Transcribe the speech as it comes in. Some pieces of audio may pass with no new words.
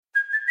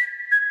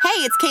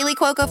Hey, it's Kaylee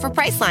Cuoco for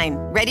Priceline.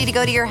 Ready to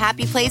go to your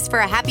happy place for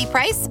a happy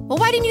price? Well,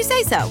 why didn't you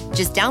say so?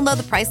 Just download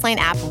the Priceline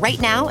app right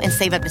now and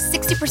save up to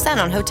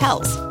 60% on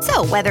hotels.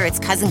 So whether it's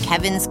Cousin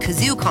Kevin's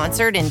Kazoo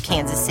Concert in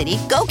Kansas City,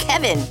 go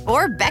Kevin,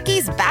 or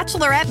Becky's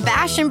Bachelorette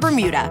Bash in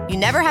Bermuda, you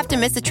never have to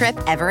miss a trip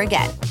ever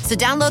again. So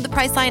download the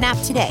Priceline app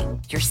today.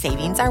 Your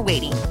savings are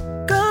waiting.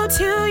 Go to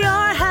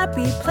your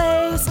happy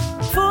place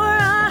for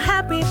a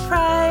happy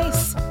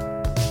price.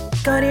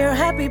 Go to your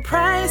happy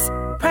price,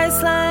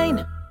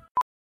 Priceline.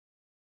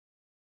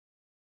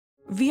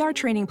 VR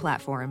training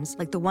platforms,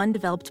 like the one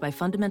developed by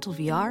Fundamental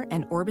VR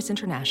and Orbis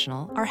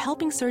International, are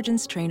helping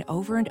surgeons train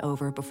over and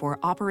over before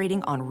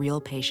operating on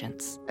real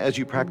patients. As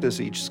you practice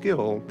each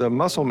skill, the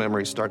muscle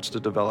memory starts to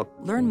develop.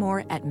 Learn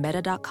more at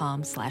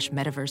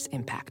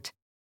meta.com/metaverseimpact.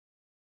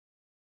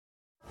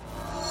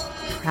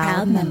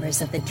 Proud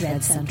members of the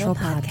Dread Central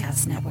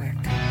Podcast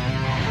Network.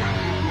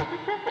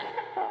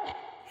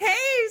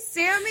 Hey,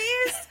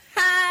 Sammys!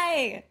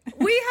 Hi!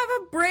 We have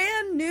a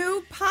brand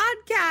new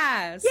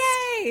podcast!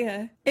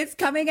 Yay! It's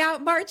coming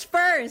out March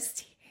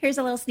 1st. Here's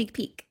a little sneak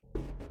peek.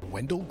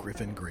 Wendell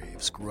Griffin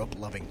Graves grew up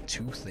loving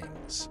two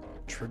things,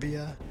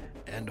 trivia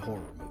and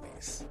horror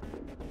movies.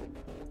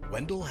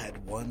 Wendell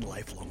had one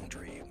lifelong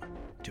dream,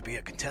 to be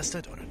a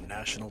contestant on a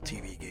national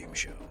TV game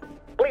show.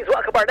 Please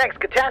welcome our next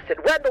contestant,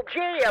 Wendell G.,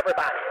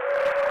 everybody.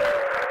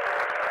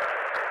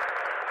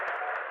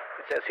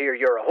 It says here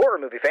you're a horror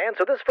movie fan,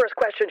 so this first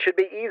question should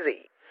be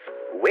easy.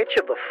 Which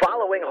of the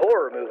following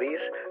horror movies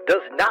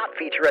does not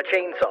feature a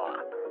chainsaw?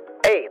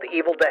 A, The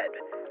Evil Dead.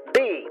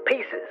 B,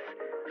 Pieces.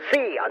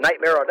 C, A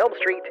Nightmare on Elm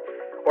Street.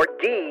 Or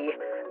D,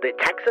 The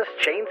Texas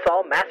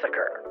Chainsaw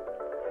Massacre.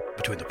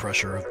 Between the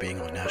pressure of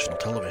being on national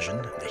television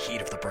and the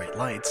heat of the bright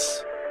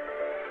lights,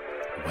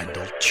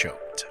 Wendell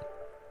choked.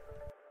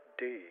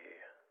 D,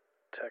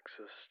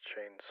 Texas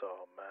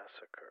Chainsaw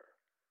Massacre.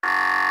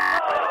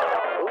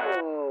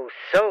 Ooh,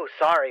 so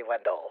sorry,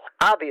 Wendell.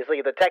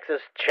 Obviously, the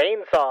Texas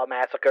Chainsaw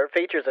Massacre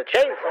features a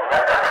chainsaw.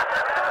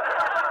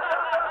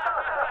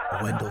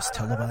 Wendell's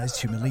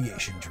televised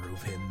humiliation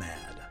drove him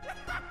mad.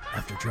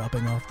 After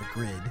dropping off the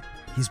grid,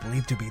 he's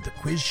believed to be the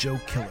quiz show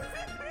killer,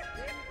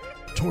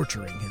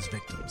 torturing his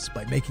victims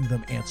by making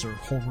them answer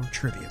horror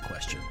trivia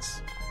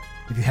questions.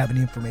 If you have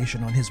any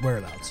information on his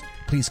whereabouts,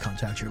 please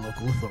contact your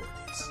local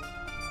authorities.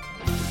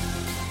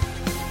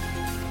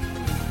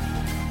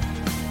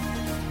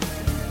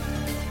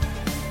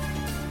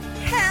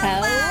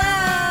 Hello!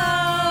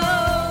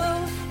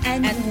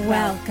 And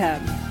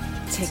welcome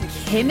to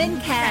Kim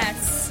and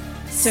Kat's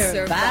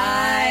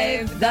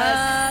Survive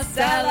the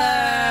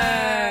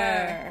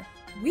Cellar!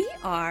 We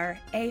are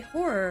a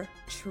horror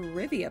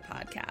trivia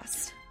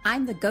podcast.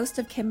 I'm the ghost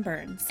of Kim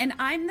Burns. And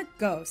I'm the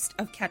ghost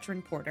of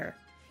Ketrin Porter.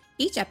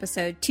 Each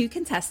episode, two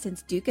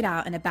contestants duke it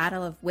out in a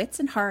battle of wits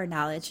and horror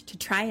knowledge to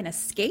try and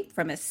escape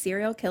from a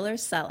serial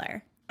killer's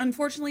cellar.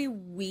 Unfortunately,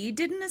 we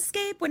didn't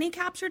escape when he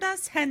captured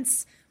us,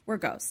 hence we're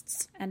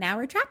ghosts. And now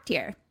we're trapped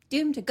here,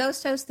 doomed to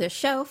ghost host the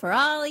show for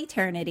all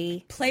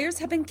eternity. Players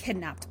have been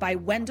kidnapped by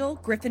Wendell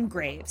Griffin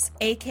Graves,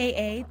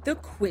 a.k.a. the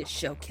Quiz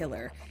Show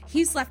Killer.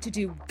 He's left to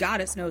do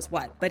goddess knows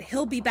what, but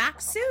he'll be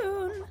back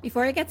soon.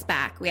 Before he gets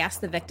back, we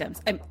ask the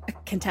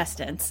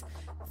contestants,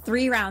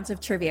 3 rounds of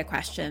trivia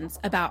questions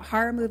about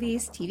horror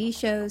movies, TV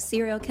shows,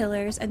 serial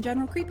killers, and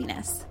general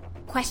creepiness.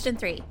 Question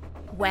 3.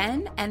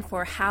 When and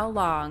for how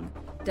long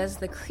does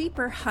the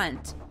creeper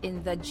hunt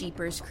in the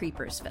Jeepers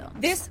Creepers film?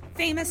 This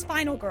famous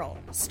final girl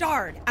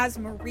starred as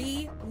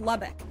Marie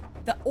Lubbock,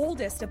 the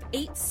oldest of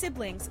 8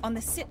 siblings on the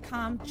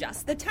sitcom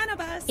Just the 10 of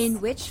Us. In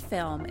which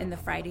film in the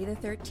Friday the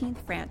 13th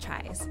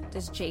franchise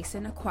does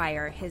Jason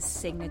acquire his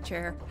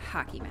signature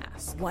hockey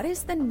mask? What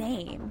is the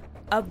name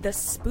of the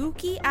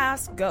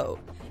spooky-ass goat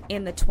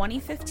in the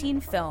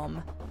 2015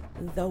 film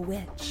The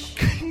Witch?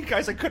 You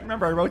guys, I couldn't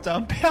remember. I wrote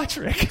down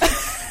Patrick.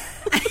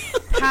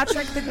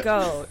 Patrick the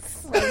Goat.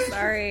 So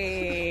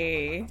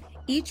sorry.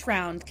 Each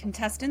round,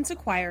 contestants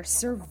acquire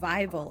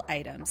survival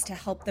items to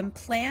help them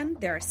plan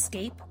their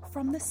escape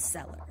from the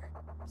cellar.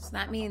 So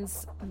that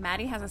means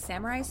Maddie has a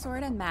samurai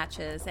sword and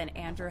matches, and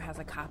Andrew has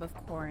a cob of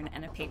corn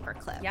and a paper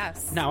clip.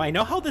 Yes. Now, I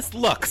know how this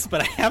looks, but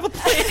I have a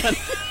plan.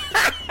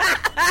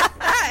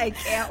 I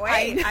can't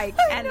wait. I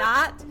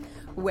cannot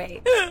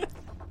wait.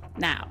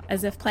 Now,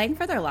 as if playing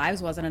for their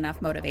lives wasn't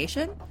enough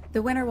motivation,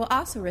 the winner will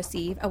also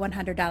receive a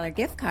 $100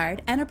 gift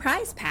card and a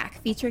prize pack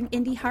featuring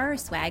indie horror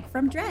swag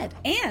from Dread.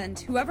 And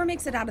whoever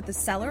makes it out of the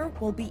cellar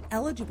will be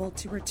eligible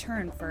to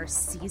return for a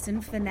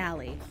season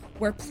finale,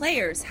 where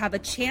players have a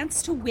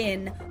chance to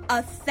win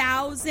a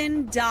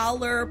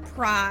 $1,000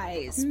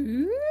 prize.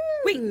 Ooh.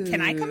 Wait,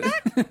 can I come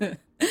back?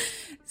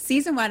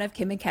 Season 1 of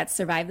Kim and Kat's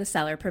Survive the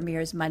Cellar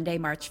premieres Monday,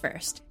 March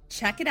 1st.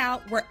 Check it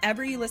out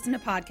wherever you listen to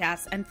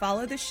podcasts and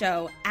follow the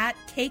show at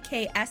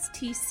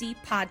KKSTC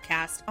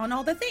Podcast on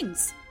all the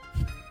things.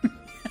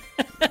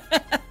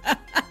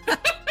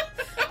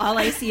 All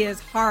I see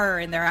is horror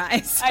in their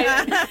eyes.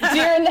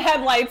 Deer in the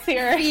headlights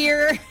here.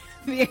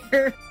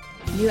 Fear.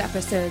 New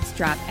episodes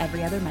drop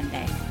every other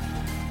Monday.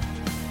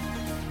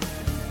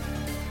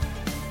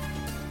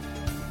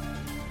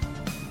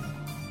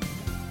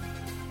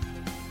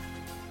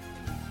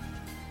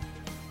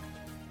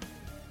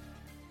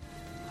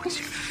 What's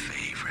your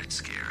favorite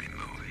scary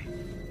movie?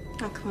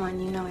 Oh, come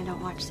on, you know I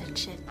don't watch that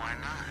shit. Why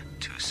not?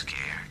 Too scared?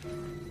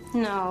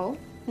 No,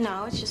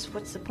 it's just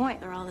what's the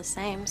point? They're all the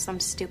same. Some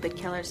stupid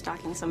killer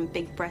stalking some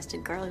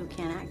big-breasted girl who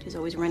can't act, who's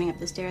always running up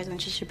the stairs when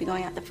she should be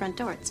going out the front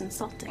door. It's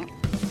insulting.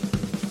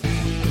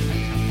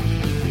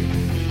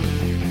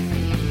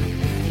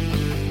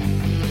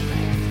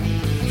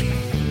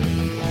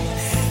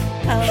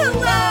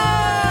 Hello!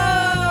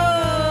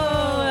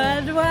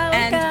 And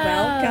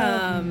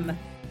welcome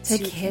to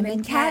Kim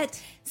and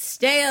Kat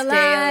Stay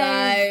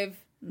Alive.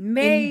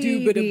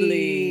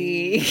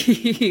 Indubitably.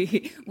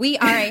 We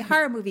are a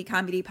horror movie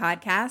comedy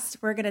podcast.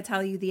 We're going to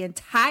tell you the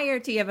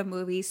entirety of a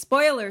movie,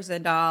 spoilers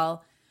and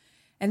all.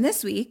 And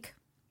this week,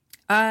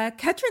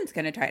 Ketrin's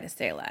going to try to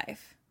stay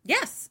alive.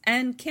 Yes,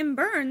 and Kim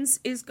Burns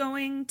is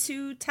going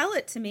to tell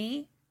it to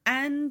me,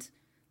 and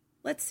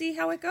let's see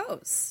how it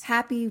goes.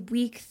 Happy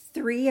week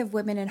 3 of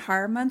Women in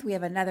Horror Month. We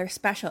have another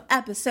special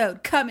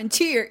episode coming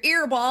to your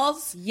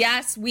earballs.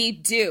 Yes, we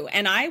do.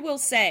 And I will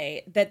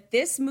say that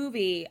this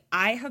movie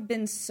I have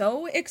been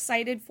so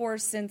excited for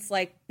since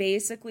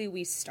basically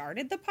we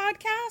started the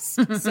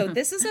podcast. So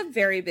this is a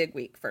very big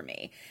week for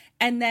me.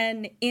 And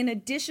then in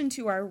addition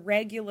to our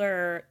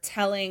regular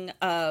telling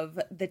of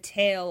the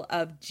tale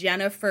of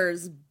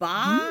Jennifer's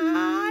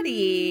body,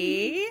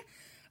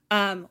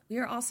 we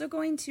are also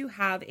going to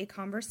have a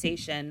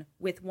conversation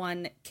with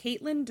one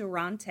Caitlin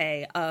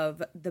Durante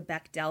of the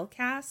Bechdel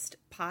Cast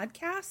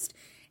podcast.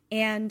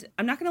 And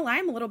I'm not going to lie,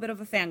 I'm a little bit of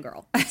a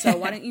fangirl. So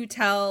why don't you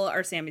tell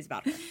our Sammys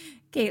about her?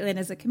 Caitlin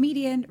is a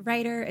comedian,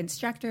 writer,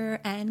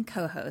 instructor, and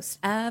co-host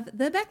of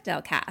the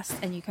Bechdel Cast.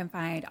 And you can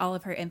find all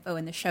of her info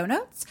in the show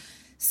notes.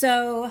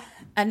 So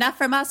enough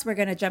from us. We're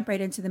going to jump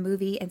right into the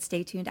movie and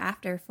stay tuned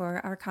after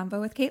for our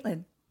convo with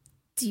Caitlin.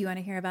 Do you want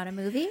to hear about a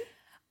movie?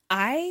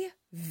 I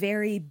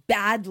very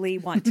badly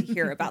want to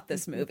hear about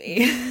this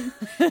movie. This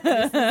is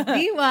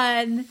the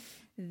one,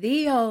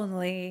 the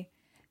only,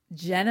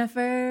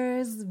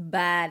 Jennifer's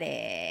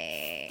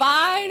Body.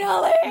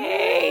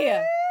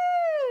 Finally!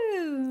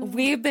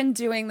 We've been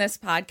doing this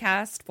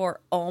podcast for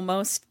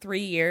almost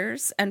 3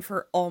 years, and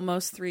for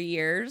almost 3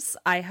 years,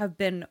 I have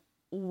been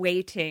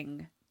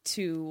waiting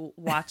to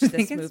watch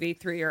this movie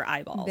through your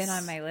eyeballs. Been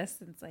on my list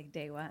since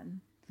day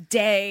one.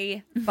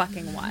 Day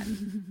fucking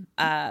one.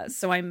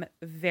 So I'm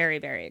very,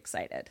 very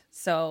excited.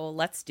 So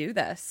let's do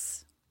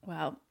this.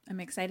 Well, I'm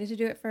excited to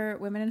do it for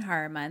Women in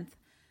Horror Month.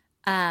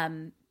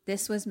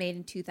 This was made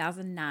in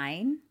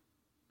 2009.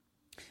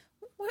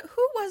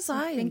 Who was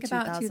I Think in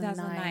about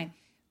 2009.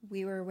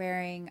 We were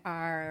wearing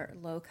our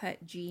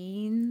low-cut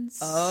jeans.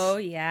 Oh,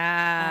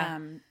 yeah.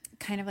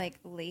 Kind of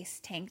lace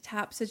tank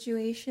top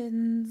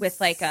situations with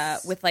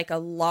a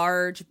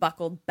large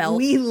buckled belt.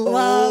 We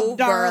loved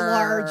over. our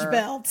large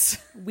belts.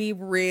 We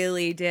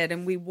really did,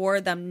 and we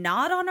wore them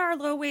not on our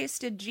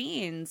low-waisted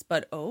jeans,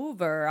 but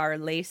over our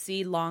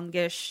lacy,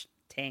 longish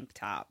tank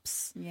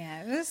tops.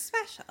 Yeah, it was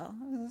special.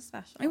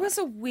 It was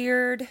a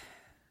weird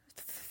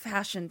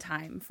fashion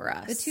time for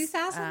us. The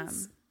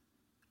 2000s.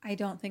 I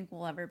don't think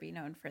will ever be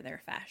known for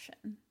their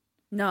fashion.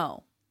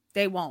 No,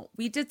 they won't.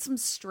 We did some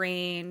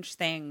strange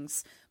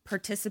things.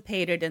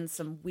 Participated in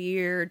some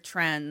weird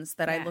trends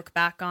that I look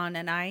back on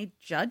and I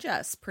judge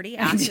us pretty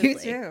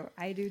actively.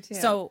 I do too.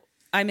 So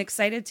I'm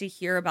excited to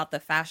hear about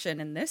the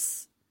fashion in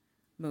this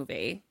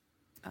movie.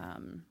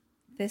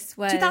 This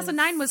was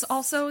 2009 was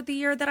also the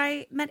year that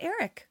I met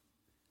Eric.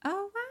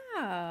 Oh,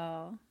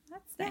 wow.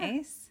 That's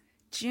nice.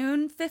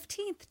 June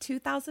 15th,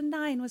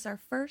 2009 was our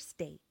first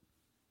date.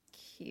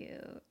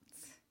 Cute.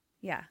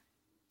 Yeah.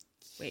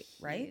 Wait,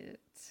 right? Cute.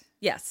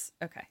 Yes.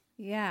 Okay.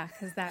 Yeah,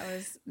 because that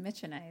was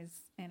Mitch and I's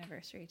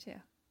anniversary too.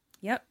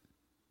 Yep.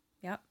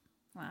 Wow.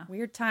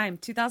 Weird time.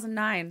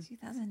 2009.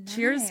 2009.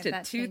 Cheers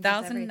to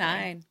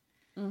 2009.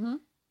 Mm-hmm.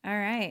 All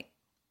right.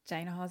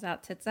 Gina Hall's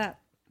out, tits up.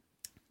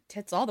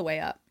 Tits all the way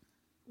up.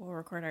 We'll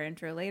record our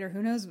intro later.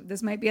 Who knows?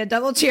 This might be a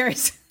double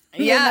cheers.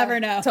 You'll Yeah. never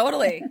know.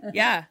 Totally.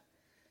 Yeah.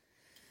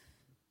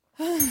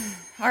 All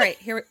right.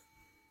 Here we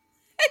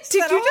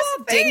Did you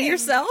just ding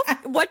yourself?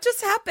 What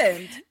just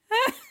happened?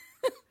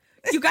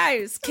 You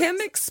guys, Kim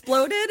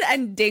exploded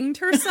and dinged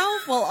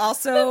herself while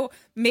also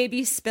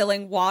maybe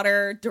spilling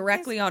water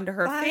directly onto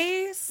her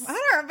face.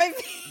 Water on my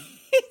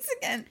face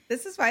again.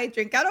 This is why I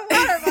drink out of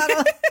water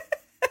bottle.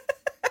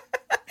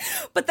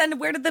 But then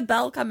where did the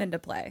bell come into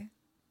play?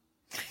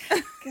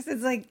 Because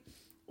it's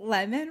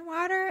lemon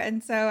water.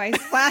 And so I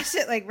splashed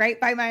it right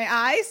by my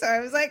eye. So I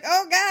was like,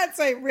 oh God.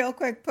 So I real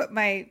quick put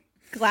my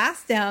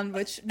glass down,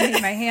 which made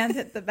my hand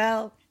hit the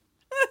bell.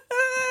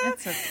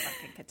 That's a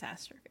fucking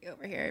catastrophe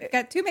over here. I've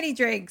got too many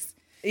drinks.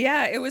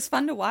 Yeah, it was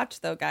fun to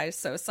watch though, guys.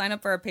 So sign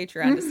up for our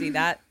Patreon to see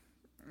that.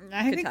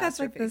 I think that's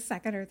the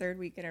second or third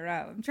week in a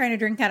row. I'm trying to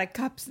drink out of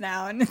cups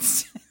now, and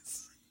it's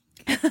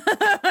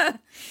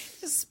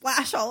just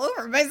splash all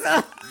over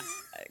myself.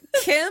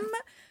 Kim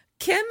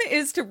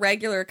is to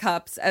regular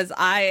cups as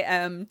I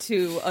am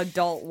to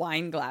adult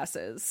wine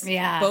glasses.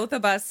 Yeah. Both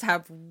of us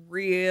have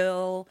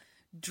real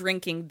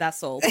drinking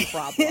vessel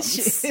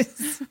problems.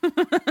 It's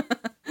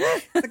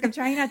I'm trying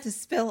trying not to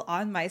spill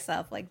on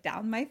myself, like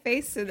down my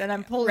face. So then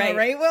I'm pulling Right. the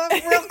right one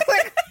real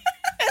quick.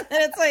 And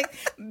then it's like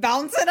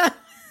bouncing up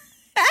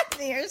at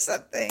me or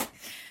something.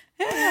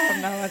 I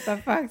don't know what the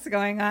fuck's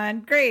going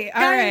on. Great.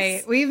 All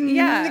right. We've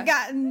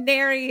gotten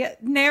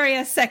nary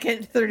a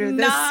second through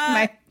this,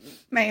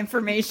 my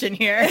information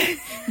here.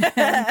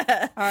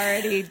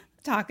 Already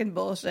talking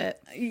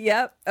bullshit.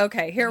 Yep.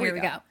 Okay, here we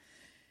go.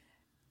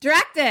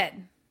 Directed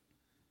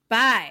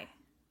by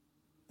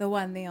the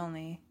one, the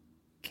only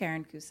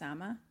Karen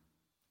Kusama.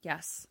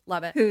 Yes,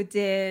 love it. Who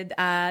did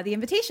The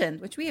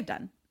Invitation, which we have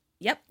done.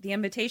 Yep, The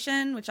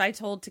Invitation, which I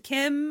told to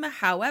Kim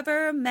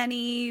however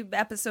many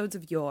episodes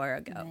of yore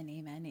ago.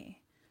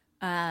 Many.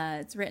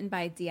 It's written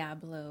by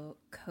Diablo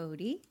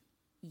Cody.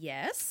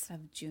 Yes.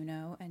 Of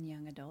Juno and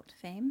young adult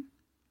fame.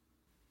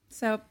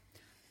 So,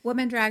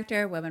 woman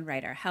director, woman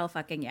writer. Hell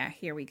fucking yeah.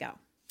 Here we go.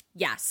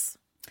 Yes.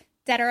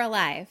 Dead or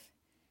alive?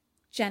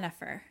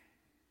 Jennifer.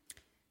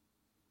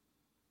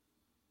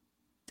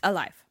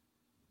 Alive.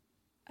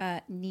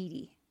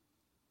 Needy.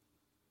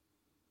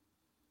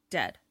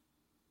 Dead.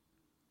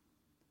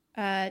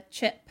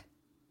 Chip.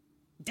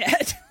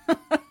 Dead.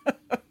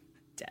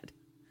 Dead.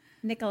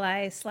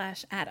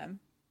 Nikolai/Adam.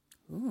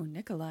 Ooh,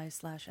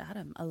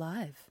 Nikolai/Adam.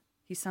 Alive.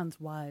 He sounds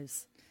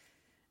wise.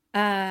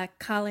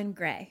 Colin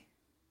Gray.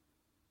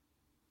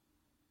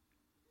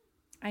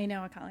 I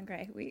know a Colin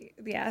Gray.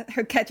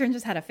 Her Ketrin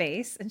just had a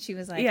face, and she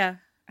was like, yeah.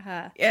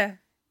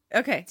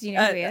 Okay. Do you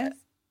know who he is?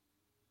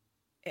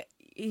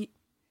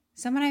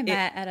 Someone I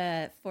met at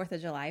a 4th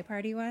of July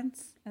party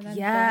once, and then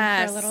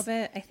boned for a little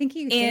bit. I think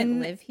he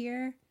didn't live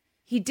here.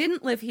 He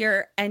didn't live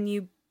here, and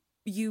you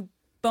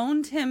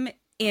boned him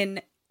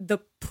in the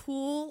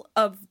pool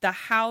of the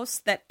house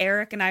that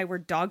Eric and I were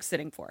dog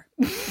sitting for.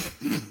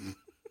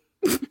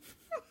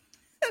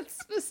 That's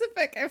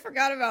specific. I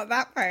forgot about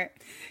that part.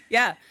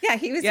 Yeah. Yeah,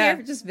 he was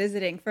here just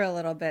visiting for a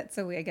little bit,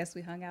 so I guess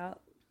we hung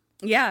out.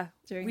 Yeah.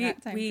 During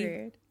that time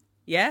period.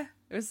 Yeah.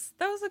 That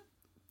was a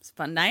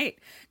fun night.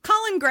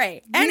 Colin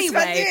Gray.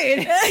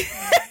 Anyway.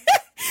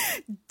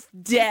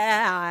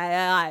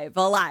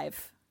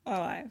 Alive.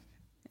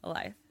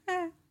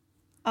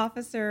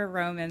 Officer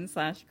Roman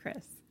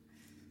 /Chris.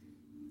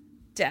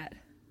 Dead.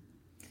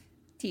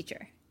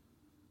 Teacher.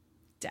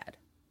 Dead.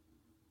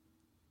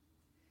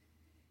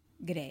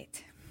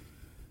 Great.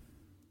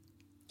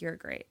 You're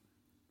great.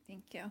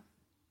 Thank you.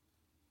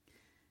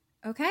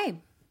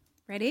 Okay.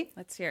 Ready?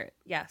 Let's hear it.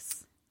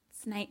 Yes.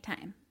 It's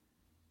nighttime.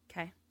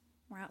 Okay.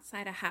 We're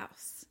outside a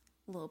house.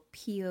 A little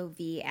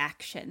POV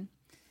action.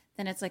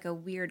 Then it's like a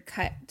weird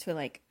cut to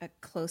like a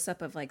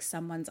close-up of like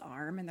someone's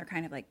arm, and they're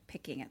kind of like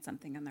picking at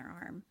something on their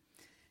arm.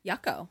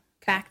 Yucko. Okay.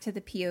 Back to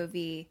the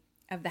POV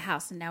of the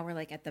house, and now we're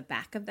like at the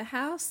back of the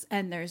house,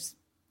 and there's,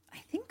 I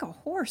think, a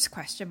horse ?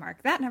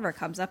 That never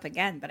comes up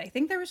again, but I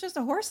think there was just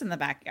a horse in the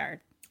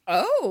backyard.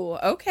 Oh,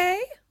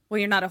 okay. Well,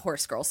 you're not a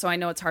horse girl, so I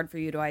know it's hard for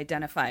you to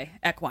identify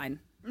equine.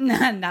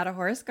 Not a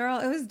horse girl.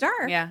 It was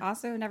dark. Yeah.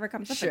 Also never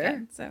comes up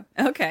again. So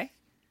okay.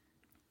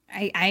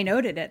 I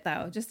noted it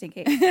though, just in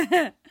case.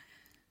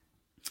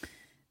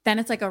 Then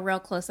it's like a real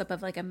close up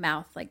of like a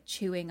mouth like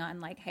chewing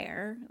on like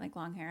hair, like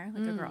long hair,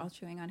 like a girl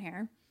chewing on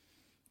hair.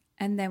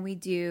 And then we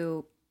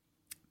do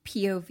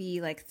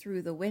POV like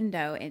through the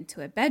window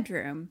into a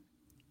bedroom.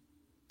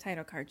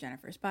 Title card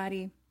Jennifer's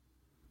body.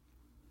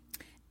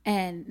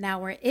 And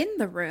now we're in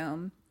the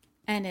room,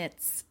 and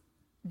it's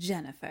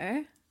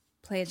Jennifer,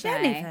 played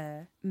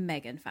by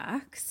Megan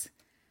Fox,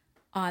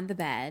 on the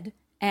bed.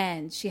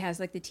 And she has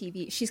like the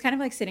TV. She's kind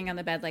of like sitting on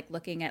the bed, like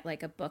looking at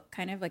like a book,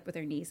 kind of like with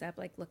her knees up,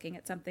 like looking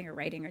at something or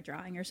writing or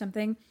drawing or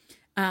something.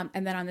 And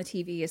then on the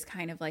TV is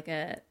kind of like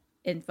a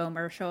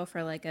infomercial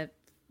for like a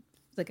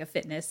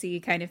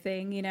fitnessy kind of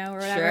thing, you know, or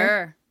whatever.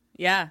 Sure.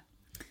 Yeah.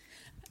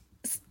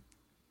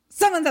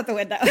 Someone's at the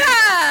window.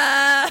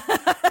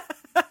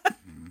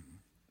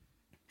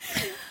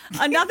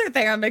 Another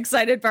thing I'm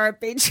excited for our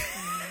page.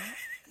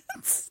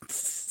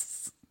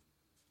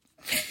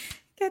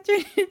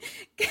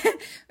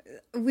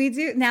 We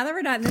do, now that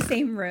we're not in the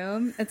same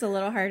room, it's a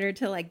little harder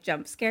to like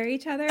jump scare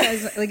each other.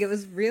 Like it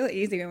was real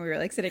easy when we were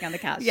like sitting on the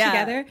couch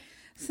together.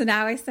 So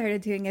now I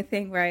started doing a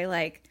thing where I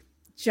like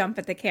jump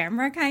at the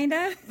camera kind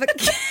of, but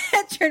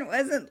Katrin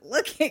wasn't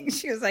looking.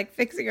 She was like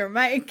fixing her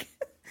mic.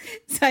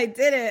 So I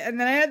did it, and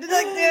then I had to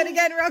like do it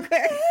again real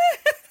quick.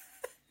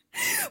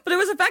 But it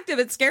was effective.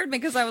 It scared me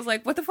because I was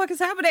like, what the fuck is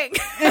happening?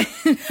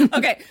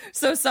 Okay,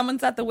 so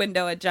someone's at the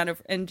window at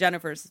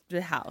Jennifer's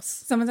house.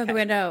 Someone's at the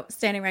window,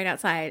 standing right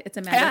outside. It's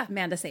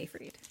Amanda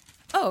Seyfried.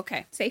 Oh,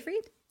 okay.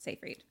 Seyfried?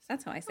 Seyfried.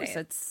 That's how I say it.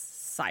 It's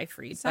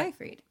Seyfried.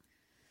 Seyfried.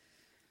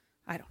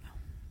 I don't know.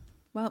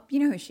 Well, you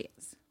know who she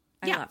is.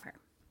 I love her.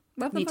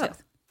 Love them Me both.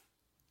 too.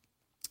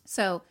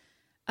 So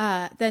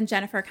then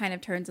Jennifer kind of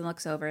turns and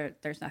looks over.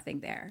 There's nothing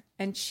there.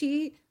 And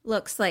she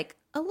looks like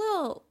a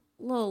little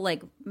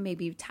like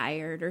maybe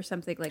tired or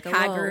something, like a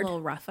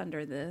little rough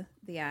under the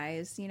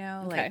eyes, you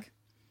know, okay.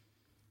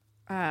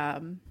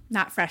 Like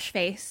not fresh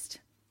faced.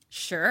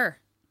 Sure.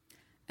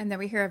 And then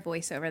we hear a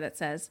voiceover that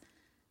says,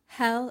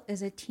 "Hell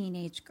is a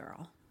teenage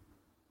girl."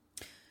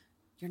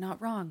 You're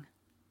not wrong.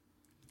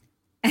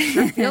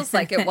 Sure feels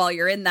like it while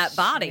you're in that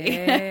body.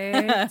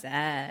 It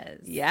does.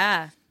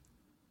 Yeah.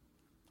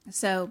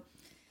 So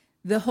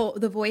the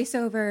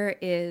voiceover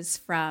is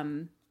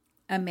from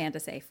Amanda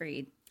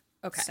Seyfried.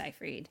 Okay.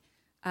 Seyfried,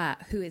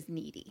 who is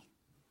Needy.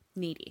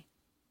 Needy.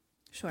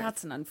 Short.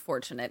 That's an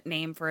unfortunate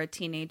name for a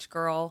teenage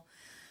girl.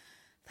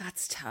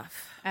 That's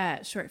tough.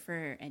 Short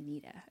for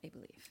Anita, I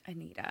believe.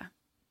 Anita.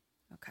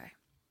 Okay.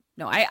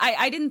 No,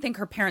 I didn't think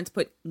her parents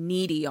put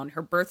Needy on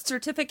her birth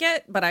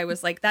certificate, but I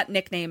was like, that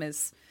nickname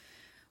is...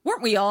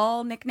 Weren't we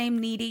all nicknamed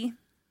Needy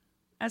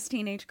as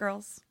teenage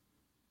girls?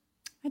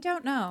 I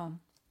don't know.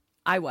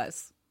 I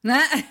was.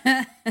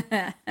 I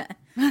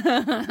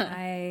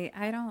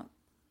don't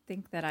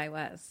think that I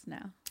was, no.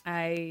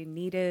 I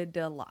needed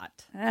a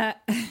lot.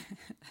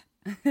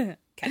 Okay.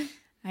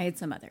 I had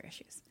some other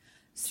issues.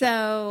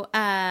 So,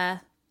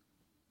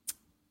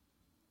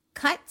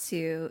 cut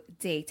to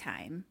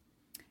daytime,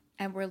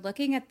 and we're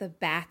looking at the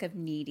back of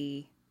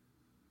Needy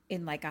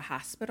in like a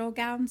hospital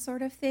gown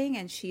sort of thing,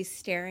 and she's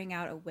staring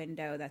out a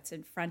window that's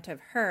in front of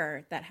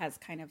her that has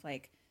kind of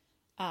like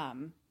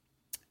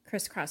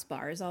crisscross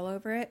bars all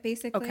over it,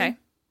 basically. Okay.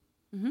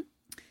 Mm-hmm.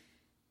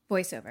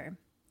 Voiceover.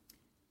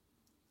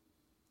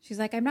 She's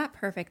like, I'm not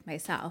perfect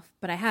myself,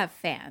 but I have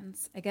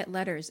fans. I get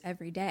letters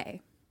every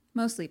day.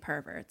 Mostly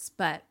perverts,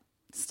 but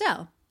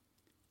still,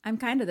 I'm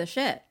kind of the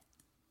shit.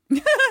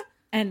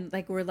 And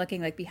like we're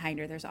looking like behind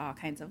her, there's all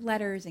kinds of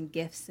letters and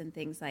gifts and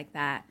things like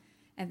that.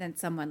 And then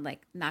someone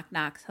like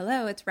knocks,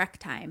 hello, it's rec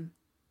time.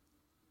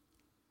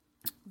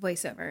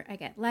 Voiceover, I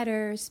get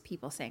letters,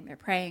 people saying they're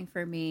praying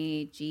for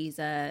me,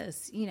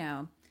 Jesus,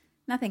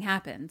 nothing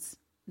happens.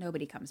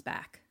 Nobody comes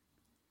back.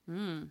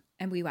 And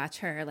we watch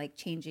her like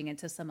changing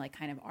into some like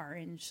kind of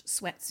orange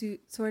sweatsuit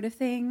sort of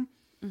thing.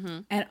 Mm-hmm.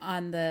 And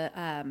on the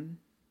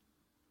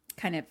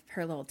kind of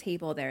her little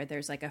table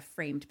there's like a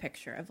framed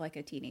picture of like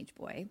a teenage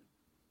boy.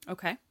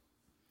 Okay.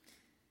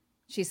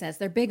 She says,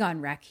 they're big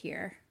on rec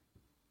here.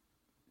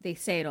 They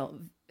say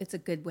it's a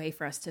good way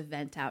for us to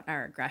vent out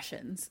our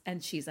aggressions.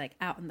 And she's like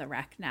out in the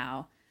rec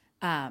now,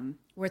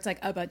 where it's like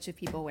a bunch of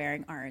people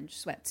wearing orange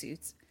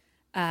sweatsuits.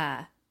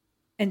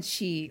 And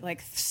she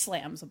like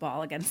slams a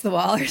ball against the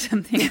wall or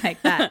something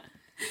like that.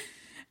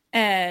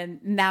 And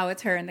now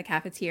it's her in the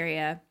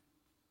cafeteria.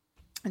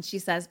 And she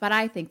says, but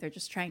I think they're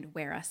just trying to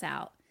wear us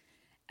out.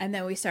 And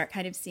then we start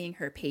kind of seeing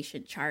her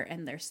patient chart,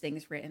 and there's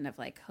things written of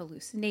like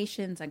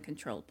hallucinations,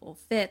 uncontrollable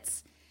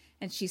fits.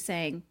 And she's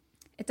saying,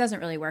 it doesn't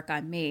really work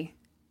on me.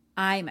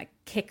 I'm a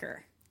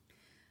kicker.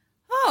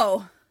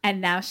 Oh. And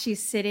now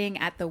she's sitting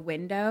at the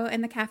window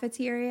in the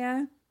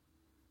cafeteria,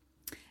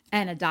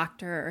 and a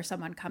doctor or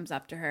someone comes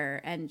up to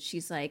her, and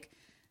she's like,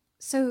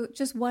 so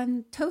just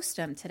one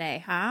toastum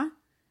today, huh?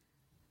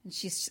 And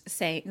she's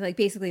saying like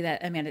basically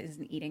that Amanda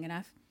isn't eating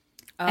enough.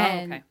 Oh,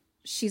 and okay.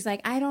 She's like,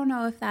 I don't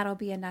know if that'll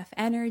be enough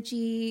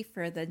energy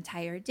for the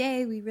entire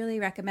day. We really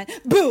recommend.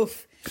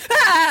 Boof!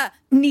 Ah!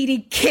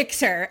 Needy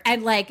kicks her,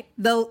 and like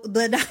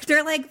the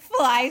doctor like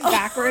flies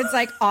backwards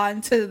like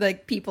onto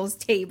like people's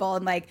table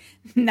and like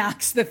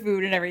knocks the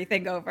food and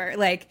everything over,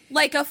 like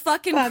a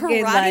fucking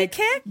karate like,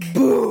 kick.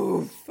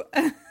 Boof!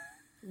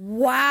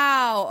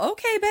 Wow.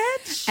 Okay,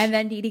 bitch. And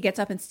then Needy gets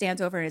up and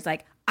stands over and is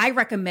like, I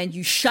recommend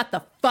you shut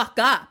the fuck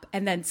up,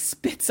 and then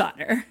spits on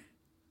her.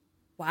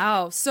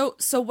 Wow. So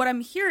what I'm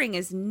hearing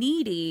is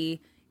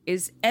Needy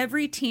is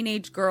every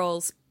teenage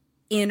girl's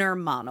inner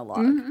monologue.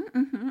 Mm-hmm,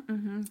 mm-hmm,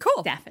 mm-hmm.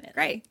 Cool. Definitely.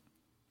 Great.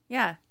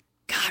 Yeah.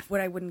 God,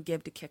 what I wouldn't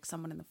give to kick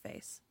someone in the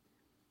face.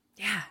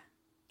 Yeah.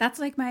 That's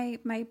like my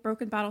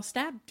broken bottle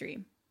stab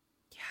dream.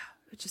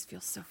 Yeah. It just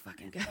feels so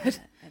fucking good.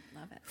 I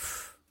love it.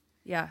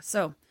 Yeah.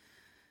 So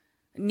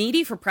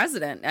Needy for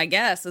president, I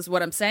guess, is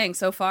what I'm saying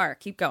so far.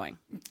 Keep going.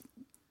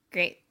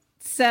 Great.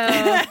 So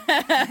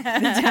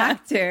the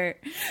doctor...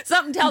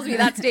 Something tells me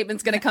that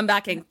statement's going to come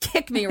back and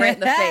kick me right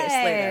in the face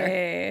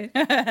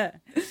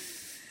later.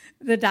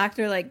 The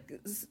doctor, like,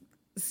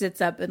 sits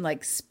up and,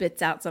 like,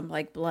 spits out some,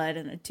 like, blood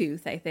and a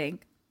tooth, I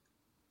think.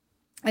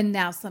 And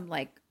now some,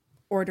 like,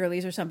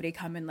 orderlies or somebody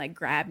come and, like,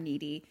 grab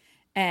Needy.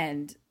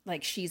 And,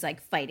 like, she's,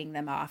 like, fighting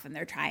them off. And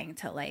they're trying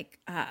to, like,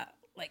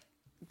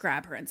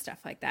 grab her and stuff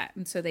like that.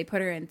 And so they put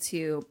her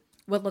into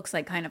what looks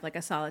like kind of like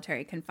a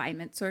solitary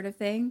confinement sort of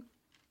thing.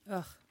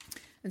 Ugh.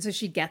 And so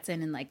she gets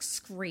in and like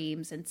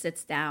screams and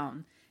sits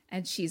down,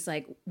 and she's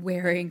like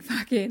wearing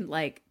fucking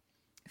like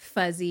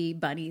fuzzy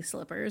bunny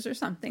slippers or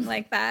something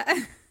like that.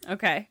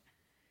 Okay.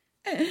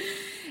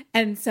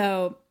 And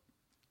so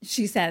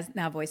she says,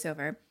 now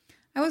voiceover,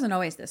 I wasn't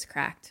always this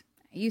cracked.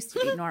 I used to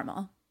be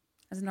normal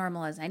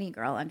as any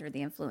girl under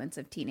the influence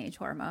of teenage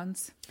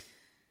hormones.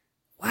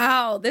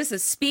 Wow, this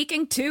is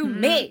speaking to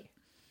me.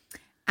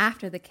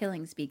 After the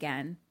killings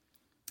began,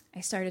 I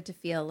started to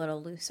feel a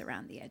little loose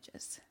around the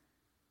edges.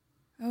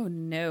 Oh,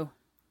 no.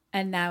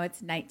 And now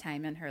it's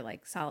nighttime in her,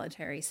 like,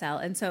 solitary cell.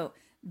 And so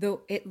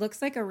it looks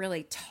like a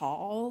really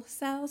tall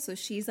cell. So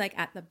she's, like,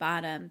 at the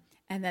bottom.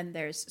 And then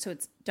so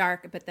it's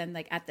dark. But then,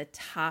 like, at the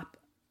top,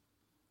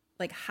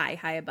 like,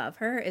 high above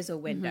her is a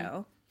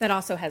window. that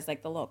also has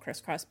like the little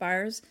crisscross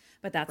bars,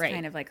 but that's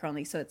kind of like her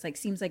only. So it's like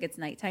seems like it's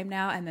nighttime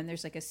now, and then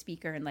there's like a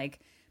speaker and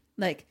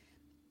like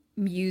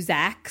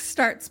music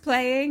starts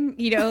playing,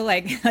 you know,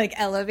 like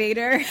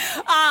elevator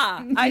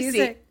I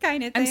see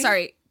kind of thing. I'm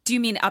sorry, do you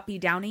mean uppy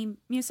downy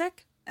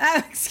music?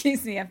 Oh,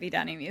 excuse me, uppy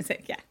downy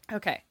music. Yeah.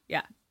 Okay.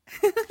 Yeah.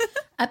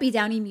 Uppy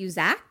downy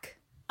music.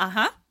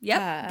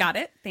 Yep. Got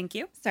it. Thank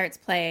you. Starts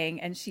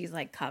playing, and she's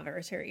like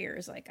covers her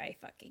ears like, I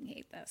fucking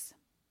hate this.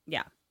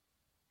 Yeah.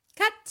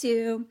 Cut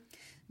to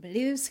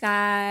blue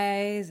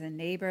skies, a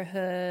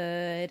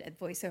neighborhood. And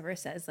voiceover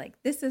says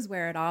like, this is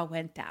where it all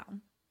went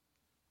down.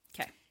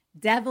 Okay.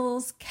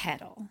 Devil's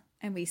Kettle.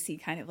 And we see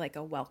kind of like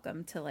a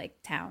welcome to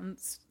like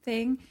towns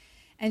thing.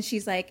 And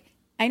she's like,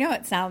 I know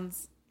it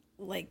sounds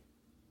like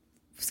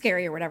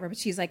scary or whatever, but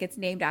she's like, it's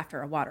named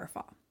after a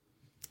waterfall.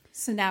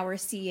 So now we're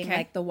seeing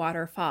like the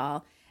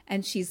waterfall,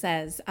 and she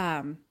says,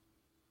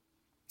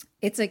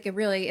 it's like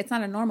it's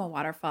not a normal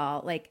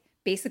waterfall. Like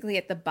basically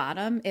at the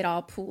bottom, it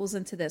all pools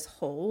into this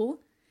hole.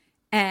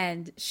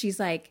 And she's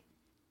like,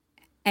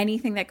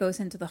 anything that goes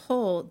into the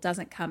hole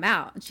doesn't come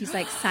out. And she's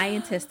like,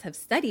 scientists have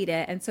studied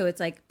it. And so it's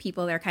like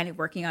people they're kind of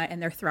working on it,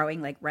 and they're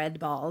throwing like red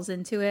balls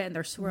into it, and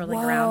they're swirling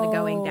around and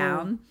going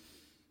down.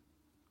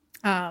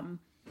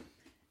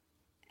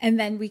 And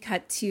then we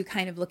cut to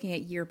kind of looking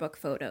at yearbook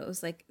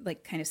photos,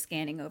 like kind of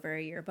scanning over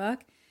a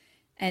yearbook.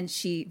 And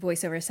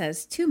voiceover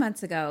says, 2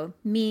 months ago,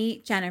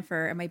 me,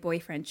 Jennifer, and my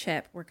boyfriend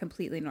Chip were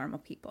completely normal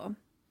people.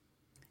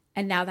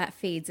 And now that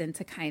fades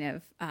into kind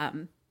of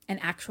an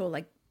actual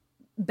like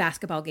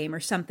basketball game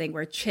or something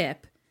where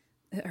Chip,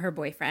 her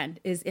boyfriend,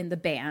 is in the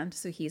band.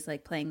 So he's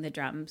like playing the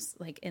drums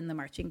like in the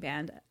marching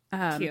band.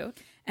 Cute.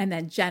 And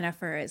then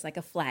Jennifer is like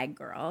a flag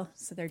girl.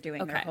 So they're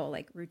doing their whole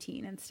like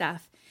routine and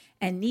stuff.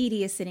 And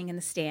Needy is sitting in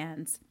the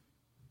stands.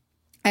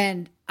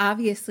 And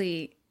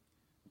obviously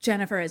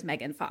Jennifer is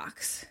Megan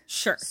Fox.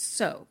 Sure.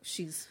 So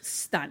she's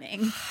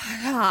stunning.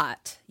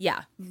 Hot.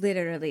 Yeah.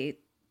 Literally.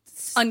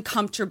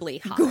 Uncomfortably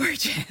hot.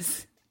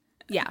 Gorgeous.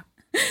 Yeah.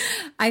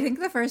 I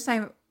think the first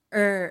time,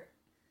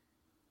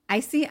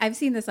 I've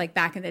seen this like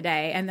back in the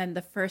day, and then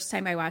the first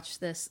time I watched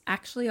this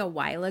actually a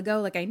while ago,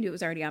 like I knew it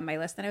was already on my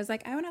list, and I was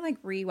like, I want to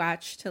like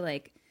rewatch to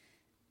like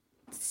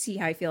see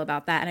how I feel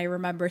about that. And I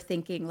remember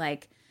thinking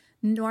like,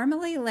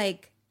 normally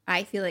like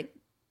I feel like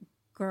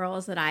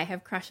girls that I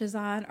have crushes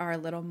on are a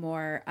little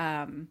more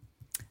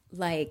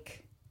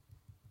like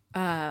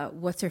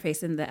what's her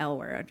face in the L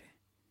Word?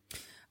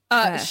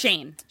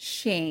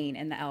 Shane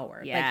in the L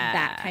Word, like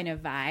that kind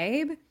of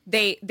vibe.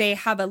 They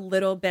have a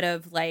little bit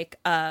of like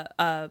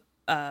a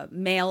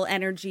male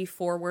energy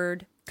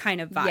forward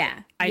kind of vibe. Yeah,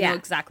 I know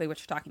exactly what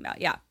you're talking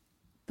about. Yeah,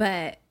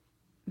 but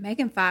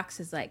Megan Fox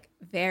is like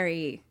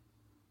very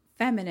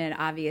feminine,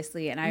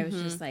 obviously, and I was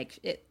just like,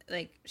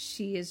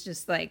 she is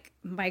just like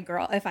my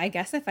girl. If I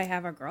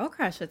have a girl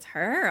crush, it's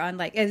her on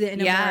like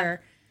in a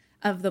more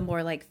of the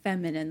more like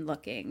feminine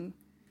looking,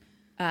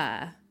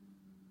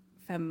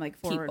 like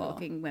forward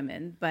looking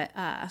women. But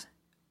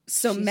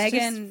so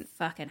Megan, just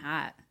fucking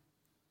hot.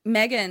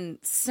 Megan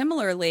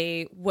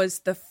similarly was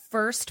the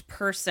first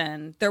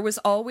person. There was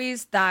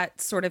always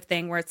that sort of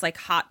thing where it's like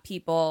hot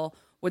people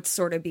would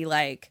sort of be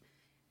like,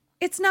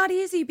 it's not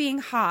easy being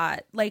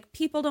hot. Like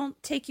people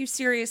don't take you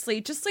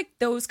seriously. Just like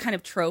those kind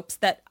of tropes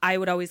that I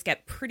would always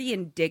get pretty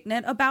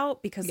indignant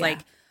about because like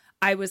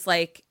I was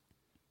like,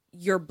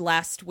 you're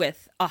blessed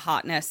with a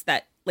hotness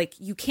that like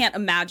you can't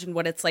imagine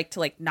what it's like to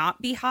like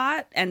not be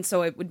hot. And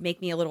so it would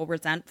make me a little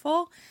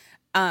resentful.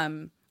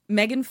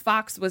 Megan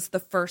Fox was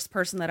the first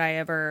person that I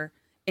ever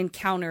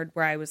encountered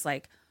where I was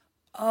like,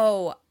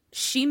 oh,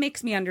 she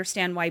makes me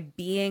understand why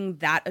being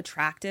that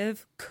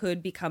attractive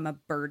could become a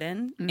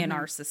burden in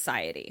our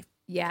society.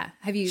 Yeah.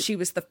 She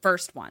was the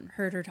first one.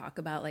 Heard her talk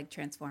about like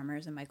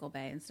Transformers and Michael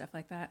Bay and stuff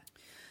like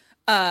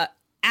that?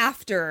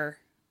 After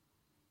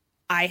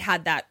I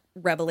had that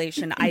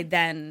revelation, I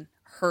then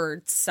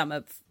heard some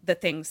of the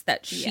things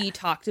that she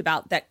talked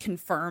about that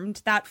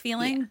confirmed that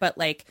feeling. Yeah. But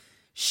like,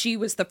 she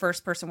was the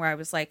first person where I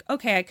was like,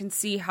 okay, I can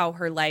see how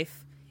her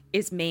life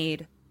is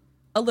made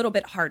a little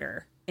bit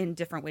harder in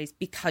different ways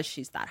because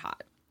she's that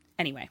hot.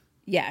 Anyway.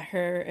 Yeah,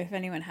 if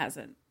anyone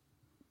hasn't,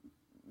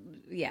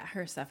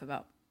 her stuff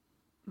about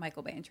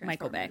Michael Bay and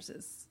Transformers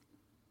is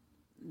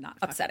not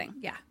upsetting.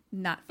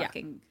 Not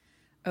fucking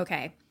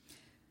okay.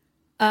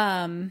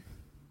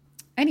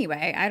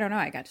 Anyway, I don't know.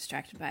 I got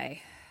distracted by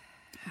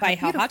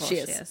how hot she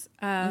is.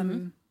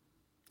 Oh,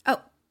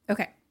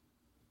 okay.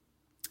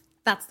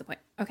 That's the point.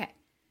 Okay.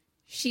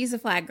 She's a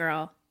flag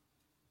girl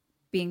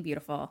being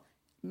beautiful.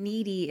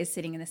 Needy is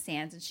sitting in the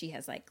stands and she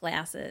has like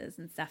glasses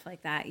and stuff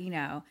like that, you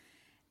know.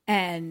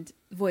 And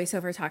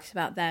voiceover talks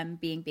about them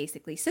being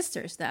basically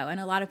sisters though. And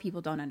a lot of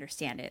people don't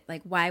understand it.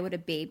 Like, why would a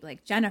babe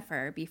like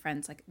Jennifer be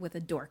friends like with a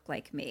dork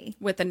like me?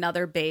 With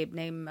another babe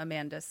named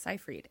Amanda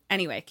Seyfried.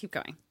 Anyway, keep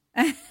going.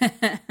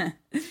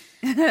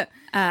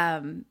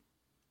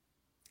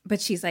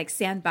 But she's like,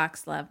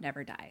 sandbox love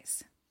never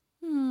dies.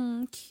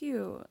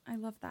 Cute. I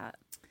love that.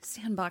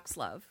 Sandbox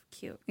love.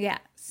 Cute. Yeah,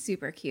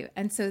 super cute.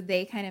 And so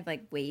they kind of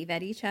like wave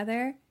at each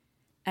other.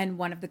 And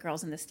one of the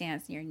girls in the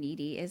stands near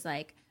Needy is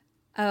like,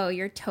 oh,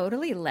 you're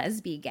totally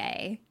lesbi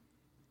gay.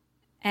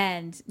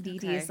 And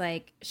Needy is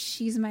like,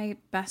 she's my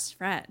best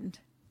friend.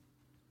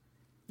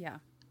 Yeah.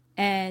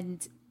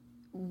 And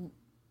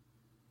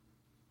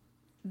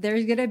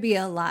there's going to be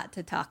a lot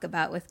to talk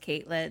about with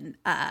Caitlin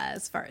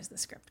as far as the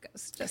script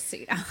goes, just so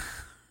you know.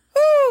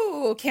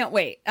 Ooh, can't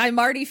wait. I'm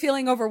already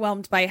feeling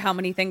overwhelmed by how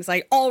many things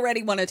I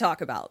already want to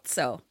talk about.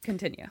 So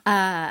continue.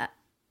 Now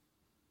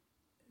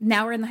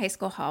we're in the high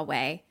school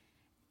hallway,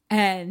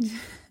 and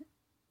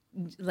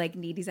like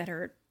Needy's at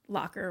her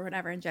locker or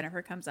whatever, and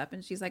Jennifer comes up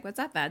and she's like, "What's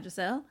up,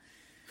 Vagisil?"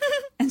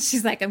 And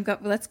she's like,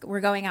 we're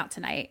going out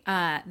tonight.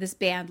 This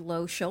band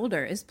Low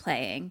Shoulder is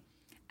playing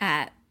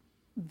at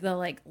the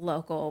like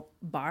local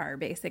bar,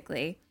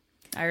 basically.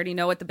 I already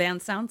know what the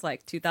band sounds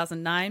like.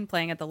 2009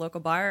 playing at the local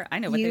bar. I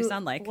know what they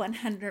sound like.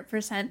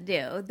 100%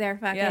 do. They're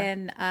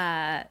fucking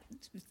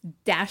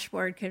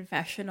Dashboard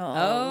Confessional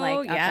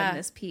up in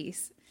this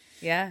piece.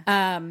 Yeah.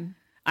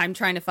 I'm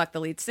trying to fuck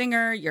the lead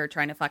singer. You're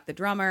trying to fuck the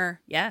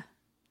drummer. Yeah.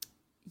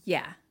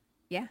 Yeah.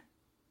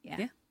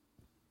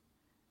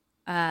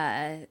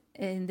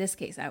 In this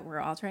case,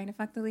 we're all trying to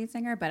fuck the lead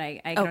singer, but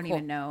I don't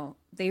even know.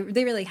 They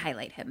really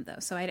highlight him though,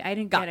 so I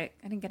didn't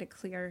get a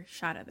clear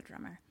shot of the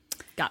drummer.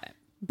 Got it.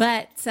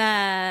 But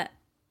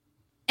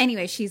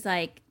anyway, she's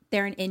like,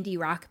 they're an indie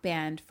rock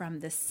band from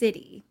the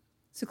city,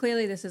 so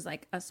clearly this is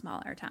like a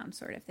smaller town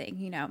sort of thing,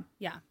 you know?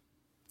 Yeah.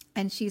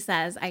 And she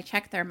says, I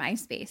checked their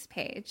MySpace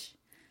page,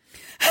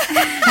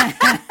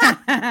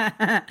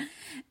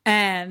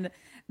 and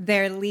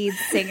their lead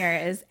singer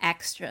is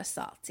extra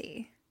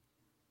salty.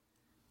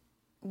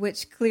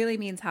 Which clearly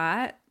means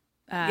hot.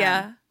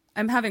 Yeah.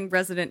 I'm having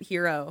Resident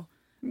Hero.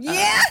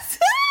 Yes!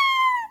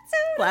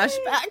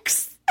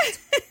 Flashbacks.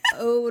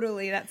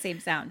 Totally that same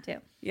sound, too.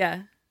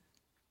 Yeah.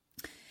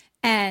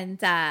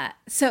 And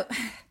so,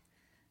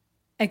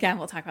 again,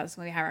 we'll talk about this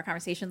when we have our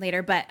conversation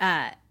later, but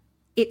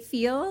it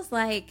feels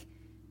like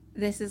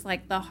this is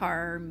like the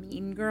horror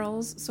Mean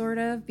Girls, sort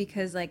of,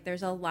 because like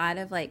there's a lot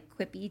of like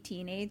quippy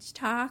teenage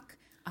talk.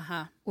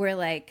 Where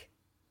like,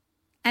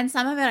 and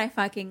some of it I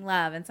fucking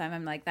love, and some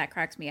I'm like, that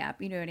cracks me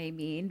up. You know what I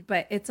mean?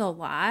 But it's a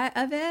lot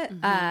of it.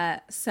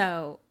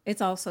 So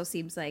it also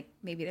seems like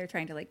maybe they're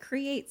trying to like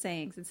create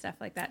sayings and stuff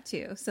like that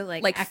too. So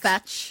like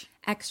fetch.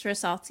 Extra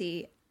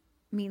salty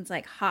means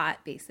like hot,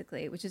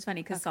 basically, which is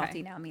funny because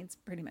salty now means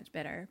pretty much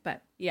bitter.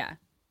 But yeah.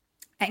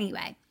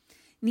 Anyway,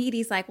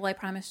 Needy's like, well, I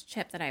promised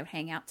Chip that I would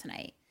hang out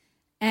tonight.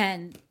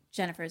 And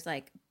Jennifer's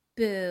like,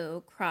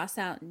 boo, cross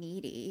out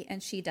Needy.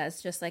 And she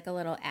does just like a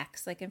little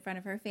X like in front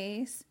of her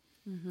face.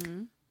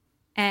 Mm-hmm.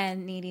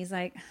 And Needy's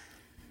like,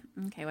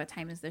 okay, what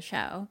time is the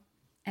show?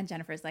 And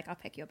Jennifer's like, I'll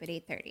pick you up at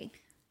 8:30.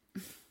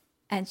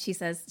 And she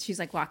says, she's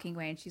like walking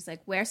away and she's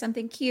like, wear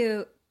something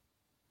cute.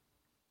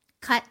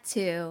 Cut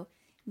to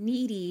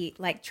Needy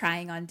like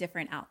trying on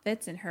different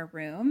outfits in her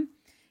room.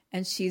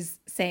 And she's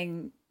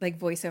saying like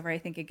voiceover, I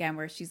think again,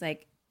 where she's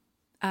like,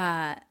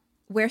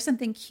 wear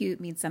something cute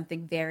means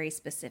something very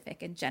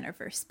specific in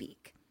Jennifer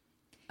speak.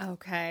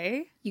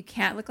 Okay. You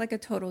can't look like a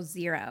total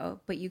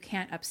zero, but you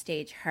can't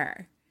upstage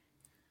her.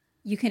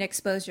 You can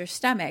expose your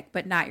stomach,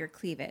 but not your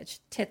cleavage.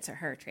 Tits are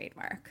her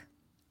trademark.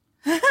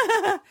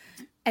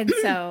 And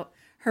so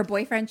her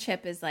boyfriend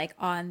Chip is like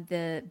on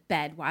the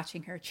bed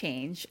watching her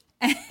change.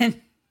 And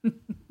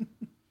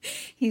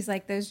he's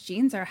like, those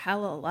jeans are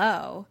hella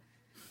low.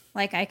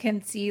 Like I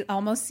can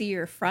almost see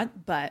your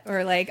front butt,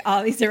 or like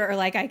all these are, or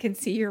like I can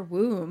see your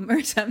womb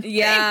or something.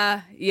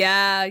 Yeah.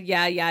 They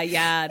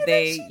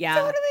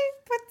totally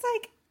puts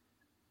like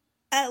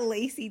a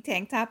lacy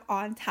tank top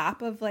on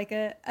top of like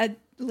a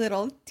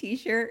little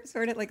t-shirt,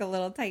 sort of like a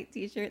little tight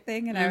t-shirt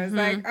thing. And I was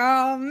like,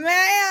 oh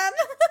man.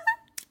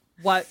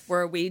 What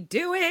were we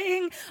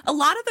doing? A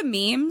lot of the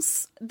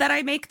memes that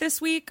I make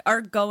this week are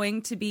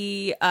going to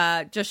be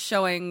just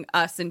showing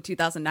us in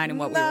 2009 and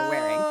what we were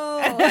wearing.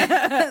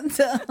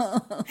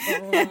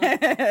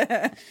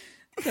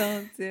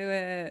 Don't do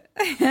it.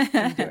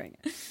 I'm doing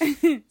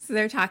it. So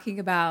they're talking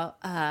about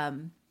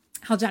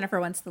how Jennifer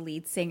wants the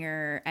lead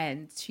singer,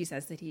 and she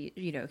says that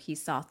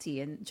he's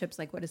salty, and Chip's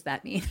like, what does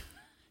that mean?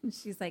 And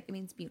she's like, it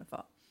means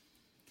beautiful.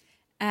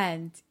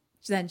 And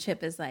then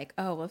Chip is like,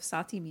 oh, well, if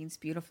salty means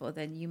beautiful,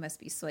 then you must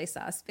be soy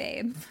sauce,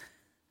 babe.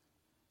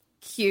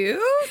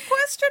 Cute?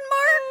 Question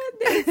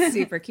mark? That's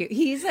super cute.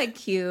 He's like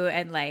cute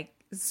and like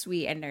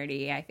sweet and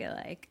nerdy, I feel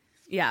like.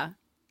 Yeah.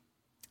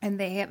 And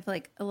they have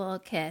like a little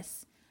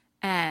kiss,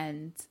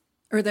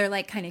 or they're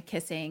like kind of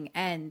kissing,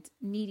 and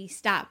Needy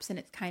stops, and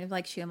it's kind of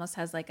like she almost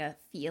has like a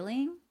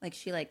feeling, like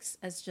she likes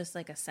as just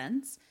like a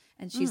sense.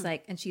 And she's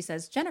like, and she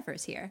says,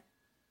 Jennifer's here.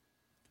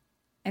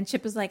 And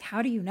Chip is like,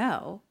 how do you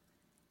know?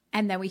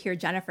 And then we hear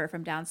Jennifer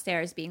from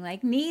downstairs being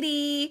like,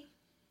 Needy,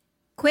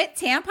 quit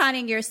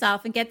tamponing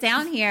yourself and get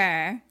down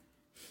here.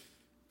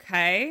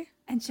 Okay.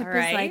 And Chip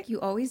is like,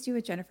 you always do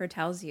what Jennifer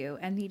tells you.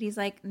 And Needy's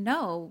like,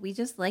 no, we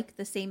just like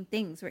the same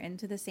things. We're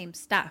into the same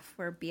stuff.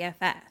 We're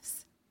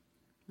BFFs.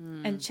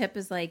 And Chip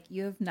is like,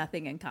 you have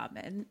nothing in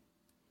common.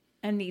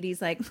 And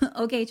Needy's like,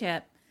 okay,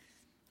 Chip.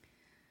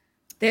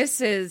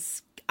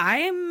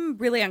 I'm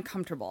really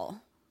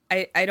uncomfortable.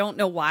 I don't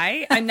know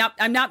why. I'm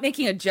not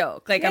making a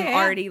joke. Like, I'm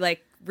already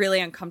like really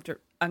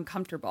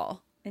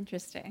uncomfortable.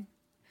 Interesting.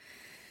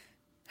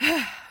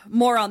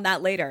 More on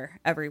that later,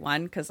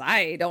 everyone, because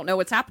I don't know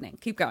what's happening.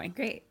 Keep going.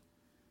 Great.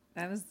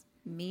 That was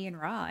me and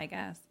Raw, I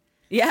guess.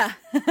 Yeah.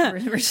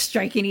 we're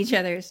striking each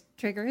other's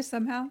triggers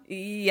somehow.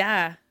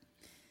 Yeah.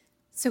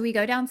 So we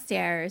go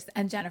downstairs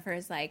and Jennifer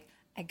is like,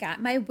 I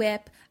got my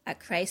whip, a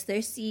Chrysler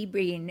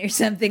Sebring or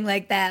something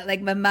like that.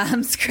 Like my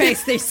mom's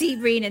Chrysler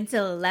Sebring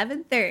until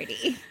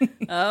 11:30.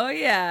 Oh,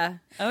 yeah.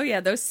 Oh, yeah.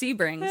 Those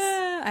Sebrings.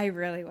 I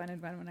really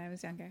wanted one when I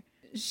was younger.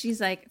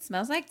 She's like, it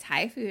smells like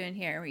Thai food in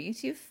here. Were you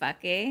two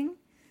fucking?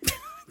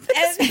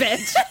 This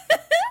bitch.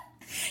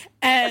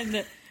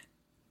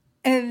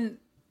 and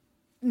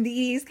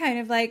Nee's kind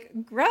of like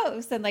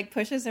gross and like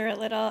pushes her a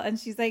little and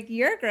she's like,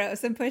 you're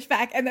gross, and push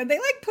back. And then they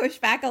like push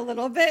back a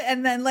little bit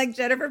and then like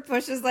Jennifer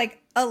pushes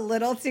like a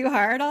little too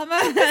hard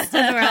almost.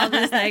 And we're all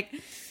just like,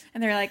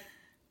 and they're like,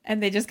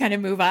 and they just kind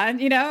of move on,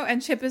 you know?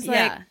 And Chip is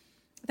like,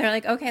 they're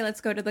like, okay,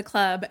 let's go to the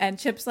club. And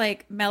Chip's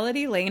like,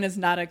 Melody Lane is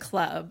not a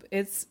club.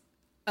 It's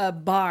a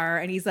bar.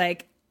 And he's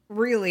like,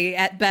 really,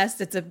 at best,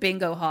 it's a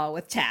bingo hall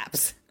with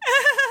taps.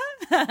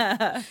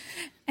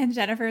 And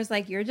Jennifer's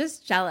like, you're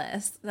just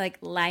jealous, like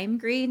lime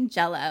green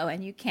Jello,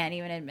 and you can't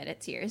even admit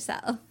it to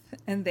yourself.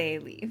 And they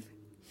leave.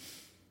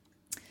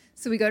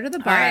 So we go to the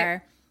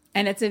bar,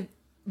 and it's a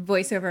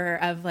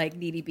voiceover of like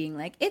Needy being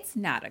like, it's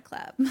not a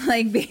club.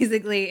 Like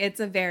basically,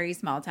 it's a very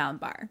small town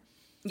bar.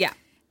 Yeah.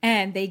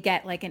 And they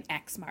get like an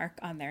X mark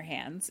on their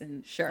hands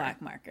and black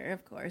marker,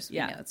 of course. We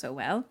know it so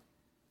well.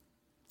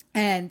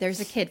 And there's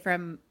a kid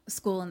from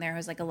school in there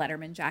who's like a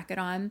Letterman jacket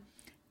on.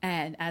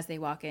 And as they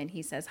walk in,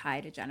 he says hi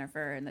to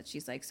Jennifer and that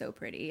she's like so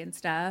pretty and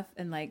stuff.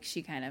 And like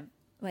she kind of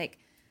like,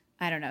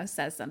 I don't know,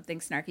 says something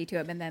snarky to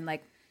him and then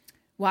like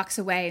walks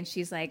away. And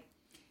she's like,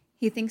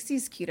 he thinks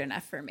he's cute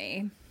enough for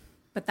me,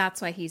 but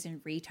that's why he's in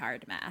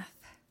retard math.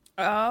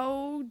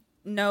 Oh,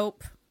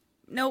 nope.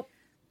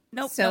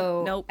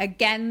 So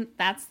again,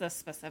 that's the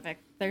specific.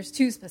 There's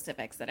two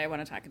specifics that I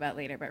want to talk about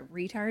later, but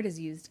retard is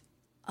used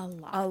a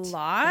lot in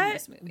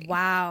this movie.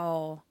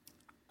 Wow.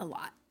 A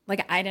lot.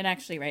 Like I didn't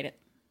actually write it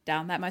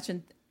down that much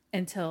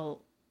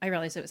until I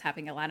realized it was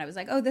happening a lot. And I was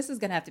like, oh, this is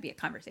going to have to be a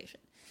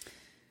conversation.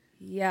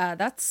 Yeah,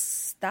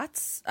 that's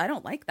I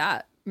don't like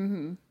that.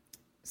 Mm-hmm.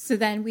 So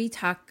then we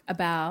talk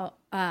about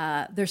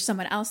there's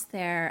someone else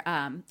there,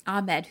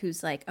 Ahmed,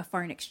 who's like a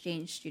foreign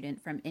exchange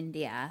student from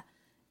India.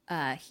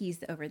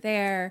 He's over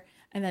there.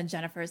 And then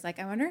Jennifer's like,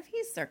 I wonder if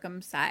he's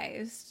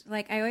circumcised.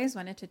 Like, I always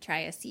wanted to try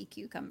a sea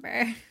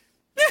cucumber.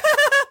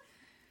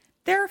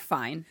 They're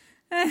fine.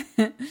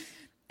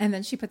 And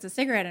then she puts a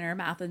cigarette in her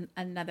mouth and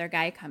another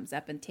guy comes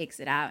up and takes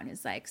it out and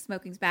is like,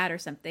 smoking's bad or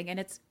something. And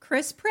it's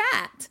Chris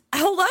Pratt.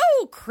 Hello,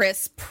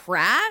 Chris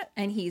Pratt.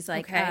 And he's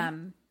like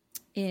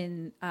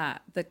in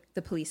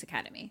the police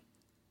academy.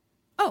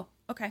 Oh,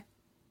 okay.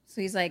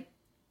 So he's like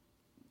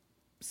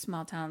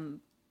small town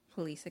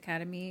police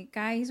academy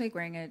guy. He's like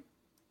wearing a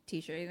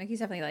t-shirt. Like he's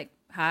definitely like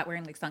hot,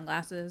 wearing like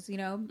sunglasses, you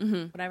know,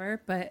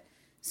 whatever. But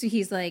so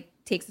he's like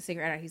takes the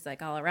cigarette out. He's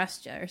like, I'll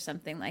arrest you or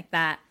something like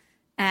that.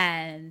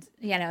 And,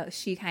 you know,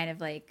 she kind of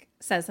like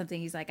says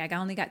something. He's like, I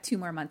only got 2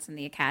 more months in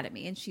the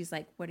academy. And she's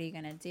like, what are you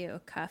going to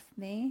do? Cuff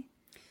me?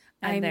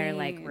 And they're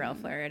like real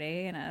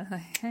flirty. And I was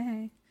like,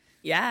 hey.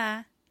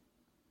 Yeah.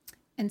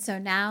 And so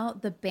now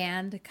the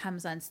band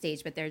comes on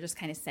stage, but they're just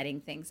kind of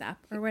setting things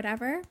up or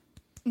whatever.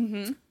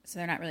 Mm-hmm. So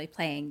they're not really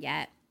playing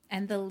yet.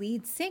 And the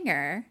lead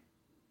singer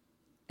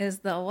is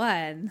the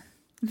one,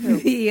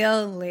 the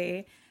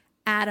only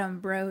Adam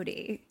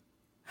Brody.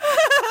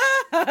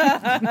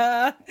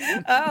 Oh.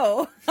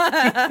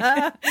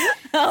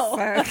 So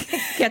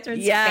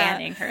Catherine's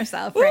fanning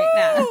herself right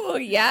now. Oh,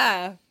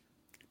 yeah.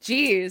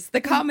 Jeez, the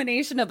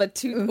combination of a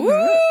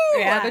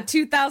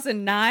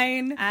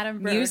 2009 Adam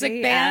Brody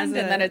music band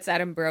and then it's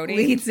Adam Brody,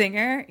 lead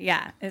singer.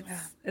 Yeah,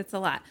 it's a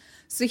lot.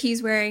 So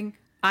he's wearing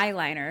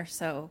eyeliner.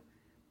 So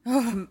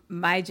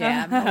my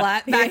jam a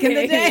lot back in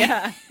the day.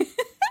 Yeah.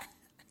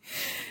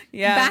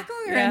 Yeah. Back when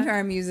we were into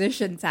our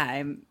musician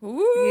time, he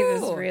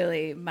was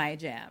really my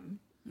jam.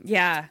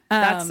 Yeah,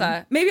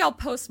 that's maybe I'll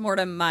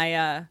postmortem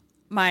my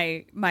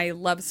my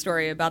love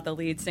story about the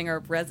lead singer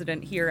of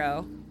Resident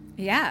Hero.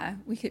 Yeah,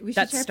 we should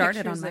that share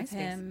started on pictures MySpace. of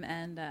him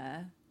and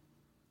the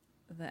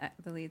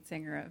lead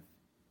singer of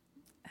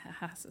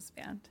Haas's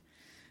band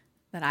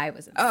that I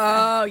was in.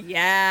 Oh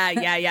yeah.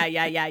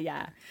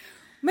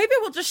 Maybe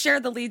we'll just share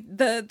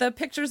the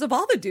pictures of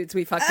all the dudes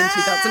we fucked in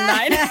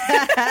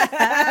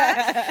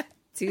 2009.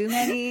 Too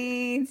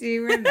many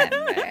to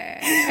remember.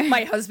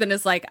 My husband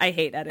is like, I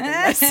hate editing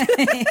this.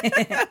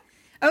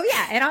 Oh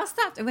yeah, it all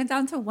stopped. It went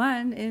down to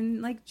 1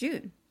 in like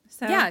June.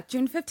 So yeah,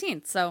 June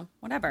 15th. So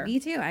whatever. Me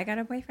too. I got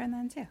a boyfriend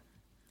then too.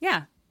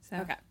 Yeah. So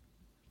okay.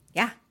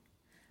 Yeah.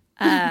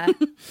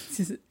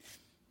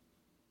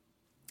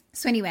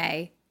 So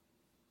anyway,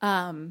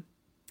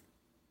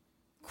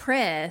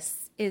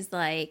 Chris is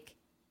like,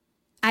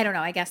 I don't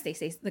know. I guess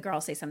the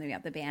girls say something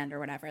about the band or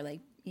whatever. Like,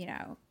 you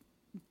know,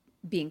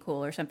 being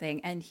cool or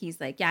something. And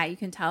he's like, yeah, you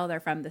can tell they're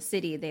from the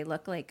city. They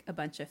look like a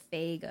bunch of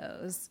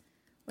Fagos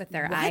with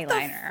their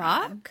eyeliner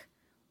on.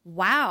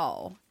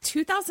 Wow.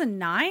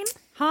 2009?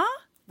 Huh?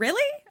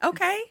 Really?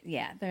 Okay.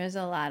 Yeah, there's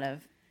a lot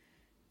of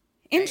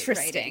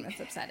interesting. That's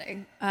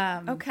upsetting.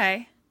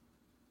 Okay.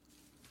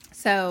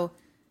 So,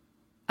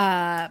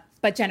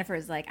 but Jennifer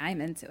is like,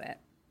 I'm into it.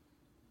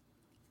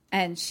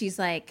 And she's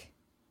like,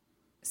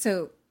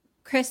 so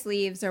Chris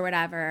leaves or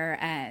whatever,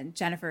 and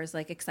Jennifer is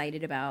like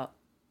excited about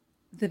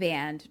the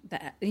band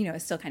that, you know,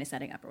 is still kind of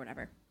setting up or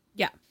whatever.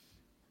 Yeah.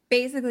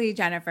 Basically,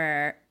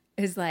 Jennifer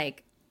is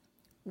like,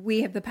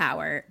 we have the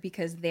power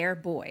because they're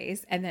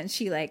boys. And then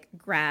she like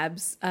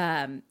grabs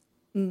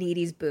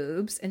Needy's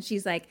boobs and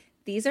she's like,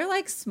 these are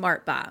like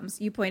smart bombs.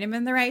 You point them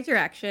in the right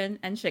direction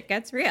and shit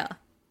gets real.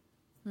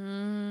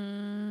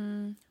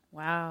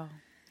 Wow.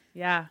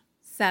 Yeah.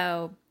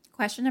 So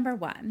question number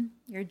 1,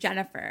 you're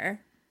Jennifer.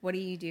 What do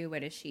you do?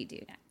 What does she do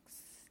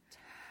next?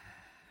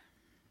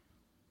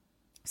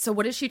 So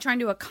what is she trying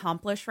to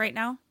accomplish right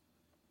now?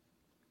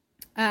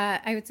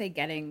 I would say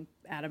getting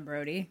Adam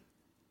Brody.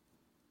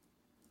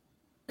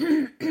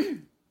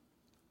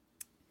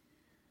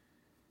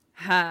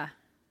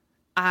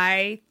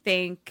 I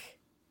think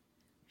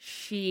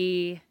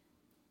this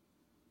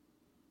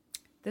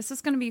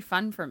is going to be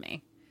fun for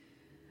me.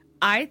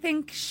 I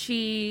think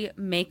she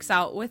makes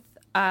out with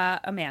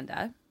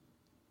Amanda.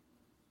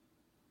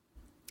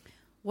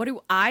 What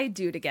do I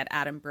do to get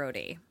Adam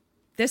Brody?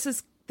 This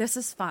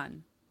is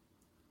fun.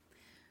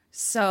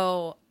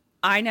 So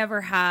I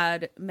never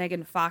had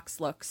Megan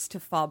Fox looks to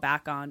fall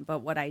back on, but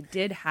what I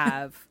did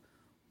have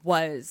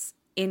was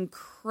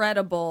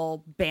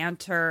incredible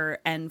banter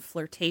and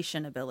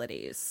flirtation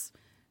abilities.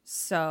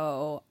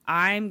 So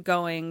I'm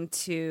going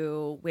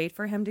to wait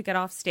for him to get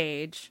off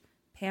stage,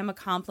 pay him a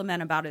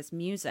compliment about his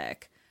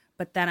music,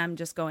 but then I'm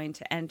just going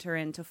to enter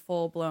into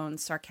full-blown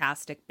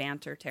sarcastic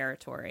banter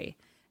territory,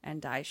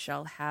 and I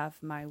shall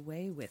have my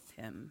way with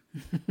him.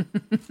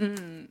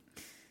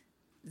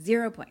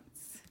 0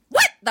 points.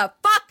 What the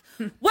fuck?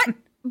 What?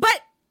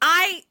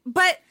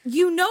 But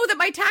you know that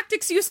my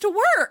tactics used to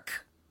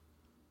work.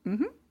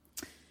 Mm-hmm.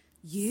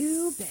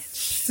 You bitch.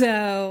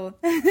 So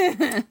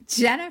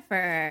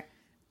Jennifer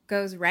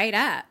goes right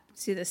up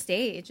to the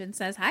stage and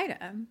says hi to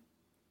him.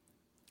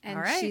 And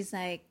she's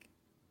like,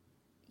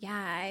 yeah,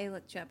 I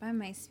looked you up on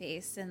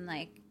MySpace and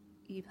like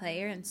you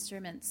play your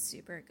instruments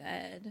super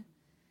good.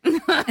 Or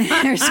something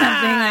like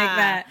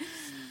that.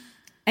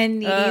 And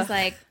Needy's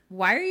like,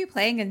 why are you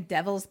playing in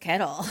Devil's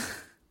Kettle?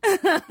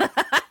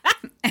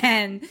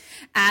 And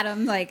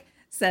Adam like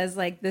says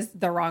like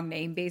the wrong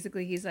name.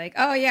 Basically, he's like,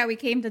 oh yeah, we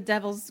came to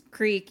Devil's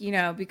Creek, you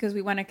know, because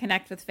we want to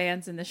connect with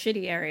fans in the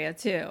shitty area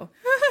too,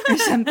 or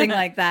something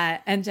like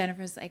that. And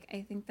Jennifer's like,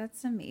 I think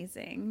that's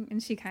amazing,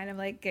 and she kind of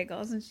like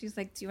giggles and she's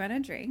like, do you want a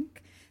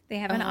drink? They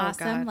have an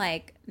awesome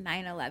like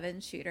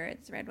 9/11 shooter.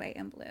 It's red, white,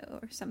 and blue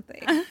or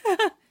something.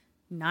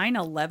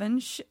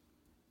 9/11.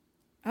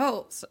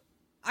 Oh, so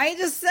I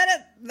just said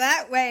it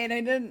that way and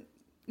I didn't.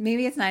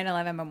 Maybe it's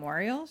 9/11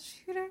 memorial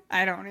shooter.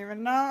 I don't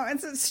even know.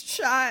 It's a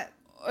shot.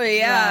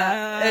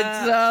 Yeah,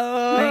 it's it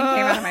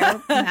came out of my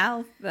open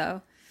mouth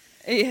though.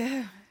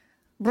 Yeah,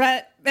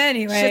 but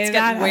anyway, shit's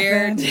getting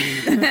weird.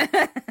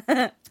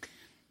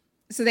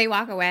 So they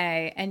walk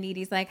away, and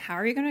Needy's like, "How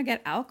are you going to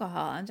get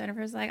alcohol?" And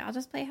Jennifer's like, "I'll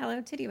just play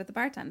Hello Kitty with the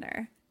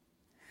bartender."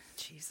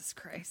 Jesus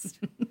Christ.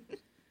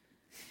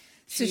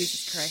 So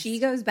she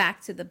goes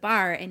back to the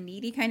bar, and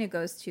Needy kind of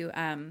goes to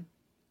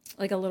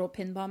like a little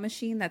pinball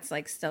machine that's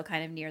like still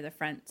kind of near the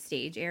front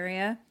stage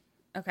area.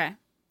 Okay.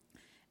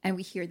 And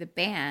we hear the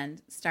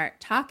band start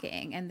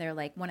talking, and they're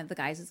like, one of the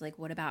guys is like,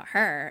 what about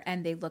her?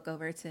 And they look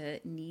over to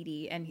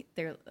Needy, and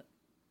they're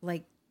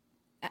like,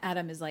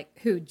 Adam is like,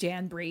 who,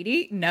 Jan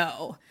Brady?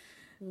 No.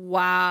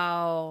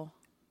 Wow.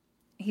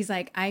 He's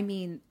like, I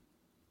mean,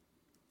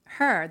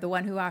 her, the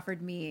one who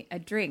offered me a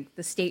drink,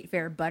 the State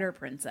Fair butter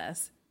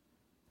princess.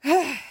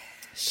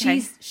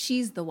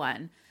 She's the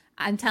one.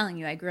 I'm telling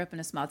you, I grew up in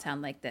a small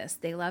town like this.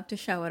 They love to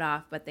show it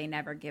off, but they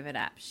never give it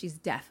up. She's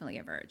definitely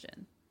a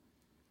virgin.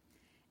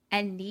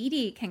 And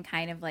Needy can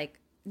kind of like,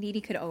 Needy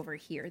could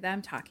overhear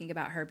them talking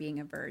about her being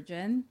a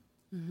virgin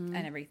and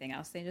everything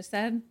else they just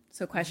said.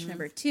 So question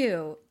number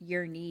 2,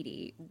 you're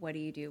Needy. What do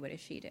you do? What does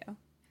she do?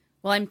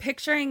 Well, I'm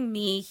picturing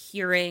me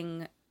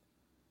hearing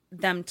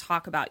them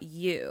talk about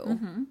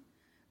you.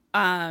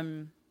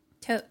 And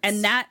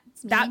that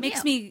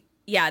makes me,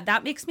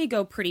 that makes me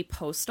go pretty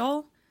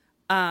postal.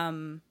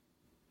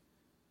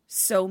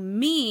 So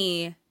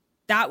me,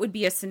 that would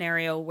be a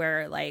scenario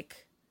where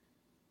like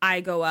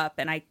I go up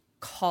and I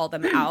call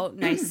them out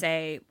and I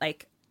say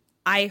like,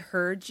 I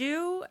heard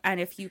you, and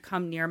if you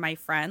come near my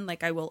friend,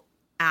 like I will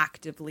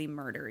actively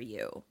murder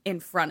you in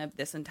front of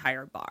this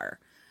entire bar.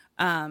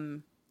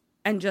 And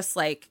just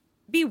like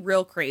be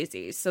real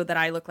crazy so that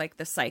I look like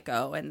the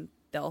psycho and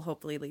they'll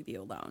hopefully leave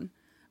you alone.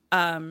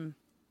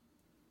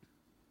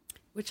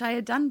 Which I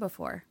had done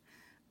before.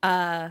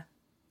 Have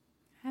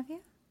you?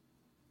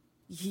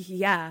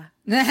 Yeah.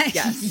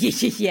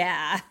 Yes.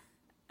 Yeah.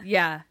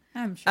 Yeah.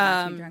 I'm sure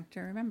I'm too drunk to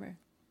remember.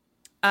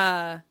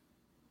 No,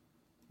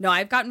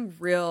 I've gotten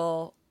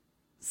real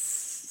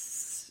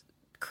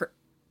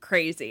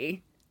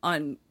crazy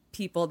on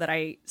people that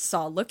I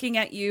saw looking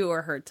at you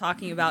or heard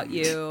talking about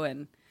you,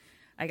 and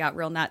I got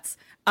real nuts.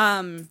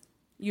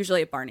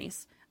 Usually at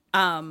Barney's.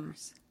 What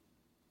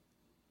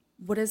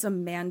does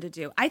Amanda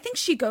do? I think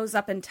she goes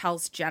up and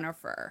tells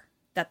Jennifer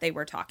that they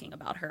were talking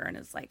about her and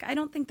is like, I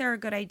don't think they're a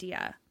good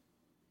idea.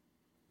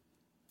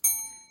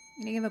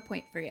 I'm going to give a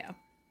point for you.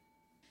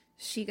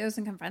 She goes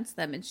and confronts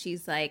them, and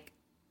she's like,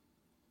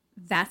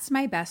 that's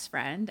my best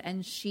friend,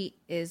 and she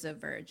is a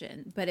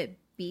virgin, but it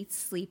beats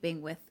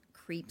sleeping with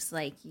creeps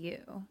like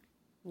you.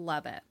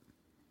 Love it.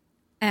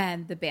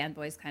 And the band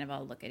boys kind of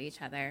all look at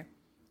each other.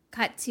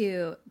 Cut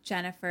to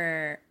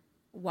Jennifer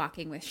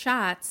walking with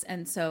Shots,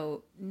 and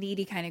so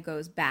Needy kind of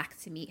goes back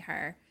to meet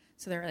her.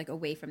 So they're like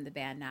away from the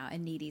band now,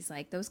 and Needy's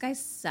like, those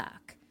guys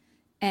suck.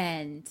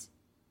 And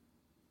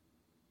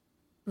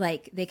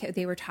like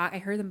they were I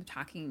heard them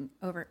talking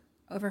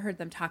overheard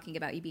them talking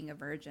about you being a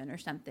virgin or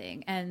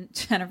something. And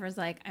Jennifer's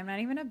like, I'm not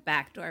even a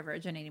backdoor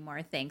virgin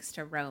anymore, thanks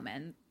to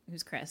Roman,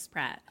 who's Chris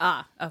Pratt.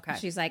 Ah, okay.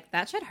 She's like,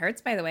 that shit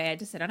hurts, by the way. I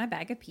just sit on a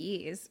bag of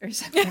peas or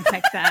something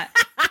like that.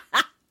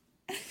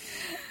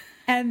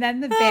 And then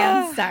the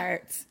band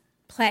starts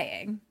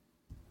playing,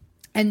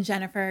 and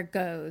Jennifer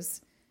goes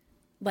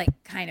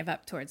like kind of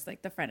up towards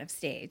like the front of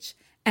stage,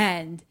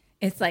 and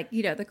it's like,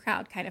 you know, the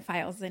crowd kind of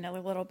files in a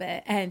little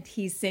bit, and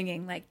he's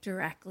singing like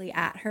directly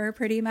at her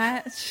pretty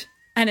much,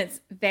 and it's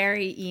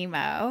very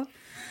emo.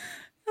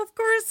 Of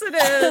course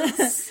it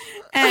is.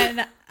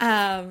 And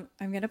I'm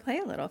gonna play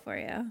a little for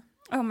you.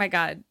 Oh my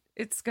God,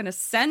 it's gonna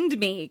send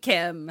me,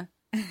 Kim.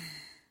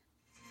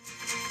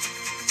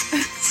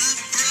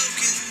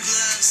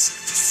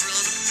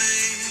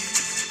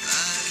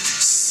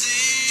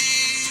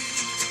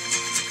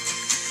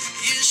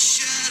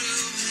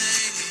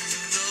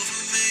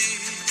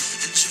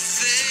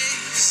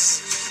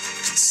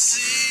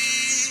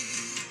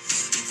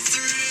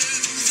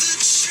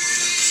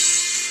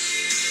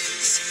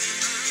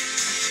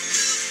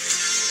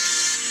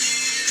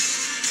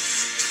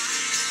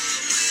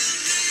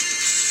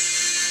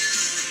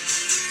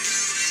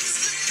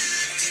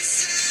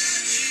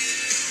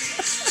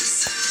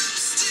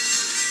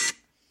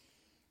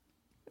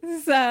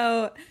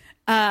 So,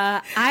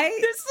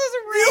 this is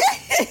real.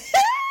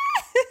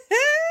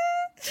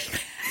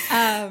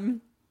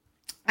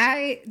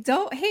 I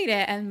don't hate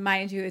it, and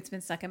mind you, it's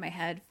been stuck in my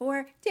head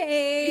for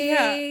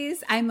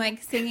days. Yeah. I'm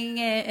like singing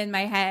it in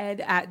my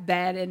head at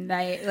bed at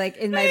night, like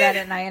in my bed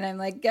at night, and I'm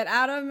like, get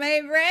out of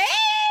my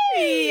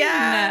brain.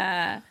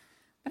 Yeah.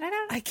 But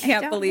I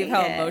can't believe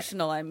how it.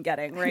 emotional I'm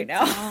getting right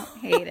now. I don't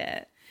hate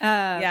it.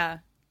 Yeah.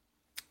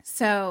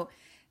 So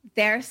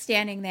they're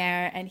standing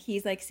there, and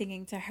he's like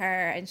singing to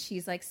her, and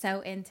she's like so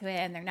into it,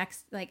 and they're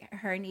next, like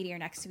her and Needy are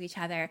next to each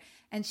other,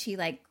 and she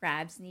like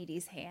grabs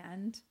Needy's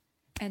hand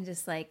and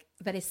just like,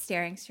 but is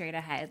staring straight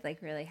ahead,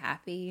 like really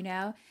happy, you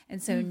know?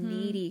 And so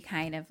Needy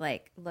kind of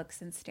like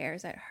looks and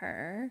stares at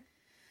her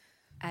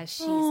as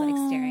she's like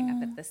staring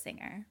up at the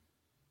singer.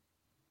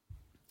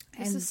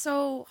 This is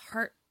so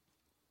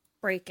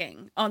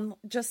heartbreaking.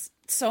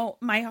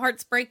 My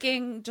heart's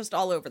breaking just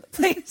all over the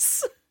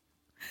place.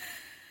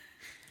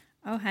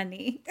 Oh,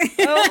 honey.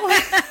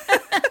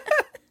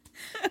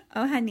 Oh,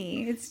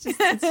 honey. It's just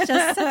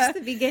such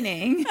the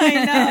beginning.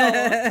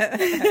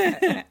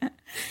 I know.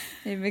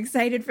 I'm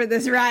excited for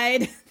this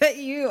ride that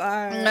you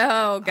are.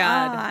 Oh,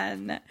 God.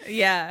 On.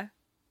 Yeah.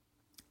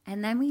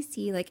 And then we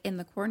see, like, in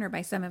the corner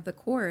by some of the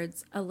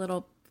chords, a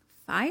little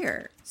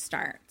fire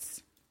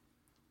starts.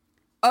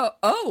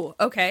 Oh,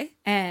 okay.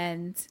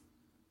 And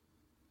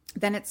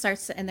then it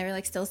starts, and they're,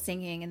 like, still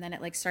singing, and then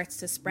it, like, starts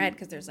to spread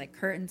because there's, like,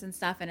 curtains and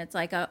stuff, and it's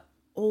like a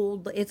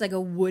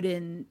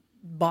wooden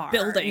bar.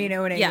 Building. You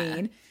know what I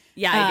mean?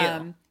 Yeah, I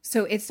do.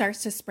 So it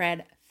starts to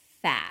spread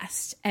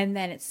fast, and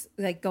then it's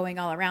like going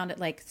all around it,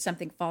 like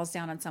something falls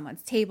down on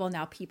someone's table.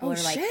 Now people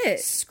are like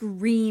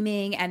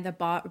screaming, and the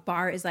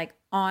bar is like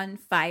on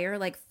fire,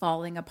 like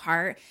falling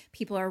apart.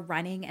 People are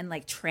running and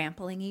like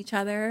trampling each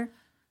other.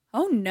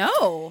 Oh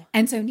no.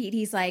 And so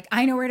Needy's like,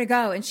 I know where to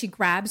go, and she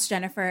grabs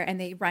Jennifer, and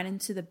they run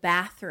into the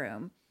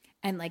bathroom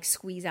and like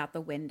squeeze out the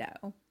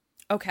window.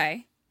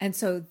 Okay. And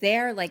so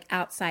they're like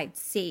outside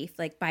safe,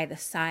 like by the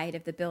side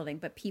of the building,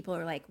 but people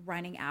are like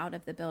running out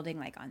of the building,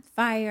 like on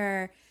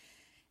fire.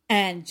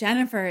 And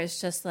Jennifer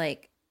is just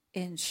like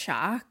in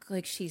shock.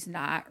 Like she's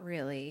not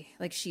really,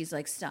 like she's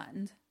like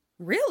stunned.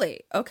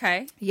 Really?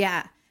 Okay.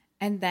 Yeah.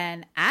 And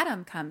then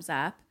Adam comes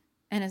up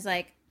and is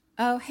like,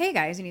 oh, hey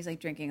guys. And he's like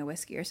drinking a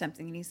whiskey or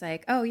something. And he's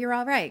like, oh, you're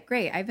all right.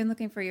 Great. I've been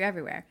looking for you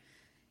everywhere.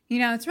 You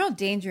know, it's real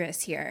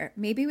dangerous here.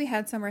 Maybe we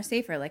had somewhere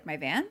safer, like my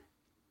van.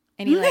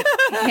 And he like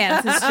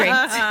hands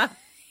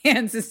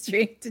his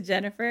drink to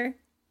Jennifer.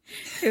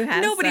 Who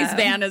has Nobody's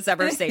van is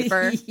ever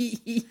safer.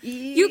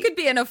 You could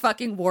be in a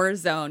fucking war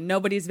zone.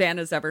 Nobody's van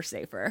is ever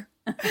safer.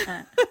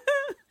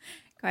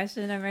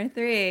 Question number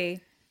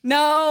 3.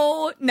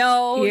 No.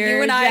 You're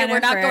you and I, Jennifer. we're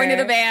not going to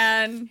the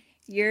van.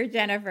 You're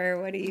Jennifer.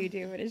 What do you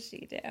do? What does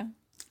she do?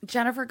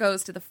 Jennifer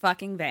goes to the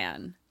fucking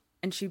van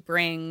and she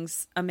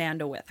brings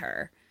Amanda with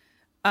her.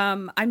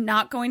 I'm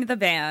not going to the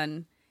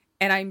van,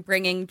 and I'm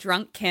bringing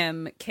drunk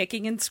Kim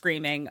kicking and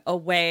screaming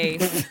away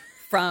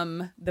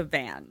from the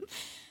van.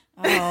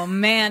 Oh,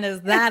 man,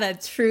 is that a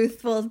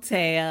truthful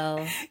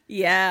tale?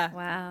 Yeah.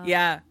 Wow.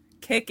 Yeah.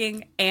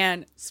 Kicking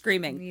and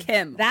screaming.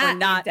 Kim, that we're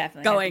not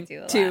definitely going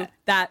to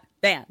that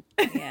van.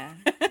 Yeah.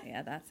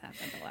 Yeah, that's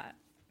happened a lot.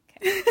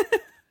 Okay.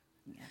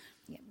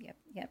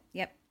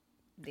 Yep.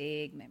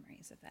 Big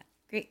memories of that.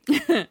 Great.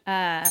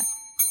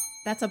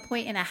 That's a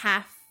point and a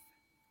half.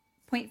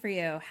 Point for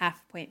you,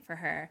 half point for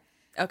her.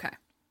 Okay.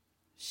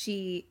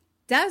 She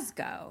does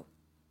go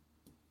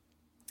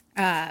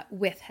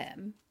with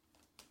him,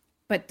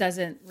 but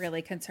doesn't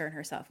really concern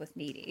herself with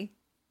Needy.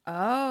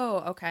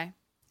 Oh, okay.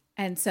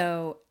 And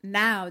so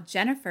now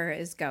Jennifer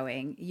is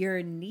going.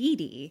 You're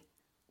Needy.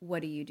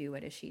 What do you do?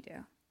 What does she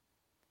do?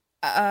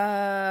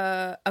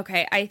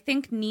 Okay. I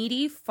think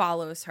Needy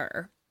follows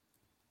her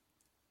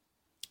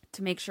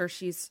to make sure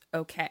she's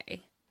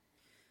okay.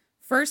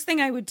 First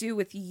thing I would do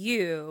with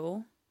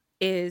you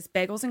is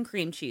bagels and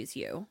cream cheese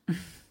you.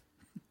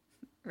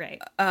 Right.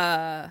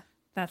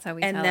 That's how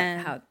we tell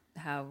then,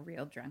 how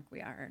real drunk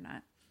we are or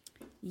not.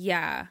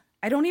 Yeah.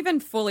 I don't even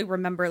fully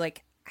remember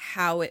like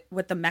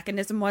what the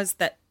mechanism was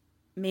that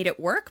made it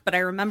work, but I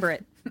remember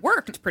it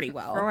worked pretty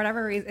well. For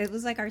whatever reason, it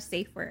was like our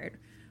safe word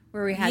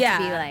where we had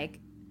to be like,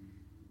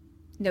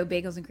 no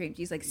bagels and cream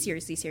cheese. Like,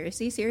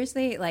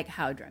 seriously. Like,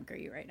 how drunk are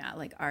you right now?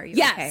 Like, are you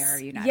okay or are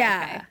you not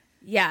okay?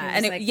 Yeah.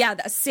 And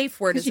a safe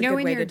word is a good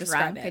way to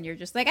describe it. And you're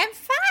just like, I'm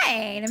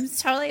fine. I'm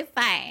totally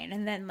fine.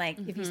 And then like,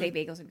 if you say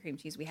bagels and cream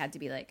cheese, we had to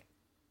be like,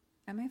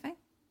 am I fine?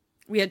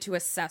 We had to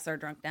assess our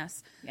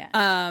drunkenness.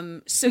 Yeah.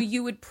 So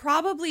you would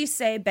probably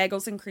say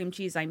bagels and cream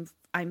cheese.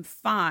 I'm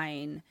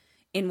fine.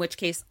 In which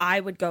case I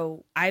would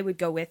go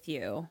with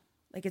you.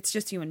 Like, it's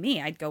just you and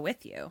me. I'd go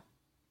with you.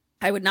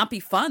 I would not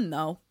be fun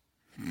though.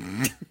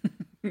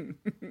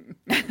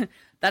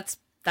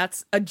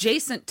 That's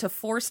adjacent to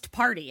forced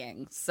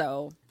partying.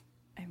 So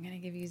I'm going to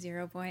give you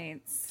 0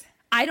 points.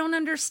 I don't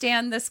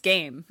understand this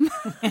game.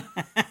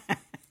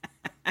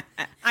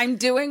 I'm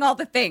doing all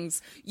the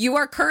things. You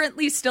are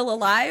currently still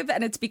alive,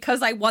 and it's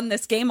because I won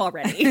this game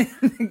already.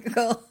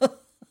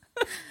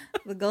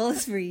 The goal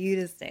is for you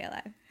to stay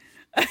alive.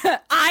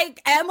 I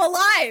am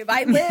alive.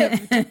 I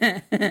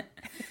lived.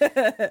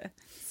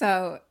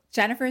 So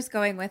Jennifer's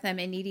going with him,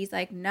 and Needy's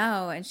like,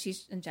 no. And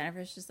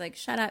Jennifer's just like,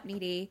 shut up,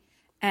 Needy.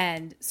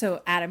 And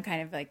so Adam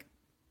kind of like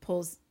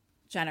pulls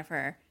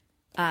Jennifer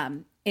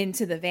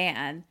into the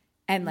van,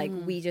 and like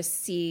we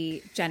just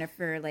see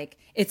Jennifer, like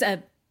it's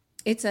a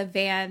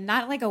van,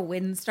 not like a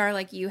Windstar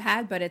like you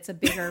had, but it's a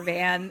bigger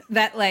van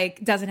that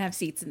like doesn't have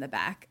seats in the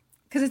back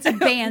because it's a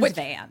band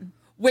van,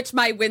 which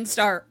my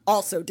Windstar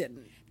also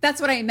didn't. That's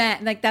what I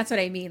meant. Like, that's what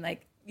I mean.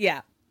 Like,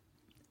 yeah,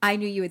 I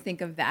knew you would think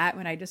of that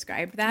when I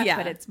described that,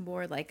 but it's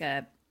more like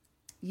a,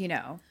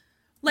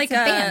 like a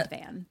band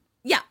van.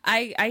 Yeah,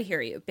 I hear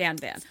you.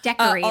 Band van. It's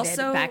decorated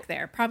back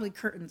there. Probably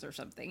curtains or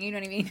something. You know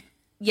what I mean?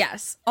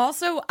 Yes.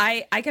 Also,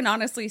 I can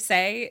honestly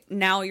say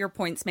now your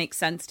points make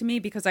sense to me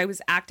because I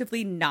was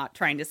actively not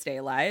trying to stay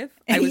alive.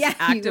 I was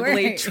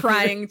actively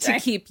trying to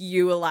keep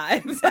you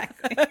alive.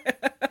 Exactly.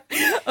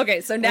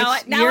 Okay, so now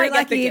you're I get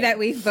lucky that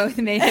we've both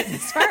made it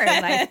this far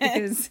in life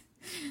because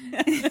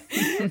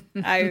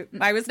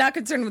I was not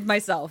concerned with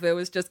myself. It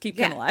was just keep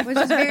Kim alive, which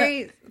is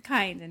very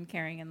kind and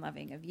caring and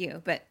loving of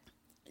you, but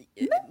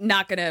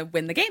not gonna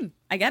win the game.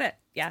 I get it.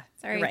 Yeah,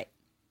 sorry. You're right.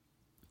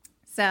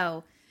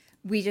 So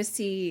we just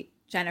see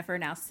Jennifer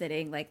now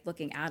sitting, like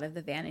looking out of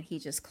the van, and he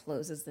just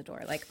closes the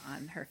door, like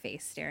on her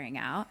face, staring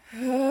out.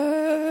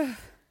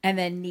 And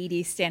then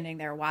Needy standing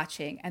there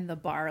watching, and the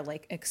bar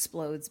like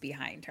explodes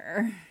behind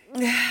her.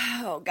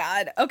 Oh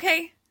God.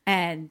 Okay.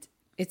 And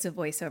it's a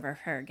voiceover of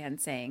her again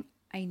saying,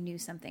 I knew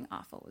something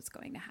awful was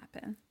going to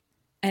happen.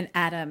 And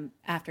Adam,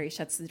 after he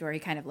shuts the door, he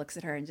kind of looks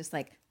at her and just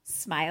like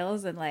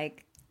smiles and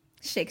like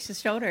shakes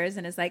his shoulders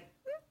and is like,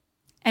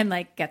 and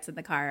like gets in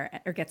the car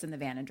or gets in the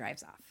van and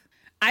drives off.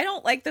 I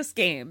don't like this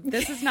game.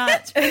 This is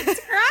not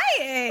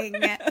crying.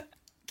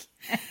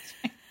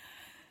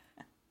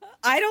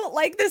 I don't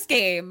like this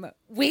game.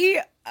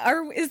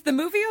 Is the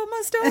movie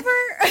almost over?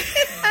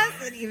 It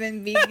hasn't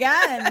even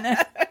begun.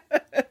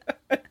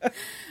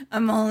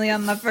 I'm only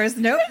on my first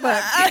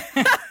notebook.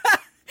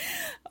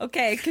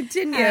 Okay,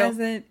 continue.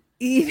 Hasn't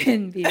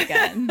even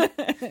begun.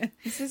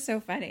 This is so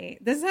funny.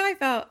 This is how I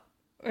felt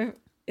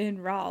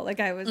in Raw. Like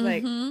I was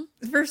like,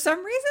 for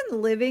some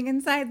reason, living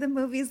inside the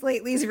movies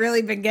lately has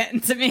really been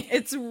getting to me.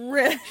 It's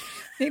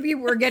maybe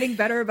we're getting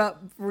better about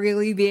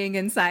really being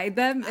inside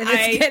them, and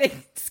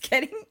it's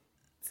getting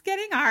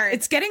hard.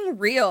 It's getting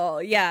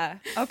real. Yeah.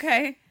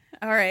 Okay.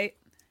 All right.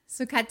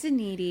 So cut to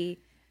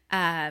Needy.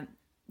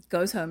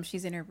 Goes home.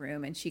 She's in her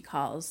room, and she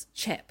calls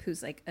Chip,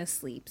 who's like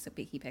asleep. So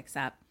he picks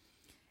up,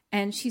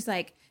 and she's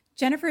like,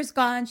 Jennifer's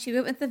gone. She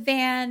went with the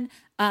van.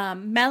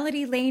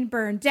 Melody Lane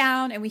burned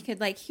down, and we could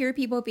like hear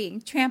people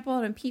being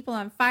trampled and people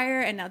on fire.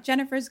 And now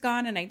Jennifer's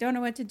gone, and I don't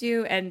know what to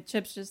do. And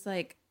Chip's just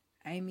like,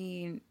 I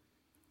mean,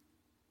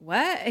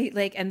 what?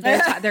 Like, and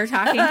they're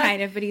talking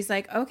kind of, but he's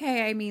like,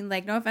 okay, I mean,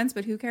 like, no offense,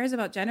 but who cares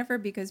about Jennifer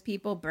because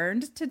people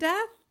burned to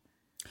death?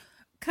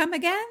 Come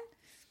again?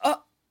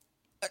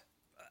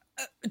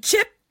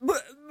 Chip,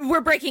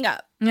 we're breaking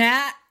up.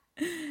 Yeah.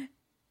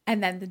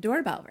 And then the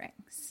doorbell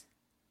rings.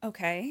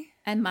 Okay.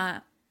 And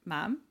mom?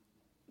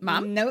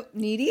 Nope.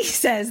 Needy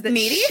says that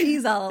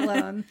she's all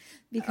alone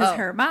because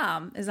her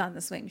mom is on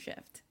the swing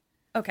shift.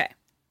 Okay.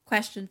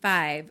 Question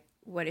 5.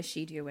 What does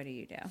she do? What do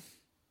you do?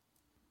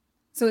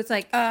 So it's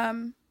like,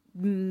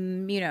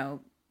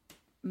 middle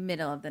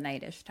of the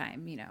night-ish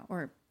time,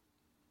 or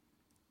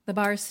the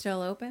bar's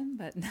still open,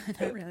 but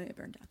not really. It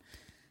burned down.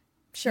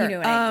 Sure. You know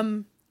what I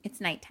mean. It's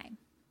nighttime.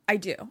 I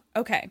do.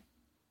 Okay.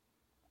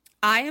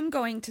 I am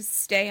going to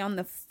stay on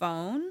the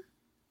phone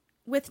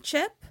with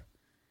Chip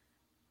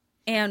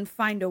and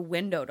find a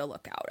window to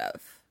look out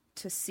of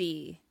to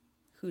see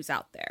who's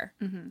out there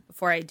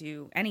before I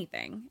do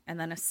anything, and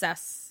then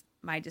assess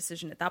my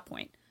decision at that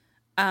point.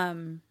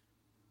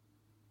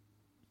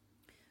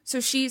 So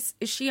is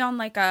she on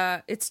like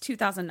it's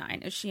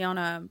 2009. Is she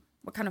on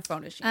what kind of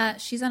phone is she on?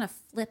 She's on a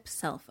flip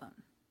cell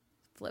phone.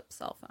 Like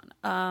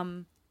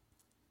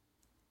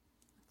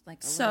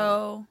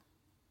a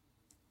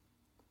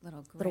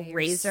little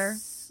razor.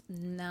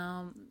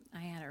 No, I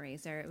had a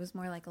razor. It was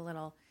more like a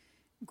little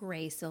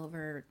gray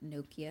silver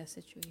Nokia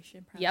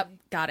situation. Probably. Yep,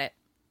 got it.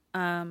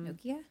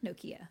 Nokia.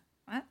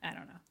 What? I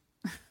don't know.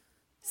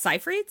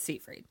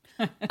 Seifried.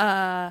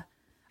 I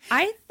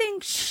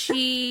think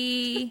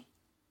she.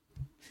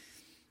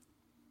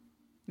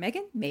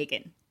 Megan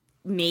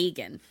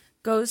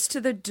goes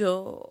to the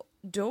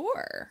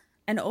door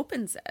and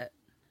opens it.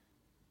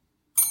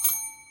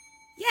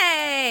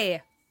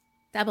 Yay!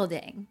 Double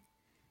ding.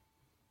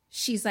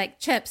 She's like,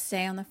 Chip,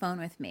 stay on the phone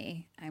with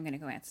me. I'm going to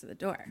go answer the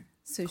door.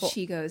 So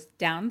she goes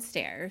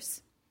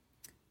downstairs,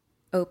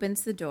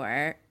 opens the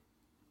door.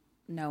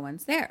 No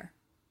one's there.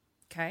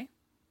 Okay.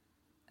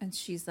 And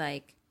she's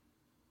like,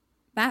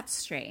 that's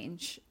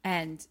strange.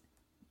 And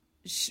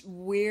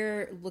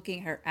we're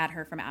looking at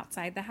her from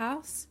outside the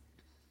house,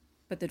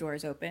 but the door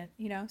is open,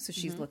 so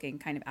she's looking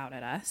kind of out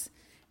at us.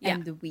 Yeah.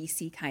 And we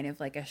see kind of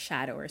like a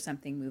shadow or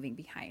something moving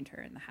behind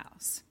her in the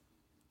house.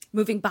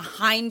 Moving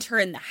behind her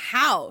in the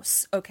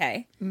house.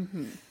 Okay.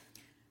 Mm-hmm.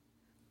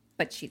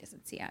 But she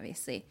doesn't see,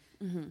 obviously.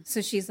 Mm-hmm.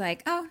 So she's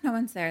like, oh, no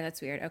one's there.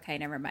 That's weird. Okay,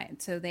 never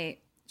mind. So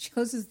she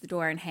closes the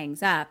door and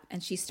hangs up,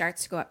 and she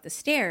starts to go up the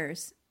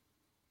stairs,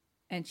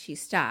 and she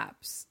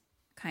stops,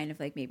 kind of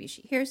like maybe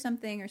she hears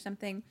something or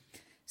something.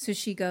 So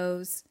she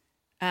goes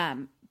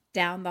down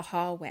the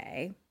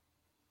hallway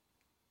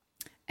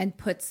and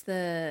puts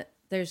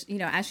there's,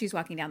 as she's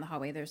walking down the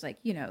hallway, there's like,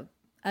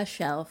 a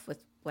shelf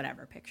with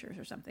whatever pictures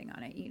or something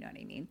on it. You know what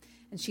I mean?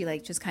 And she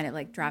like just kind of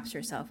like drops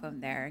her cell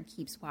phone there and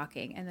keeps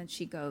walking. And then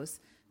she goes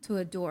to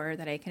a door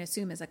that I can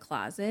assume is a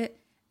closet.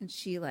 And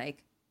she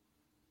like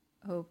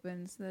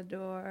opens the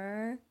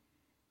door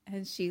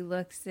and she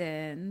looks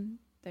in.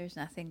 There's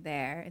nothing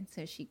there. And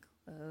so she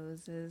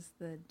closes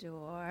the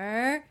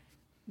door.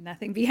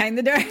 Nothing behind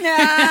the door.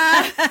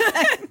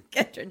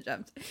 Ketron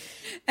jumped.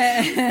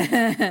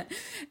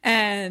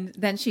 And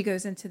then she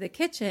goes into the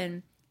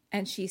kitchen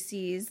and she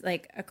sees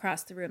like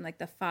across the room, like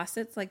the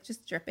faucet's like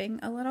just dripping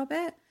a little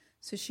bit.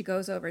 So she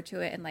goes over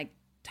to it and like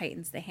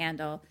tightens the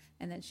handle.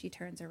 And then she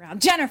turns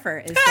around. Jennifer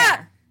is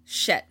there.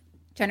 Shit.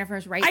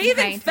 Jennifer's right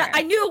behind her.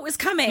 I knew it was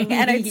coming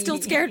and it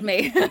still scared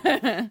me.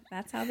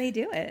 That's how they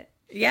do it.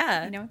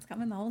 Yeah. It's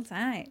coming the whole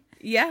time.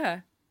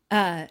 Yeah.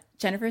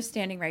 Jennifer's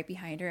standing right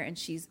behind her and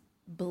she's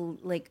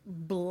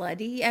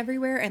bloody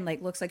everywhere and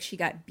like looks like she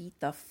got beat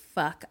the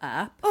fuck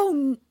up.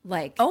 Oh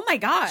my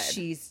God.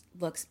 She's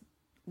looks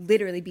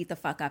literally beat the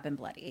fuck up and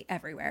bloody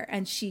everywhere.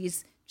 And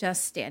she's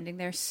just standing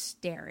there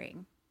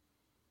staring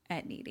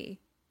at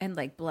Needy. And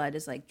like blood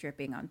is like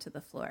dripping onto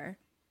the floor.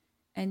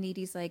 And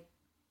Needy's like,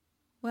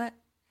 what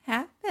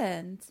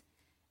happened?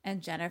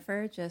 And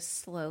Jennifer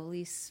just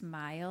slowly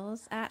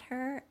smiles at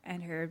her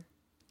and her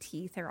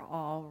teeth are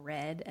all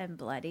red and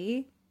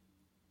bloody.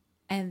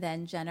 And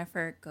then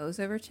Jennifer goes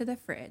over to the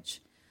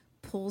fridge,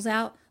 pulls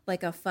out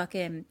like a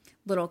fucking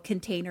little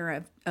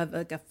container of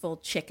like a full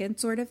chicken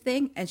sort of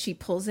thing. And she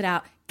pulls it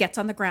out, gets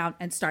on the ground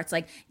and starts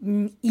like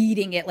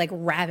eating it like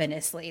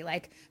ravenously.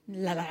 Like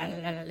la, la, la,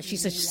 la, la.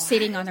 She's just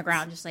sitting on the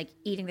ground, just like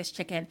eating this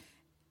chicken.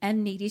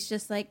 And Needy's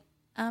just like,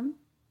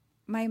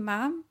 my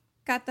mom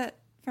got that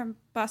from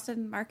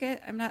Boston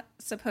Market. I'm not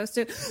supposed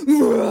to.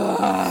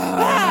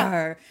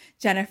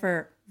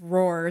 Jennifer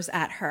roars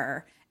at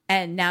her.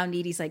 And now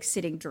Needy's like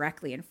sitting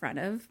directly in front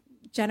of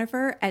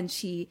Jennifer. And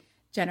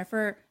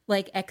Jennifer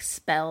like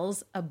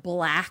expels a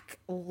black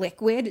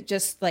liquid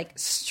just like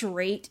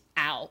straight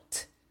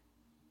out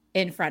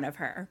in front of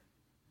her.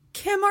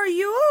 Kim, are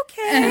you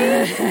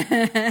okay?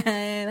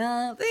 I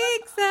don't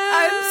think so.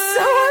 I'm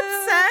so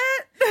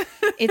upset.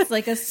 It's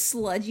like a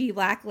sludgy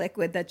black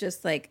liquid that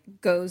just like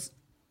goes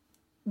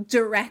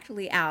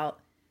directly out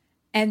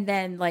and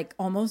then like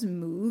almost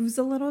moves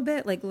a little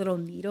bit, like little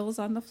needles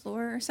on the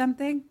floor or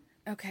something.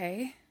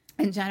 Okay.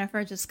 And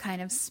Jennifer just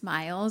kind of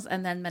smiles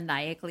and then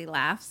maniacally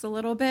laughs a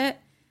little bit.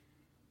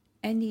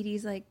 And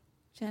Needy's like,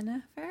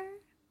 Jennifer,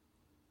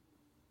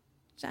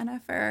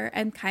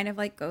 and kind of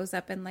like goes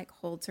up and like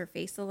holds her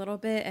face a little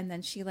bit. And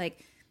then she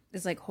like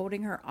is like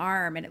holding her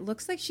arm, and it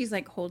looks like she's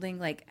like holding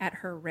like at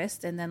her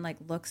wrist, and then like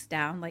looks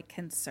down like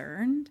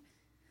concerned.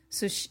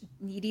 So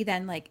Needy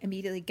then like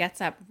immediately gets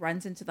up,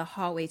 runs into the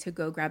hallway to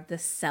go grab the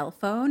cell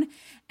phone,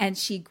 and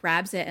she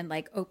grabs it and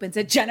like opens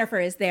it. Jennifer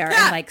is there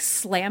and like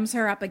slams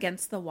her up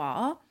against the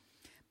wall.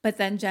 But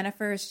then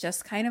Jennifer is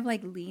just kind of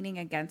like leaning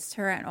against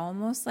her and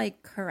almost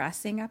like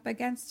caressing up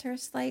against her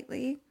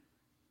slightly.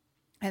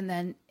 And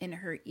then in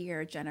her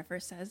ear, Jennifer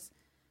says,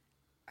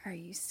 "Are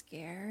you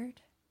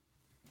scared?"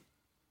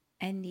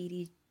 And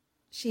Needy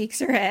shakes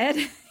her head.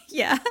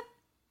 Yeah.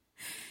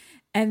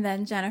 And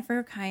then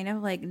Jennifer kind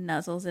of like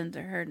nuzzles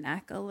into her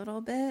neck a little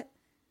bit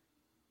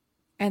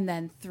and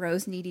then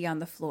throws Needy on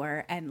the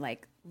floor and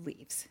like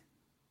leaves.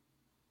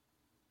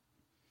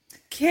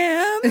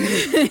 Kim?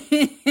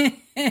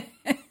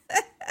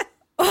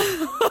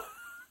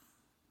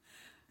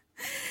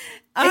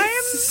 I'm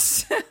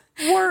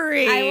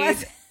worried.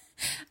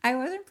 I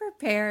wasn't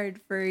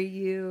prepared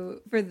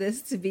for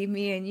this to be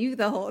me and you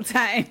the whole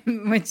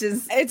time, which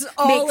is it's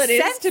all it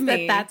is to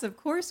me. That's of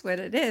course what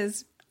it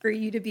is for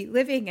you to be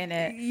living in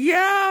it.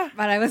 Yeah,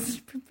 but I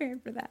wasn't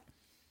prepared for that.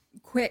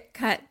 Quick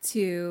cut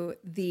to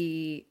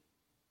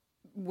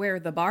where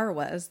the bar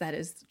was. That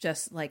is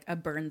just like a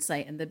burn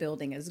site, and the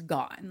building is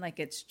gone. Like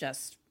it's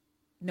just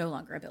no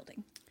longer a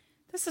building.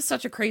 This is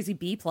such a crazy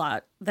B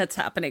plot that's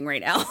happening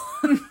right now.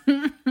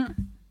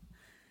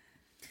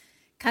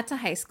 Cut to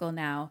high school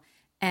now,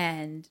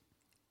 and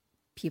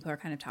people are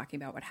kind of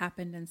talking about what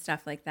happened and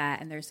stuff like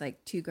that. And there's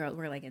like two girls,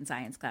 we're like in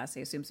science class, I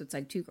assume. So it's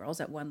like two girls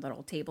at one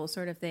little table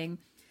sort of thing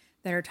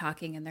that are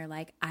talking. And they're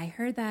like, I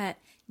heard that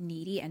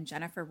Needy and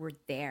Jennifer were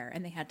there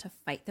and they had to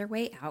fight their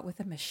way out with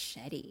a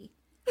machete.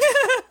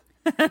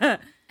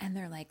 And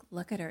they're like,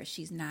 look at her.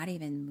 She's not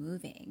even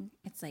moving.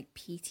 It's like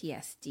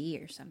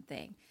PTSD or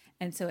something.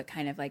 And so it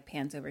kind of like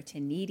pans over to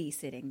Needy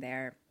sitting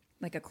there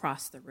like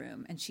across the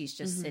room. And she's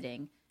just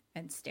sitting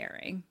and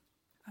staring.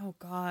 Oh,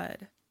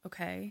 God.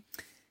 Okay.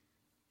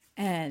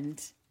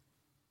 And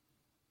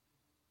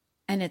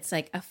it's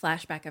like a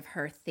flashback of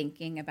her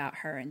thinking about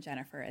her and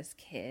Jennifer as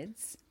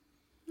kids.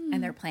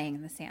 And they're playing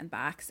in the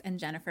sandbox. And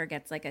Jennifer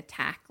gets like a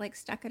tack like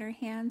stuck in her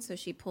hand. So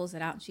she pulls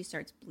it out and she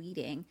starts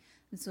bleeding.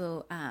 And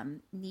so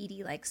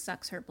Needy like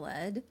sucks her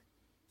blood.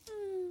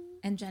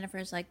 And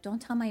Jennifer's like, don't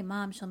tell my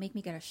mom. She'll make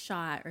me get a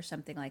shot or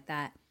something like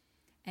that.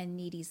 And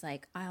Needy's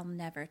like, I'll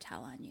never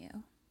tell on you.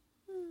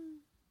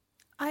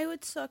 I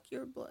would suck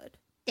your blood.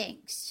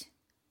 Thanks.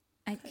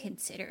 I'd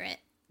consider it.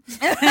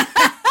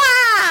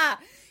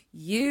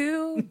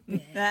 You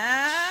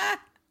bitch.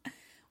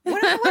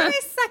 What am I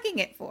sucking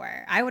it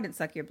for? I wouldn't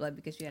suck your blood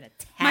because you had a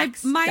tack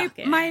stuck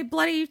in my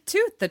bloody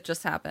tooth that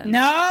just happened.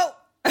 No.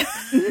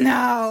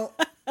 No.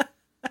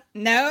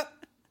 Nope.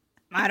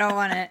 I don't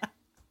want it.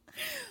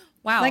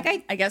 Wow.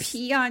 Like I guess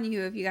pee on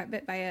you if you got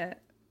bit by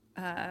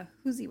a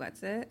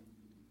what's it?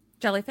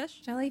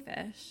 Jellyfish?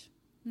 Jellyfish.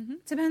 Mm-hmm.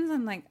 Depends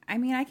on like, I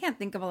mean, I can't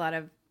think of a lot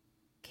of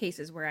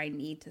cases where I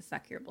need to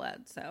suck your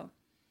blood. So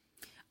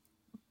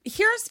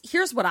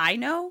here's what I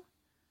know.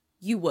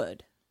 You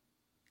would.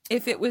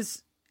 If it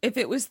was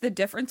the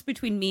difference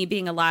between me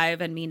being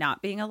alive and me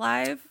not being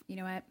alive. You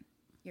know what?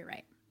 You're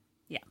right.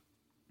 Yeah.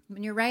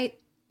 When you're right,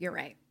 you're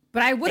right.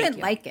 But I wouldn't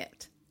like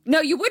it.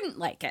 No, you wouldn't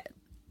like it.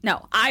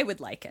 No, I would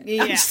like it.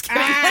 Yeah. I'm just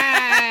kidding.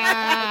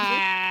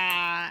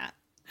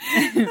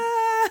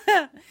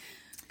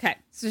 Okay.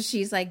 So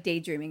she's like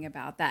daydreaming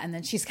about that. And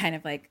then she's kind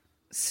of like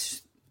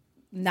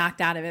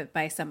knocked out of it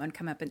by someone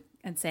come up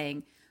and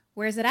saying,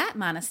 where's it at,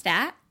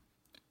 Monostat?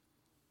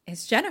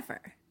 It's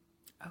Jennifer.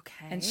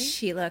 Okay. And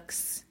she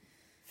looks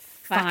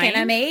fucking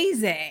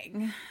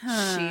amazing.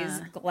 She's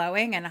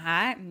glowing and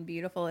hot and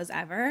beautiful as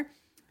ever.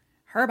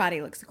 Her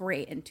body looks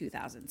great in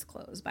 2000s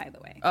clothes, by the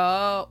way.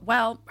 Oh,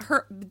 well,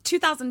 her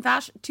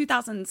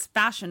 2000s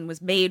fashion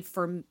was made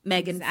for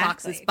Megan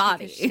Fox's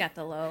body. She got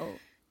the low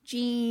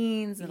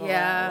jeans and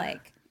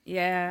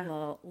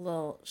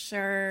little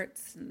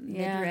shirts and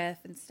midriff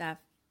and stuff.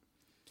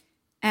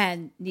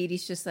 And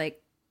Needy's just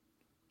like,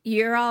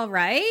 you're all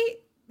right?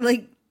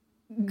 Like,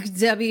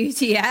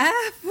 WTF?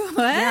 What?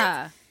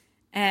 Yeah.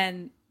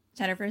 And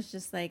Jennifer's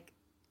just like,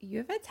 you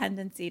have a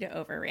tendency to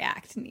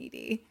overreact,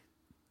 Needy.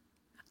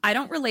 I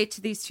don't relate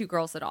to these two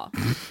girls at all.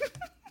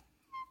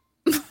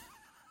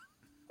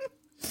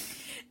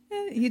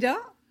 You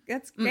don't?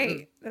 That's great.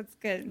 Mm-mm. That's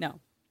good. No.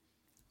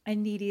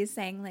 And Needy is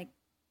saying, like,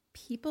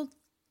 people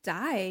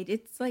died.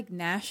 It's like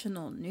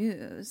national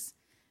news.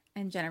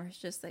 And Jennifer's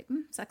just like,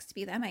 sucks to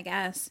be them, I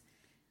guess.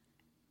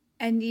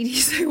 And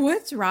Needy's like,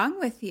 what's wrong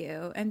with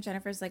you? And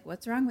Jennifer's like,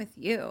 what's wrong with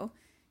you?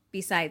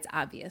 Besides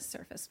obvious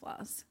surface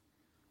flaws.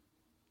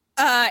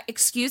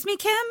 Excuse me,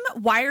 Kim?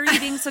 Why are you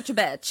being such a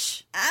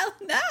bitch? I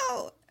don't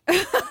know.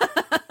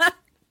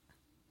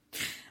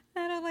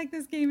 I don't like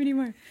this game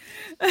anymore.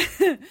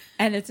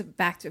 And it's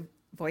back to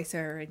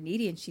voiceover and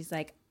Needy. And she's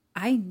like,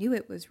 I knew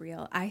it was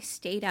real. I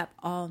stayed up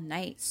all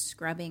night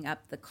scrubbing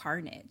up the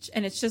carnage.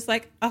 And it's just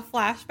like a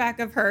flashback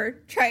of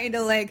her trying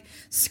to like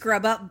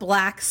scrub up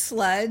black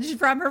sludge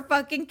from her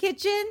fucking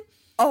kitchen.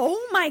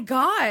 Oh my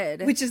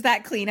God. Which is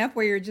that cleanup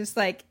where you're just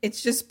like,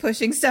 it's just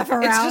pushing stuff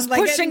around. It's just like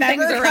pushing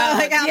things around.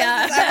 Like, how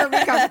Yeah. does this ever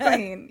become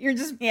clean? You're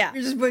just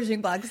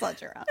pushing black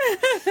sludge around.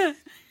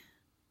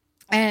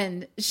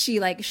 And she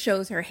like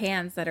shows her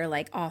hands that are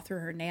like all through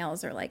her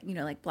nails or like, you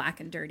know, like black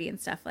and dirty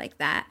and stuff like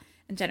that.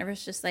 And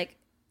Jennifer's just like,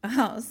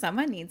 oh,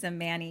 someone needs a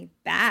mani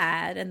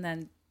bad. And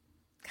then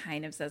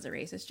kind of says a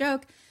racist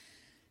joke.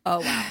 Oh,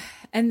 wow.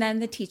 And then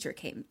the teacher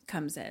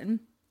comes in,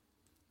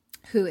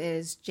 who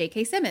is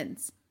J.K.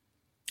 Simmons.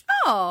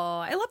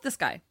 Oh, I love this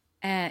guy.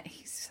 And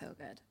he's so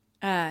good.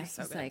 He's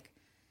good. like,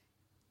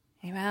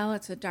 hey, well,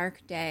 it's a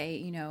dark day.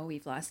 You know,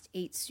 we've lost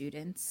 8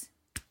 students,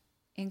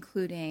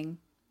 including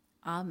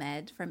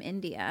Ahmed from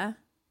India,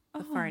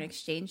 a foreign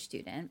exchange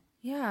student.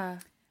 Yeah.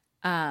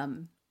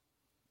 And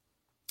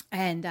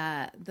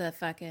the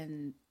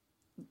fucking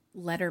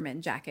Letterman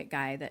jacket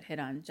guy that hit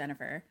on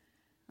Jennifer.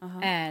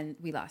 And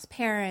we lost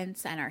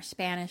parents and our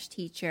Spanish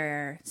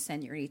teacher,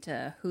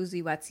 Senorita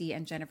Whoosy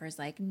and Jennifer's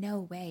like,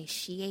 no way,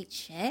 she ate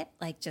shit?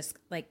 Like, just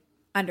like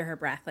under her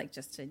breath, like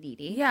just to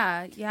needy.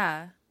 Yeah,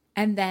 yeah.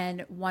 And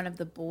then one of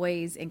the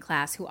boys in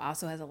class who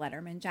also has a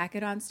Letterman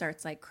jacket on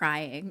starts like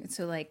crying.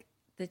 So like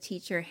the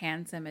teacher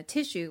hands him a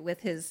tissue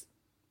with his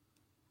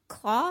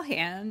claw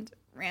hand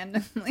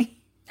randomly.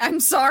 I'm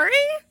sorry?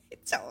 I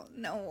don't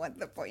know what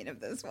the point of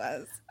this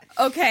was.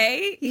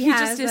 Okay. He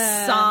just his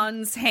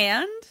sans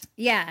hand?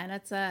 Yeah, and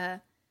it's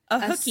a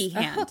hooky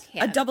hand. hook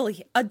hand. A double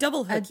hooky. A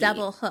double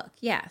hook.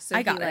 Yeah. So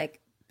I got he it.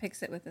 like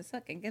picks it with his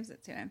hook and gives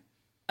it to him.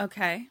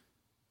 Okay.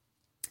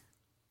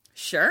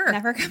 Sure.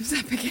 Never comes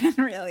up again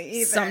really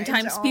either.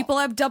 Sometimes people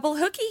have double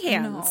hooky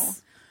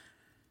hands.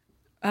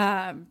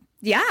 No.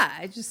 Yeah,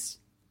 I just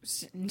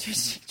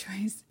interesting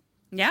choice.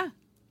 Yeah.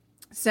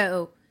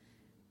 So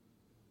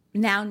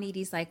now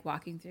Needy's like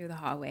walking through the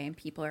hallway and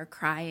people are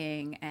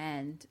crying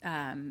and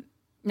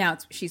now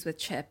she's with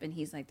Chip and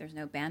he's like, there's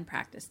no band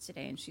practice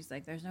today. And she's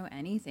like, there's no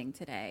anything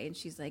today. And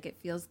she's like,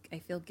 I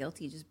feel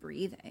guilty just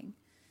breathing.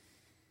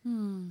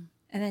 And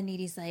then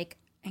Needy's like,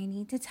 I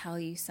need to tell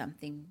you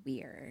something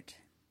weird.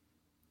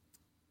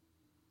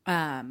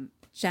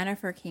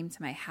 Jennifer came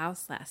to my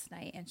house last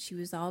night and she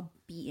was all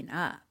beaten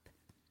up.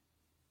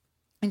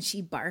 And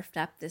she barfed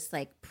up this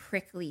like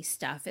prickly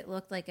stuff. It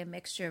looked like a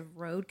mixture of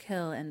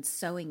roadkill and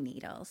sewing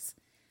needles.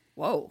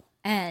 Whoa.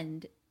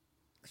 And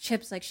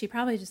Chip's like, she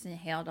probably just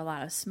inhaled a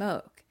lot of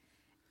smoke.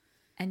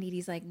 And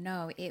Needy's like,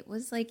 no, it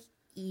was like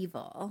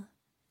evil.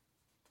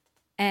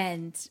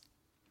 And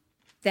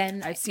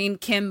then I've seen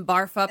Kim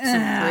barf up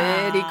some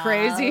pretty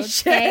crazy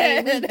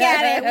shit. We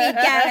get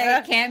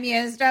it. Kim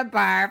used to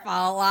barf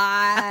a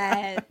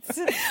lot.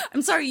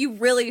 I'm sorry, you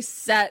really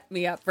set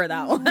me up for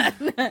that one.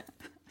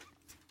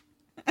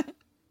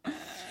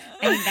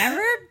 I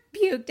never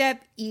puked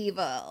up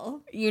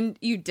evil.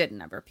 You did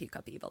never puke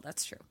up evil.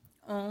 That's true.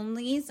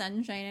 Only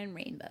sunshine and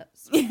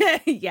rainbows.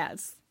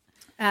 Yes.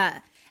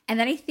 And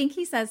then I think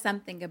he says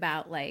something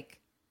about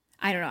like,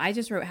 I don't know. I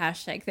just wrote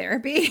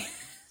 #therapy.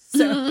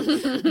 So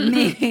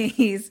maybe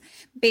he's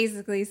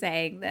basically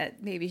saying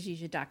that maybe she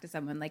should talk to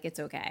someone, like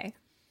it's okay.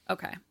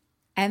 Okay.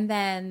 And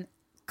then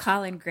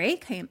Colin Gray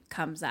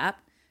comes up,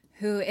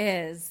 who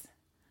is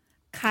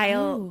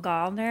Kyle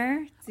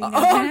Gallner.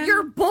 Oh,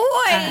 your boy.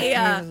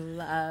 I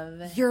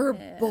love your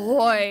him.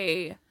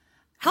 boy.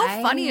 How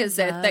funny is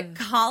it that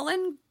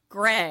Colin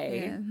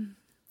Gray,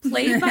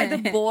 played by the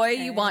boy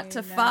you want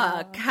to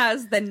fuck,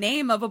 has the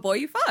name of a boy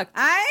you fucked?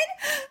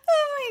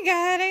 Oh my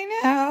God,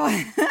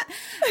 I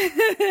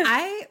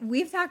know.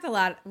 We've talked a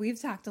lot. We've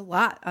talked a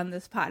lot on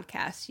this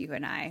podcast, you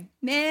and I.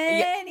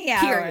 Many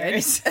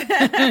hours.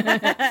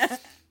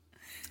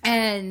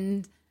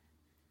 And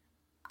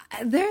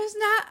there's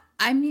not,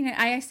 I mean,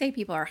 I say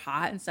people are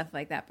hot and stuff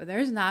like that, but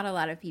there's not a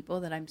lot of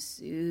people that I'm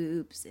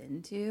soups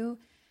into.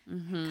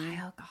 Mm-hmm.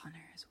 Kyle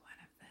Gallner is one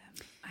of them.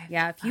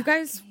 If you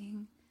guys love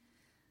him.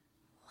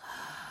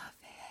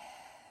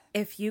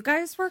 If you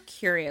guys were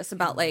curious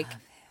about like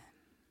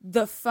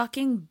the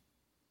fucking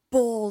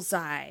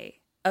bullseye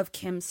of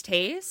Kim's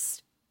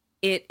taste,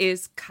 it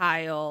is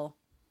Kyle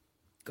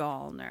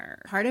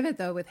Gallner. Part of it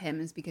though with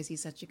him is because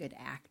he's such a good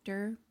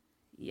actor.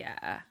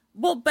 Yeah.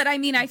 Well, but I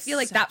mean, I feel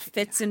like that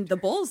fits in the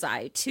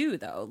bullseye too,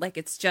 though. Like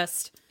it's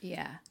just,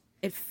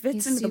 it fits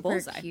He's into the super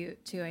bullseye.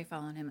 Cute too. I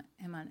follow him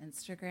on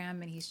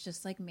Instagram, and he's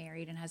just like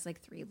married and has like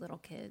 3 little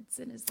kids,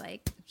 and is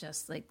like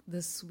just like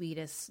the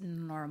sweetest,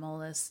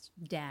 normalest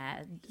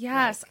dad.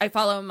 Yes, I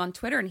follow him on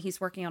Twitter, and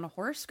he's working on a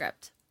horror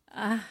script.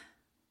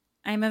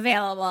 I'm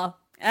available.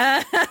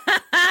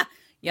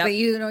 Yep. But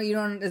you know, you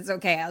don't. It's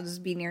okay. I'll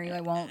just be near you.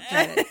 I won't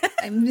try to.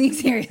 I'm being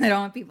serious. I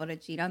don't want people to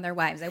cheat on their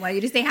wives. I want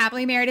you to stay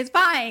happily married. It's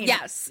fine.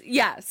 Yes.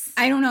 Yes.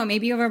 I don't know.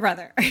 Maybe you have a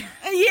brother.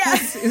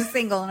 Yes. who's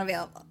single and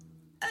available.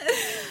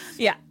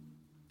 Yeah.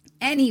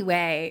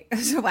 Anyway,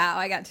 so wow,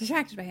 I got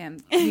distracted by him.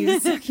 He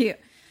was so cute.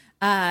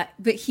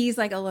 But he's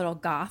like a little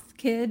goth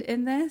kid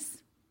in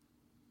this.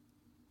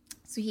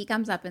 So he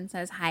comes up and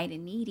says hi to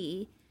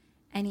Needy,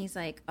 and he's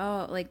like,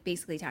 oh, like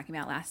basically talking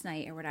about last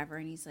night or whatever.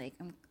 And he's like,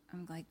 I'm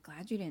like,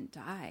 glad you didn't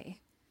die.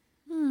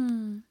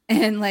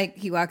 And like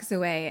he walks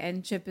away,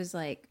 and Chip is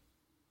like,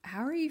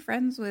 how are you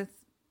friends with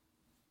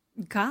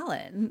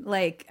Colin?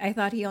 Like, I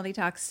thought he only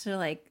talks to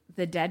like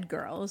the dead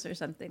girls or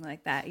something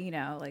like that, you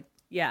know, like,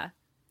 yeah,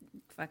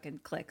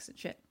 fucking clicks and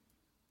shit.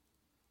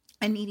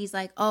 And Needy's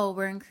like, oh,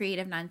 we're in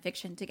creative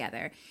nonfiction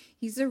together.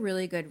 He's a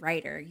really good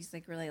writer. He's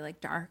like really like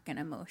dark and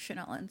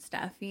emotional and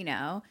stuff, you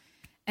know.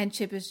 And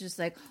Chip is just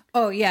like,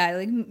 oh yeah,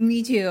 like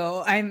me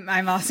too.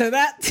 I'm also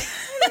that.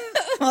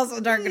 I'm also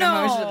dark and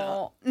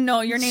emotional. No,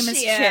 your name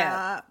is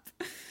Chip.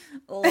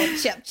 Oh,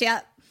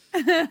 Chip.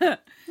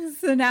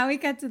 So now we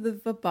get to the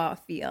football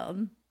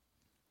field.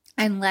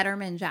 And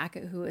Letterman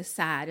Jacket, who is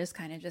sad, is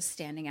kind of just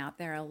standing out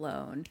there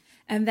alone.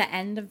 And the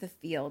end of the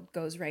field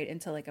goes right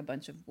into like a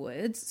bunch of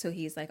woods. So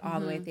he's like all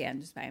the way at the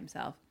end just by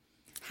himself.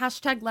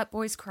 Hashtag let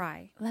boys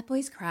cry. Let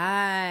boys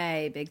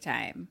cry. Big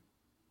time.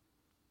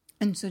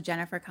 And so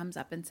Jennifer comes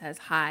up and says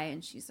hi.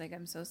 And she's like,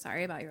 I'm so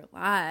sorry about your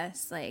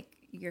loss. Like,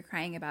 you're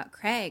crying about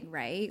Craig,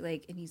 right?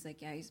 Like, and he's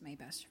like, yeah, he's my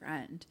best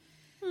friend.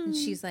 And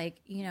she's like,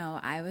 you know,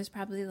 I was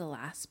probably the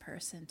last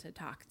person to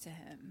talk to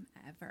him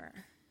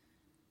ever.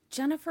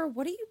 Jennifer,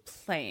 what are you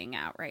playing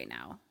out right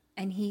now?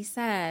 And he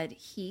said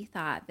he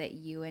thought that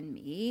you and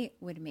me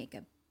would make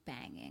a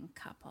banging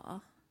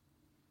couple.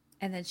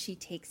 And then she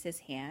takes his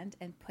hand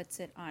and puts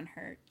it on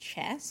her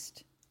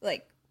chest,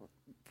 like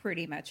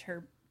pretty much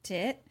her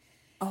tit.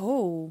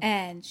 Oh.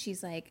 And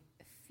she's like,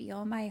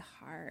 feel my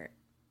heart.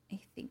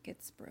 I think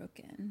it's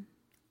broken.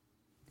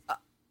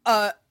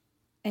 And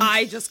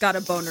I just got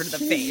a boner to the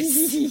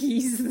face.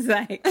 He's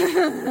like,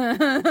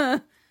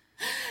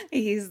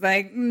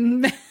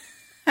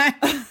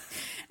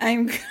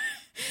 I'm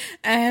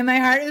and my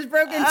heart is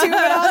broken too,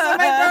 but also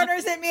my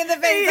boners hit me in the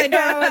face. I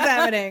don't know what's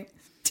happening.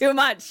 Too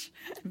much.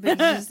 But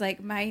he's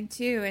like, mine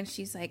too. And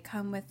she's like,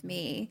 come with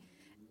me.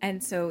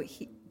 And so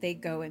they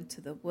go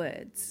into the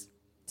woods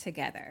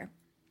together.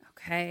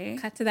 Okay.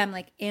 Cut to them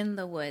like in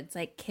the woods,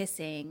 like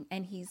kissing.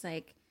 And he's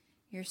like,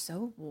 you're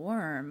so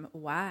warm.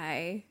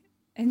 Why?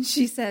 And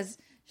she says,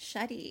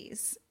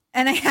 shutties.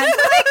 And I had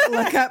to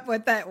like look up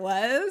what that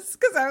was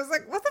because I was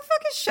like, what the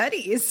fuck is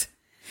shutties?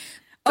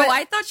 But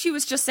I thought she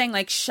was just saying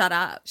like, shut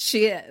up.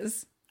 She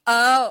is.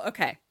 Oh,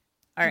 okay.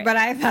 All right. But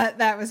I thought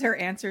that was her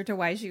answer to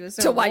why she was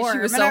so why warm. she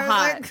was And so I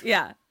hot. like,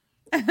 Yeah.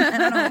 I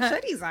don't know what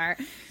shutties are.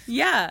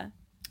 Yeah.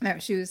 No,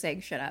 she was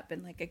saying shut up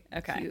in like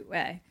a cute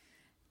way.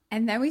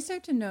 And then we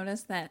start to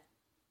notice that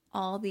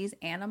all these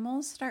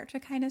animals start to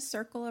kind of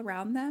circle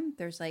around them.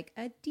 There's like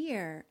a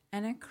deer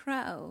and a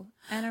crow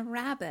and a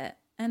rabbit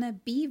and a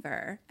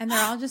beaver. And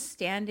they're all just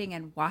standing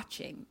and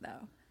watching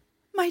though.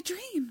 My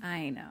dream.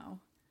 I know.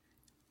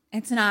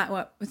 It's not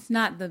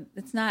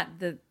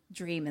the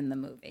dream in the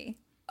movie.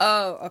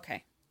 Oh,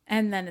 okay.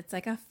 And then it's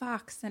like a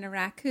fox and a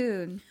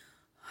raccoon.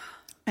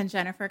 And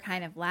Jennifer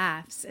kind of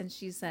laughs and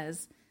she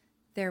says,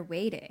 they're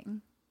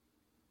waiting.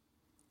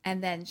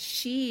 And then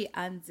she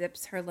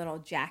unzips her little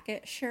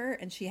jacket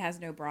shirt and she has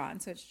no bra on.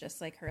 So it's just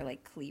like her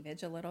like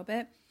cleavage a little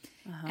bit.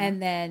 And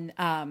then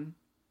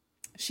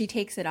she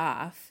takes it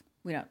off.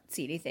 We don't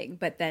see anything,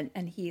 but then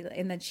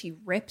she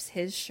rips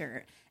his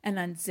shirt and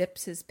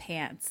unzips his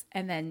pants.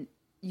 And then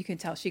you can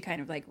tell she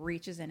kind of like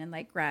reaches in and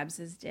like grabs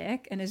his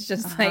dick and is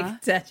just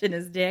like touching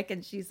his dick.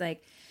 And she's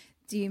like,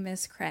 do you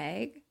miss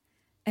Craig?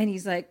 And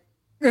he's like,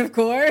 of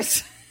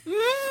course.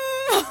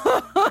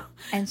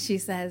 And she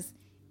says,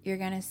 you're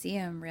going to see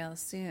him real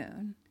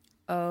soon.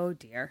 Oh,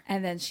 dear.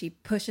 And then she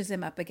pushes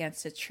him up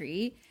against a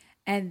tree.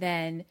 And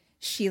then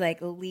she like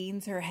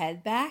leans her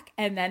head back.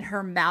 And then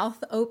her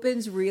mouth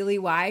opens really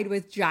wide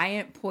with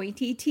giant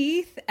pointy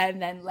teeth.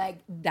 And then like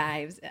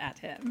dives at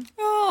him.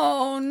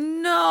 Oh,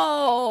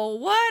 no.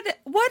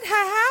 What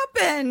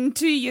happened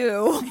to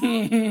you?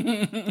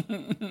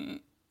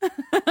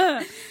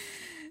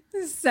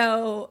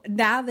 So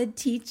now the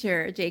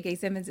teacher, J.K.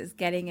 Simmons, is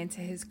getting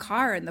into his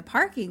car in the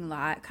parking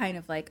lot, kind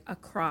of like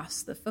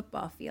across the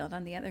football field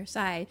on the other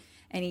side.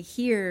 And he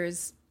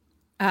hears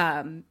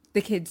the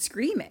kid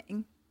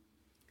screaming.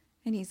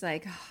 And he's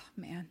like, oh,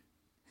 man,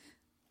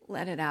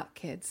 let it out,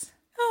 kids.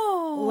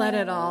 Oh, let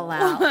it all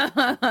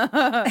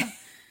out.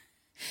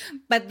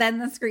 But then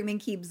the screaming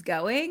keeps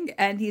going.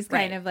 And he's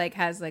kind of like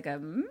has like a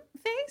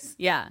face.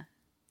 Yeah.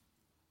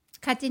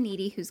 Cut to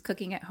Needy, who's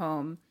cooking at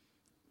home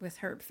with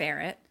her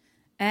ferret.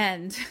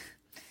 And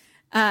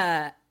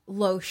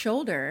Low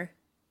Shoulder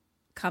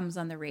comes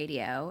on the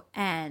radio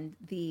and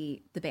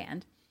the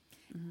band.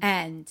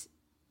 And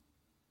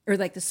or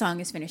like the song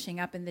is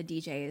finishing up and the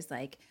DJ is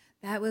like,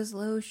 that was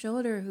Low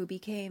Shoulder who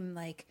became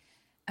like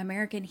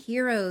American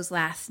heroes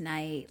last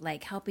night,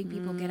 like helping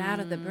people get out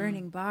of the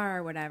burning bar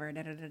or whatever.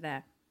 Da, da, da,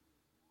 da.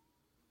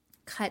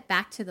 Cut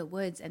back to the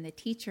woods and the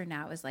teacher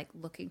now is like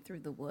looking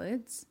through the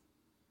woods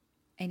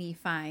and he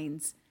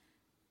finds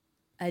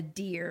a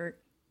deer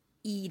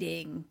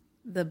eating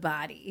the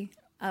body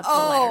of the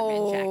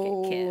Letterman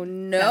Jacket kid.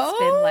 No. That's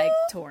been like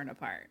torn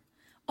apart.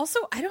 Also,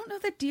 I don't know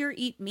that deer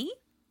eat meat.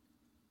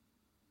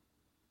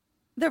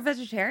 They're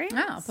vegetarians?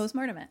 Oh,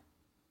 postmortem it.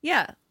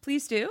 Yeah,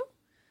 please do.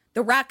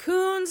 The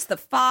raccoons, the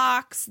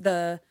fox,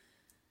 the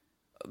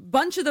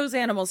bunch of those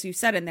animals you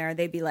said in there,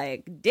 they'd be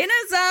like,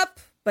 dinner's up.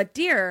 But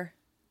deer,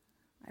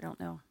 I don't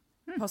know.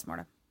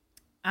 Postmortem.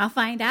 I'll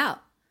find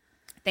out.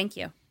 Thank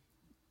you.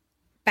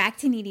 Back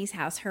to Needy's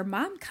house, her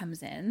mom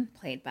comes in,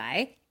 played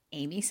by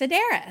Amy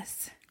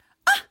Sedaris.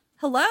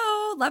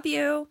 Hello, love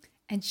you.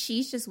 And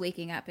she's just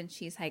waking up and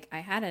she's like, I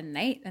had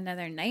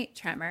another night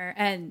tremor.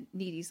 And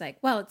Needy's like,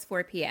 well, it's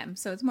 4 p.m.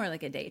 So it's more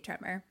like a day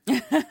tremor.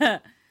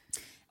 But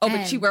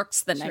she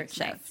works the night shift.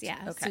 Nights,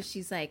 yeah. Okay. So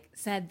she's like,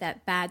 said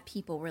that bad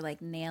people were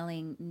like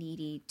nailing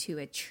Needy to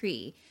a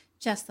tree,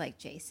 just like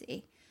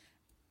JC.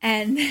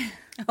 And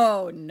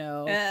oh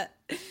no.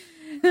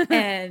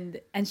 and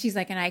she's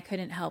like, and I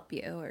couldn't help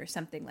you or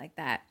something like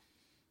that.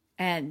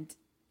 And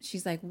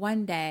she's like,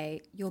 one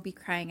day you'll be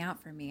crying out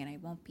for me and I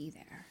won't be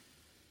there.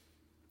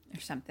 Or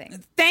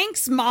something.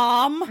 Thanks,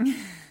 Mom.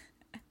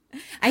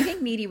 I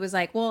think Needy was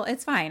like, well,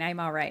 it's fine.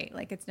 I'm all right.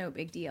 Like, it's no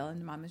big deal. And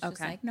the mom was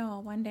just like, no,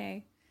 one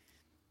day.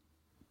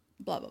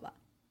 Blah, blah, blah.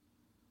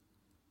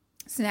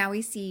 So now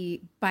we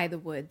see by the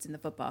woods in the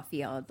football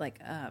field, like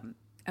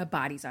a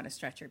body's on a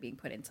stretcher being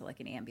put into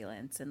like an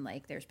ambulance. And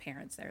like there's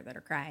parents there that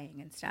are crying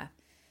and stuff.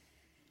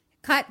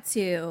 Cut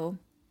to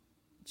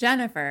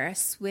Jennifer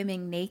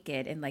swimming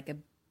naked in like a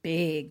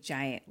big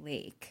giant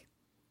lake.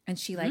 And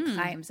she like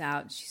climbs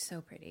out. She's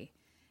so pretty.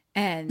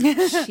 And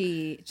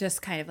she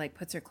just kind of like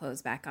puts her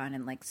clothes back on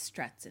and like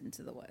struts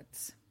into the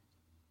woods.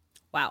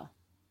 Wow.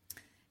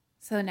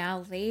 So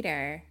now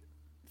later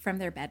from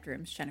their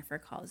bedrooms, Jennifer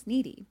calls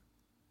Needy.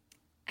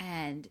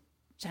 And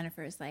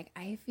Jennifer is like,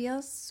 I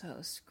feel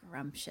so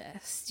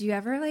scrumptious. Do you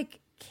ever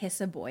like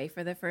kiss a boy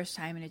for the first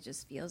time and it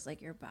just feels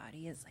like your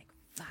body is like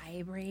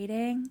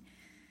vibrating?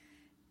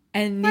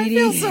 And Needy,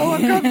 I feel so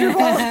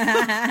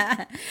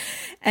uncomfortable.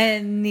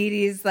 And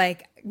Needy's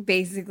like,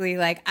 basically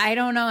like, I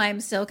don't know. I'm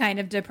still kind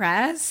of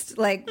depressed.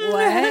 Like,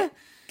 what?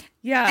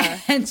 Yeah.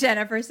 And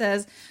Jennifer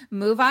says,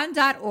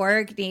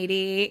 moveon.org,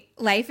 Needy.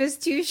 Life is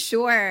too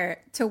short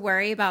to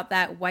worry about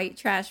that white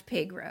trash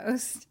pig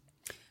roast.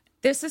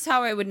 This is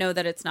how I would know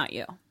that it's not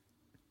you.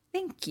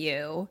 Thank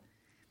you.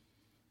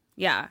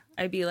 Yeah.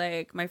 I'd be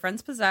like, my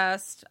friend's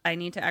possessed. I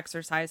need to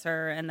exercise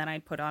her. And then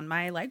I'd put on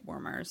my leg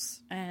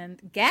warmers.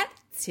 And get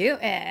to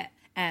it.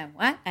 And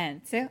one,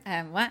 and two,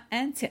 and one,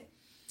 and two.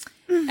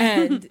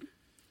 And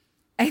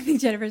I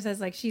think Jennifer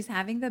says, like, she's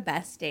having the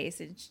best day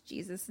since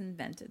Jesus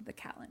invented the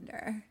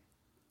calendar.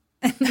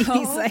 And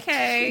he's like,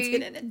 she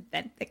didn't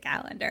invent the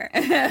calendar.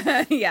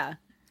 Yeah.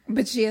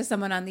 But she has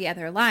someone on the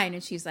other line,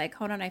 and she's like,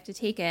 hold on, I have to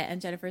take it.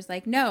 And Jennifer's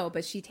like, no,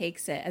 but she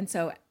takes it. And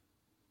so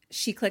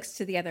she clicks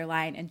to the other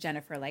line, and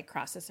Jennifer, like,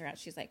 crosses her out.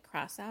 She's like,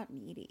 cross out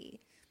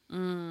Needy.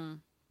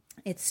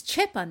 It's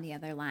Chip on the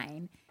other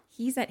line.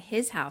 He's at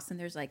his house, and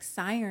there's, like,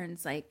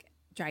 sirens, like,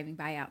 driving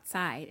by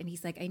outside. And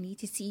he's like, I need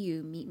to see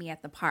you. Meet me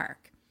at the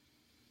park.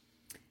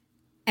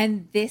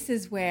 And this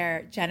is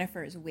where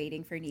Jennifer is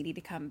waiting for Needy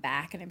to come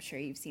back. And I'm sure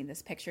you've seen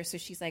this picture. So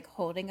she's like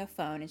holding a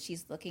phone and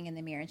she's looking in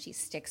the mirror and she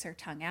sticks her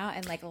tongue out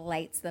and like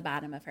lights the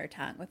bottom of her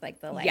tongue with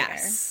like the lighter.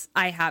 Yes,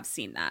 I have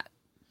seen that.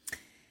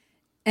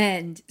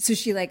 And so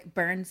she like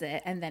burns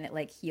it and then it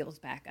like heals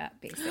back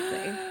up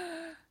basically.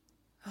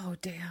 Oh,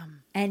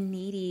 damn. And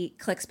Needy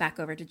clicks back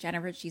over to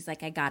Jennifer. She's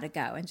like, I gotta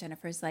go. And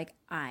Jennifer's like,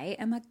 I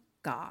am a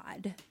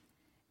god.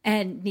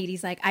 And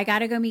Needy's like, I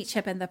gotta go meet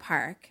Chip in the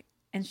park.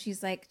 And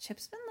she's like,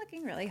 Chip's been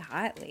looking really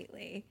hot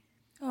lately.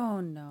 Oh,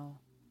 no.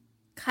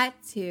 Cut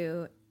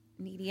to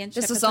Needy and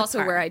Chip. This is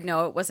also where I'd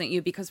know it wasn't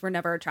you because we're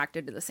never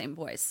attracted to the same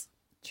boys.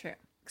 True.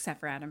 Except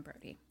for Adam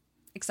Brody.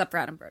 Except for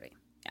Adam Brody.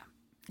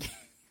 Yeah.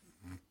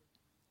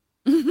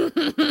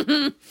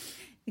 I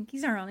think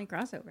he's our only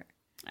crossover.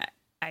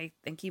 I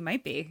think he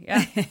might be.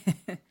 Yeah.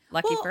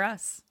 Lucky for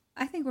us.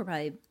 I think we're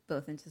probably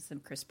both into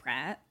some Chris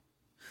Pratt.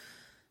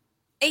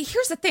 Hey,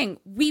 here's the thing.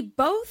 We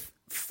both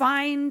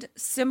find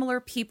similar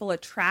people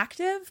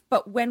attractive,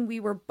 but when we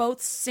were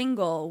both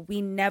single,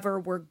 we never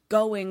were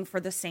going for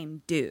the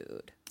same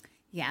dude.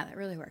 Yeah, that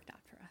really worked out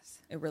for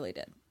us. It really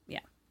did. Yeah.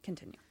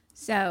 Continue.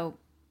 So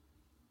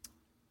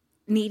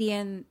Needy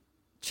and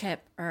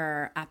Chip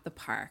are at the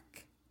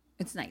park.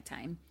 It's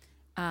nighttime.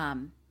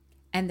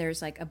 And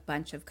there's like a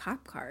bunch of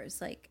cop cars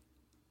like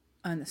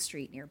on the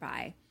street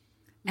nearby.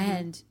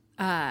 And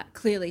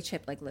clearly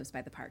Chip like lives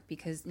by the park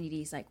because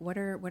Needy's like, what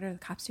are the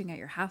cops doing at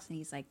your house? And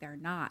he's like, they're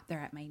not. They're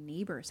at my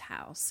neighbor's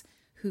house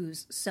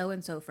who's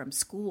so-and-so from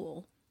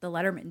school, the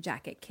Letterman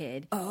jacket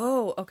kid.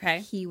 Oh, okay.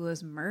 He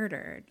was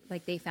murdered.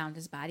 Like they found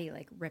his body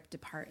like ripped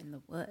apart in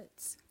the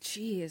woods.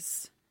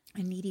 Jeez.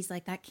 And Needy's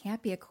like, that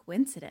can't be a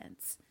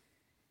coincidence.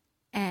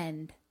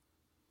 And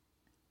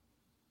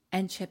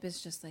Chip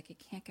is just like,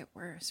 it can't get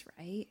worse,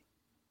 right?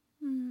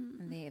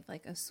 And they have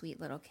like a sweet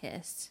little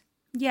kiss.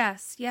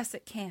 Yes,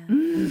 it can.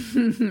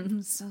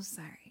 I'm so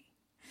sorry.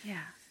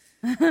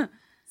 Yeah.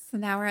 So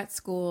now we're at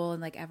school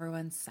and like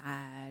everyone's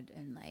sad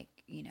and like,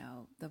 you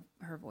know,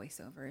 her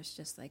voiceover is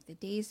just like the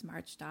days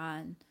marched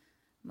on.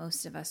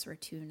 Most of us were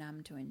too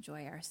numb to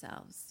enjoy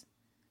ourselves.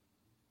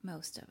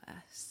 Most of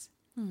us.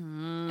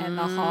 And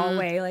the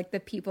hallway, like the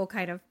people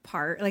kind of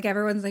part, like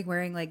everyone's like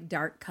wearing like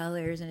dark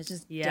colors and it's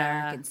just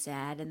dark and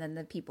sad. And then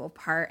the people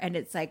part and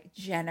it's like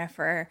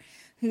Jennifer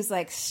who's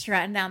like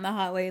strutting down the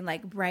hallway in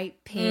like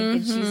bright pink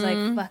and she's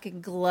like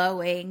fucking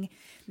glowing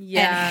and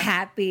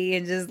happy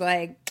and just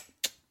like,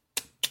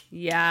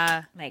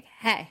 like,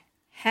 hey.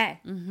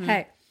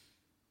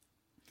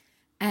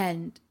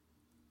 And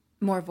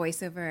more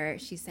voiceover,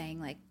 she's saying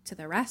like to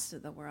the rest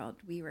of the world,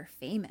 we were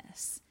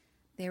famous.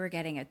 They were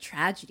getting a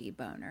tragedy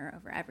boner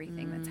over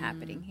everything that's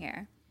happening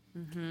here.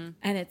 And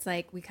it's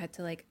like we cut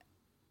to like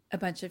a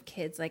bunch of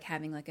kids like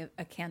having like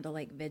a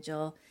candlelight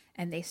vigil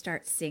and they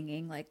start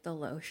singing like the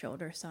Low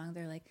Shoulder song.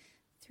 They're like,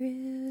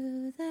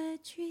 through the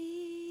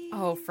trees.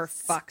 Oh, for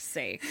fuck's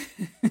sake.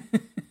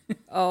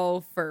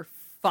 Oh, for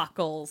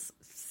fuckle's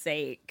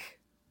sake.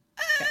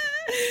 Okay.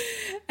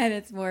 And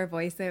it's more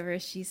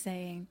voiceover. She's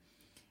saying,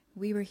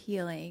 we were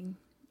healing.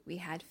 We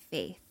had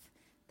faith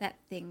that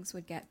things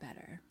would get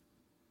better.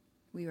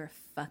 We were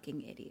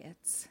fucking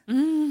idiots.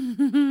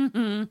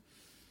 So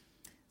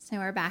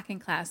we're back in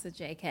class with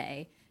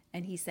JK,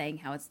 and he's saying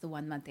how it's the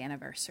 1 month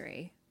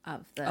anniversary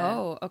of the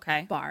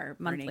bar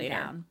burning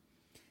down.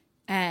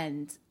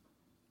 And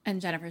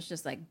Jennifer's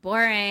just like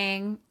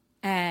boring.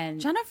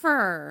 And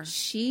Jennifer,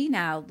 she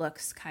now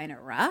looks kind of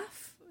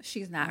rough.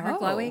 She's not her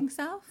glowing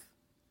self.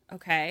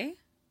 Okay.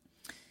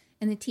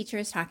 And the teacher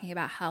is talking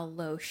about how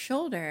Low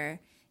Shoulder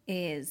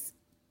is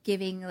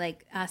giving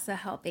like us a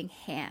helping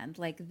hand.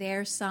 Like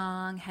their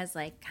song has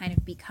like kind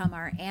of become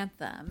our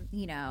anthem,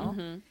 you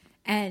know?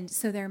 And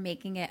so they're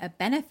making it a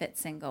benefit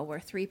single where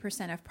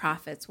 3% of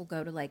profits will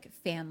go to like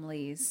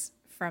families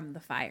from the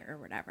fire or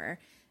whatever.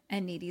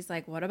 And Needy's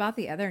like, what about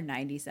the other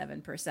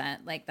 97%?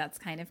 Like that's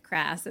kind of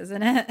crass,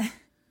 isn't it?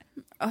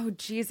 Oh,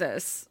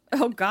 Jesus.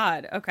 Oh,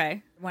 God.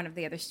 Okay. One of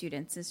the other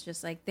students is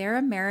just like, they're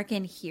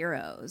American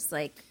heroes.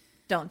 Like,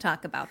 don't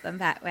talk about them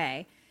that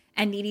way.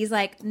 And Needy's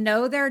like,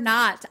 no, they're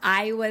not.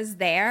 I was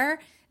there.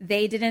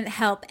 They didn't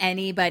help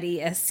anybody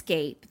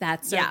escape.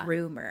 That's a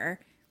rumor.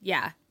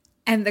 Yeah.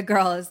 And the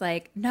girl is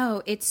like,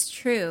 no, it's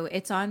true.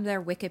 It's on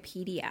their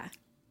Wikipedia.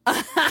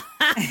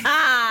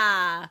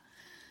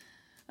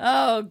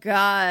 Oh,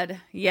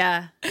 God.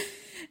 Yeah.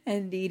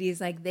 And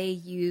Needy's like, they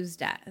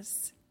used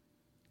us.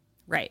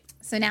 Right.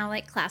 So now,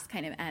 like, class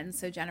kind of ends.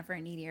 So Jennifer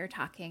and Needy are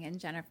talking. And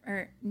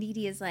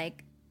Needy is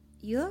like,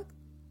 you look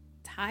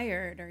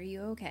tired. Are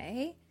you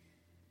okay?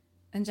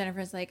 And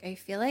Jennifer's like, I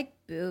feel like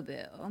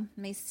boo-boo.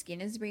 My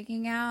skin is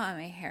breaking out and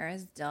my hair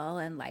is dull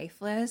and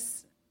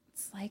lifeless.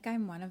 It's like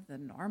I'm one of the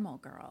normal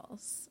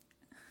girls.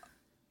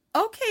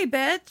 Okay,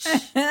 bitch.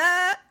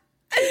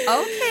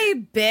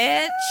 Okay,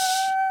 bitch.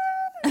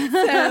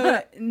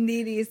 So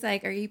Needy's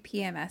like, are you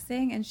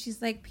PMSing? And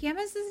she's like,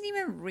 PMS isn't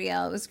even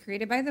real. It was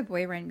created by the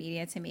boy run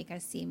media to make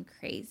us seem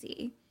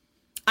crazy.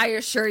 I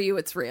assure you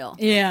it's real.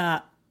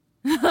 Yeah.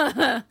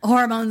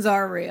 Hormones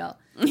are real.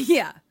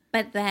 Yeah.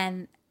 But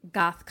then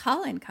Goth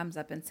Colin comes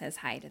up and says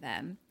hi to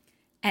them.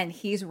 And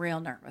he's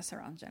real nervous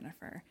around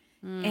Jennifer.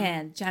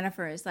 And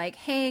Jennifer is like,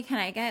 hey, can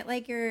I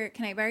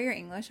borrow your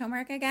English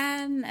homework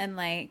again? And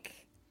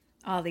like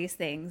all these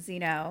things, you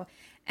know.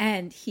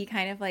 And he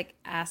kind of like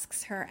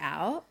asks her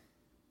out.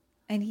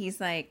 And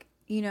he's like,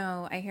 you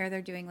know, I hear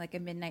they're doing like a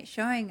midnight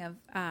showing of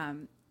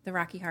the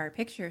Rocky Horror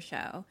Picture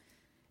Show.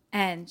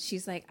 And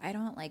she's like, I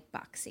don't like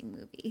boxing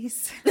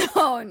movies.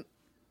 Oh,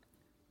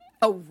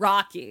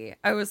 Rocky.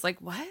 I was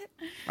like, what?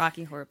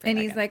 Rocky Horror Picture. And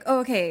he's like,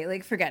 oh, okay,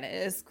 like forget it.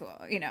 It's cool,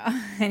 you know.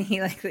 And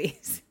he like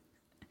leaves.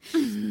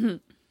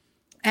 And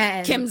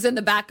Kim's in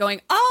the back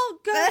going, oh,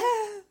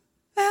 good.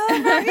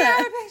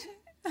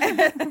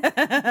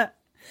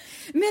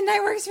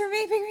 Midnight works for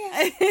me. Pick me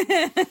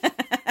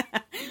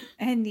up.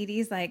 And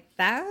Needy's like,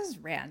 that was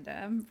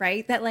random,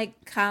 right? That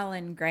like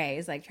Colin Gray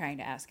is like trying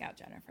to ask out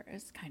Jennifer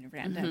is kind of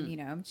random, you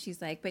know?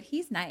 She's like, but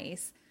he's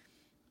nice.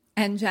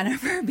 And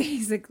Jennifer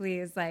basically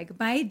is like,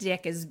 my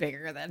dick is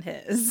bigger than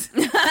his.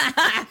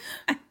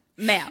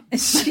 Ma'am.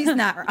 She's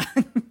not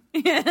wrong.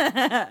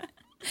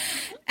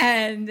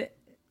 And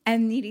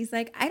Needy's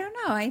like, I don't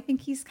know. I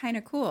think he's kind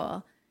of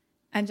cool.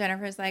 And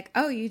Jennifer's like,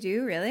 oh, you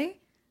do? Really?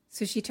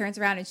 So she turns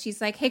around and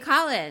she's like, hey,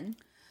 Colin,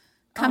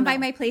 come by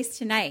my place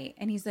tonight.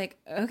 And he's like,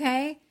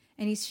 okay.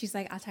 And she's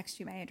like, I'll text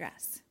you my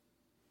address.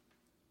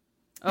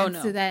 Oh, and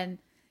no. So then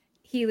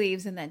he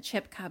leaves and then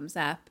Chip comes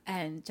up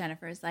and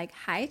Jennifer's like,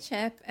 hi,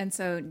 Chip. And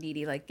so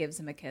Needy like gives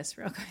him a kiss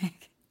real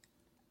quick.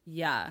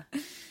 Yeah.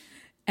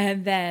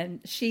 And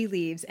then she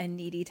leaves and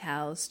Needy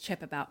tells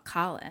Chip about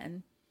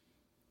Colin.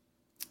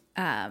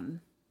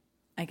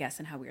 I guess,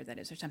 and how weird that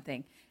is or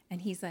something. And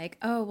he's like,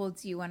 oh, well,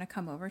 do you want to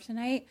come over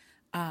tonight?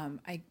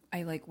 I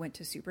like went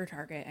to Super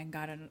Target and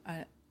got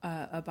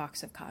a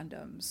box of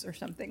condoms or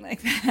something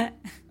like that.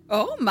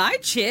 Oh, my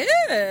Chip.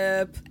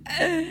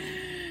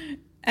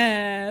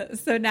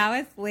 So now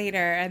it's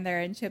later and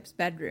they're in Chip's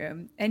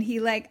bedroom and he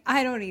like,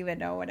 I don't even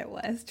know what it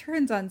was,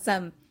 turns on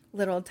some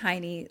little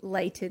tiny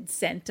lighted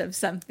scent of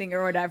something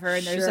or whatever.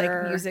 And there's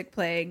like music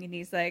playing and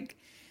he's like,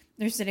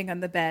 they're sitting on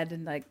the bed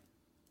and like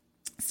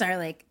start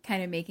like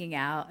kind of making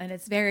out. And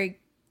it's very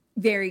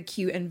very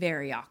cute and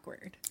very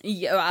awkward.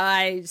 Yeah,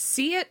 I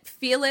see it,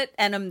 feel it,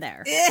 and I'm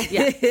there.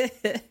 Yeah.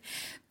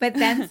 But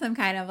then some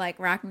kind of like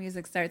rock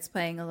music starts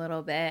playing a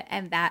little bit,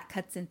 and that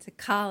cuts into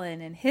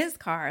Colin in his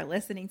car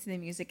listening to the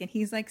music, and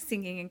he's like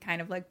singing and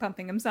kind of like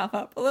pumping himself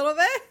up a little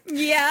bit.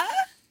 Yeah.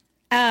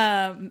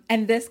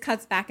 And this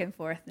cuts back and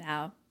forth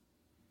now.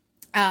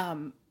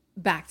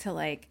 Back to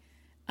like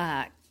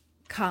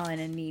Colin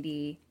and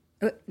Needy.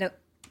 Oh, no,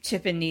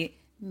 Chip and Needy.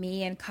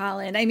 Me and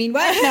Colin. I mean,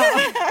 what? No.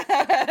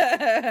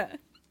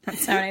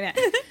 That's not what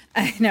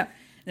I meant.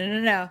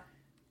 No.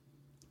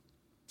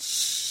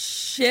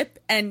 Chip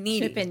and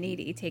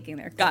Needy taking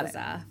their clothes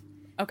off.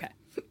 Okay.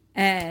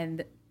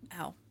 And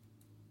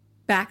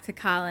back to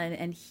Colin,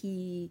 and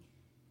he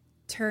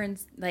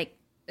turns like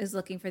is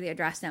looking for the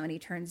address now, and he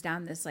turns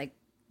down this like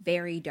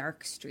very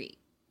dark street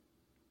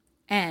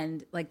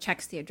and like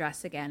checks the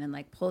address again and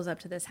like pulls up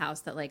to this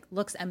house that like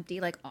looks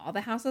empty. Like all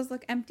the houses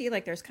look empty.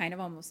 Like there's kind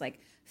of almost like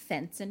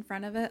fence in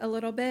front of it a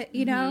little bit,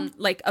 you know,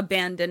 like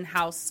abandoned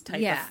house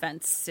type of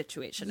fence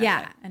situation.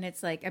 Yeah. Okay. And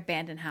it's like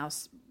abandoned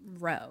house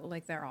row.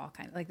 Like they're all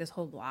kind of like this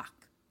whole block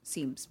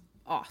seems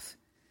off.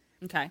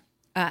 Okay.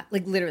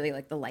 Like literally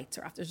like the lights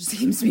are off. There just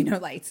seems to be no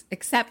lights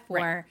except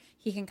for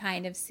he can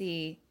kind of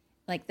see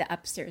like the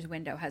upstairs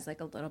window has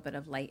like a little bit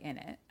of light in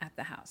it at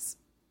the house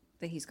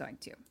that he's going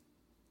to.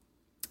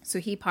 So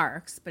he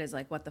parks, but is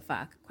like, what the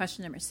fuck?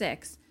 Question number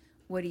 6.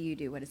 What do you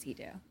do? What does he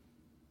do?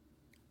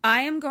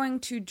 I am going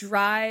to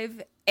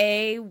drive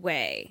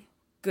away.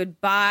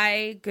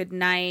 Goodbye, good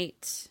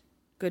night,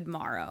 good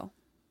morrow.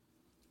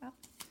 Well,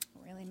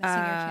 really missing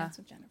your chance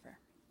with Jennifer.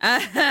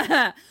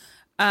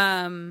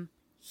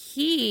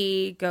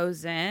 He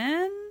goes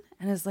in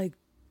and is like,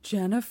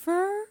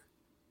 Jennifer?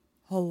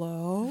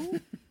 Hello?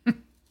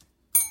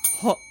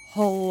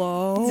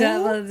 Hello?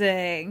 Double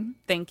ding.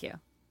 Thank you.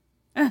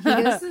 He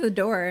goes to the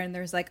door and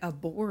there's like a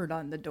board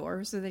on the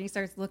door. So then he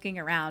starts looking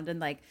around and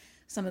like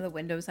some of the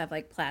windows have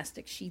like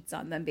plastic sheets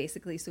on them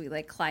basically. So he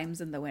like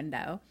climbs in the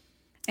window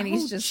and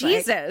he's just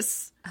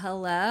Jesus. Like,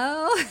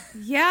 hello?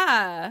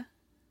 Yeah.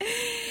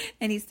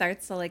 And he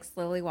starts to like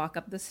slowly walk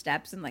up the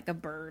steps and like a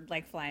bird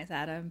like flies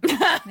at him.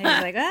 And he's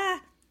like, ah.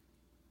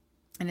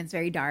 And it's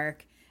very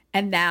dark.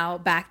 And now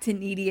back to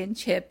Needy and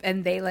Chip,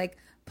 and they like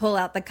pull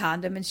out the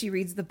condom and she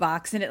reads the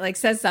box and it like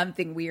says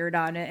something weird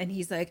on it. And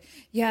he's like,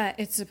 yeah,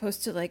 it's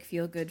supposed to like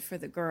feel good for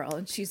the girl.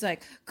 And she's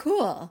like,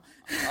 cool.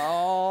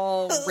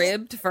 Oh,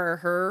 ribbed for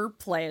her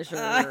pleasure.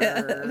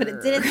 But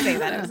it didn't say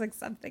that. It was like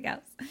something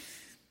else.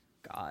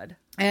 God.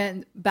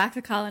 And back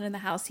to Colin in the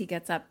house, he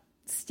gets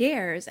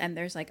upstairs and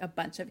there's like a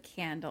bunch of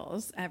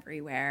candles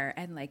everywhere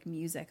and like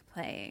music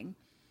playing.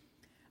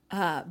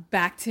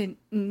 Back to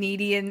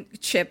Needy and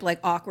Chip like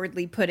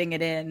awkwardly putting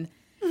it in.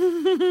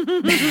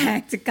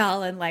 Back to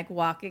Colin like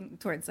walking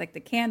towards like the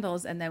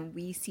candles, and then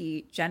we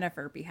see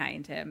Jennifer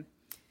behind him,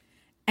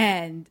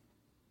 and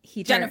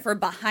Jennifer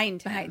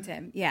behind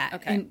him. Yeah.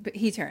 Okay. But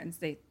he turns.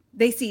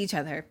 They see each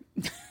other.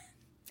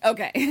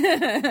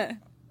 Okay.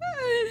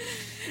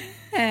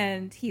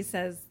 And he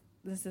says,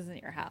 "This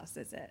isn't your house,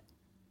 is it?"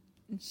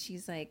 And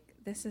she's like,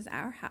 "This is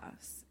our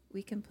house.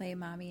 We can play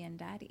mommy and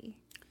daddy."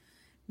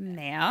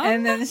 Ma'am.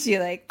 And then she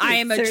like, I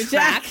am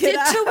attracted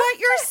to what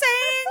you're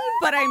saying,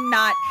 but I'm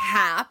not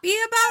happy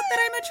about that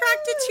I'm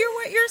attracted to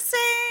what you're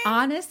saying.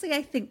 Honestly,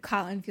 I think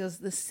Colin feels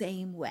the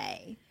same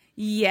way.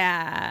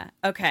 Yeah.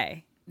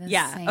 Okay.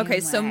 Okay.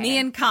 So me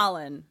and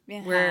Colin,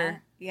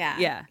 we're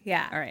yeah.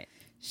 All right.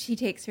 She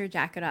takes her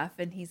jacket off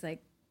and he's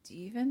like, "Do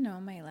you even know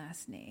my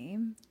last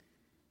name?"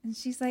 And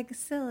she's like,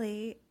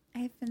 "Silly,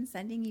 I've been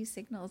sending you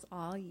signals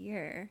all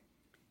year.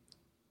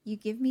 You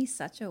give me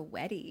such a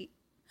wetty."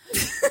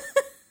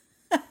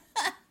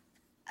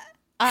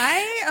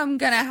 I am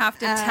going to have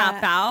to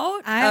tap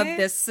out of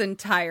this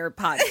entire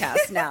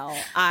podcast now.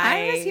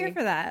 I was here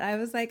for that. I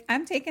was like,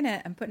 I'm taking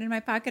it. I'm putting it in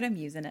my pocket. I'm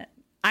using it.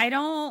 I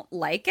don't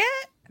like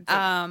it,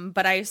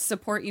 but I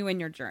support you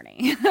in your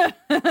journey.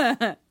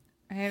 I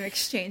am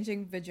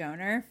exchanging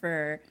vajoner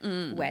for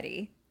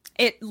wetty.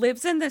 It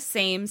lives in the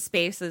same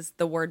space as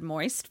the word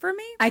moist for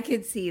me. I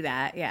could see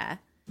that, yeah.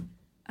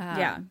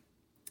 Yeah,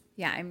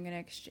 I'm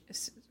going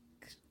to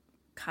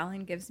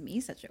Colin gives me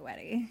such a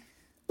wetty.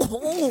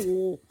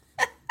 Oh.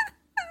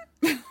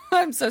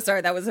 I'm so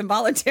sorry. That was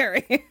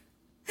involuntary.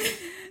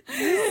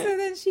 So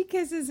then she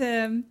kisses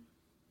him.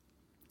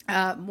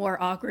 More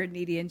awkward,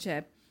 Needy and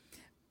Chip.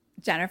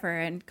 Jennifer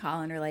and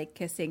Colin are like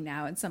kissing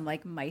now, and some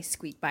like mice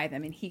squeak by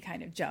them, and he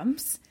kind of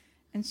jumps.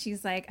 And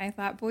she's like, "I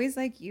thought boys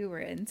like you were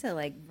into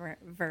like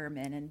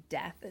vermin and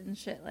death and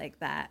shit like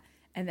that."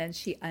 And then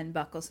she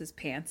unbuckles his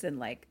pants and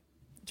like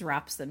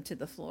drops them to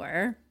the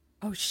floor.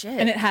 Oh shit!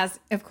 And it has,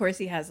 of course,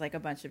 he has like a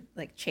bunch of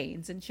like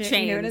chains and shit.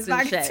 Chains in his and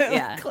pocket, shit. so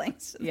Yeah,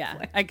 clanks to the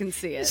floor. I can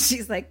see it.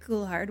 She's like,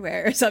 "Cool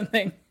hardware" or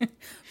something.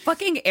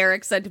 Fucking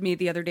Eric said to me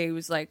the other day, he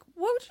was like,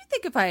 "What would you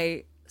think if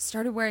I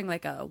started wearing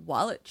like a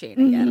wallet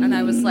chain again?" And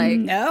I was like,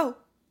 "No."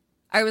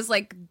 I was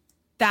like,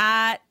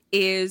 "That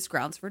is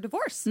grounds for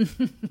divorce."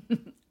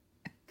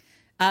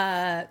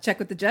 Check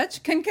with the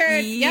judge.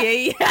 Concurred. Yeah.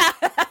 Yep.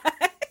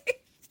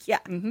 Yeah.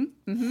 Mm-hmm.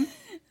 Mm-hmm.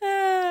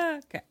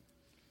 Okay.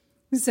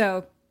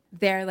 So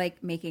they're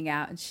like making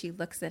out and she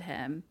looks at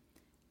him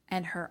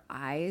and her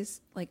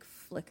eyes like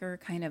flicker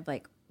kind of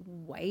like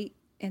white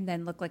and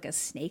then look like a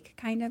snake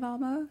kind of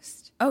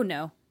almost. Oh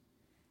no.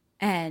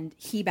 And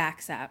he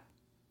backs up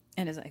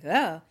and is like,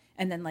 oh,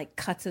 and then like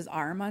cuts his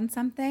arm on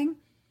something.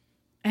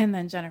 And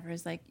then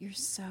Jennifer's like, you're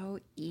so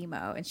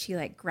emo. And she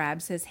like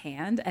grabs his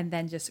hand and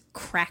then just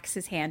cracks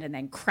his hand and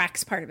then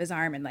cracks part of his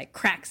arm and like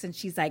cracks. And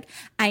she's like,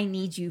 I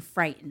need you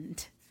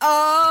frightened.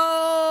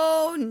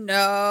 Oh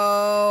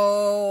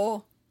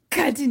no.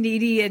 Cut to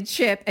Needy and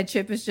Chip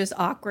is just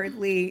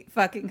awkwardly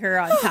fucking her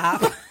on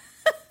top.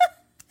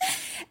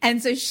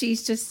 And so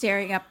she's just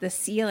staring up the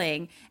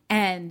ceiling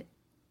and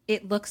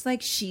it looks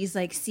like she's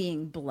like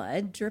seeing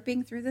blood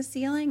dripping through the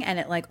ceiling and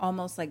it like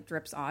almost like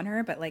drips on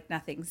her, but like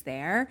nothing's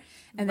there.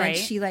 And then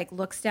she like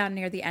looks down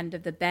near the end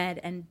of the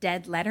bed and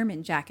dead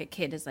Letterman jacket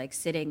kid is like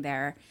sitting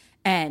there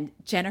and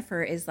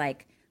Jennifer is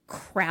like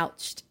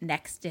crouched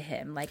next to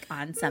him, like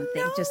on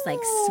something, just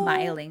like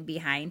smiling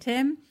behind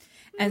him.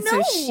 And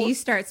so she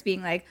starts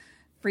being like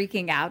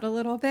freaking out a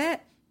little bit,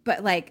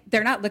 but like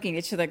they're not looking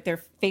at each other, like their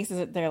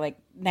faces, they're like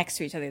next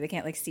to each other. They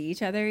can't like see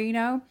each other, you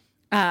know?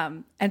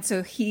 And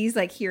so he's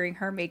like hearing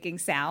her making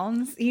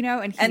sounds, you know,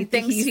 and he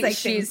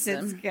thinks thinks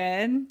it's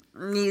good.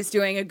 He's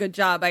doing a good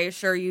job. I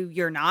assure you,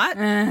 you're not.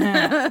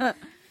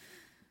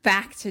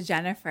 Back to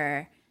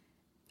Jennifer.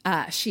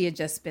 She had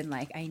just been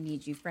like, I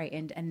need you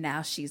frightened. And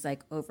now she's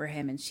like over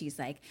him and she's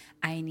like,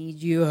 I need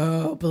you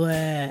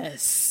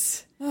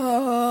hopeless.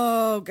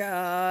 Oh,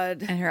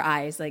 God. And her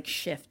eyes like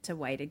shift to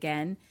white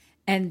again.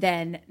 And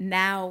then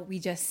now we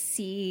just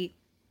see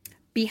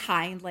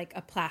behind like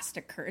a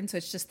plastic curtain. So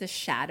it's just the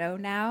shadow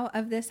now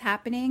of this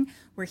happening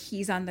where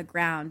he's on the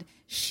ground.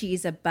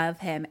 She's above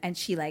him and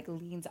she like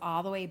leans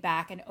all the way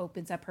back and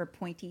opens up her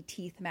pointy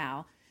teeth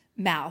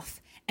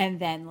mouth and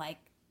then like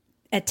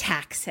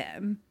attacks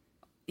him.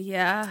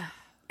 Yeah.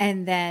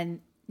 And then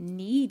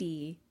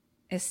Needy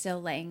is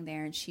still laying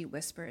there and she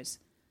whispers,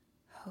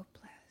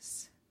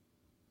 hopeless.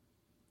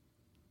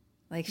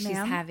 Like she's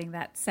having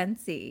that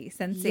sensing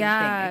thing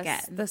again.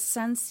 The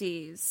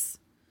sensies.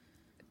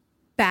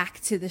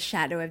 Back to the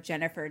shadow of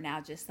Jennifer now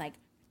just like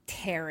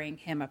tearing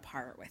him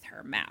apart with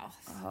her mouth.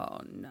 Oh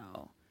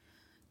no.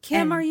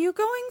 Kim, are you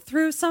going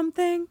through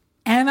something?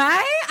 Am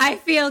I? I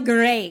feel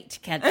great,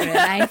 Catherine.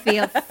 I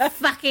feel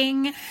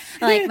fucking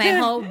like my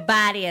whole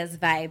body is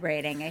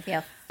vibrating. I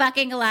feel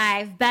fucking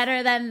alive,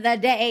 better than the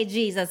day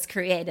Jesus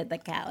created the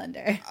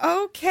calendar.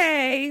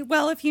 Okay.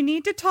 Well, if you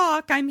need to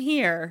talk, I'm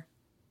here.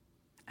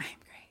 I'm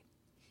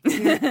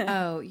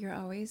great. You're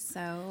always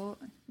so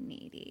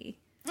needy.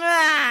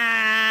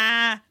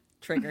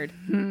 Triggered.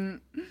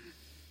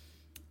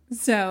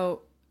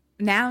 So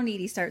now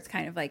Needy starts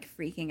kind of like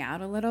freaking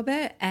out a little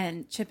bit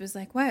and Chip is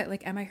like, what?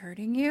 Like, am I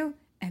hurting you?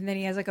 And then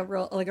he has like a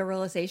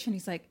realization.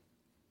 He's like,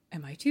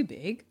 am I too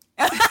big?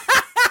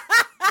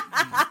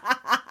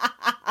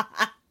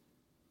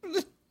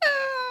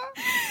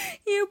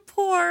 You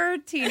poor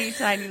teeny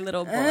tiny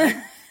little boy.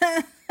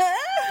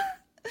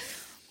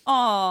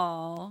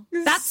 Aw.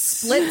 That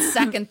split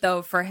second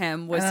though for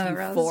him was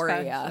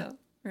euphoria.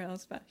 Real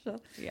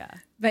special. Yeah.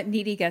 But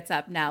Needy gets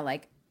up now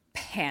like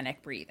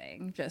panic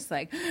breathing, just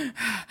like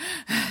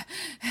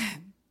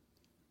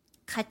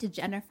cut to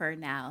Jennifer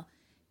now,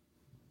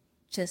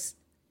 just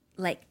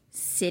like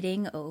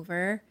sitting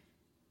over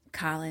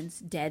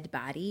Colin's dead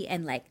body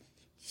and like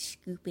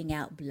scooping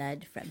out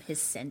blood from his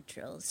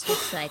centrals,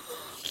 just like,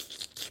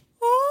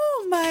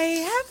 oh my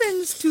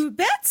heavens to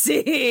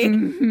Betsy.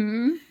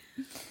 Mm-hmm.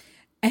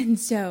 And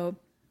so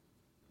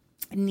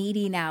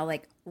Needy now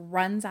like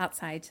runs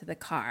outside to the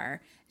car.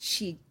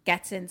 She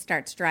gets in,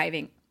 starts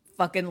driving.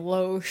 Fucking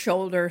Low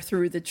Shoulder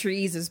Through the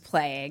Trees is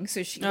playing.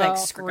 So she like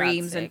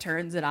screams and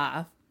turns it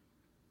off.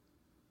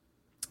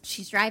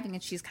 She's driving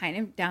and she's kind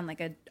of down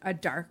like a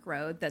dark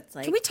road that's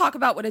like. Can we talk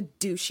about what a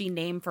douchey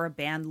name for a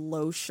band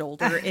Low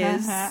Shoulder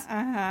is?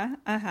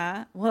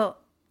 Well,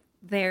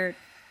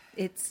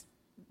 it's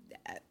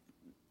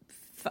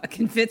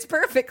fucking fits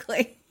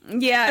perfectly.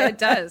 Yeah, it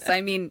does.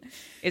 I mean,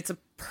 it's a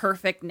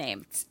perfect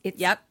name.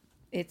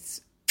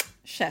 It's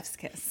chef's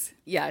kiss.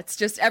 Yeah, it's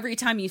just every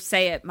time you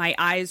say it, my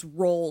eyes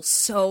roll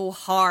so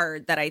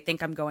hard that I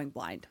think I'm going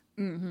blind.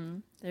 Mm-hmm.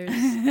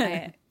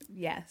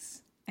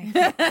 Yes.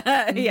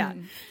 Mm-hmm. Yeah.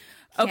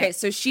 Okay,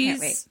 so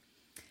she's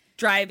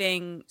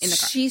driving in the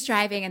car. She's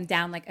driving and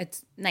down like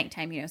it's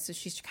nighttime, you know, so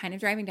she's kind of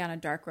driving down a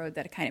dark road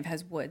that kind of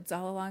has woods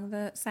all along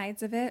the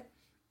sides of it.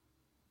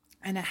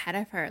 And ahead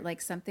of her, like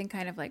something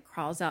kind of like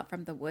crawls out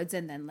from the woods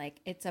and then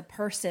like it's a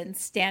person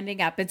standing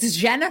up. It's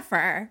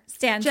Jennifer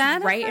stands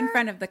right in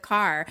front of the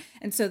car.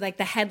 And so like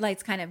the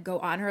headlights kind of go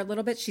on her a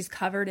little bit. She's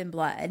covered in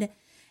blood.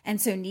 And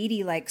so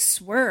Needy like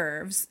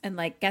swerves and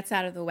like gets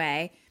out of the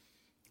way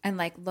and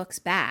like looks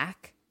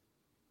back.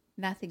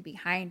 Nothing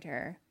behind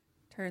her.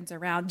 Turns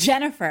around.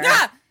 Jennifer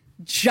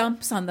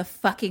jumps on the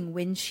fucking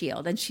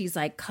windshield and she's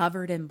like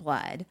covered in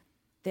blood.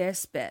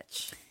 This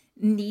bitch.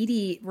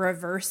 Needy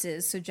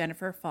reverses, so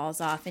Jennifer falls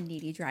off and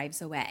Needy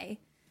drives away.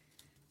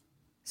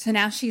 So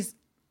now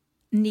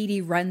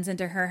Needy runs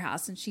into her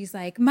house and she's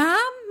like, Mom,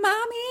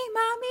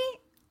 Mommy.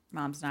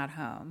 Mom's not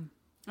home.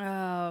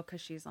 Oh,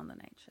 because she's on the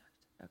night shift.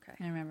 Okay.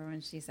 I remember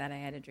when she said I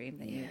had a dream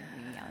that you would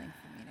be yelling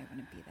for me and I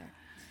wouldn't be there.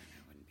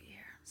 I wouldn't be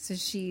here. So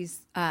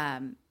she's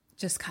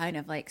just kind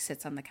of like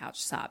sits on the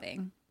couch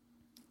sobbing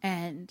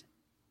and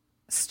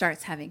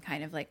starts having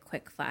kind of like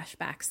quick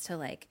flashbacks to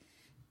like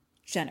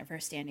Jennifer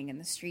standing in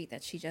the street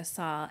that she just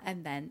saw.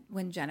 And then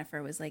when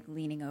Jennifer was like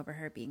leaning over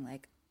her being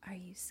like, are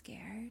you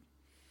scared?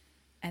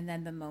 And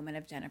then the moment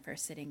of Jennifer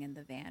sitting in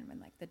the van when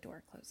like the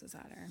door closes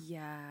on her.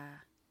 Yeah.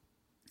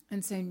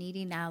 And so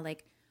Needy now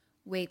like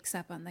wakes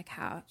up on the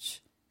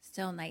couch,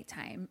 still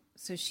nighttime.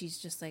 So she's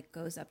just like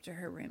goes up to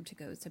her room to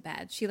go to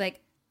bed. She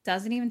like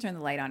doesn't even turn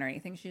the light on or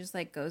anything. She just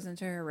like goes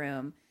into her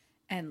room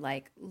and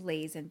like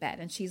lays in bed.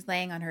 And she's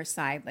laying on her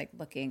side, like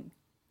looking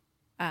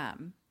up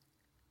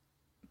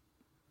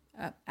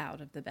out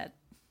of the bed.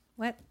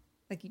 What?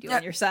 Like you do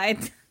on your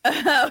side?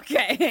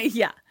 Okay.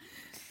 Yeah.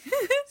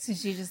 So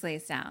she just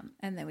lays down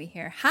and then we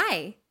hear,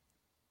 hi.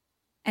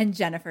 And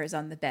Jennifer's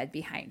on the bed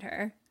behind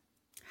her.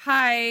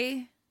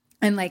 Hi.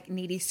 And like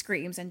Needy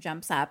screams and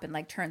jumps up and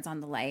like turns on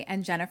the light.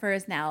 And Jennifer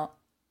is now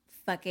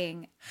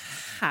fucking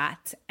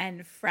hot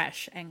and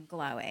fresh and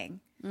glowing.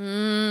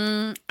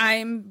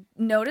 I'm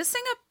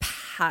noticing a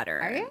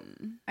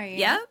pattern. Are you?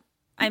 Yep.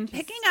 I'm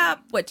picking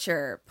up what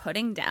you're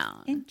putting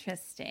down.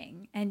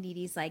 Interesting. And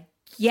Needy's like,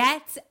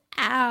 get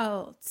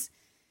out.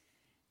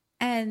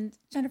 And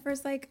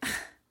Jennifer's like,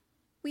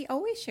 we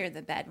always share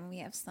the bed when we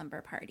have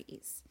slumber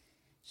parties.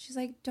 She's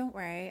like, don't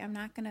worry, I'm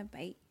not going to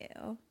bite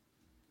you.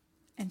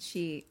 And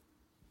she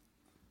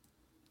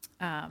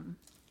kind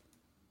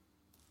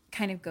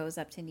of goes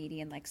up to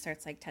Needy and like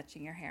starts like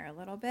touching her hair a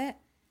little bit.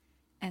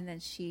 And then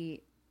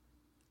she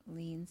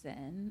leans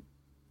in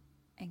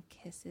and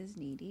kisses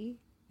Needy.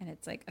 And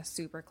it's like a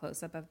super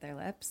close up of their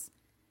lips.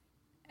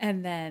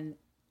 And then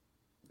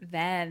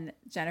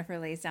Jennifer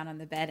lays down on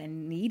the bed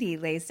and Needy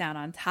lays down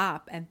on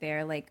top and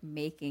they're like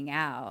making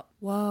out.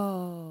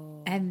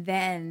 Whoa. And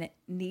then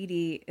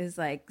Needy is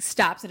like,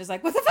 stops and is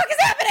like, what the fuck is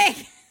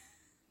happening?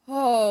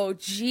 Oh,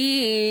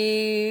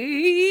 geez.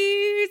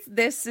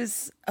 This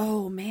is,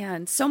 oh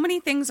man. So many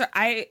things are,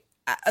 I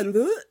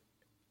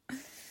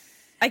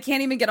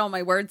can't even get all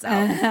my words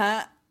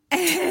out.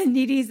 And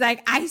Needy's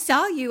like, I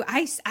saw you.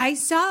 I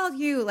saw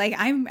you. Like,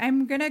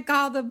 I'm going to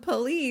call the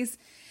police.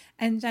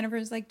 And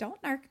Jennifer's like,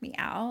 don't narc me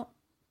out.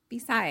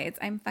 Besides,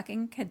 I'm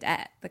fucking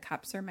cadet. The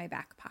cops are in my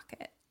back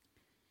pocket.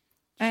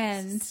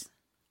 And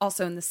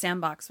also in the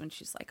sandbox when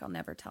she's like, I'll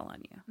never tell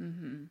on you.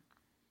 Mm-hmm.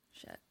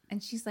 Shit.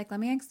 And she's like, let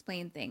me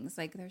explain things.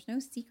 Like, there's no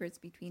secrets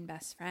between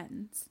best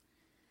friends.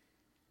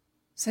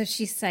 So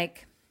she's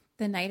like,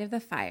 the night of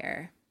the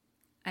fire,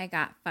 I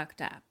got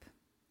fucked up.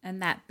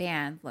 And that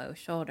band, Low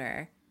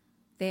Shoulder,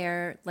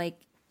 they're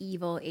like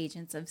evil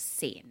agents of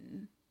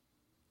Satan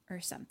or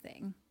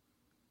something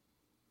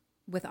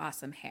with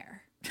awesome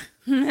hair.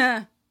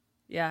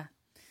 Yeah.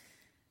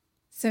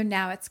 So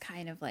now it's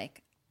kind of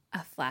like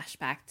a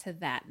flashback to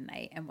that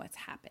night and what's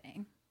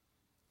happening.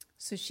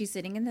 So she's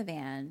sitting in the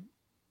van,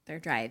 they're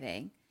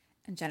driving,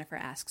 and Jennifer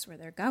asks where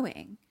they're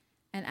going.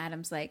 And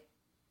Adam's like,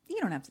 you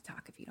don't have to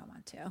talk if you don't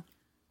want to.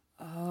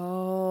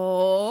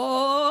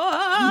 Oh,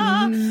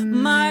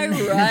 my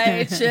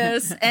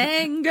righteous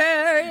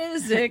anger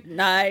is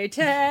ignited.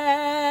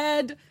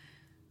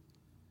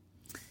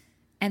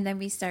 And then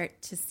we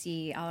start to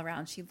see all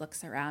around. She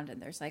looks around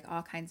and there's like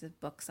all kinds of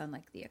books on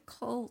like the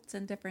occult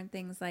and different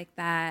things like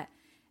that.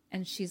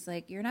 And she's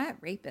like, you're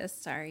not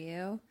rapists, are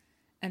you?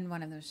 And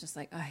one of them's just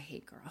like, oh, I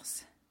hate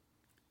girls.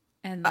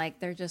 And like,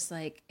 they're just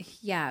like,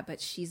 yeah,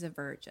 but she's a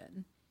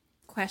virgin.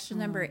 Question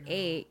number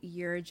 8,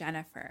 you're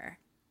Jennifer.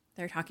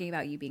 They're talking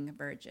about you being a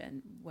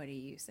virgin. What do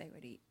you say?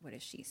 What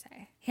does she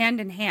say? Hand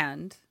in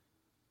hand,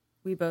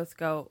 we both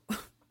go,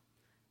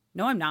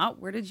 no, I'm not.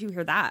 Where did you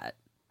hear that?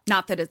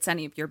 Not that it's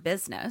any of your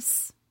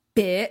business.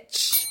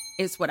 Bitch.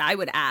 Is what I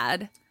would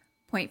add.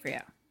 Point for you.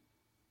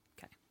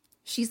 Okay.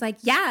 She's like,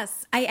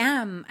 yes, I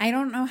am. I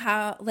don't know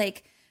how,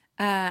 like,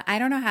 I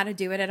don't know how to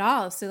do it at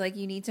all. So like,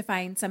 you need to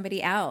find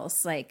somebody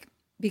else, like,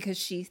 because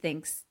she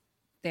thinks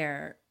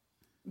they're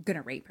going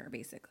to rape her,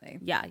 basically.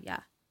 Yeah, yeah.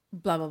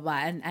 Blah, blah, blah.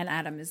 And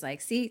Adam is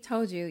like, see,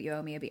 told you, you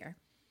owe me a beer.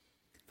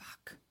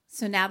 Fuck.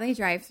 So now they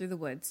drive through the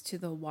woods to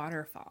the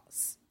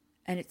waterfalls.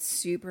 And it's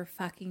super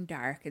fucking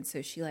dark. And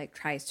so she like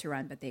tries to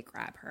run, but they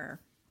grab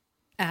her.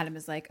 Adam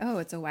is like, oh,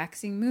 it's a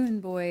waxing moon,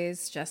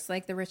 boys, just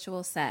like the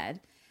ritual said.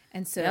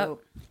 And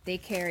so they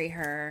carry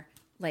her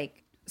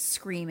like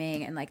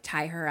screaming and like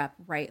tie her up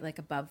right like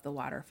above the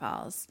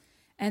waterfalls.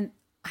 And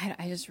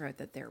I just wrote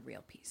that they're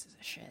real pieces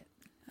of shit.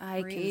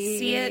 I can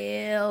see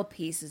it. Real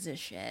pieces of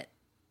shit.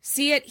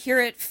 See it,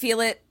 hear it,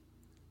 feel it,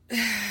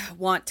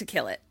 want to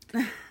kill it.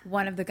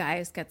 One of the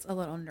guys gets a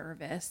little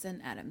nervous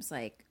and Adam's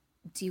like,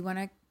 do you want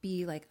to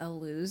be like a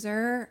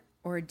loser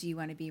or do you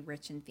want to be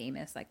rich and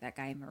famous like that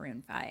guy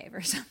Maroon 5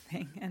 or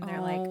something? And they're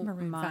like,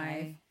 Maroon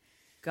 5.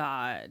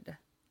 God.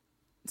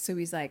 So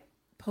he's like,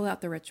 pull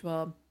out the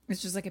ritual.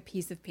 It's just like a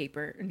piece of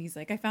paper. And he's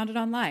like, I found it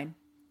online.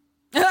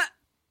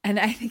 And And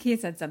I think he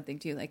said something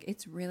too, like,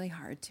 it's really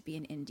hard to be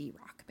an indie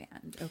rock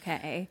band,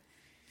 okay?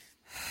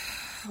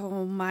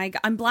 Oh my God.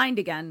 I'm blind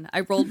again. I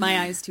rolled my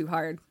eyes too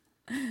hard.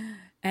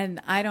 And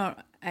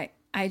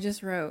I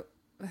just wrote,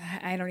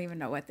 I don't even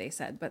know what they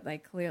said, but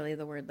like clearly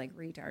the word like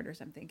retard or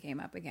something came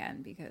up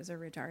again or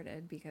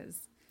retarded because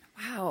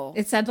wow,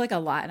 it said like a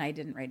lot and I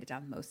didn't write it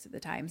down most of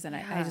the times. And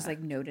I just like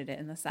noted it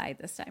in the side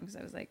this time because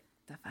I was like,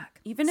 the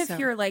fuck? Even if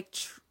you're like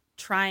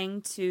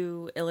trying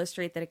to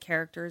illustrate that a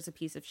character is a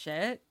piece of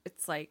shit,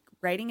 it's like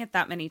writing it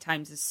that many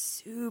times is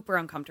super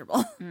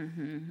uncomfortable.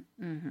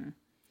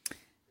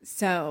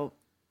 So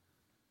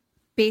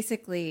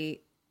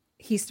basically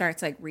he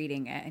starts like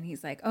reading it and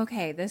he's like,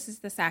 okay, this is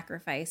the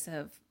sacrifice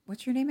of,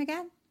 what's your name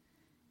again?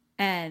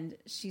 And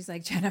she's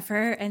like,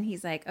 Jennifer. And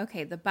he's like,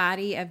 okay, the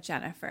body of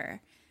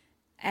Jennifer.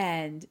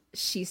 And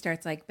she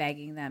starts like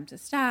begging them to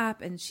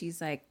stop. And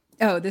she's like,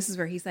 oh, this is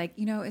where he's like,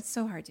 you know, it's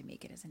so hard to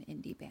make it as an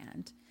indie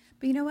band.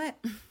 But you know what?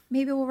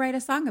 Maybe we'll write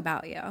a song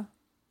about you.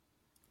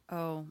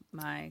 Oh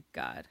my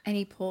God. And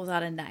he pulls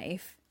out a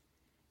knife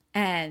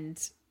and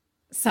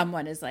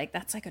someone is like,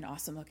 that's like an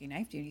awesome looking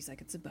knife, dude. He's like,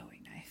 it's a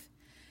Bowie knife.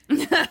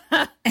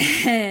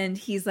 And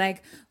he's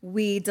like,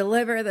 we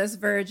deliver this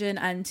virgin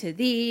unto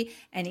thee.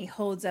 And he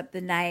holds up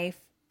the knife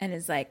and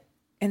is like,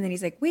 and then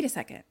he's like, wait a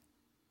second.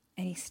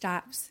 And he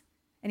stops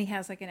and he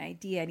has like an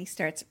idea and he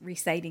starts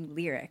reciting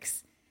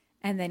lyrics.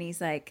 And then he's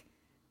like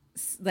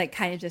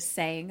kind of just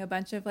saying a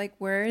bunch of like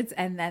words.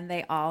 And then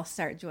they all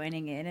start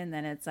joining in. And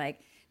then it's like,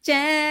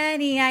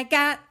 Jenny, I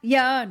got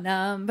your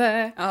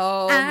number.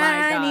 Oh my God.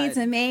 I need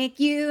to make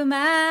you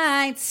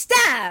mine.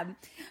 Stab.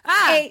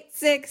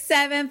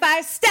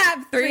 8675. Stab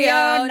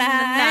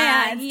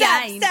 309.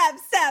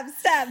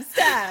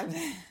 Stab.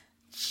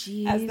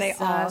 Jesus As they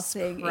all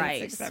sing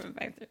Christ.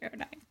 8675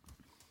 309.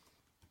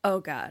 Oh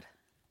God.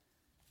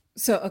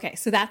 So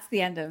that's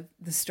the end of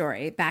the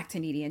story. Back to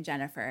Needy and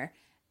Jennifer.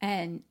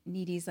 And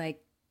Needy's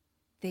like,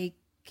 they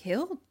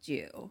killed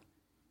you.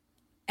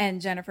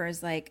 And Jennifer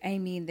is like, I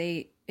mean,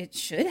 it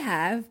should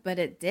have, but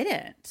it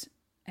didn't.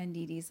 And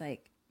Needy's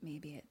like,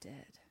 maybe it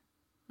did.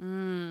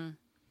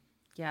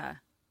 Yeah.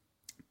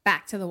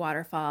 Back to the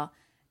waterfall.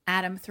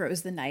 Adam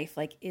throws the knife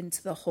like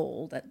into the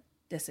hole that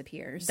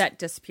disappears. That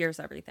disappears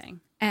everything.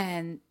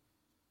 And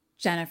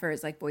Jennifer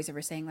is like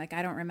voiceover saying, like,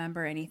 I don't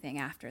remember anything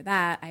after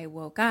that. I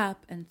woke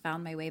up and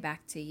found my way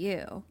back to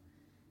you.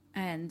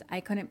 And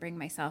I couldn't bring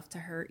myself to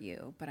hurt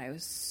you, but I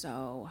was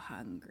so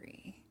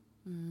hungry.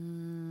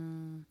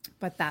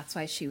 But that's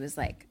why she was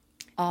like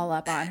all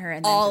up on her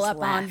and then all just up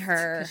left, on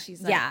her. 'cause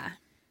she's like, yeah.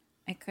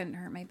 I couldn't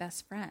hurt my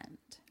best friend.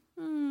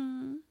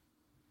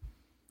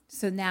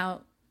 So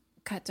now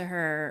cut to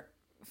her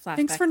flashback.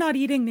 Thanks for not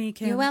eating me,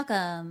 Kim. You're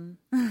welcome.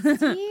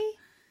 See?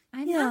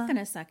 I'm not going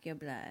to suck your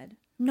blood.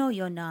 No,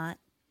 you're not.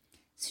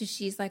 So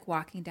she's like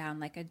walking down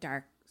like a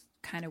dark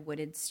kind of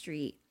wooded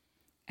street.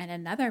 And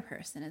another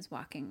person is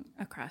walking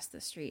across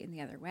the street in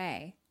the other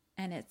way.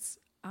 And it's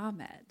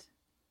Ahmed.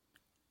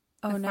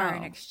 Oh, the no.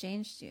 foreign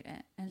exchange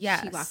student. And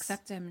Yes. she walks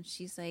up to him and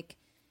she's like,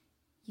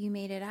 you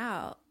made it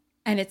out.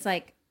 And it's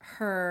like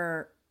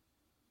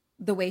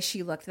the way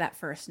she looked that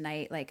first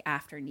night, like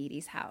after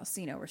Needy's house,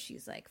 you know, where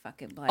she's like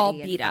fucking bloody all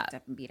and beat fucked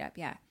up and beat up.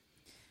 Yeah.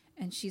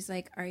 And she's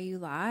like, are you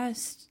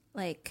lost?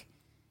 Like,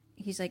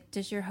 he's like,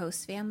 does your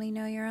host family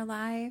know you're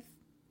alive?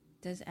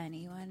 Does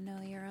anyone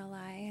know you're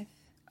alive?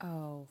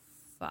 Oh,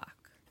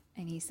 fuck.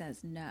 And he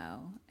says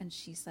no. And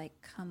she's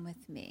like, come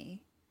with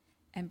me,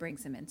 and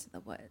brings him into the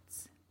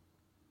woods.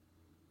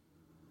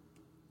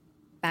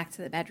 Back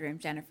to the bedroom,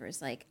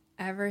 Jennifer's like,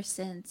 ever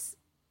since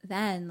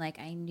then, like,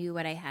 I knew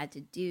what I had to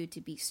do to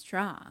be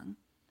strong.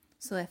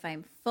 So if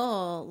I'm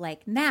full,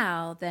 like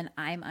now, then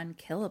I'm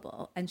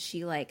unkillable. And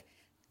she like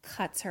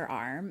cuts her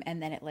arm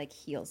and then it like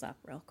heals up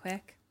real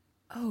quick.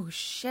 Oh,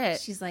 shit.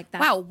 She's like,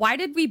 wow, why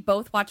did we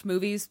both watch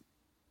movies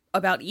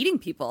about eating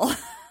people?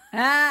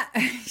 Yeah.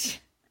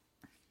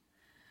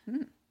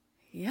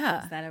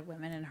 Yeah. Is that a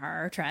women in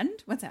horror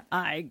trend? What's that?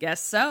 I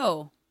guess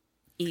so.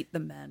 Eat the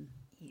men.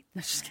 Eat the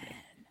men.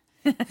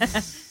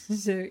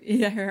 So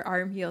yeah, her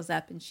arm heals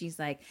up and she's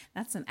like,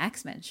 that's some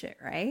X-Men shit,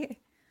 right?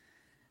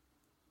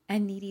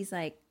 And Needy's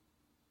like,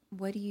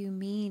 what do you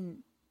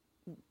mean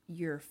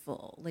you're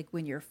full? Like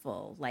when you're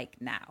full,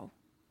 like now?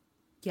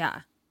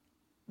 Yeah.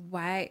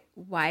 Why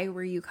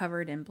were you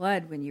covered in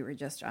blood when you were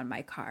just on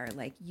my car?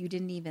 Like you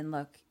didn't even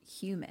look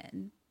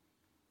human.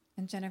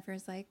 And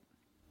Jennifer's like,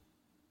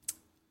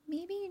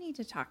 maybe you need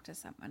to talk to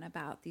someone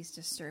about these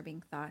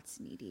disturbing thoughts,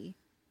 Needy.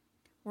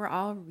 We're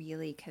all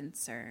really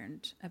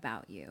concerned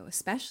about you,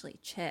 especially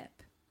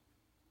Chip.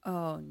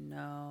 Oh,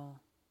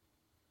 no.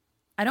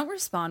 I don't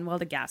respond well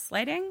to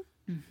gaslighting.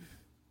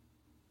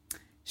 Mm-hmm.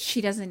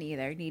 She doesn't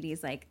either.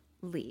 Needy's like,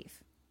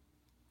 leave.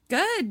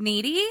 Good,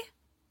 Needy.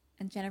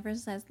 And Jennifer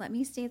says, let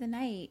me stay the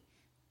night.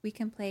 We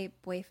can play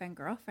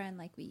boyfriend-girlfriend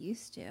like we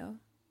used to.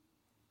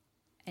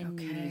 And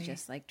Needy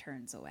just like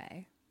turns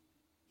away.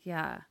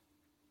 Yeah.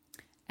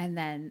 And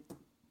then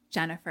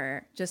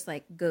Jennifer just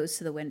like goes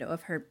to the window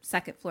of her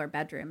second floor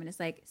bedroom and is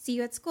like, see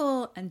you at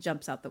school, and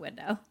jumps out the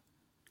window.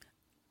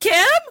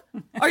 Kim,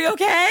 are you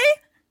okay?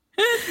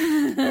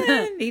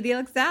 Needy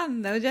looks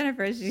down. No,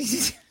 Jennifer.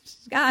 She's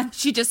gone.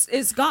 She just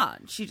is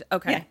gone.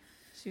 Okay. Yeah.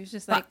 She was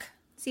just like,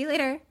 see you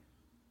later.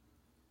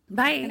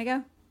 Bye. I'm gonna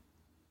go.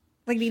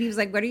 Like Needy was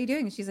like, what are you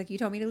doing? And she's like, you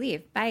told me to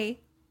leave. Bye.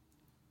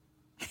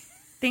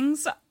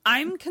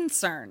 I'm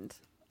concerned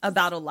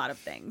about a lot of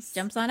things.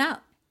 Jumps on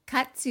out.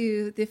 Cut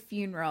to the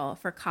funeral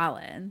for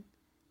Colin,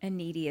 and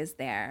Needy is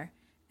there,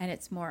 and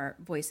it's more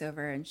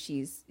voiceover, and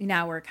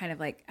now we're kind of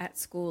like at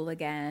school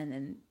again,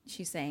 and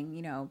she's saying,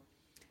 you know,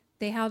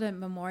 they held a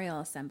memorial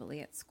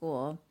assembly at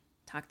school,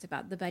 talked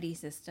about the buddy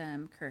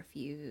system,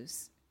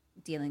 curfews,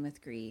 dealing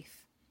with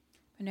grief,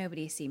 but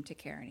nobody seemed to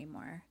care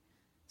anymore.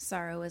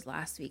 Sorrow was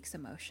last week's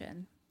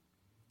emotion.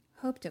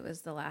 Hoped it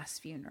was the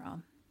last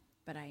funeral,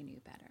 but I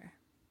knew better.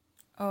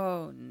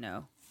 Oh,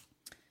 no.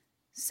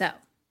 So,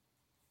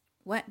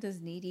 what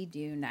does Needy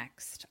do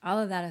next? All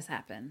of that has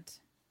happened.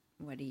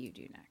 What do you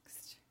do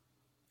next?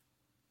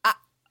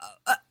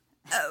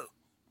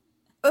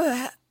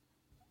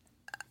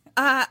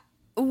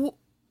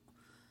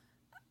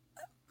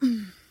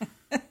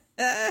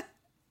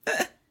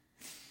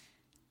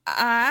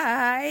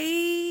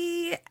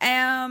 I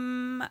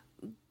am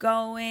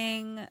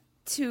going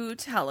to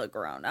tell a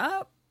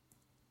grown-up.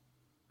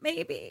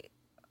 Maybe.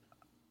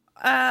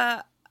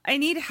 I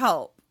need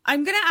help.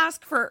 I'm going to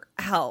ask for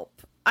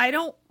help. I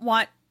don't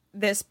want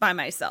this by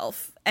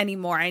myself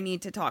anymore. I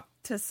need to talk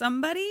to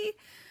somebody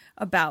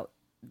about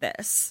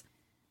this.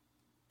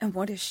 And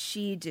what does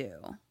she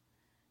do?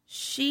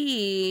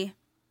 She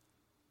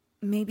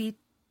maybe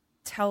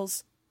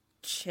tells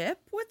Chip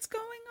what's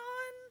going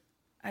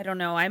on? I don't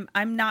know.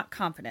 I'm not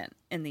confident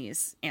in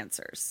these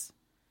answers.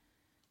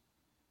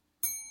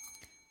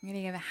 I'm going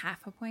to give a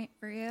half a point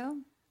for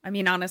you. I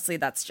mean, honestly,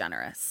 that's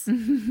generous.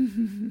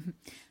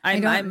 I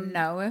don't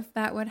know if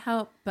that would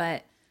help,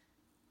 but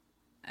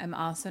I'm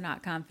also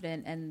not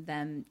confident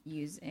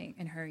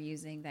in her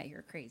using that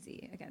you're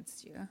crazy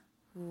against you.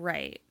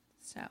 Right.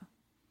 So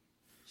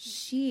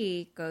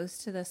she goes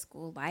to the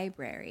school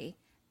library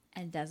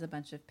and does a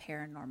bunch of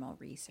paranormal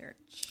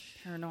research.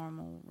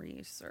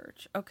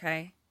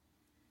 Okay.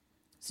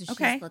 So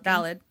she's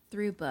looking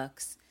through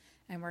books,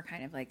 and we're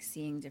kind of like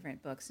seeing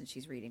different books, and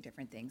she's reading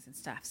different things and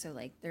stuff. So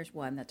like there's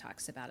one that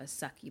talks about a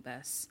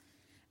succubus,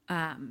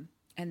 and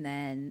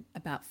then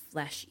about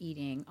flesh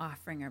eating,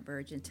 offering a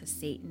virgin to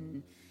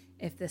Satan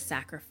if the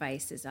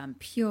sacrifice is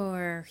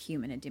impure,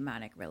 human and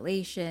demonic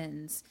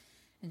relations.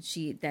 And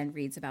she then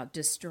reads about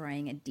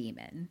destroying a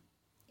demon.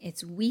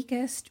 It's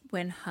weakest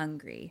when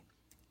hungry,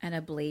 and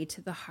a blade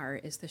to the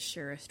heart is the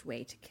surest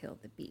way to kill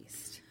the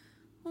beast.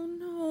 Oh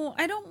no,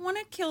 I don't want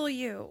to kill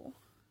you.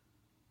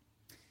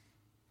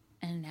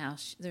 And now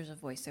there's a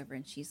voiceover,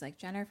 and she's like,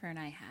 Jennifer and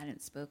I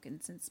hadn't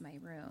spoken since my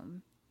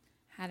room.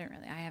 I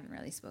haven't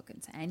really spoken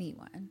to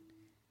anyone.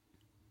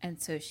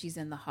 And so she's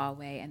in the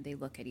hallway, and they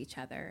look at each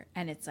other,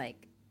 and it's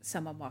like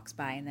someone walks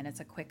by, and then it's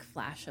a quick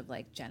flash of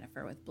like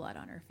Jennifer with blood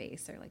on her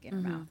face or like in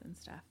her mouth and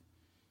stuff.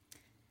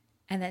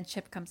 And then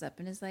Chip comes up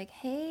and is like,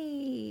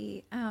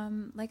 hey,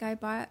 like I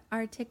bought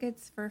our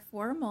tickets for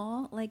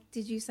formal. Like,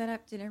 did you set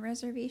up dinner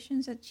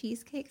reservations at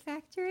Cheesecake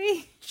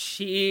Factory?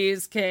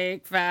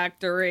 Cheesecake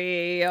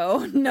Factory.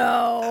 Oh,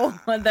 no.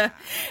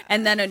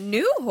 And then a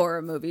new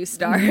horror movie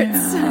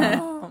starts.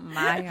 No,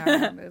 my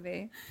horror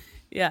movie.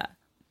 Yeah.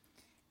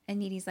 And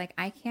Needy's like,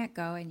 I can't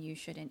go and you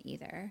shouldn't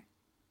either.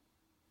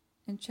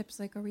 And Chip's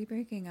like, are we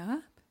breaking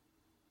up?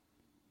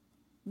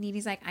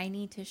 Needy's like, I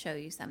need to show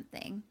you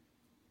something.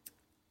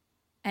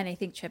 And I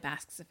think Chip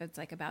asks if it's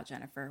like about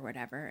Jennifer or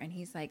whatever. And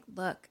he's like,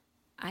 look,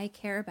 I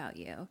care about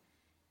you.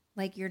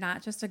 Like, you're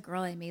not just a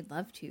girl I made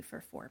love to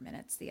for 4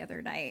 minutes the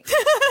other night.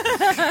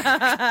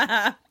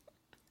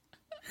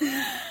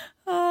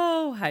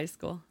 Oh, high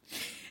school.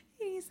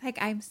 He's like,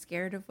 I'm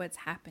scared of what's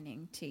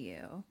happening to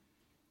you.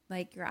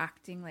 Like, you're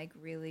acting like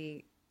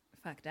really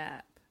fucked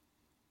up.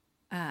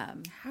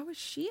 How is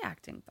she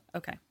acting?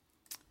 Okay.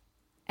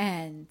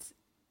 And,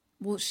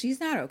 well, she's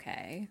not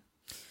okay.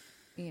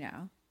 You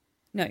know?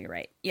 No, you're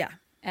right. Yeah.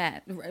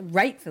 And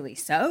rightfully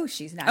so.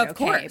 She's not of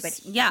okay. Course.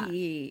 But yeah.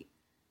 He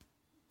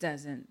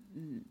doesn't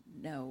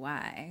know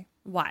why.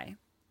 Why?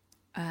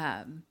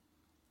 And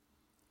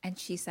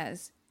she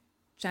says,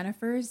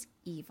 Jennifer's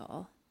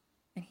evil.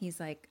 And he's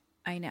like,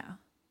 I know.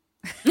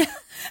 And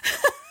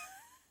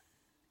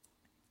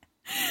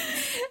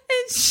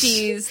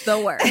she's the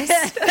worst.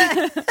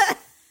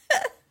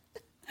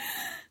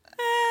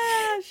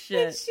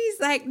 Shit. And she's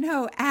like,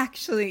 no,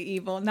 actually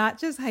evil, not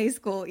just high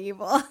school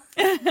evil.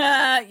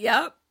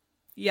 Yep.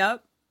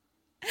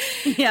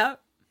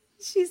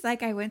 She's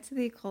like, I went to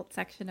the occult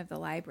section of the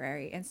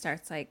library, and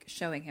starts like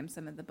showing him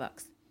some of the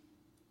books.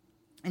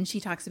 And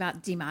she talks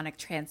about demonic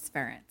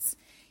transference.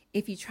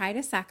 If you try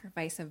to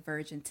sacrifice a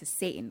virgin to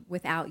Satan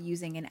without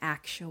using an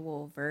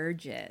actual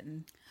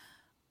virgin.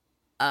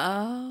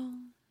 Oh.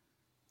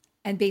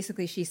 And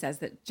basically she says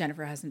that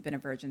Jennifer hasn't been a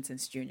virgin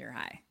since junior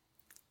high.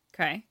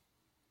 Okay.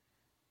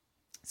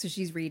 So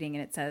she's reading,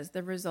 and it says,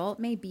 the result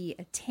may be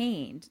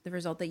attained. The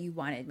result that you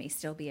wanted may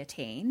still be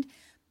attained,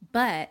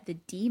 but the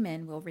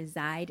demon will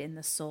reside in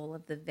the soul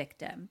of the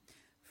victim.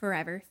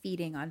 forever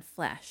feeding on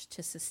flesh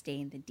to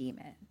sustain the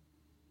demon.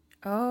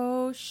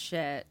 Oh,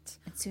 shit.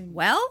 And soon,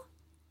 well,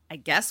 I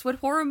guess what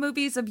horror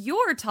movies of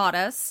yore taught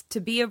us,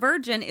 to be a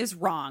virgin is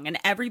wrong, and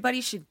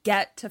everybody should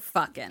get to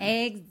fucking.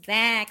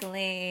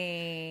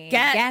 Exactly.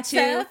 Get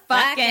to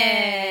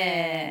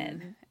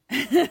fucking.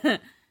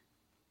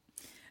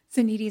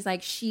 So Needy's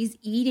like, she's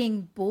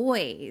eating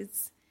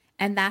boys.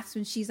 And that's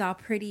when she's all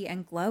pretty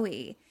and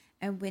glowy.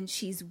 And when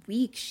she's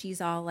weak,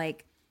 she's all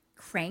like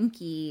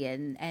cranky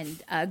and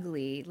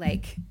ugly.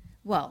 Like,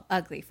 well,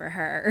 ugly for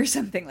her or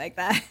something like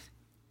that.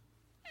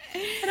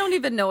 I don't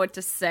even know what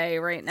to say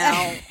right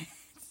now.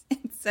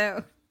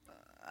 So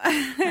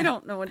I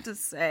don't know what to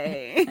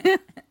say.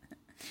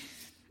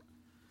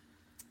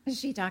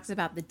 She talks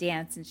about the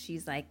dance and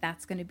she's like,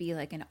 that's going to be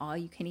like an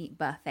all-you-can-eat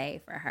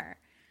buffet for her.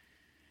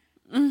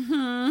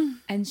 Mm-hmm.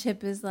 And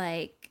Chip is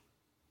like,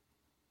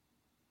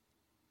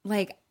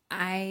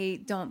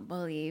 I don't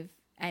believe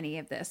any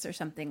of this or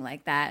something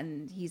like that.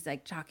 And he's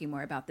like talking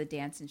more about the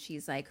dance. And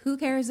she's like, who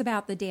cares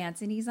about the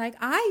dance? And he's like,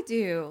 I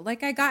do.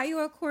 Like, I got you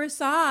a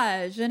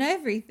corsage and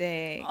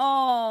everything.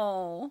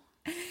 Oh.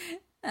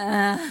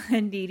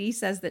 And Dee Dee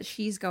says that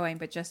she's going,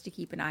 but just to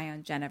keep an eye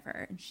on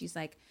Jennifer. And she's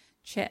like,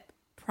 Chip,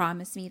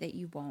 promise me that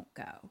you won't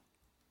go.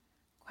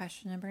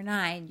 Question number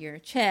 9, you're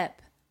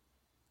Chip.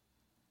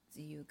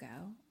 Do you go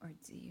or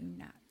do you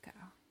not go?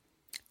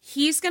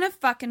 He's going to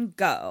fucking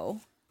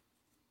go.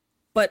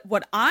 But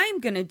what I'm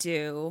going to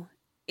do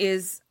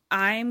is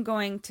I'm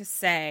going to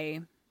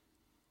say,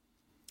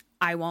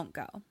 I won't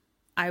go.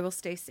 I will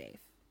stay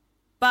safe.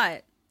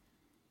 But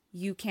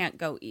you can't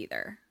go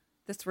either.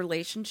 This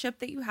relationship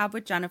that you have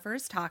with Jennifer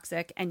is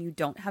toxic and you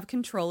don't have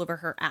control over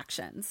her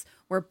actions.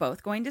 We're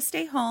both going to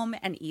stay home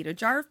and eat a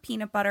jar of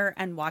peanut butter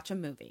and watch a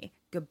movie.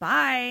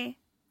 Goodbye.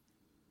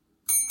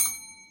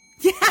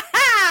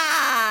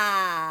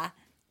 Yeah!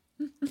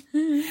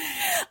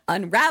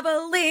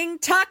 Unraveling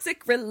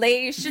toxic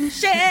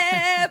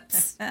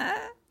relationships.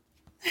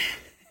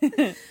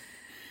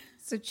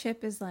 So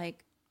Chip is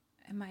like,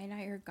 am I not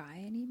your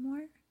guy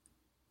anymore?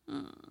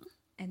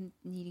 And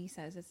Needy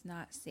says it's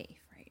not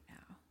safe right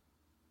now.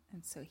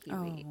 And so he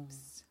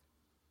leaves.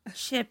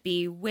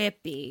 Chippy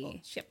whippy. Oh,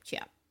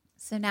 chip.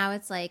 So now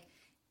it's like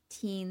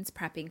teens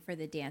prepping for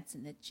the dance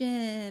in the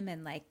gym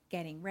and like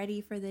getting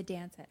ready for the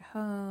dance at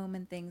home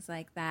and things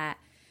like that.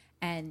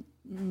 And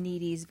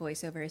Needy's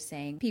voiceover is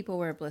saying people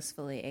were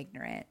blissfully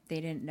ignorant.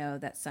 They didn't know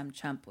that some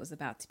chump was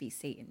about to be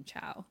Satan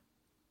Chow.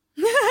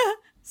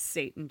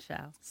 Satan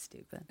Chow.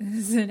 Stupid.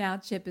 So now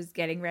Chip is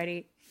getting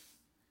ready.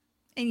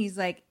 And he's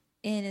like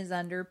in his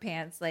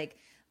underpants, like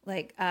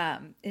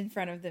in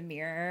front of the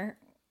mirror.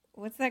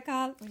 What's that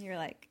called? When you're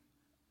like...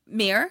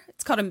 Mirror?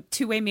 It's called a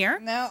two-way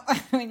mirror? No,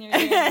 when you're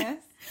doing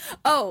this.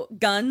 Oh,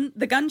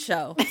 the gun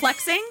show.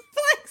 Flexing?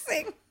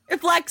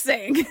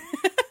 Flexing.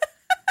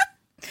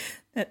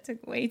 That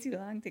took way too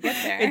long to get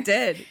there. It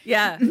did,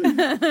 yeah.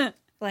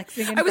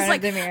 Flexing in front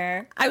of the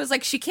mirror. I was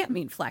like, she can't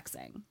mean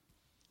flexing.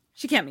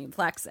 She can't mean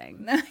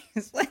flexing. No,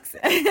 he's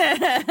flexing.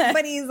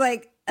 But he's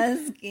like a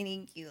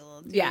skinny, cute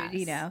little dude, yes.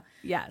 you know?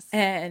 Yes.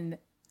 And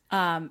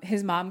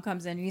his mom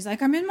comes in and he's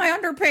like, I'm in my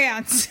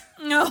underpants.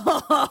 No.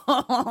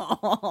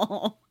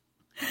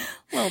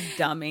 Little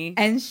dummy.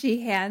 And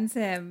she hands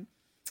him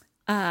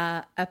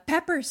a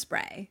pepper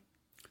spray.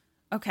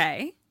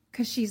 Okay.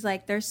 Because she's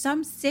like, there's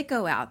some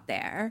sicko out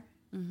there.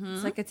 Mm-hmm.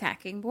 It's like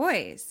attacking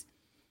boys.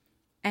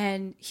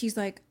 And he's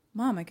like,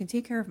 Mom, I can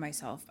take care of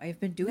myself. I've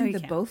been doing the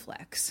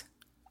Bowflex.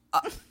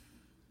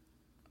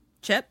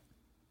 Chip.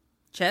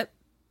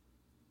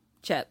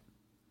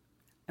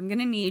 I'm going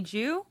to need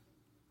you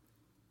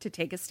to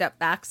take a step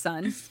back,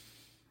 son.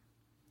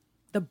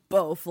 The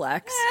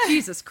Bowflex.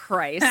 Jesus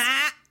Christ.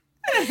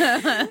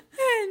 And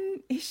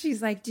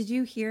she's like, did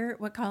you hear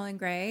what Colin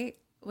Gray,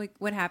 like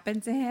what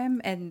happened to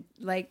him? And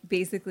like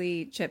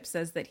basically Chip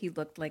says that he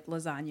looked like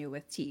lasagna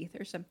with teeth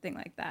or something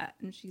like that.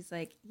 And she's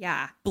like,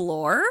 yeah.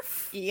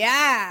 Blorf?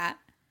 Yeah.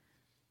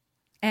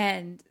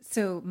 And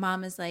so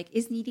Mom is like,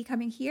 is Needy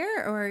coming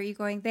here or are you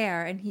going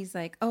there? And he's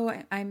like, oh,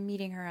 I'm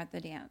meeting her at the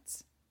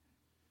dance.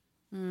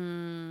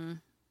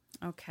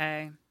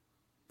 Okay.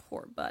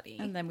 Poor buddy.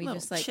 And then we Little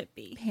just like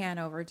Chippy. pan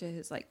over to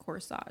his like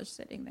corsage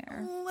sitting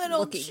there.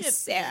 Little looking Chippy.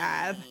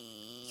 sad.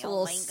 Oh,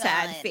 little my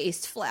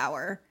sad-faced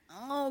flower.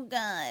 Oh,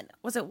 God.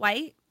 Was it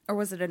white or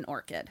was it an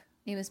orchid?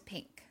 It was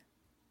pink.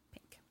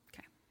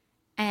 Okay.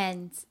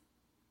 And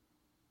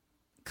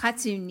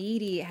Katsu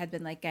Needy had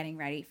been like getting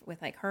ready with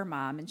like her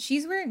mom, and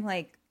she's wearing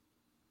like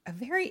a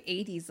very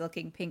 80s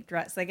looking pink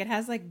dress. Like it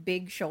has like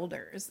big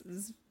shoulders.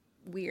 It's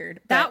weird.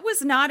 That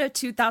was not a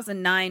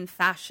 2009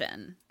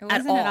 fashion. It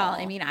wasn't at all.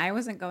 I mean, I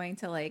wasn't going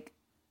to like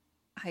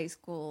high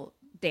school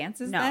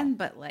dances then,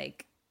 but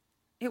like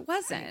it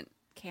wasn't.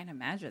 I can't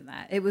imagine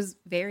that. It was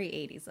very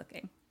 80s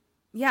looking.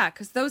 Yeah,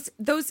 because those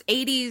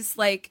 80s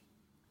like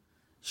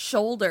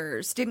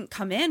shoulders didn't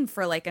come in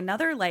for like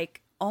another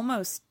like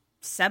almost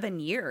 7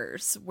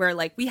 years, where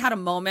like we had a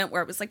moment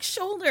where it was like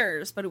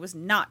shoulders, but it was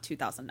not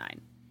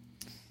 2009.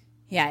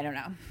 Yeah, I don't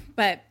know.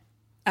 But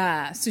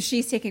So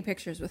she's taking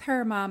pictures with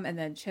her mom, and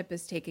then Chip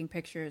is taking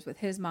pictures with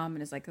his mom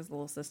and is like his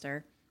little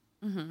sister.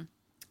 Mm-hmm.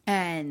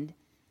 And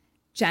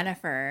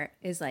Jennifer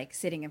is like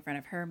sitting in front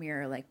of her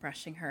mirror, like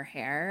brushing her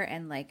hair,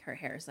 and like her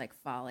hair is like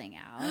falling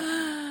out.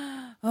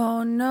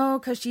 Oh no,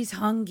 because she's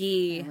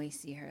hungry. And we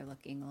see her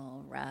looking a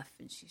little rough,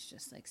 and she's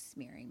just like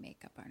smearing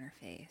makeup on her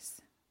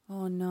face.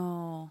 Oh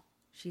no,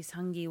 she's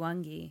hungry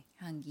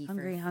for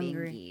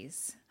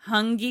fingies.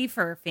 Hungry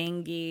for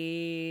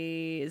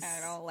fingies.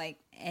 I don't like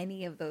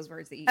any of those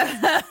words that you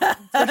use.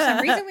 For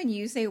some reason, when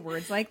you say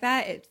words like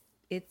that,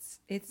 it's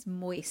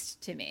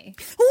moist to me.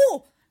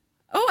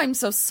 Oh, I'm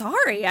so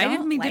sorry. I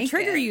didn't mean to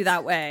trigger you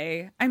that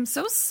way. I'm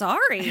so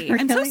sorry.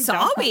 I'm so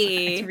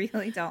sorry. I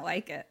really don't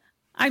like it.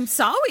 I'm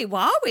sorry,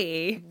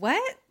 Wowie.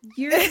 What?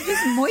 You're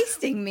just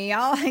moistening me.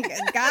 Oh my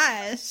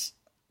gosh.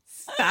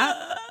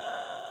 Stop.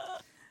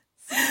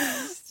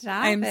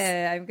 Stop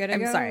it. I'm going to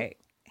go sorry.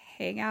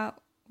 hang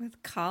out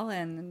with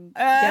Colin and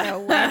get a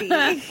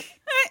wedding.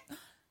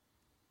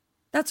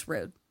 That's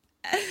rude.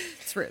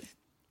 It's rude.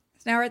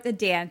 So now we're at the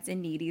dance,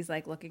 and Needy's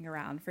like looking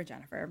around for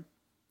Jennifer.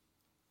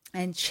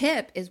 And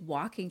Chip is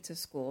walking to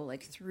school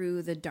like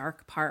through the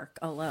dark park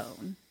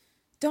alone.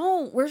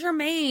 Where's your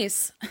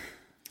mace?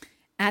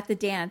 At the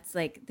dance,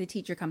 like the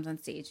teacher comes on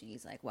stage and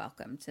he's like,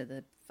 welcome to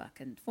the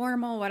fucking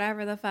formal,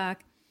 whatever the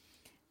fuck.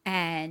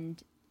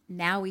 And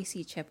now we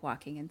see Chip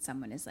walking and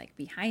someone is like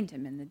behind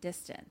him in the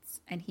distance.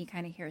 And he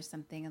kind of hears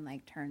something and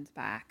like turns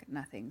back.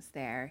 Nothing's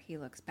there. He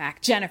looks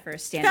back.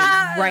 Jennifer's standing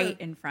right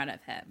in front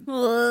of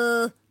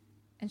him.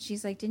 And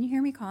she's like, didn't you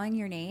hear me calling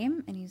your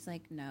name? And he's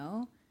like,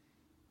 no.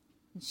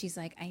 And she's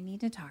like, I need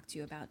to talk to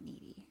you about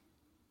Needy.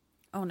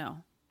 Oh,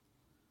 no.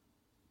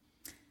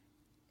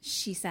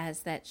 She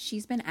says that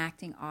she's been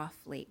acting off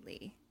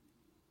lately.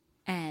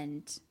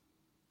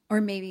 Or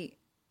maybe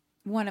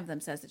one of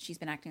them says that she's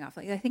been acting off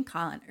lately. I think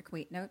Colin, or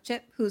wait, no,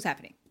 Chip? Who's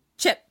happening?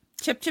 Chip.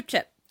 Chippity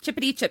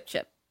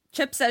Chip.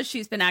 Chip says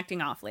she's been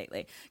acting off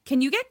lately. Can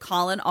you get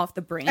Colin off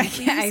the brain,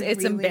 please?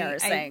 It's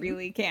embarrassing. I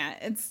really can't.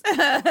 It's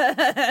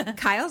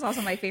Kyle's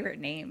also my favorite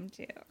name,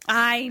 too.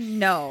 I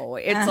know.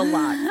 It's a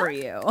lot for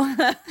you.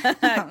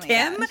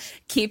 Kim,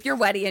 keep your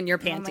weddy in your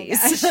panties.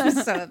 Oh my gosh,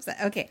 I'm so upset.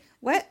 Okay,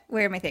 what?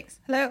 Where are my things?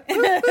 Hello?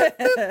 Boop, boop,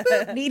 boop,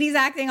 boop. Needy's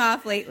acting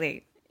off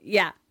lately.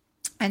 Yeah.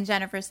 And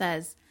Jennifer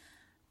says,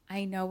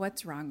 I know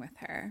what's wrong with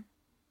her.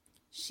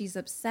 She's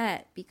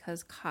upset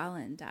because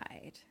Colin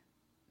died.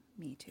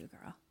 Me too,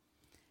 girl.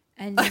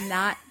 And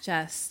not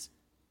just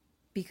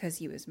because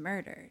he was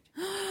murdered.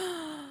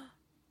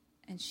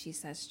 And she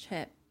says,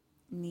 Chip,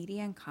 Needy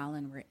and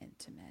Colin were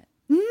intimate.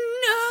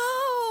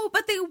 No,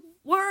 but they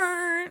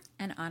weren't.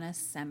 And on a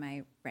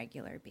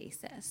semi-regular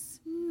basis.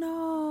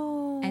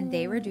 No. And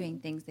they were doing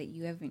things that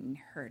you haven't even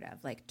heard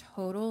of, like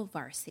total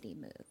varsity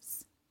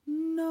moves.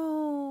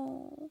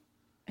 No.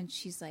 And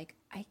she's like,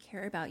 I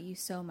care about you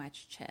so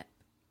much, Chip,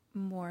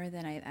 more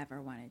than I've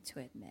ever wanted to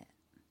admit.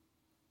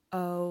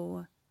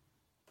 Oh,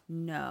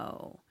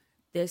 no.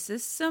 This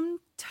is some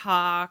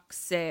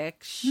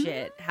toxic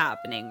shit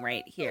happening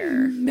right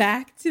here.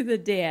 Back to the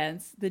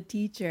dance. The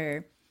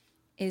teacher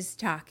is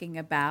talking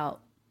about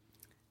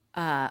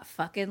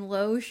fucking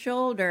Low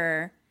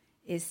Shoulder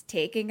is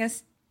taking a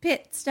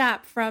pit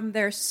stop from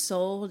their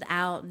sold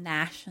out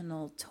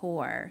national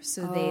tour.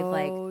 So they've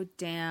like,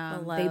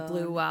 damn, they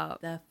blew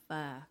up. The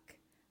fuck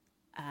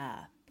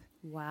up.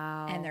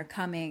 Wow. And they're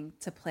coming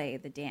to play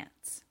the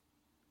dance.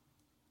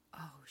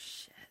 Oh,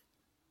 shit.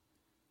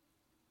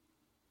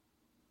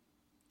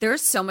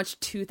 There's so much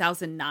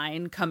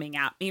 2009 coming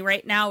at me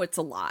right now. It's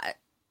a lot.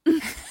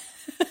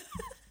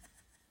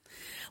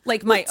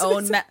 Like my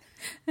own,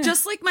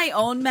 just like my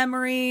own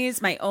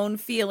memories, my own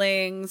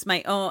feelings,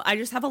 I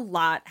just have a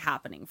lot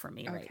happening for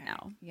me right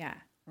now. Yeah,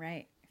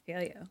 right. I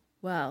feel you.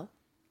 Well,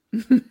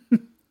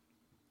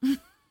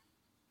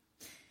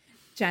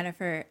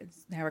 Jennifer,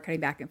 now we're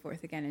cutting back and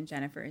forth again. And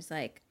Jennifer is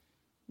like,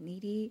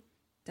 Needy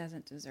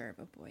doesn't deserve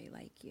a boy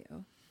like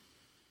you.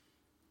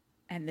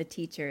 And the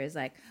teacher is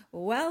like,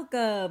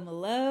 welcome,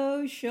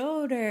 Low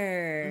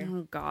Shoulder.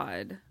 Oh,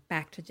 God.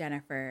 Back to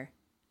Jennifer.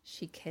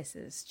 She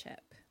kisses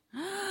Chip.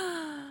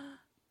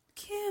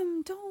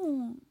 Kim,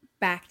 don't.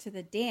 Back to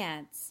the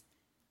dance.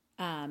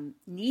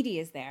 Needy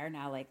is there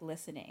now, like,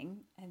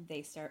 listening. And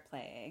they start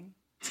playing.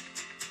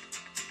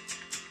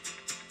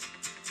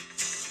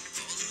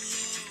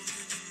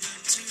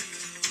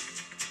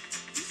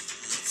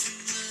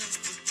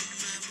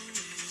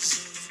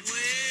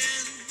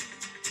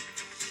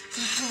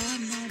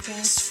 My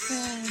best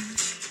friend.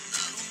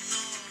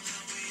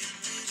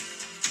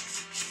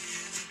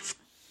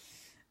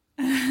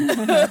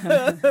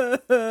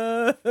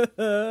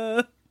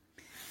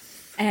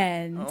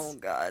 And oh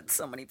God,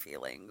 so many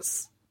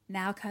feelings.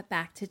 Now cut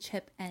back to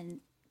Chip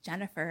and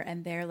Jennifer,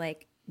 and they're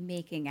like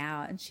making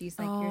out, and she's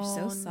like, "You're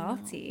so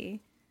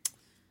salty."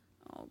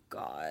 No. Oh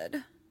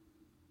God.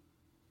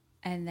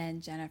 And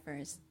then Jennifer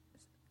is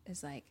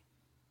like,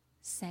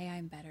 "Say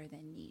I'm better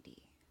than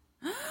Needy."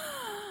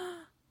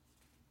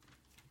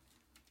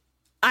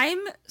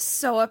 I'm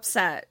so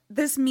upset.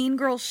 This mean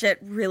girl shit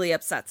really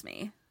upsets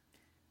me.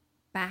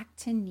 Back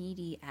to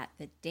Needy at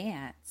the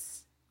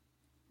dance.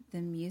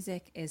 The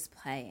music is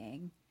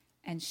playing,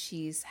 and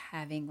she's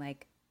having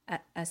like a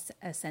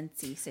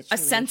sensey situation. A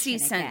sensey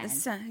again.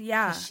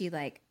 Yeah. She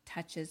like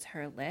touches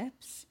her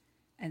lips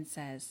and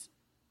says,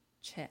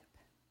 "Chip."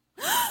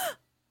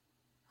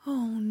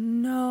 Oh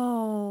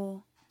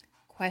no.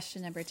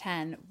 Question number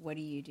 10. What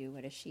do you do?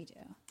 What does she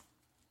do?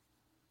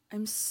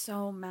 I'm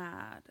so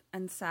mad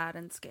and sad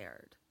and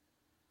scared.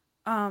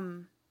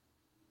 I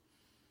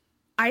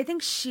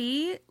think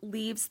she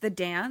leaves the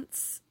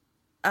dance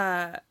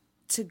to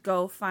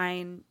go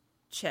find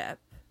Chip.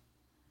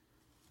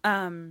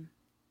 Oh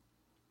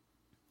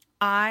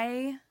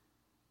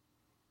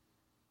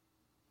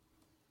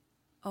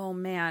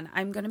man,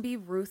 I'm going to be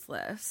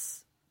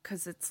ruthless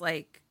cuz it's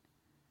like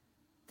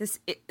this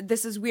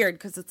is weird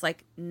cuz it's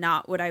like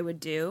not what I would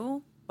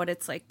do, but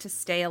it's like to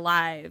stay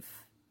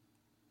alive.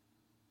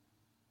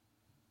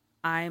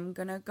 I'm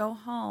going to go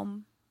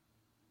home.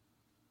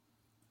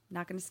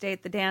 Not going to stay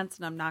at the dance,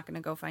 and I'm not going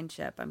to go find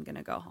Chip. I'm going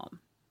to go home.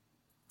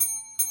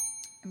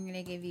 I'm going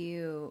to give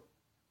you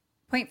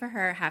point for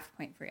her, half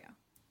point for you.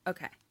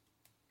 Okay.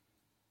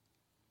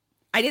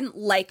 I didn't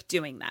like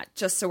doing that,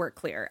 just so we're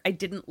clear. I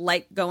didn't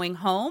like going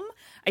home.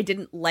 I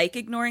didn't like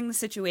ignoring the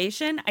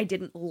situation. I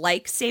didn't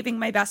like saving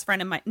my best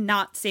friend and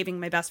not saving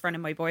my best friend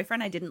and my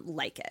boyfriend. I didn't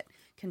like it.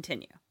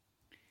 Continue.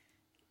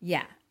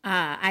 Yeah.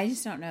 I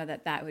just don't know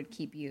that would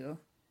keep you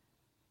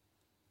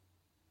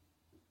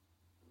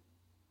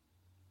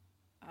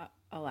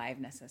alive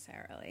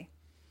necessarily.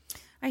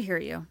 I hear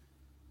you.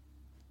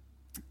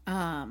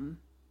 By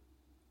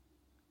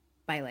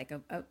like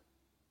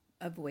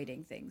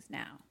avoiding things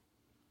now.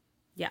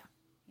 Yeah.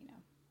 You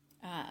know.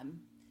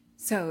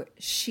 So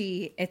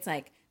it's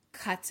like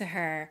cut to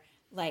her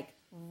like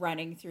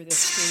running through the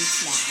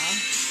streets now.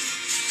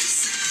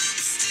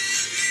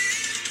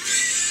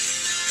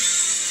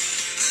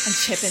 And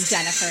Chip and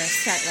Jennifer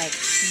start like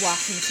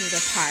walking through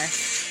the park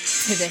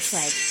to this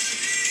like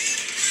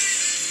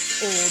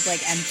old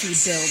like empty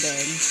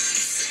building,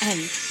 and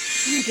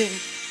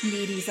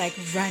Needy's like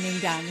running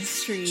down the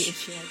street and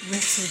she like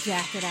rips her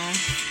jacket off.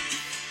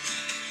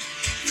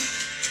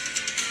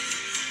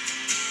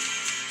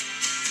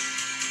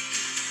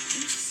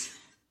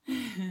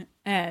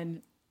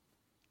 And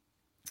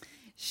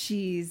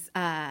she's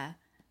now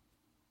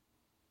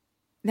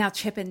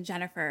Chip and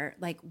Jennifer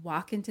like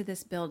walk into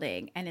this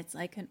building, and it's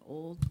like an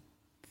old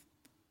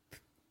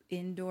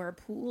indoor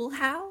pool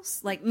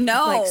house, like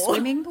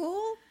swimming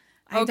pool.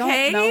 I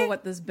don't know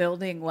what this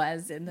building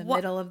was in the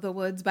middle of the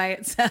woods by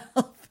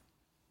itself.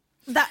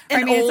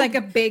 It's like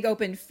a big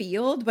open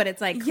field, but it's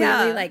like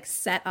clearly like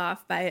set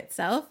off by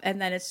itself,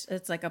 and then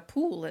it's like a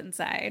pool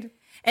inside.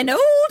 An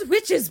old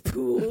witch's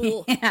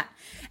pool. Yeah.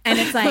 And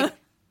it's like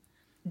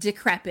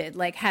decrepit,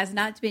 like has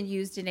not been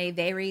used in a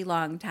very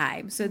long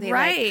time. So they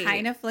like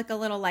kind of flick a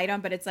little light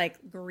on, but it's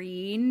like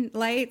green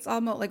lights,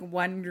 almost like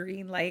one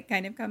green light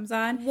kind of comes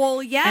on.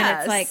 Well, yes. And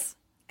it's like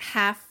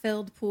half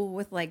filled pool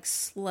with like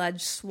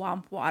sludge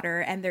swamp water,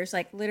 and there's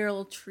like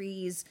literal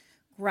trees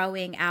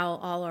growing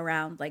out all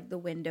around like the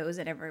windows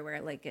and everywhere.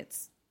 Like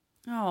it's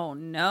oh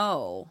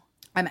no,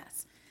 a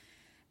mess.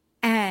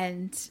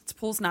 And this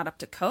pool's not up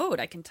to code.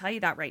 I can tell you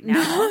that right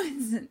now. No, it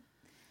isn't.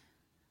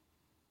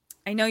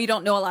 I know you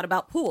don't know a lot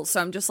about pools, so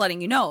I'm just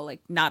letting you know, like,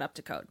 not up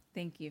to code.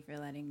 Thank you for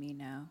letting me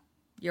know.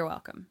 You're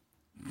welcome.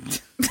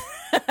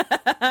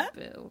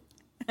 Boo.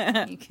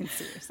 You can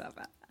see yourself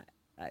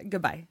out.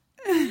 Goodbye.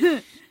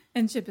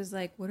 And Chip is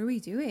like, what are we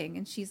doing?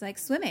 And she's like,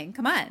 swimming.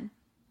 Come on.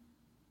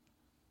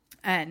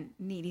 And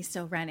Needy's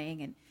still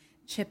running. And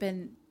Chip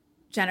and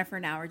Jennifer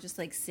now are just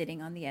like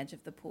sitting on the edge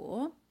of the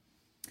pool.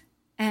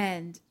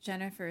 And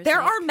Jennifer's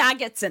there are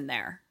maggots in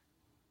there.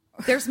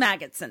 There's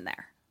maggots in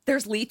there.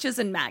 There's leeches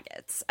and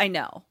maggots. I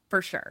know,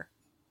 for sure.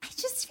 I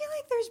just feel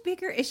like there's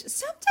bigger issues.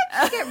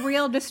 Sometimes you get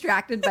real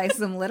distracted by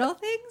some little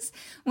things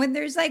when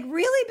there's like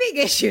really big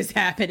issues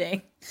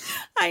happening.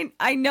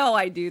 I know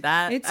I do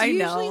that. It's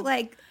usually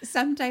like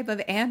some type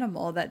of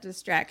animal that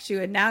distracts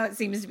you, and now it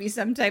seems to be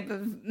some type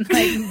of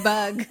like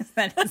bug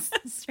that is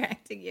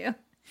distracting you.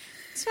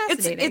 It's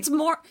fascinating. It's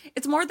more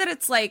that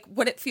it's like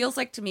what it feels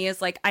like to me is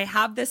like I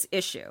have this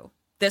issue,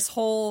 this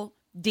whole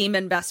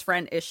demon best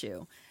friend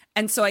issue,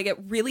 and so I get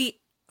really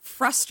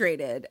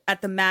frustrated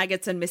at the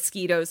maggots and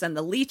mosquitoes and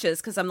the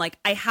leeches because I'm like,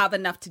 I have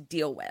enough to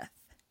deal with.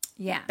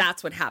 Yeah.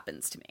 That's what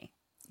happens to me.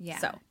 Yeah.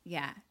 So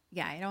yeah.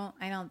 I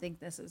don't think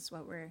this is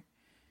what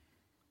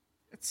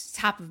it's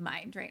top of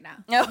mind right now.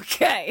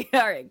 Okay.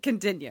 All right.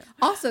 Continue.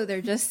 Also, they're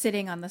just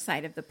sitting on the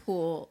side of the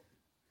pool.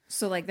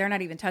 So like they're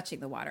not even touching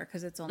the water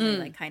because it's only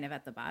like kind of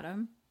at the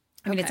bottom.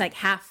 I mean, it's like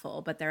half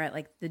full, but they're at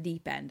like the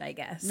deep end, I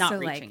guess. Not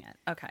reaching it.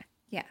 Okay.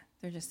 Yeah.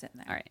 They're just sitting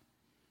there. All right.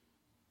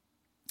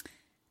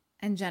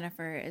 And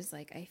Jennifer is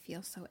like, I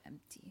feel so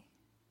empty.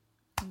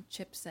 And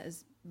Chip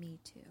says, me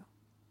too.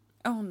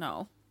 Oh,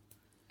 no.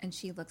 And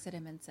she looks at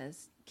him and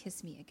says,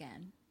 kiss me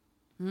again.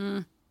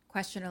 Mm.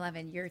 Question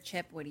 11, you're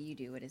Chip. What do you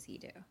do? What does he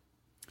do?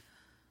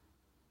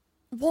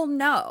 Well,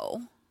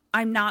 no,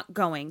 I'm not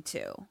going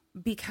to.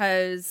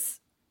 Because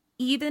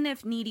even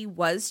if Needy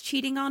was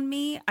cheating on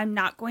me, I'm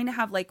not going to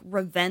have like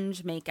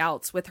revenge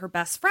makeouts with her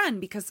best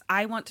friend because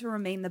I want to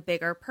remain the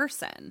bigger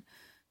person.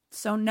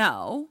 So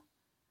no,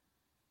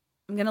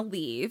 I'm going to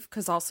leave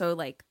because also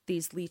like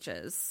these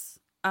leeches.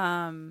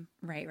 Right.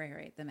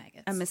 The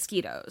maggots. And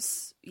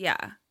mosquitoes.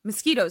 Yeah.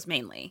 Mosquitoes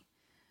mainly.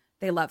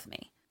 They love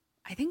me.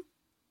 I think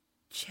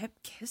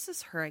Chip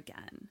kisses her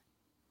again.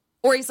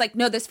 Or he's like,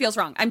 no, this feels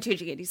wrong. I'm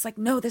changing it. He's like,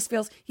 no, this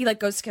feels... He like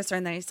goes to kiss her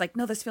and then he's like,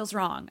 no, this feels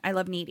wrong. I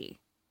love Needy.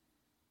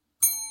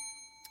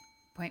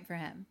 Point for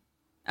him.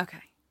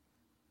 Okay.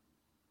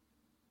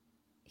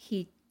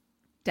 He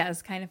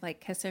does kind of like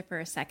kiss her for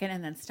a second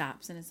and then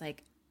stops and is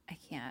like, I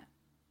can't.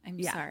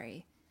 I'm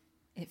sorry.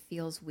 It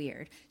feels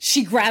weird.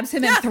 She grabs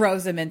him and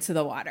throws him into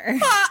the water.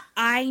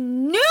 I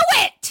knew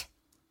it!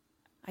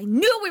 I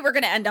knew we were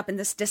going to end up in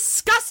this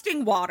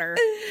disgusting water.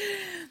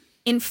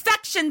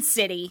 Infection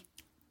City.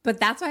 But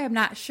that's why I'm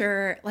not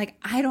sure. Like,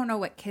 I don't know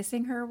what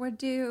kissing her would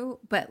do,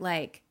 but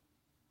like,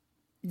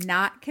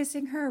 not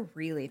kissing her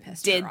really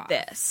pissed her off.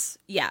 Did this.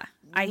 Yeah,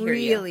 I hear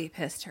you. Really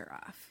pissed her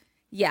off.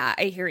 Yeah,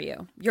 I hear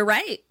you. You're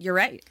right. You're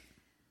right.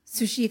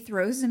 So she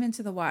throws him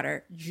into the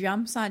water,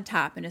 jumps on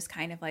top, and is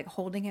kind of like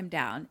holding him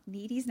down.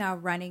 Needy's now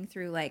running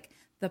through like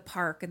the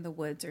park in the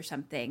woods or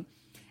something.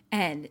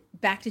 And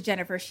back to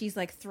Jennifer, she's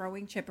like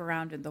throwing Chip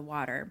around in the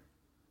water.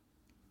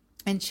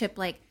 And Chip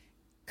like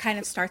kind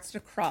of starts to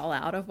crawl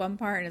out of one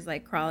part and is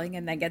like crawling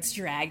and then gets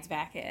dragged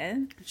back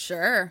in.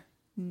 Sure.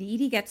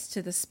 Needy gets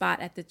to the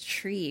spot at the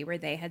tree where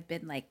they had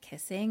been like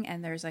kissing,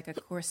 and there's like a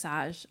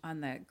corsage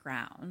on the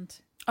ground.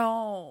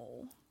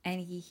 Oh.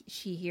 And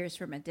she hears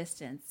from a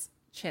distance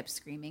Chip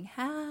screaming,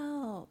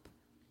 help.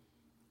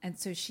 And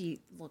so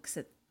she looks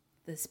at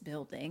this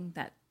building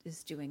that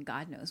is doing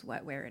God knows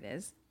what, where it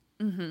is.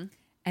 Mm-hmm.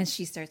 And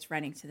she starts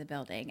running to the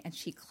building, and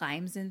she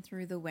climbs in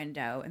through the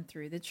window and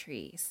through the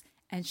trees.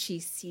 And she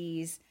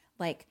sees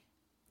like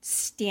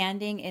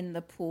standing in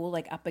the pool,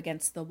 like up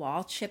against the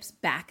wall. Chip's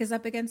back is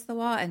up against the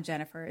wall, and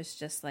Jennifer is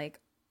just like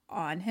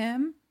on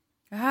him.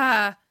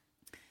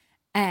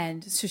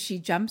 And so she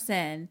jumps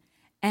in,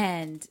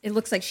 and it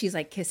looks like she's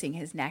like kissing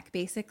his neck,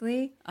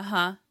 basically.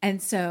 And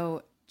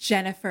so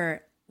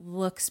Jennifer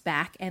looks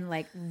back and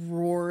like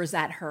roars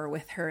at her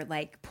with her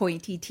like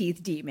pointy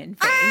teeth demon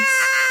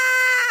face.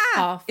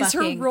 All is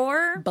her fucking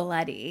roar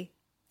bloody?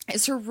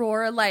 Is her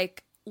roar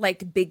like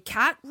big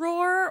cat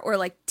roar or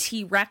like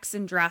T-Rex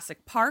in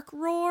Jurassic Park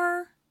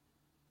roar?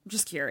 I'm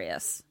just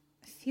curious.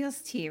 Feels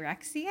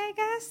T-Rexy, I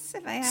guess.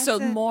 If I had so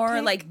to more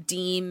pick. like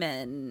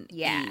demon.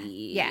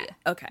 Yeah.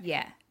 Okay.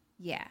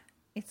 Yeah.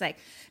 It's like,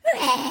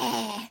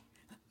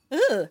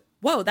 ugh.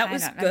 Whoa, that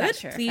was I'm good. not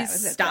sure Please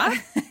was stop.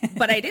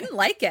 But I didn't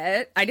like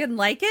it.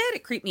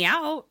 It creeped me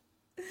out.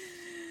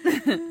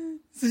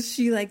 So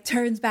she like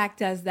turns back,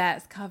 does that,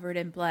 is covered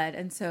in blood.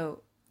 And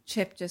so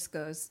Chip just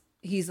goes,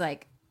 he's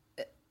like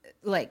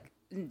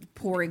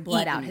pouring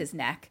blood out his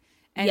neck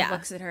and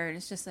looks at her and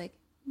it's just like,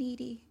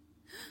 Needy.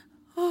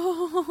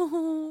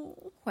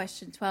 Oh.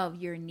 Question 12,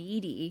 you're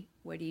Needy.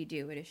 What do you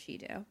do? What does she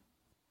do?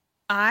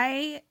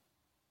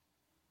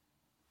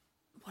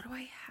 What do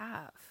I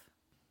have?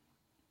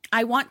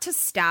 I want to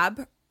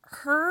stab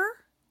her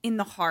in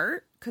the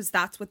heart because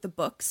that's what the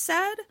book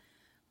said,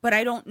 but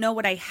I don't know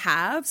what I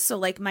have. So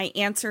like my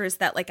answer is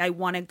that like I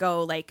want to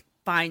go like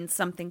find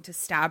something to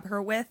stab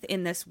her with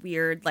in this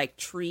weird like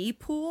tree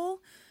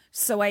pool.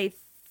 So I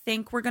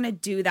think we're going to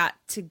do that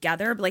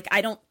together. But like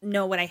I don't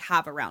know what I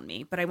have around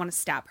me, but I want to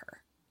stab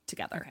her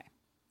together. Okay.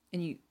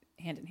 And you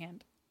hand in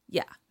hand?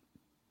 Yeah.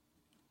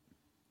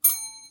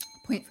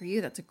 Point for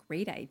you. That's a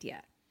great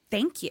idea.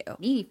 Thank you.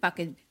 Needy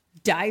fucking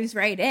dives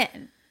right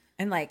in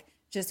and like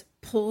just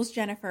pulls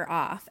Jennifer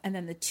off, and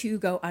then the two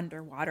go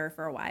underwater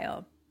for a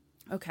while.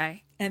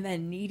 Okay. And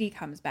then Needy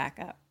comes back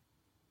up.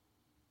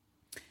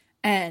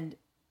 And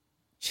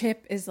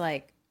Chip is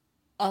like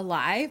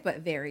alive but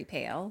very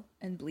pale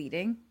and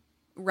bleeding.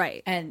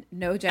 Right. And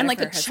no Jennifer and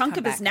like a has chunk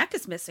come of his back. neck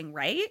is missing,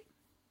 right?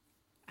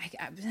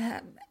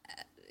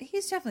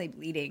 He's definitely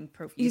bleeding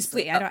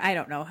profusely. I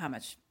don't know how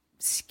much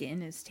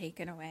skin is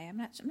taken away. I'm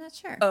not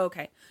sure. Oh,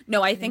 okay.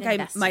 No, I think I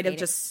might have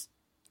investigating.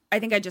 I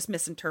think I just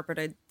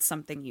misinterpreted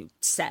something you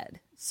said.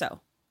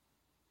 So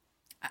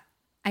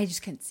I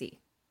just couldn't see.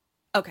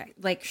 Okay.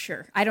 Like,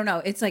 sure. I don't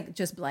know. It's like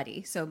just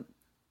bloody. So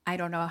I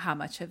don't know how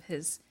much of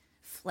his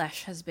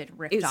flesh has been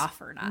ripped off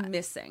or not.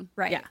 Missing.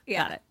 Right. Yeah.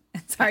 Got it.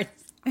 It's hard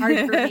for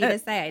me to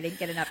say. I didn't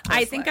get enough.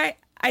 I think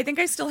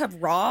I still have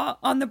raw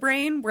on the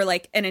brain where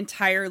like an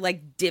entire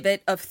like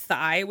divot of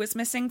thigh was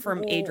missing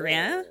from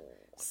Adrienne.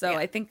 So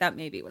I think that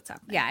may be what's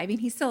happening. Yeah. I mean,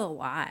 he's still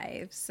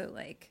alive. So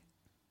like,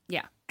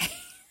 yeah.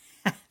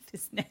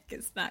 His neck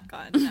is not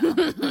gone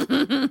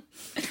now.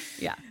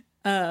 Yeah.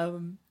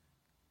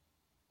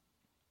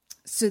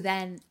 So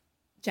then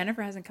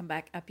Jennifer hasn't come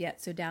back up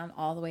yet. So down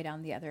all the way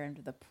down the other end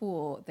of the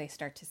pool, they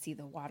start to see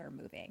the water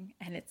moving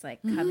and it's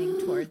like coming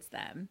towards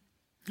them.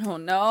 Oh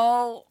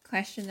no.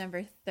 Question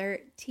number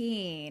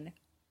 13.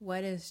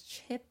 What does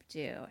Chip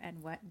do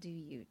and what do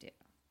you do?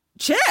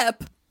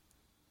 Chip?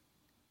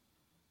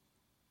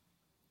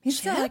 He's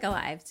still like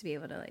alive to be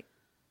able to like,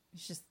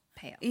 he's just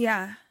pale.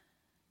 Yeah.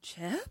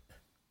 Chip?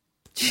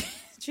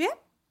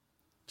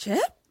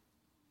 Chip?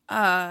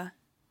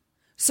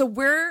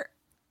 So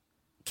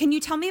can you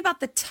tell me about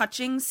the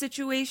touching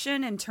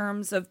situation in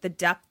terms of the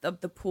depth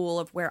of the pool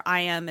of where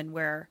I am and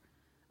where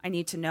I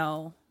need to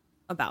know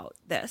about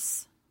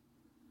this?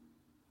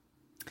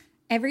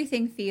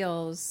 Everything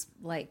feels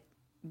like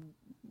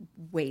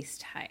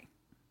waist high.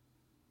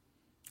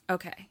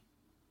 Okay.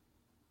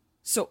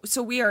 So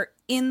we are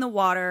in the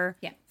water,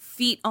 yeah,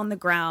 feet on the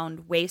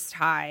ground, waist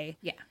high.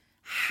 Yeah.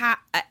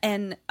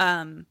 And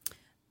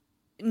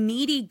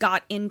Needy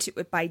got into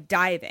it by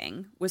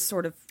diving, was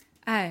sort of...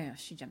 I don't know,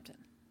 she jumped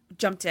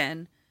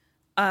in.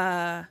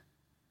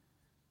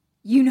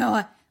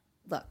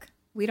 Look,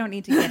 we don't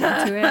need to get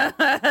into it,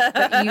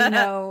 but you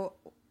know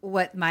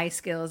what my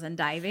skills in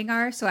diving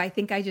are, so I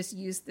think I just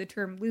used the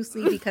term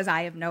loosely because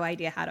I have no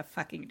idea how to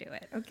fucking do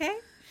it, okay?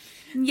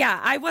 Yeah,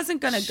 I wasn't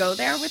going to go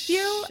there with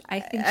you. I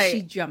think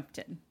she jumped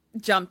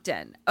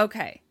in.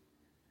 Okay.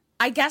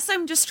 I guess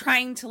I'm just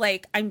trying to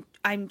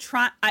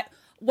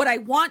what I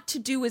want to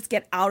do is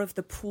get out of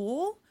the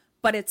pool,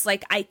 but it's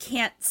like I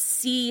can't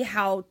see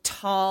how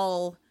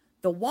tall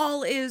the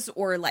wall is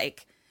or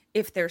like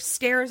if there's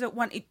stairs at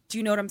one. Do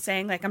you know what I'm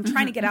saying? Like I'm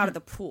trying to get out of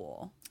the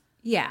pool.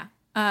 Yeah.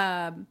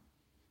 Yeah,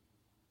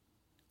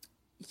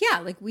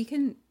 like we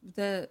can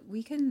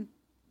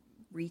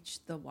reach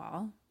the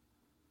wall.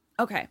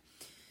 Okay.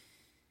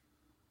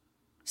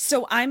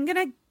 So I'm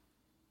going to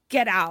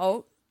get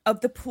out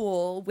of the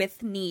pool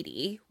with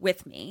Needy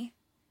with me.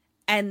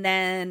 And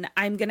then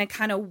I'm going to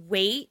kind of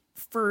wait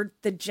for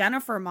the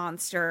Jennifer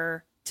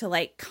monster to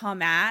like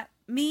come at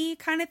me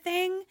kind of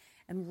thing.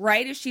 And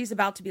right as she's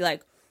about to be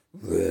like,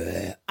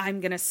 I'm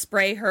going to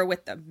spray her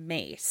with the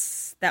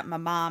mace that my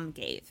mom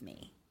gave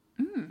me.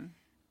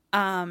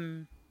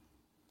 And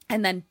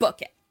then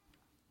book it.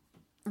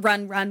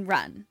 Run.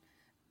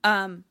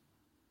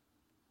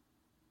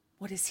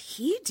 What does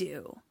he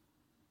do?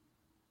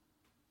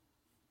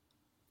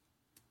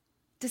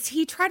 Does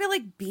he try to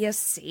like be a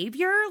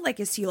savior?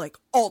 Like, is he like,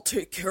 I'll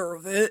take care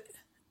of it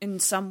in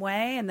some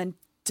way and then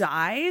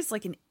dies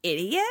like an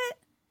idiot?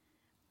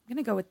 I'm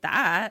going to go with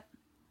that.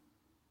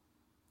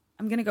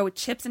 I'm going to go with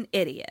Chip's an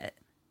idiot.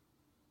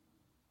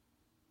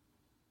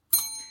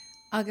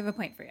 I'll give a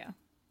point for you.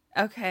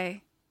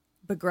 Okay.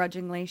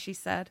 Begrudgingly, she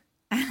said.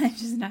 I'm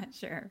just not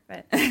sure,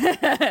 but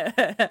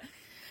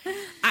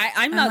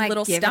I'm a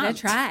little give stumped. It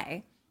a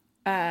try.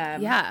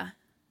 Yeah.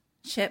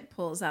 Chip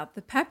pulls out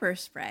the pepper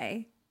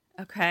spray.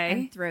 Okay.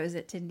 And throws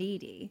it to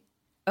Needy.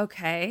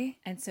 Okay.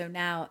 And so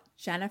now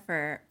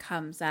Jennifer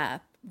comes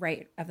up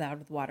out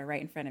of the water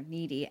right in front of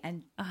Needy,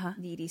 and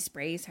Needy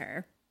sprays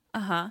her.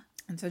 And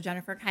so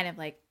Jennifer kind of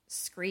like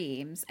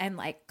screams and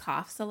like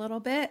coughs a little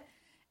bit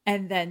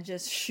and then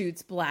just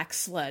shoots black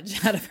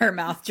sludge out of her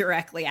mouth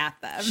directly at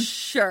them.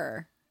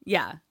 Sure.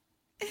 Yeah.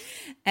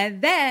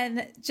 And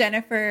then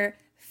Jennifer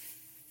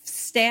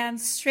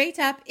stands straight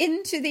up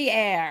into the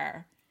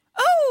air.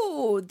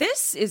 Oh,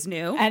 this is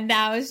new. And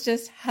now is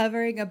just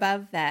hovering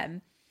above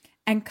them.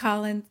 And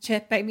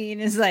Chip,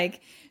 is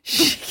like,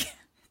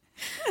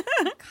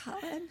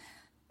 Colin.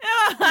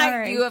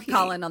 You have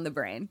Colin on the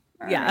brain.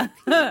 Yeah.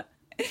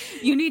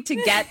 You need to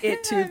get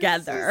it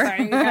together.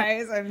 I'm so sorry, you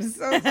guys. I'm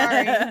so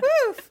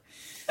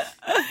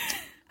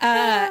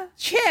sorry.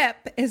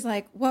 Chip is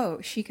like,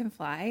 whoa, she can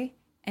fly?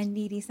 And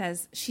Needy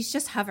says, she's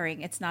just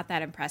hovering. It's not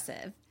that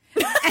impressive.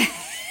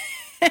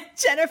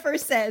 Jennifer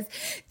says,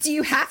 do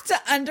you have to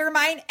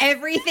undermine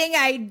everything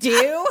I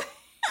do?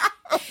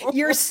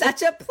 You're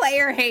such a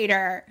player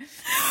hater.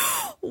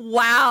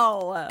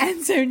 Wow.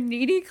 And so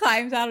Needy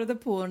climbs out of the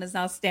pool and is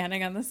now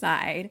standing on the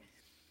side.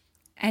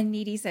 And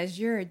Needy says,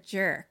 you're a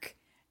jerk.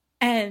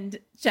 And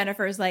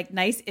Jennifer's like,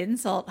 nice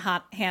insult,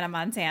 Hannah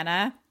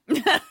Montana.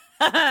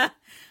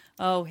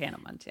 Oh, Hannah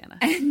Montana.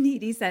 And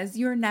Needy says,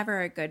 you're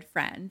never a good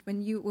friend.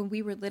 When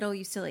we were little, you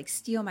used to like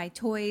steal my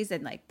toys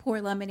and like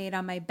pour lemonade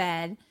on my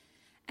bed.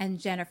 And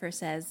Jennifer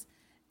says,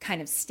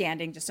 kind of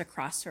standing just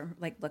across from,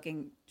 like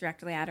looking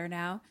directly at her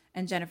now.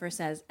 And Jennifer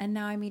says, and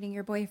now I'm meeting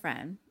your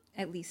boyfriend.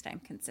 At least I'm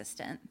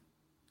consistent.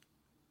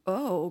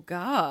 Oh,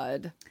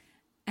 God.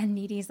 And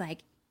Needy's like,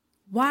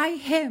 why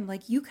him?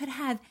 Like, you could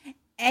have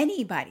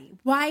anybody.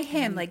 Why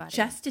him? Like,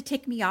 just to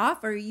tick me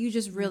off? Or are you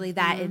just really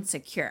that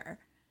insecure?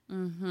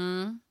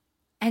 Mm-hmm.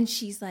 And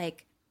she's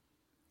like,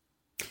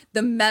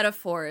 the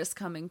metaphor is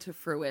coming to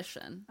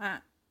fruition.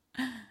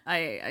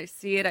 I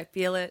see it. I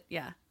feel it.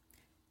 Yeah.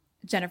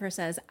 Jennifer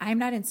says, I'm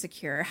not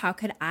insecure. How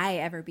could I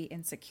ever be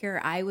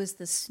insecure? I was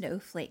the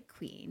snowflake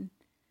queen.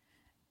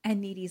 And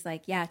Needy's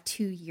like, yeah,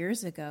 2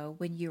 years ago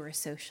when you were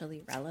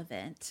socially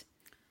relevant.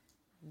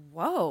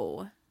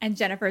 Whoa. And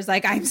Jennifer's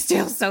like, I'm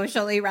still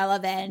socially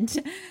relevant.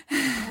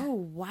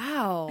 Oh,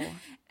 wow.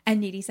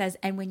 And Needy says,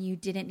 and when you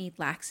didn't need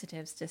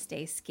laxatives to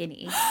stay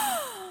skinny.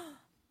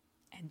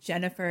 And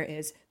Jennifer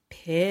is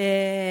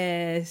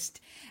pissed.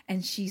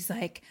 And she's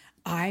like,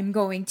 I'm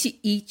going to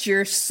eat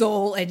your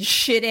soul and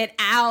shit it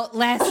out,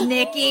 Les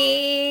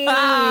Nikki.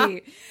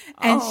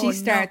 And she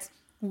starts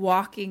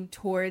walking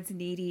towards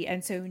Needy.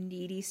 And so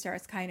Needy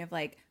starts kind of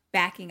like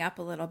backing up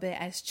a little bit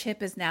as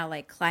Chip is now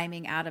like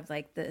climbing out of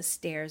like the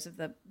stairs of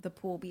the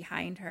pool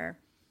behind her.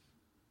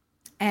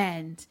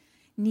 And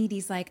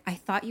Needy's like, I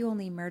thought you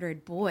only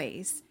murdered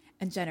boys.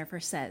 And Jennifer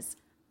says,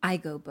 I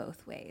go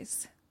both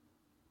ways.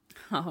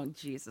 Oh,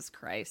 Jesus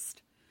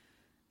Christ.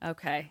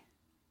 Okay.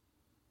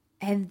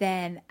 And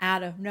then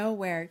out of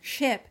nowhere,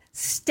 Chip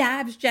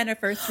stabs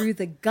Jennifer through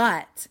the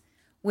gut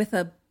with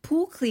a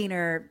pool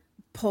cleaner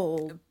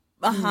pole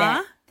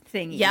net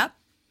thingy. Yep.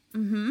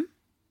 Mm-hmm.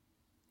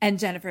 And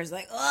Jennifer's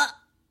like, ugh.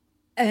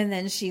 And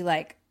then she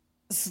like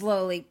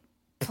slowly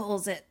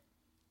pulls it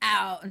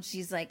out and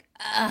she's like,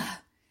 ugh,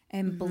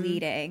 and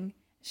bleeding.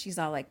 She's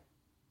all like,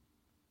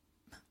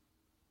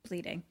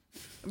 bleeding.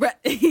 Right.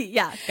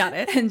 Yeah, got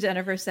it. And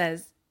Jennifer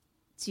says,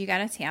 so you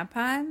got a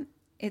tampon?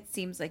 It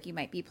seems like you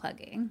might be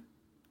plugging.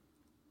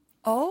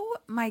 Oh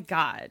my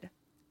God.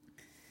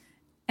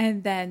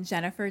 And then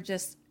Jennifer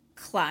just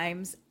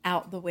climbs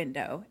out the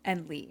window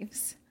and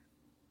leaves.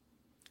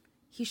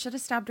 He should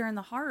have stabbed her in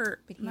the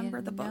heart. But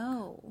remember the book?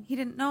 know. He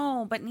didn't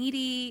know. But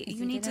Needy,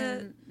 you need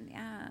to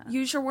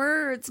use your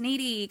words.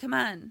 Needy, come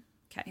on.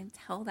 Okay. And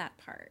tell that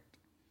part.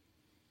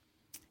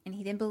 And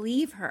he didn't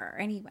believe her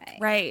anyway.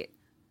 Right.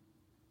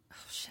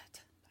 Oh,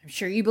 shit. I'm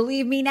sure you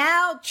believe me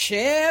now,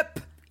 Chip.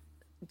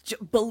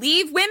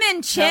 Believe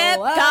women, Chip.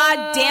 Hello?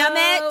 God damn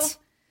it.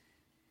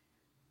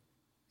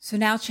 So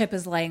now Chip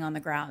is laying on the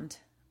ground,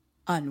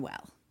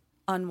 unwell.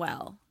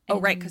 Oh,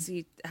 right, because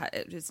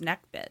his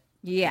neck bit.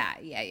 Yeah.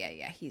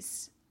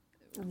 He's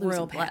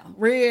real pale. Blood.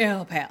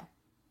 Real pale.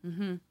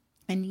 Mm-hmm.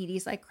 And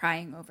Needy's like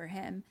crying over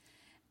him.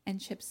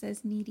 And Chip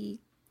says,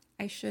 Needy,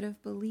 I should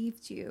have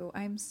believed you.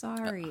 I'm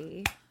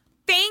sorry.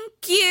 Thank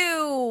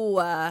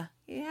you.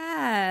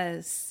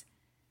 Yes.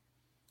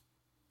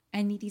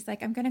 And Needy's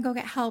like, I'm going to go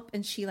get help.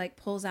 And she like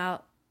pulls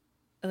out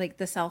like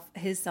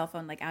his cell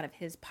phone like out of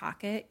his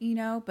pocket, you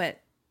know, but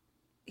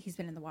he's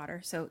been in the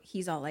water. So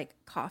he's all like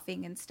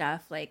coughing and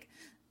stuff like,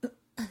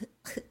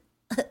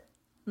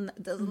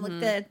 doesn't look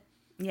good.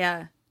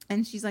 Yeah.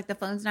 And she's like, the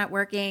phone's not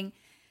working.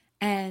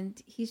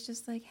 And he's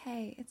just like,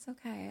 hey, it's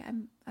okay.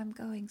 I'm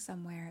going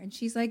somewhere. And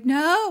she's like,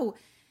 no.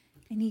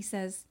 And he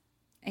says,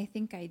 I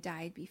think I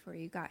died before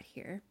you got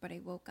here, but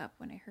I woke up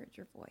when I heard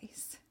your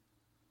voice.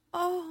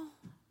 Oh,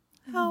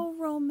 how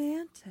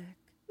romantic.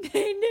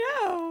 I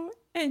know.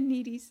 And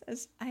Needy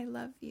says, I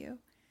love you.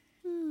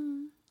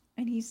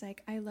 And he's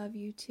like, I love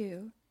you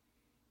too.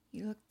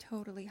 You look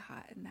totally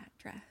hot in that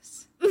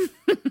dress.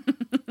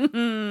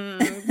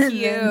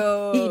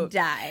 Cute. He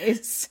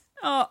dies.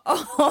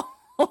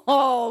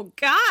 Oh,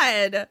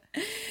 God.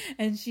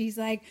 And she's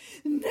like,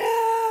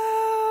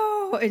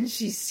 no. And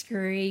she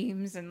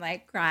screams and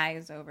like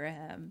cries over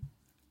him.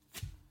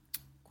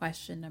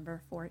 Question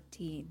number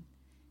 14.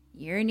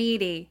 You're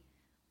Needy.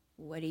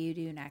 What do you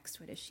do next?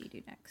 What does she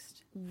do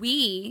next?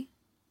 We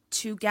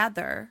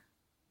together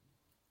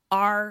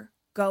are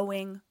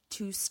going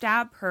to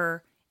stab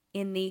her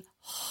in the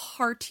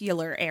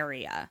heartular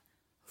area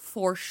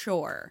for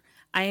sure.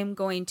 I am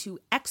going to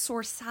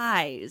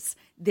exorcise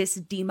this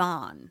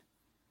demon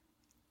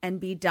and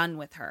be done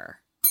with her.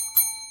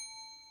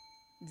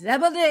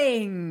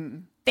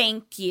 Double-ding!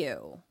 Thank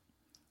you.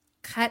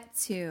 Cut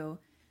to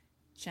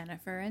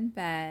Jennifer in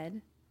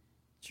bed,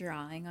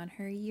 drawing on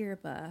her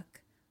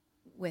yearbook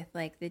with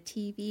like the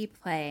TV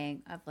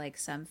playing of like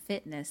some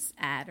fitness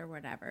ad or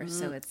whatever.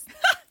 So it's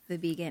the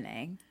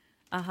beginning.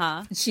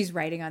 Uh-huh. She's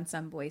writing on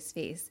some boy's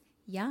face,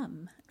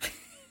 yum.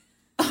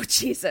 Oh,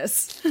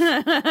 Jesus.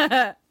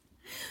 Been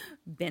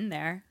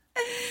there.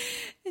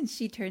 And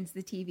she turns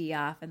the TV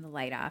off and the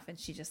light off, and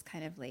she just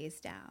kind of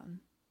lays down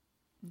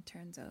and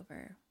turns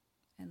over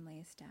and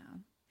lays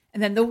down.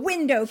 And then the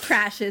window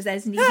crashes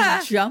as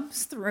Needy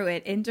jumps through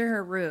it into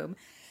her room,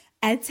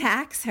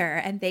 attacks her,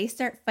 and they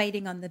start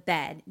fighting on the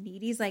bed.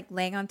 Needy's like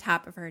laying on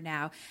top of her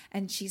now,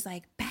 and she's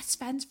like, best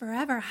friends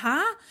forever,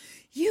 huh?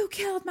 You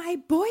killed my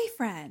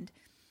boyfriend.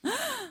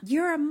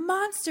 You're a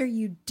monster,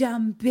 you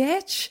dumb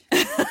bitch.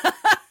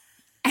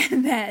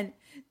 And then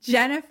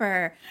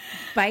Jennifer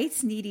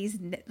bites Needy's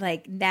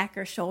like neck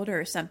or shoulder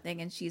or something,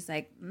 and she's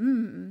like,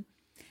 And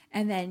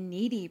then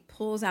Needy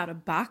pulls out a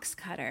box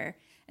cutter,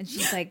 and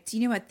she's like, do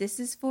you know what this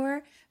is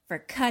for? For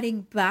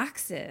cutting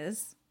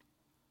boxes.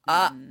 You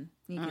can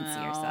see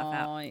yourself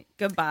out.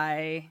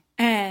 Goodbye.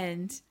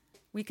 And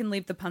we can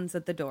leave the puns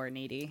at the door,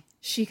 Needy.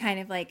 She kind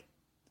of like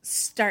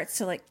starts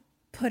to like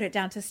put it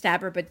down to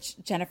stab her, but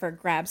Jennifer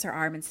grabs her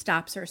arm and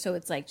stops her. So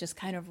it's like just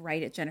kind of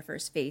right at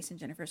Jennifer's face, and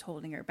Jennifer's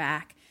holding her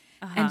back.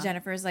 And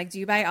Jennifer's like, do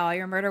you buy all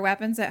your murder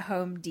weapons at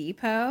Home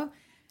Depot?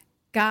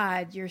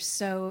 God, you're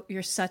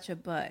such a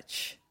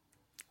butch.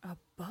 A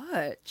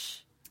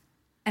butch?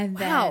 And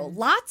then, wow,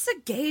 lots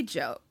of gay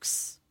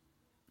jokes.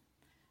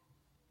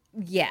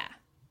 Yeah.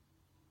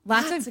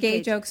 Lots of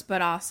gay jokes,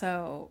 but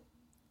also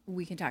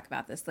we can talk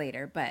about this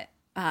later, but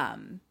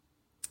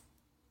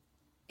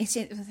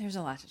there's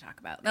a lot to talk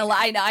about.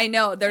 I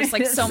know. There's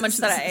like so much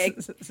that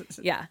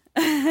yeah.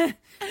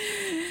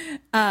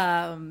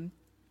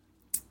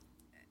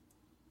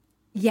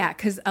 Yeah,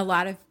 because a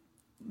lot of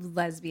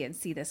lesbians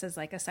see this as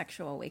like a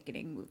sexual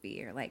awakening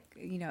movie, or like,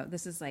 you know,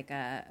 this is like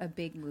a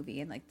big movie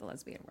in like the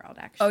lesbian world,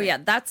 actually. Oh yeah,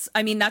 that's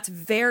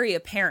very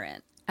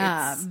apparent.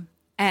 And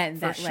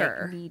that sure.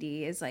 like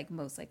Needy is like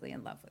most likely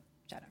in love with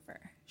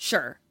Jennifer.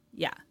 Sure.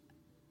 Yeah.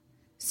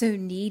 So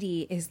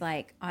Needy is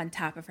like on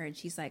top of her, and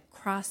she's like,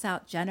 cross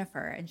out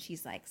Jennifer, and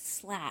she's like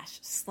slash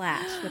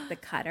with the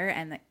cutter,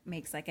 and it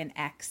makes like an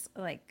X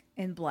like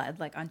in blood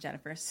like on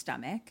Jennifer's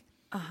stomach.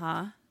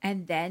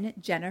 And then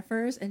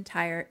Jennifer's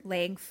entire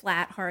laying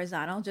flat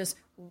horizontal just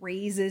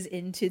raises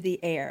into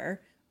the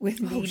air with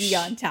Needy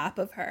on top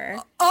of her.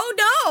 Oh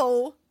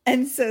no.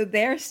 And so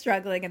they're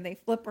struggling, and they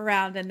flip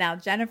around, and now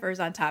Jennifer's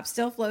on top,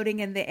 still floating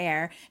in the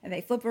air, and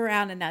they flip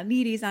around, and now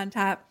Needy's on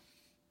top.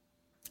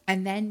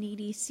 And then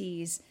Needy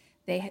sees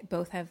they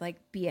both have like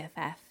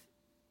BFF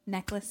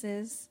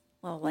necklaces,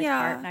 little like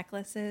heart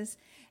necklaces.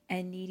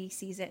 And Needy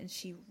sees it, and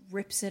she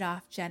rips it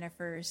off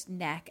Jennifer's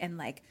neck and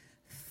like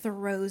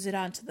throws it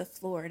onto the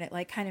floor, and it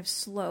like kind of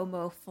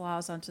slow-mo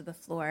falls onto the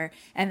floor.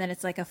 And then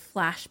it's like a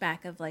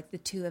flashback of like the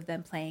two of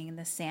them playing in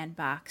the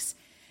sandbox.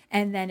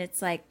 And then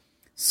it's like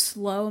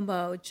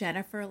slow-mo,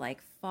 Jennifer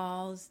like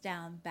falls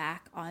down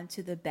back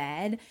onto the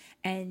bed,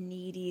 and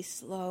Needy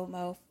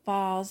slow-mo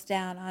falls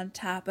down on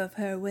top of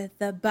her with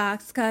the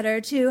box cutter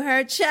to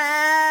her chest.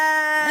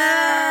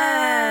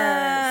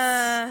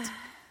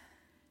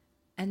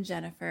 And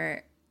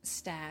Jennifer,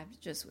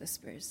 stabbed, just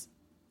whispers,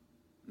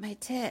 "My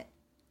tit."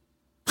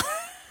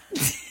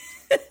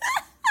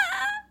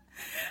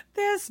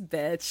 This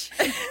bitch.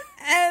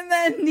 And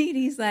then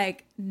Needy's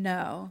like,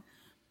 "No,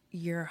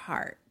 your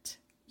heart."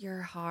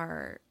 Your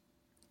heart.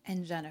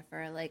 And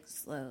Jennifer like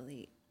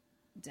slowly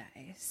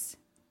dies.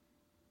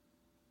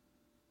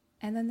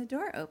 And then the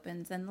door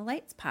opens and the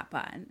lights pop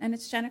on, and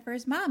it's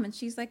Jennifer's mom, and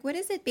she's like, "What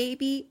is it,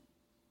 baby?"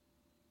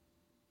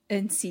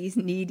 And sees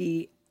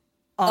Needy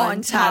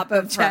on top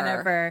of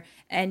Jennifer,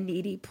 and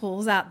Needy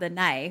pulls out the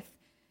knife,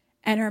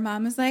 and her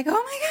mom is like, "Oh my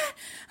God,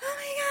 oh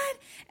my God."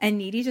 And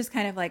Needy just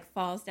kind of like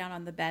falls down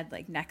on the bed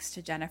like next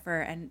to Jennifer,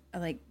 and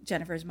like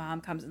Jennifer's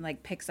mom comes and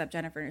like picks up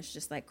Jennifer, and is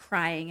just like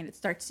crying, and it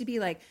starts to be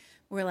like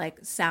where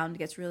like sound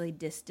gets really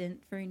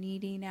distant for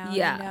Needy now,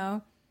 Yeah. you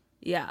know?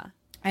 Yeah.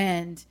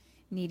 And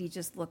Needy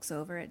just looks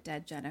over at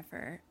dead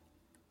Jennifer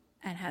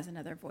and has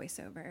another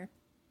voiceover.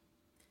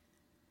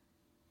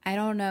 "I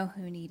don't know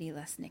who Needy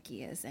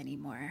Lesnicki is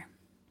anymore."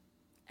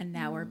 And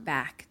now we're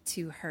back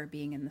to her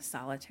being in the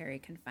solitary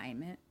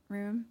confinement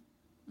room.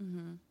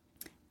 Mm-hmm.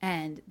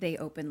 And they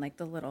open like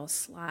the little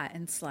slot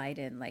and slide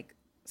in like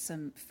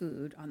some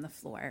food on the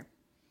floor.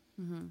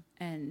 Mm-hmm.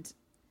 And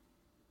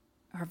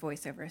her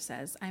voiceover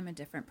says, "I'm a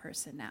different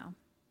person now.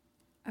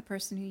 A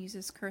person who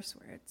uses curse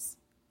words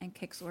and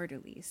kicks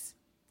orderlies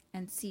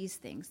and sees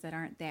things that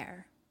aren't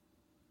there.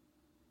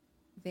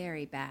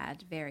 Very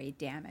bad, very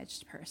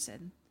damaged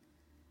person.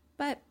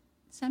 But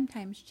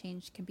sometimes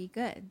change can be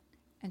good."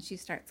 And she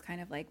starts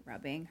kind of like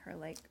rubbing her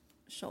like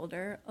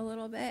shoulder a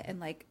little bit and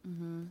like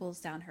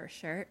pulls down her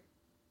shirt.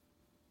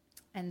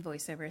 And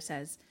voiceover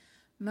says,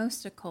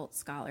 "Most occult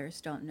scholars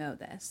don't know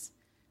this,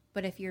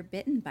 but if you're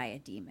bitten by a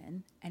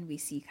demon," and we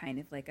see kind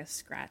of like a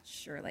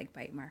scratch or like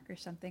bite mark or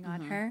something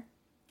on her,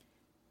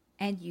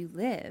 "and you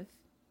live,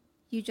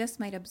 you just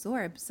might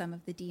absorb some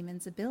of the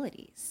demon's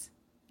abilities."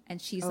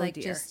 And she's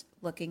just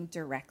looking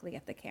directly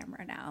at the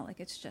camera now. Like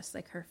it's just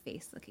like her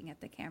face looking at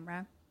the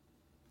camera.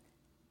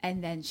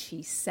 And then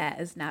she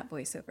says, not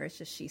voiceover, it's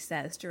just she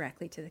says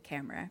directly to the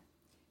camera,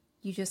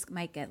 "You just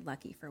might get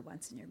lucky for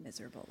once in your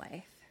miserable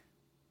life."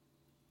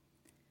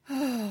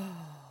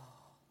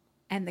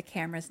 And the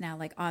camera's now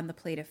like on the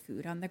plate of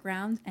food on the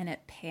ground, and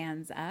it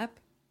pans up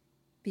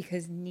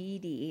because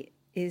Needy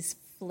is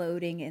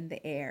floating in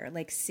the air,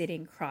 like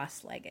sitting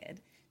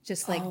cross-legged,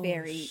 just like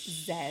very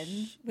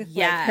zen with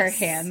like her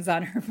hands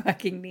on her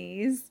fucking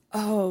knees.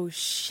 Oh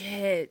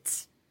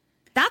shit.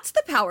 That's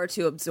the power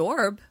to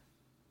absorb.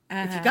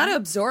 If you got to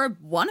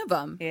absorb one of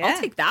them, I'll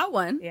take that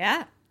one.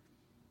 Yeah.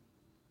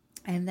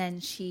 And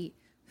then she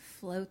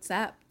floats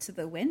up to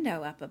the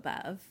window up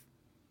above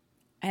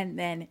and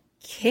then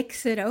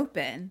kicks it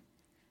open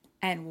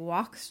and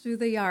walks through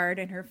the yard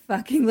in her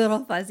fucking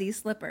little fuzzy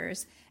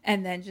slippers,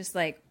 and then just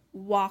like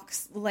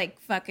walks like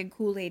fucking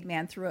Kool-Aid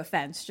Man through a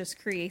fence, just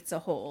creates a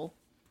hole.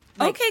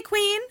 Like, okay,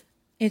 queen.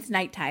 It's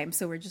nighttime,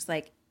 so we're just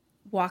like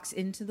walks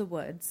into the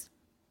woods.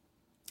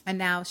 And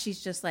now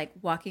she's just like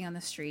walking on the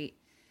street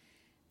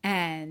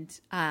and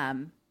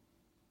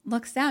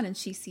looks down, and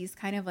she sees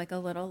kind of like a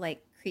little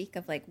like creek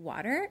of like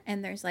water,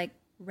 and there's like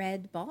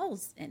red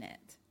balls in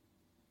it.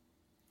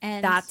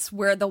 And that's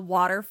where the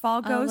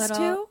waterfall goes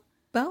to?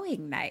 Bowie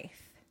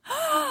knife.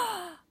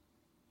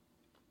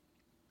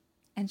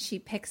 And she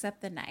picks up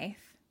the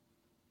knife,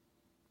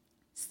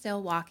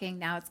 still walking.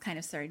 Now it's kind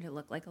of starting to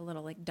look like a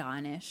little like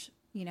dawnish,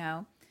 you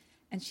know,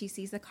 and she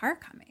sees a car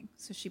coming.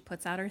 So she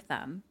puts out her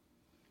thumb.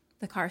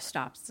 The car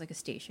stops. It's like a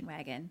station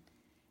wagon.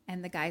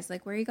 And the guy's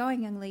like, "Where are you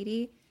going, young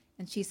lady?"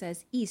 And she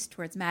says, "East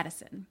towards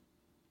Madison."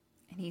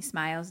 And he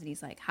smiles and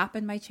he's like, "Hop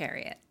in my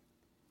chariot."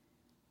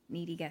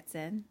 Needy gets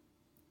in.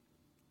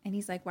 And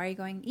he's like, "Why are you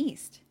going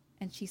east?"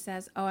 And she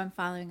says, "Oh, I'm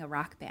following a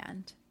rock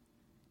band."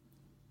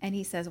 And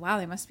he says, "Wow,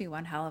 they must be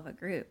one hell of a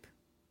group."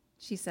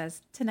 She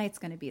says, "Tonight's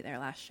going to be their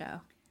last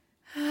show."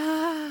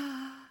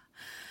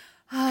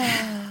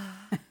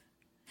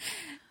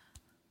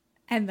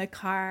 And the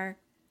car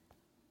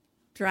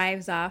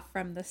drives off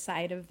from the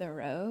side of the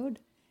road,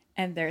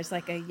 and there's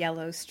like a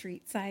yellow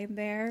street sign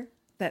there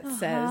that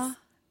says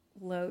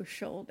 "Low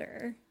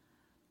Shoulder"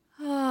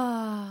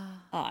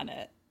 on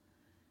it.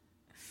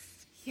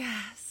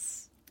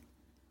 Yes.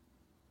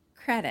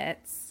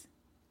 Credits.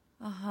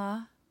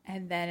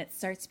 And then it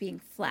starts being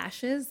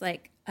flashes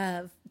like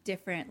of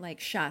different like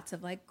shots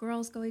of like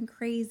girls going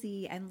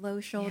crazy and Low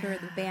Shoulder,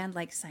 the band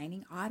like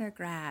signing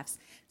autographs,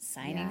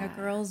 signing a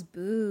girl's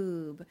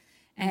boob,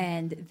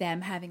 and them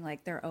having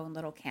like their own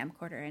little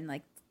camcorder and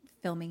like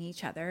filming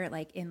each other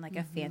like in like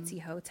a fancy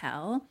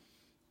hotel.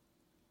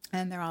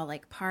 And they're all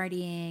like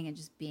partying and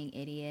just being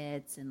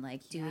idiots and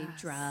like doing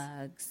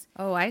drugs.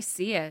 Oh, I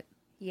see it.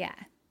 Yeah.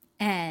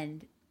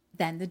 And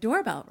then the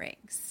doorbell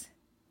rings.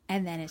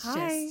 And then it's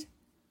just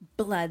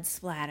blood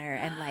splatter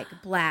and like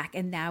black.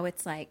 And now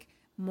it's like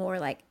more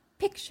like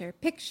picture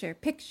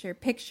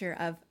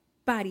of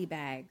body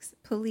bags,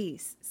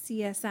 police,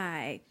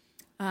 CSI,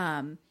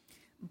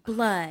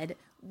 blood,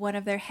 one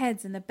of their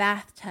heads in the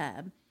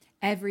bathtub,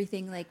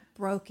 everything like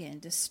broken,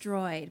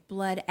 destroyed,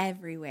 blood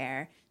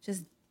everywhere,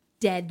 just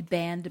dead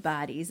band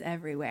bodies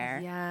everywhere.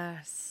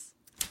 Yes.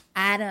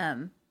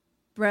 Adam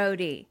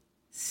Brody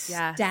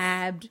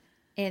stabbed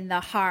in the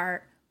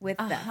heart with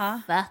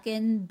the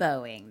fucking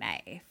Bowie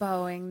knife.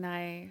 Oh,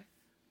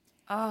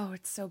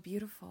 it's so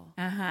beautiful.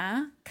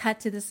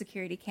 Cut to the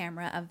security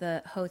camera of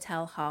the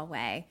hotel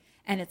hallway.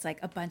 And it's like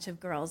a bunch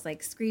of girls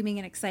like screaming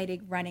and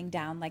excited, running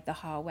down like the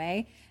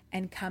hallway,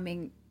 and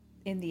coming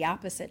in the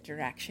opposite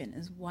direction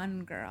is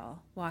one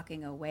girl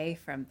walking away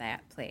from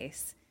that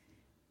place.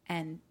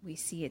 And we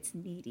see it's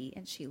Needy,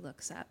 and she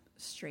looks up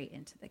straight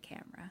into the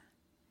camera,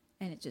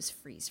 and it just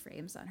freeze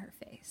frames on her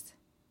face.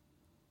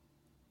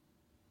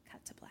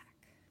 Cut to black.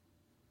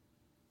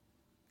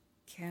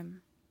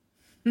 Kim,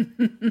 do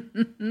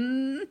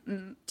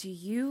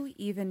you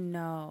even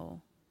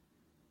know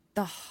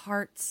the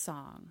heart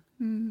song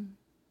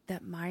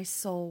that my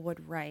soul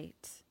would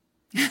write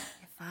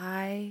if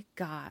I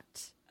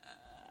got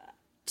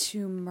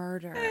to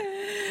murder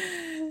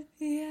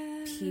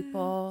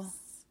people,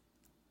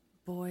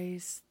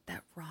 boys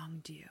that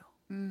wronged you?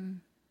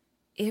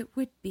 It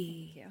would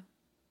be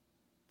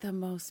the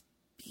most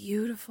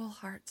beautiful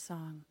heart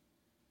song.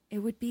 It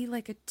would be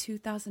like a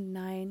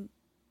 2009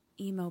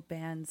 emo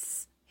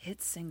band's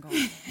hit single.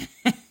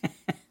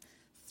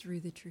 Through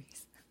the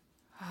trees.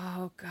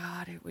 Oh,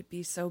 God, it would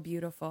be so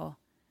beautiful.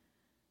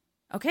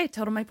 Okay,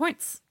 total my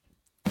points.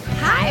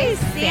 Hi,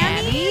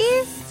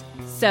 Sammys!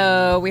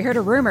 So we heard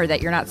a rumor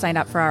that you're not signed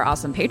up for our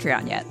awesome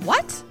Patreon yet.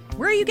 What?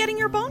 Where are you getting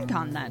your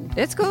BoneCon then?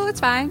 It's cool, it's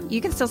fine. You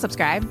can still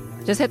subscribe.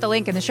 Just hit the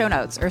link in the show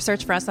notes or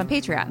search for us on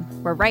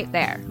Patreon. We're right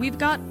there. We've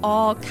got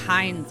all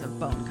kinds of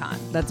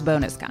BoneCon. That's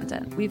bonus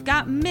content. We've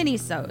got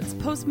mini-sodes,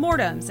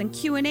 postmortems, and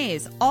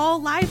Q&As,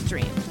 all live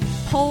streamed.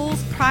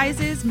 Polls,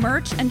 prizes,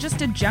 merch, and just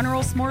a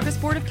general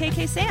smorgasbord of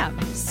KK Sam.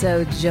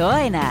 So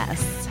join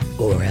us.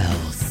 Or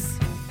else.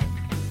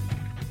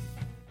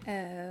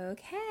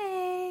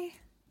 Okay.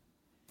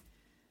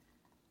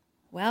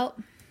 Well,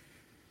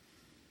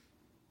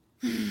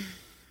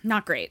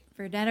 not great.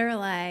 For Dead or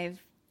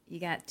Alive, you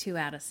got 2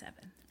 out of 7.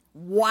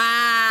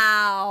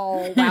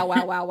 Wow.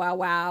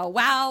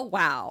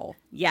 Wow.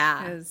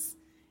 Yeah. Because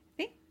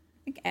I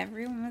think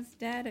everyone was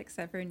dead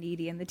except for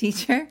Needy and the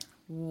teacher.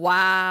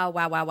 Wow.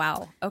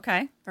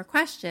 Okay. For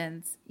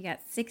questions, you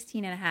got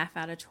 16.5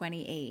 out of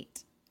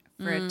 28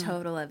 for a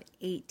total of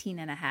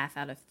 18.5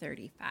 out of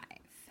 35.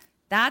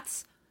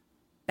 That's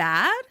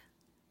bad,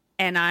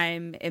 and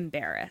I'm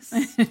embarrassed.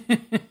 You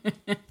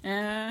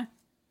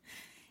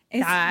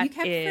kept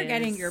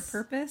forgetting your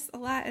purpose a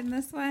lot in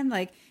this one.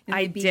 Like in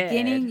the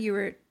beginning, you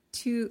were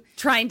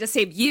trying to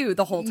save you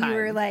the whole time. You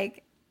were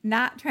like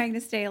not trying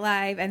to stay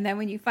alive, and then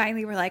when you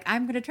finally were like,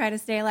 "I'm going to try to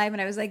stay alive,"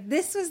 and I was like,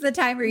 "This was the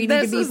time where you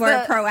need to be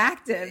more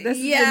proactive. This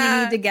is when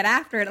you need to get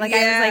after it." Like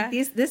I was like,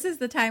 "This is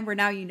the time where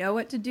now you know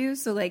what to do."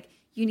 So like,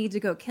 you need to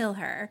go kill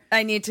her.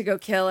 I need to go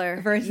kill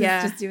her versus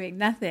just doing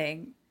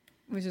nothing,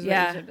 which is what you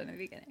should have done in the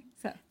beginning.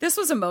 So this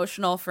was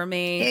emotional for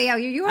me. Yeah,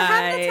 you were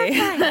having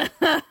a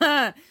tough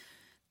time.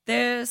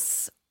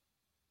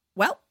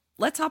 Well,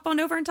 let's hop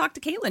on over and talk to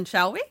Caitlin,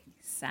 shall we?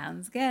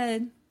 Sounds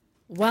good.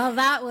 Well,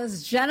 that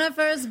was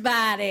Jennifer's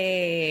body.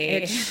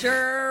 It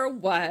sure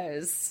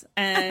was.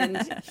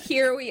 And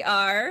here we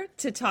are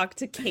to talk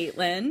to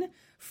Caitlin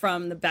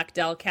from the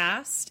Bechdel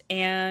cast.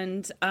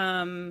 And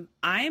I'm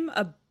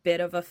a bit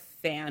of a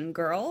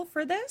fangirl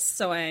for this,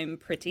 so I'm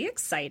pretty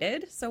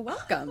excited. So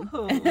welcome.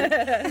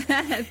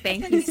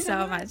 Thank you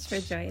so much for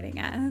joining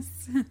us.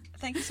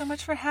 Thank you so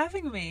much for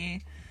having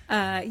me.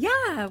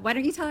 Why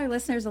don't you tell our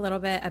listeners a little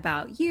bit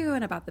about you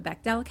and about the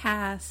Bechdel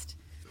cast?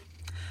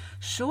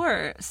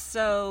 Sure.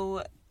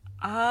 So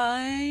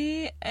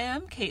I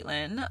am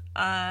Caitlin.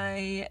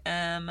 I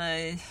am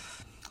a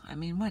I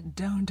mean, what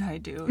don't I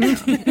do?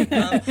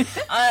 No,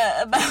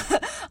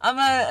 I'm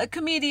a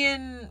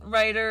comedian,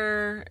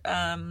 writer,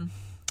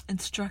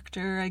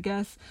 instructor, I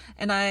guess,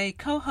 and I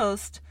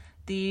co-host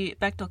the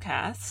Bechtel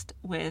Cast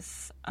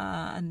with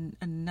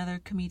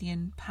another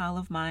comedian pal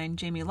of mine,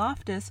 Jamie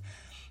Loftus.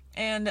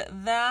 And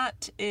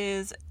that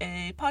is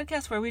a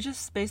podcast where we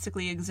just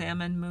basically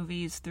examine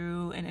movies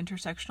through an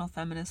intersectional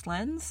feminist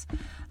lens,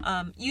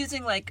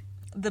 using like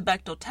the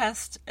Bechtel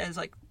test as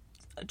like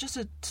just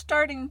a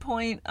starting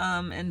point.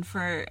 And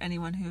for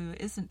anyone who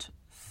isn't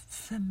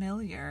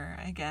familiar,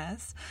 I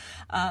guess,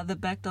 the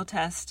Bechtel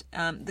test,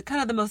 the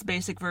kind of the most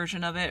basic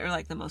version of it, or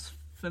like the most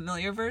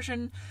familiar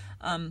version,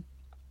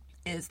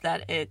 is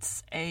that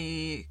it's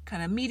a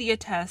kind of media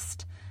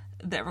test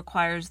that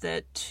requires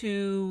that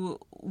two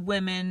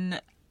women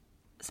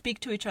speak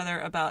to each other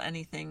about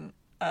anything,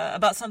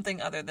 about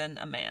something other than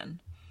a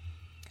man.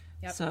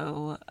 Yep.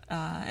 So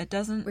it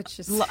doesn't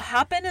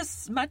happen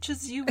as much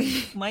as you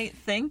might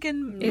think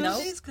in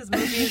movies, because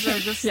movies are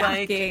just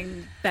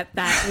shocking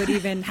that would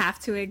even have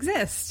to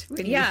exist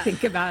when you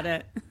think about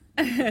it.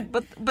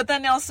 But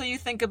then also you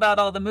think about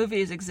all the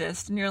movies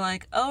exist, and you're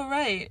like, oh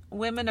right,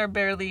 women are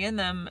barely in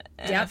them,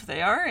 and if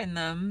they are in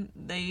them,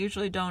 they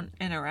usually don't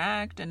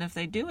interact, and if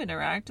they do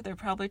interact, they're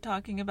probably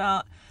talking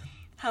about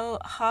how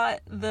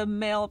hot the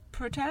male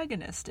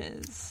protagonist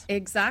is.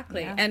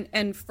 Exactly. Yeah.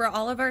 And for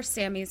all of our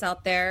Sammys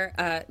out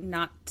there,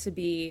 not to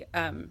be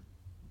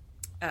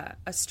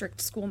a strict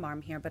school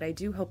mom here, but I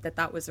do hope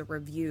that was a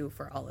review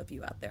for all of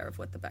you out there of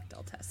what the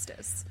Bechdel test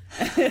is.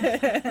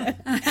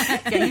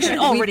 Yeah, you should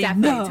already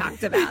know.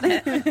 Talked about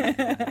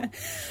it.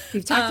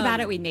 We've talked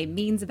about it. We made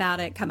memes about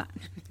it. Come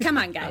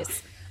on,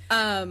 guys.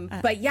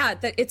 But yeah,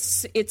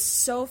 it's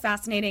so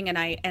fascinating, and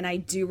I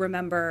do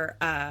remember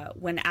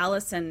when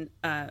Allison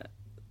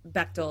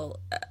Bechtel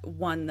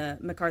won the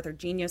MacArthur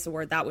Genius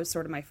Award. That was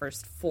sort of my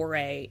first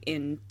foray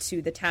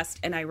into the test,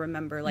 and I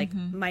remember like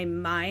my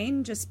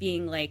mind just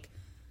being like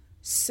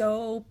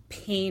so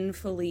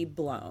painfully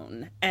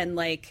blown, and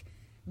like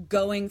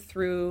going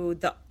through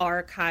the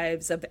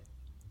archives of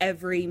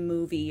every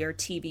movie or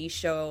TV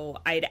show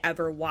I'd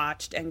ever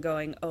watched and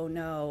going, oh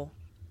no,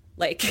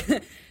 like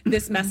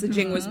this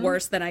messaging was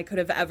worse than I could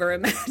have ever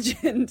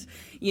imagined,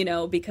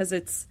 because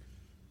it's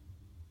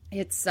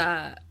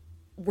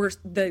we're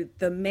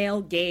the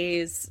male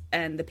gaze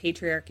and the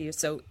patriarchy is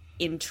so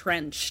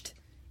entrenched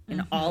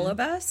in all of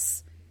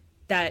us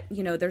that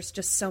there's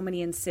just so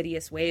many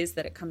insidious ways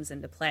that it comes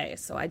into play.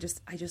 So I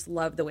just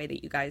love the way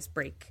that you guys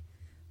break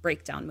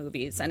down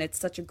movies, and it's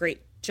such a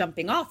great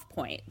jumping off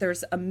point.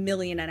 There's 1.5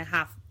 million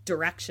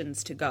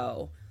directions to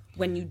go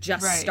when you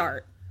just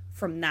start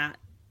from that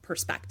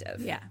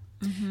perspective. Yeah.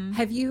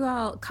 Have you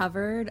all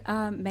covered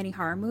many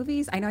horror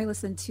movies? I know I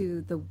listened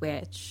to The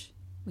Witch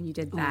when you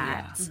did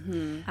that,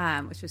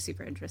 which was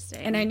super interesting.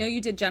 And I know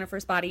you did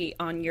Jennifer's Body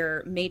on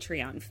your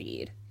Matreon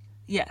feed.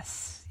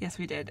 Yes,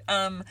 we did.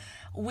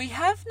 We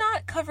have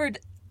not covered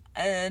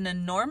an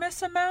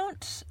enormous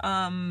amount.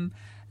 I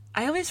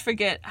always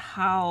forget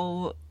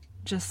how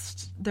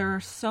just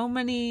there's so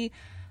many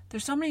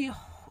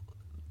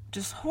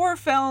just horror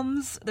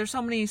films. There's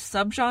so many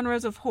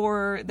subgenres of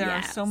horror. There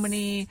are so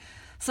many.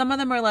 Some of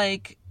them are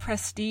like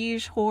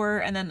prestige horror,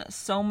 and then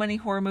so many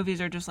horror movies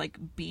are just like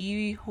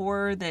B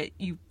horror that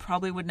you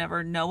probably would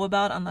never know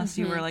about unless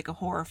you were like a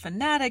horror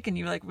fanatic and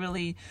you like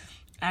really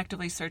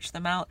actively search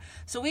them out.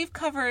 So we've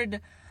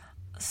covered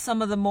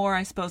some of the more,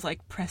 I suppose,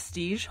 like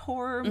prestige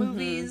horror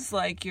movies,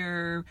 like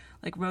your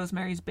like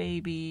Rosemary's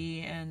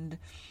Baby and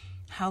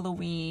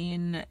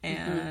Halloween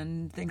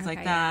and things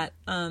like that.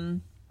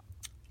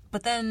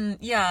 But then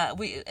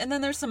and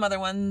then there's some other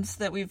ones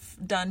that we've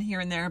done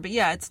here and there. But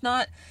yeah, it's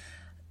not.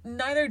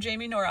 Neither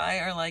Jamie nor I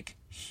are like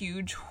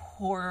huge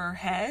horror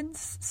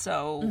heads,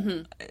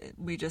 so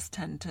we just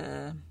tend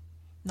to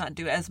not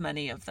do as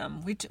many of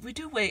them. We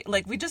do wait,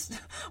 like we're just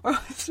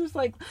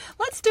like,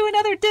 let's do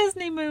another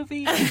Disney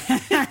movie.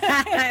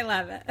 I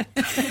love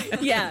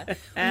it. Yeah,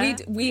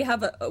 we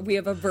have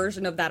a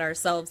version of that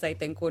ourselves. I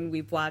think when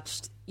we've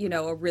watched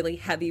a really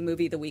heavy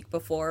movie the week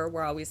before,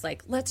 we're always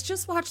like, let's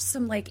just watch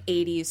some like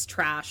 80s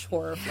trash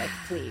horror flick,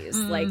 please.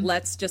 Like,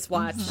 let's just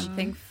watch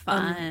something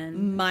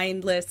fun,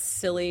 mindless,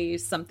 silly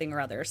something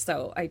or other.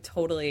 So I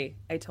totally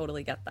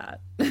get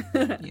that.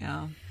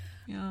 Yeah.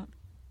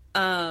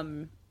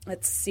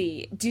 Let's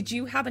see. Did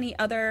you have any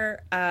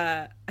other?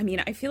 I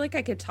feel like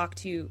I could talk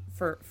to you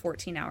for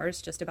 14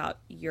 hours just about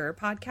your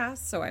podcast.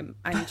 So I'm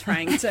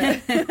trying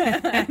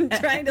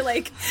to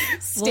like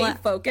stay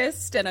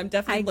focused, and I'm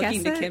definitely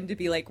looking to Kim to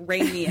be like,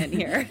 rein me in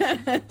here.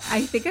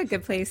 I think a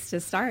good place to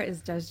start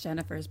is, does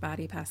Jennifer's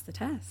Body pass the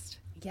test?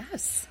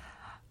 Yes.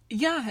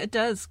 Yeah, it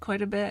does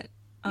quite a bit.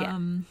 Yeah.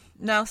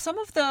 Now, some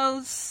of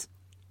those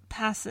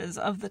passes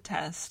of the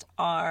test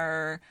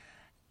are,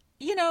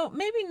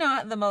 maybe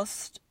not the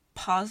most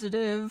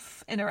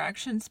positive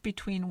interactions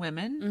between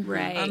women,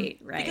 right?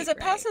 Because it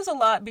passes a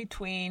lot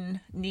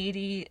between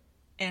Needy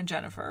and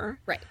Jennifer,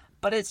 right?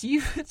 But it's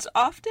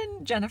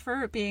often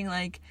Jennifer being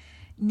like,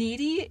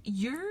 Needy,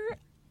 you're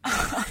a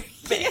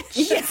bitch.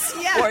 Yes.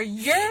 or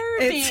you're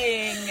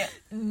being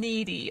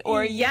needy,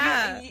 or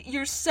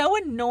you're so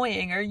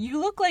annoying, or you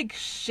look like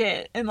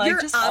shit, and like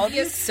You're just obvious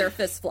all these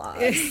surface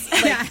flaws.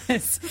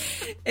 Yes,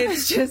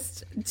 it's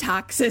just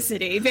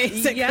toxicity,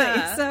 basically.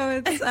 Yeah.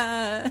 So it's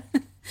an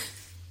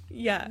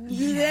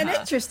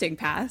interesting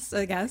pass,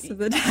 I guess, of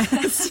the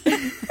test.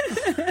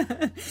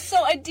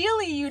 So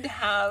ideally, you'd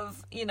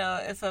have,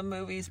 if a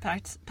movie's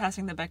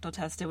passing the Bechdel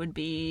test, it would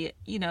be,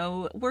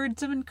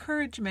 words of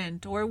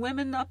encouragement or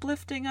women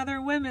uplifting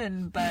other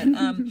women. But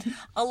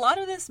a lot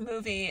of this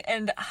movie,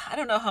 and I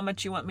don't know how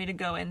much you want me to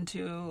go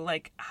into,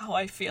 like, how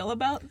I feel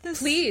about this.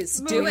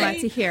 Please movie. do. I'd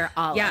like to hear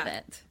all of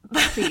it.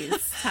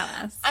 Please tell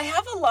us. I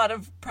have a lot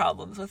of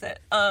problems with it.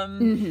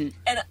 And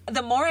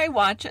the more I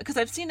watch it, because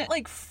I've seen it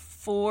like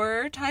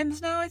 4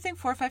 times now, I think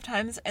 4 or 5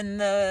 times, and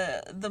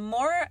the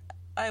more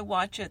I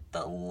watch it,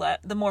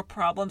 the more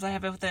problems I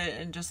have with it,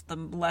 and just the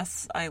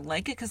less I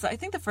like it. Because I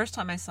think the first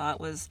time I saw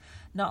it was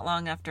not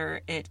long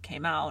after it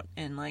came out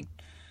in like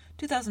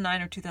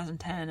 2009 or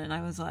 2010, and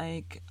I was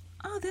like,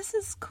 oh, this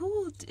is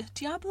cool.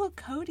 Diablo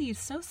Cody's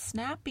so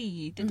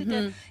snappy, and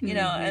and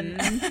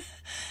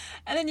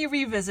then you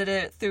revisit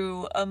it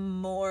through a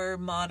more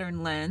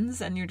modern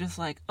lens, and you're just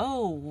like,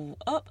 oh,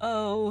 a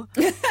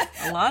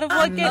lot of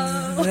what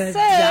gets said.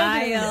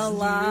 Dialogue.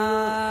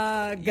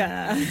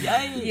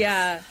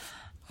 Yeah.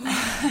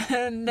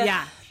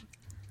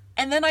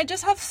 And then I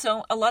just have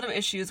a lot of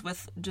issues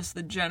with just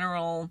the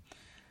general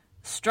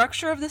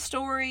structure of the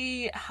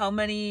story, how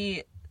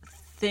many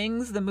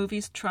things the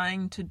movie's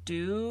trying to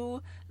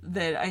do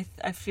that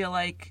I feel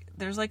like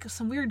there's like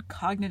some weird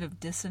cognitive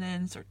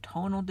dissonance or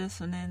tonal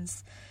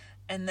dissonance.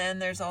 And then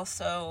there's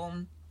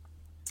also,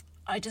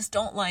 I just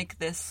don't like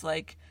this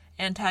like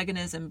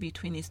antagonism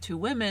between these two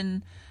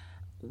women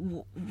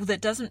that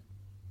doesn't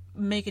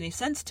make any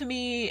sense to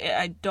me.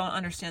 I don't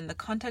understand the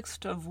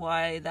context of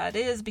why that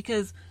is,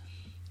 because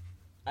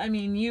I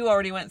mean, you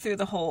already went through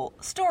the whole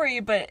story,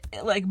 but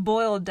like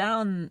boiled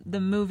down, the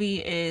movie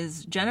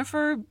is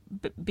Jennifer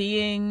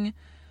being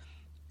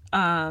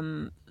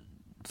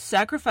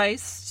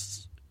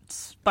sacrificed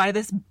by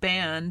this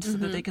band so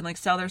that they can like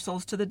sell their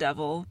souls to the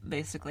devil,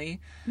 basically.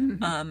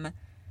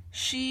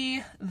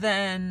 She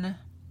then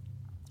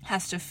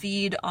has to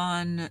feed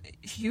on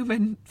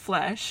human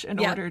flesh in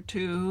order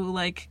to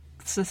like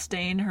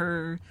sustain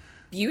her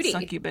beauty,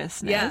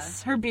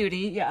 succubusness, her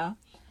beauty,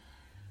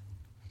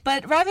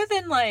 But rather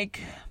than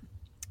like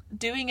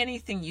doing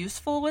anything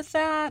useful with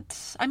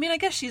that, I mean, I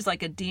guess she's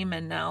like a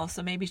demon now,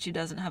 so maybe she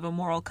doesn't have a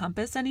moral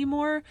compass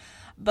anymore.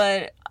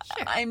 But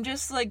I'm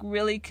just like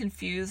really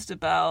confused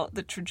about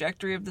the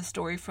trajectory of the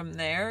story from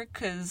there,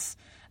 because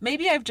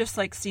maybe I've just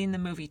like seen the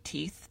movie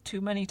Teeth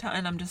too many times,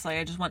 and I'm just like,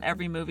 I just want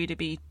every movie to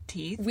be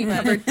Teeth. We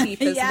covered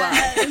Teeth as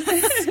well.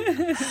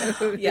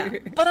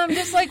 But I'm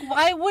just like,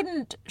 why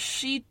wouldn't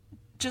she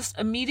just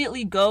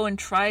immediately go and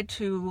try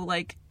to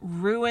like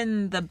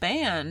ruin the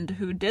band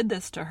who did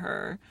this to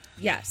her?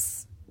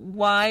 Yes.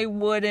 Why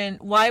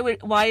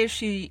is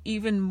she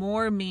even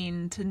more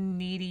mean to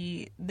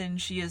Needy than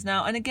she is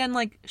now? And again,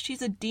 like,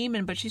 she's a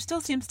demon, but she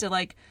still seems to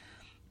like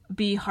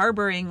be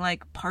harboring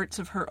like parts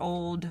of her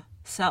old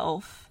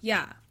self.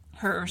 Yeah.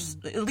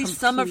 At least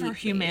some of her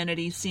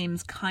humanity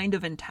seems kind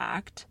of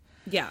intact.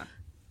 Yeah.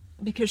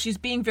 Because she's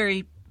being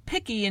very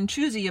picky and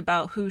choosy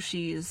about who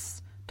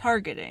she's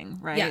targeting,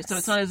 right? Yes. So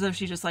it's not as if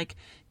she just like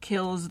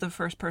kills the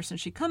first person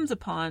she comes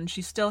upon.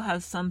 She still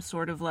has some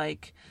sort of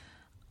like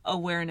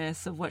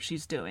awareness of what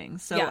she's doing.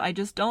 So I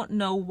just don't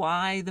know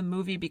why the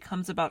movie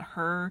becomes about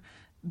her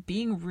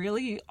being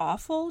really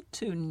awful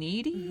to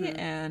Needy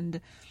and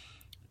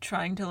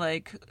trying to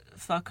like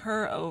fuck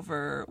her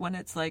over, when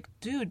it's like,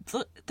 dude,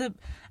 look, the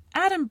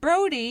Adam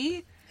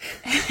Brody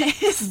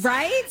is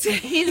right.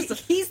 He's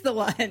the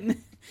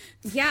one.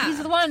 Yeah,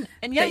 he's the one,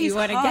 and that he's you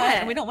want to hot, get.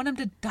 and we don't want him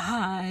to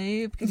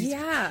die. Because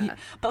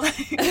but like,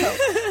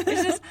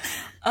 it's just,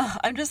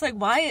 I'm just like,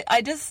 why?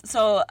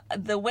 So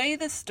the way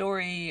the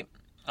story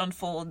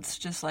unfolds,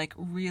 just like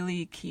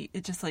really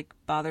it just like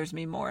bothers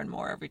me more and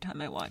more every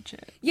time I watch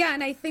it. Yeah,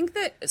 and I think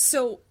that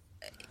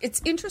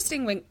it's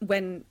interesting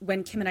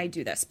when Kim and I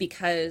do this,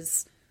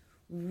 because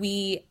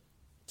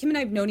Kim and I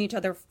have known each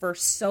other for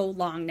so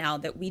long now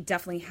that we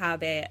definitely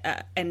have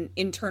an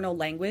internal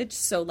language.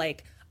 So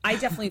like, I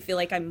definitely feel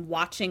like I'm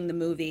watching the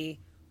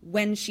movie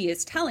when she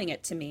is telling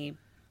it to me,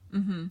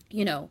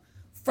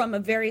 from a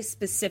very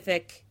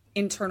specific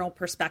internal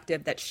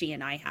perspective that she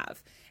and I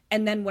have.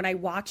 And then when I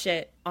watch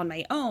it on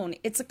my own,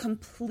 it's a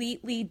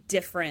completely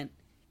different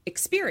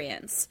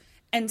experience.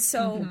 And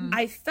so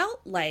I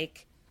felt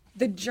like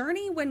the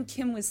journey when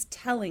Kim was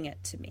telling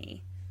it to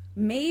me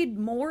made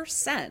more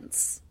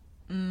sense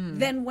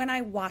than when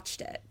I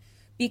watched it.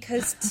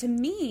 Because to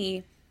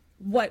me,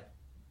 what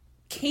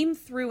came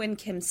through in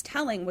Kim's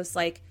telling was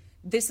like,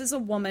 this is a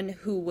woman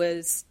who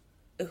is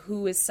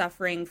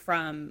suffering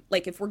from,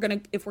 like, if we're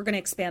gonna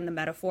expand the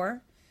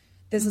metaphor,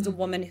 this is a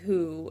woman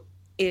who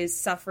is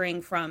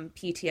suffering from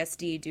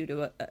PTSD due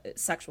to a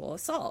sexual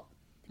assault,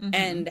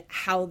 and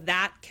how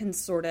that can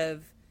sort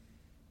of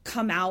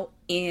come out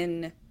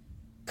in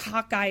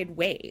cockeyed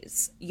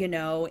ways, you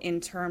know, in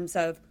terms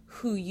of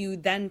who you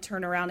then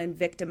turn around and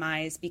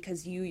victimize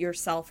because you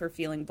yourself are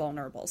feeling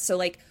vulnerable. So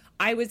like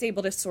I was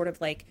able to sort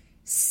of like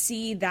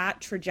see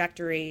that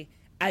trajectory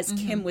as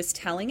Kim was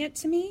telling it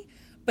to me.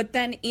 But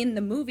then in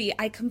the movie,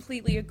 I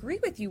completely agree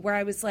with you where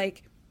I was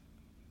like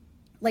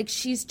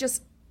she's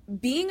just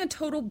being a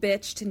total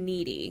bitch to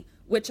Needy,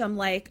 which I'm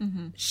like,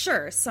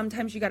 sure,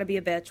 sometimes you got to be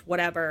a bitch,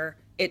 whatever.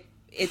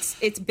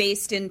 It's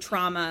based in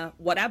trauma,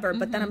 whatever.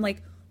 But then I'm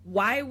like,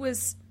 why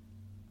was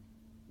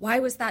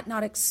that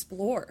not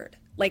explored?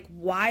 Like,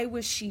 why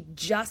was she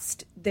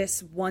just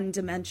this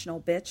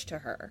one-dimensional bitch to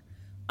her?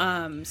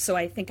 So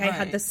I think I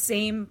had the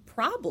same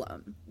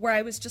problem where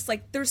I was just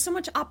like, there's so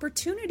much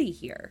opportunity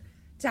here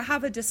to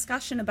have a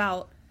discussion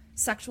about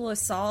sexual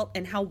assault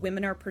and how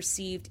women are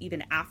perceived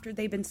even after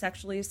they've been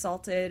sexually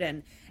assaulted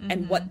and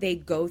what they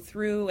go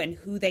through and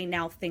who they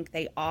now think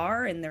they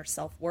are and their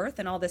self-worth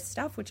and all this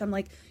stuff, which I'm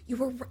like, you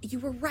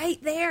were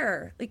right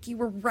there. Like, you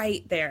were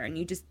right there and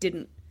you just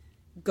didn't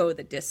go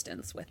the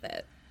distance with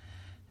it.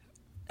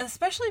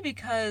 Especially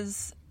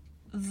because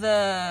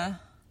that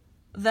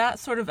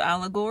sort of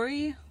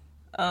allegory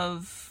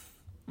of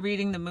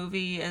reading the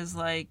movie as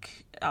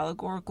like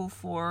allegorical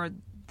for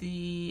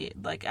the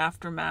like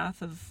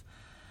aftermath of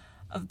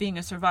being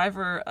a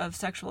survivor of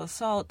sexual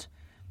assault,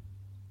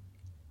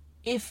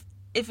 if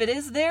it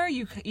is there,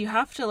 you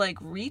have to like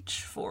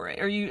reach for it,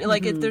 or you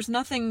like if there's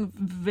nothing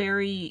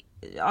very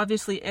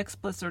obviously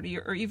explicit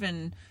or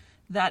even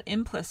that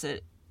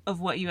implicit of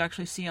what you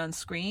actually see on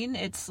screen.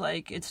 It's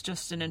like it's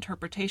just an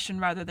interpretation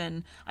rather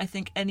than I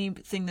think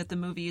anything that the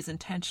movie is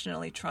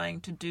intentionally trying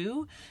to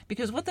do,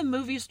 because what the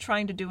movie is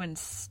trying to do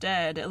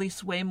instead, at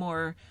least way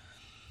more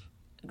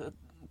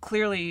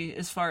clearly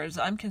as far as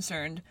I'm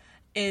concerned,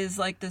 is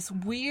like this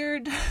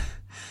weird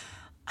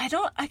I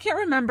can't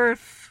remember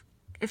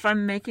if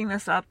I'm making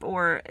this up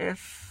or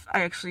if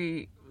I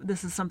actually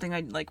this is something I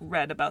like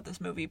read about this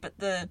movie, but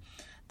the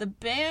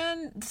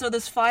band, so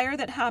this fire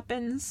that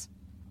happens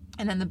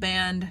and then the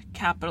band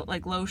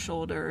Low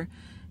Shoulder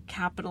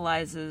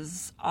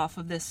capitalizes off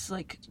of this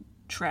like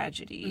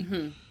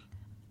tragedy.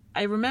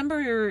 I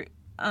remember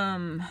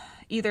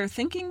either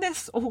thinking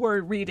this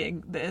or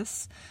reading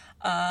this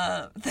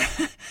that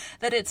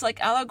it's like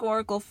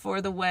allegorical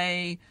for the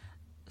way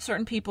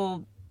certain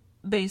people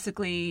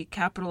basically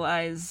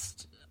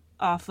capitalized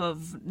off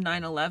of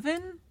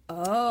 9/11.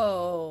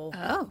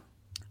 Oh.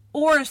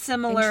 Or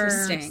similar,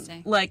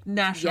 like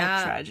national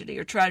tragedy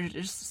or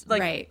tragedy,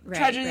 like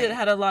tragedy that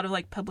had a lot of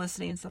like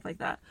publicity and stuff like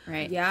that.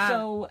 Right. Yeah.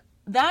 So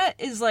that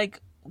is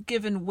like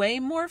given way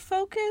more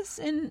focus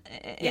in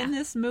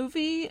this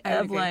movie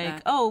of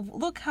like, oh,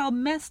 look how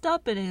messed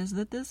up it is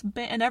that this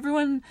band, and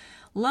everyone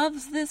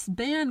loves this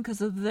band because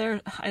of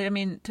their. I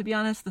mean, to be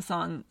honest, the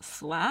song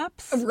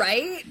slaps.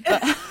 Right.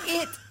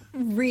 It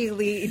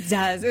really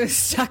does. It was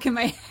stuck in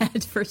my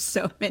head for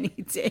so many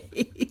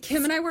days.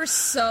 Kim and I were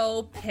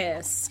so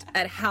pissed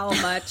at how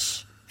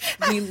much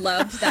we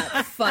loved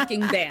that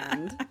fucking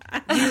band.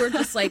 We were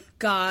just like,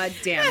 God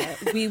damn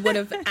it. We would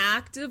have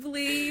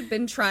actively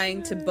been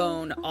trying to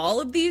bone all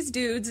of these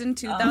dudes in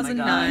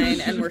 2009,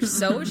 and we're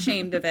so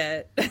ashamed of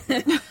it.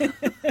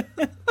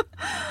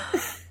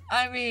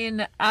 I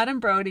mean, Adam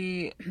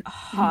Brody,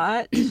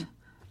 hot.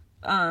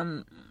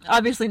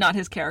 Obviously not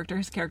his character.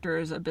 His character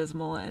is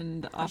abysmal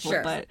and awful,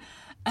 but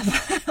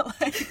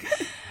like,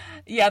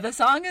 yeah, the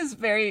song is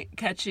very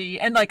catchy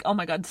and like, oh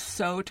my God,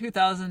 so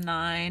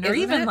 2009. Or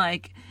even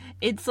like,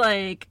 it's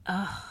like,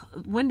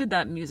 when did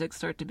that music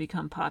start to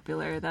become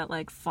popular? That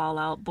like Fall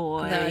Out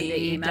Boy,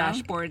 the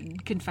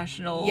Dashboard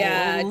Confessional.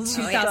 Yeah,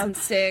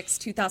 2006,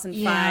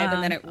 2005,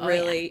 and then it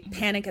really,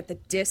 Panic at the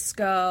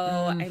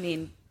Disco. I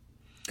mean,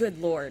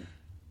 good Lord.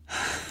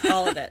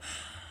 All of it.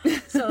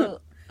 So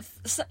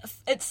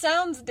it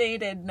sounds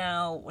dated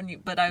now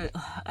but I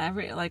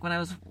like when I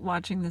was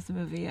watching this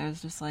movie, I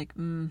was just like,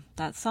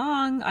 that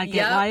song, I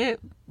get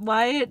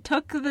why it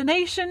took the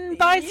nation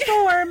by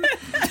storm.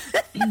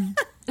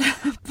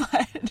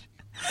 but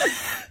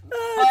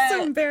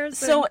so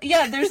embarrassing. So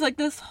yeah, there's like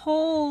this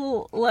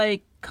whole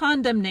like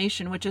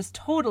condemnation, which is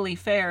totally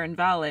fair and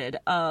valid,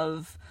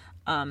 of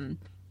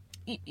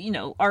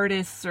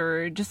artists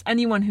or just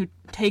anyone who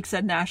takes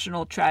a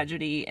national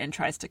tragedy and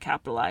tries to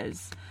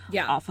capitalize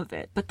off of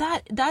it. But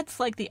that's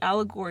like the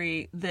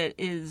allegory that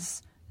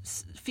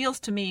feels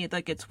to me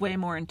like it's way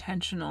more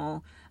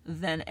intentional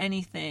than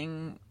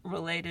anything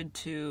related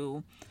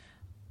to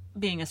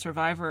being a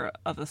survivor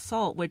of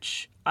assault,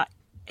 which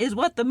is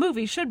what the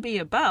movie should be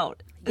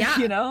about. Yeah.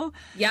 You know?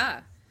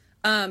 Yeah.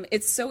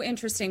 It's so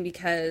interesting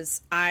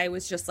because I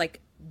was just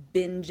like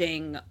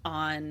binging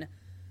on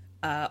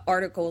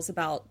articles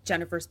about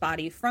Jennifer's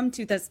Body from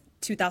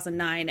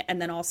 2009,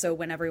 and then also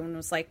when everyone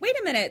was like, wait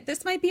a minute,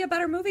 this might be a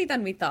better movie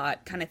than we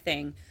thought, kind of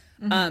thing.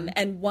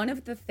 And one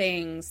of the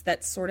things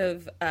that sort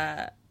of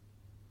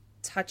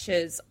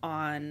touches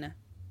on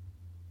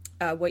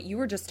what you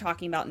were just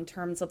talking about in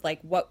terms of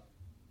like what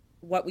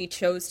we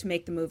chose to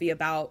make the movie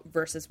about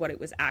versus what it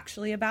was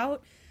actually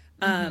about.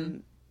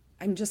 I'm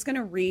just going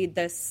to read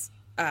this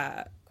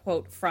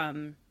quote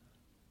from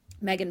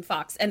Megan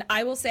Fox. And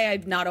I will say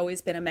I've not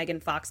always been a Megan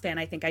Fox fan.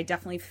 I think I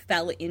definitely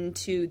fell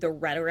into the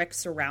rhetoric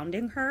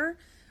surrounding her.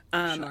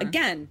 Sure.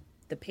 Again,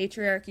 the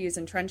patriarchy is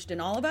entrenched in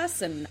all of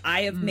us, and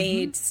I have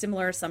made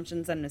similar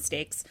assumptions and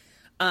mistakes.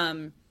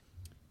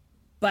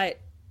 But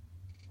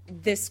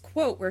this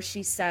quote where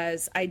she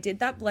says, I did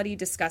that bloody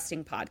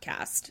disgusting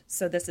podcast.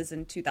 So this is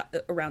in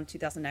around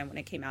 2009 when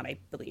it came out, I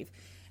believe.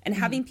 And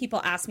having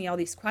people ask me all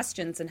these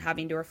questions and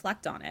having to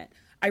reflect on it,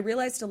 I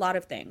realized a lot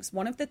of things.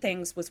 One of the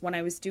things was when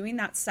I was doing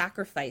that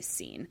sacrifice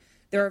scene,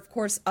 there are, of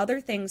course, other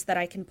things that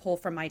I can pull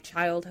from my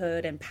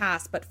childhood and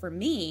past. But for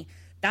me,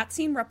 that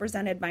scene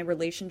represented my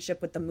relationship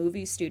with the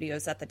movie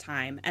studios at the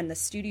time and the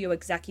studio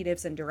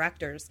executives and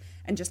directors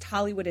and just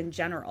Hollywood in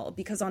general,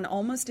 because on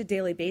almost a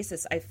daily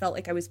basis, I felt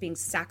like I was being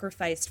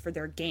sacrificed for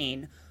their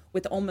gain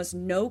with almost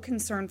no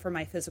concern for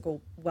my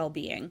physical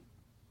well-being.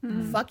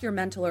 Fuck your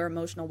mental or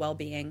emotional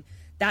well-being.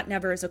 That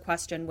never is a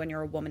question when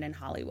you're a woman in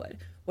Hollywood.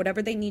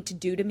 Whatever they need to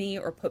do to me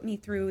or put me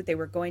through, they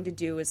were going to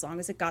do as long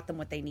as it got them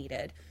what they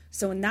needed.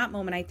 So in that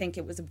moment, I think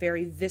it was a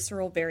very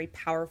visceral, very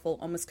powerful,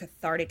 almost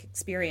cathartic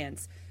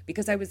experience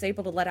because I was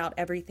able to let out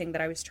everything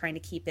that I was trying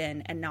to keep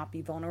in and not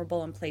be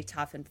vulnerable and play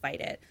tough and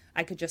fight it.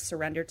 I could just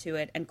surrender to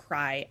it and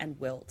cry and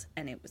wilt,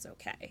 and it was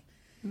okay.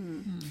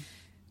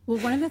 Well,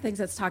 one of the things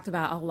that's talked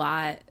about a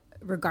lot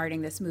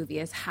regarding this movie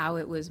is how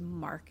it was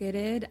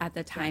marketed at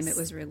the time it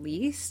was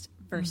released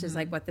versus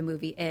like what the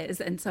movie is.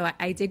 And so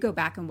I did go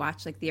back and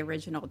watch like the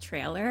original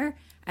trailer.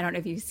 I don't know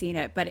if you've seen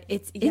it, but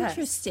it's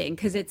interesting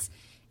because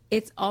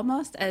it's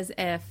almost as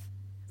if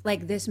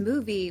like this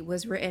movie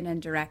was written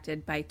and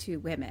directed by two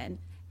women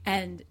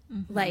and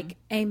like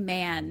a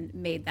man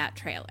made that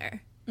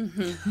trailer,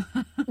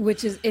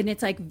 which is, and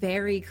it's like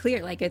very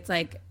clear. Like it's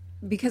like,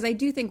 because I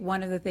do think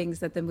one of the things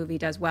that the movie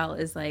does well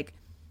is like,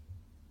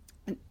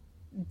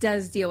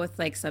 does deal with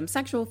like some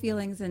sexual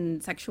feelings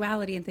and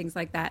sexuality and things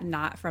like that,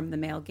 not from the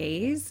male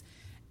gaze.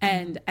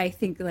 And I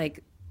think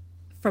like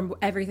from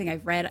everything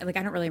I've read, like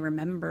I don't really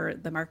remember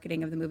the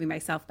marketing of the movie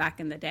myself back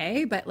in the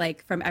day, but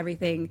like from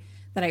everything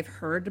that I've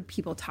heard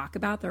people talk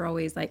about, they're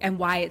always like, and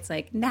why it's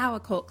like now a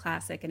cult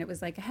classic and it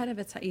was like ahead of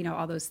its, you know,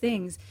 all those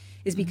things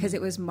is because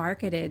it was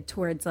marketed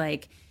towards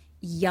like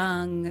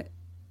young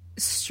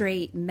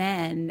straight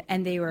men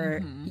and they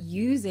were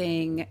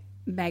using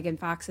Megan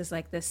Fox is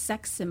like this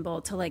sex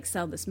symbol to like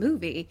sell this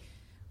movie,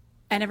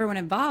 and everyone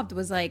involved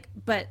was like,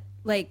 but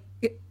like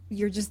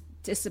you're just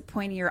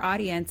disappointing your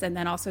audience and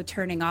then also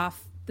turning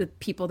off the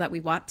people that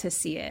we want to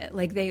see it.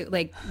 Like they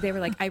were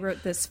like, I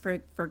wrote this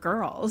for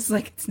girls,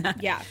 like it's not,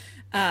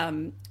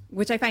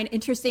 which I find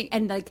interesting,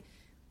 and like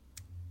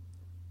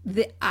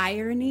the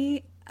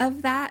irony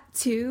of that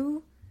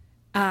too.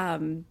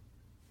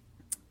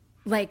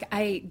 Like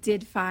I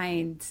did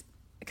find,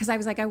 because I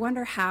was like, I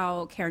wonder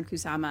how Karen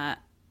Kusama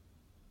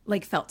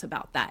like felt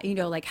about that, you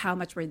know, like how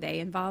much were they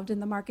involved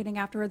in the marketing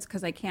afterwards?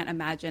 Because I can't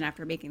imagine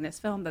after making this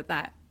film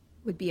that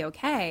would be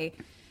okay.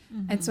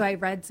 And so I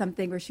read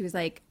something where she was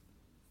like,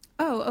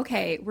 oh,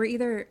 okay, we're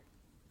either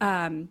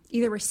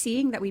we're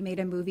seeing that we made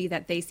a movie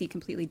that they see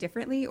completely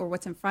differently, or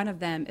what's in front of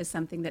them is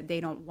something that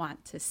they don't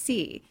want to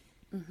see.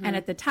 And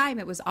at the time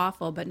it was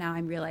awful, but now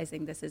I'm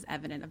realizing this is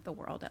evident of the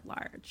world at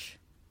large.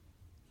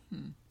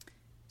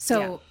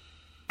 So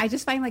I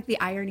just find like the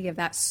irony of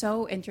that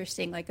so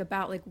interesting, like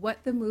about like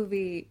what the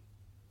movie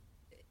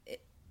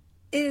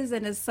is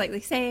and is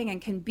slightly saying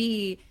and can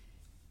be,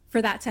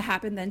 for that to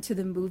happen then to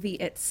the movie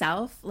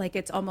itself. Like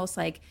it's almost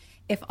like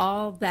if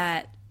all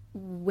that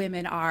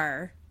women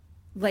are,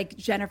 like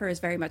Jennifer is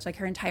very much like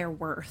her entire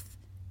worth,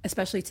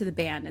 especially to the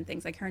band and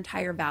things, like her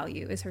entire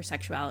value is her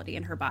sexuality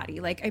and her body.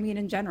 Like, I mean,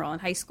 in general, in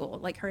high school,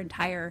 like her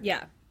entire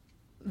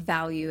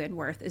value and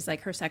worth is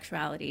like her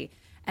sexuality.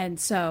 And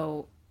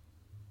so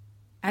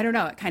I don't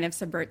know, it kind of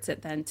subverts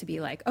it then to be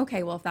like,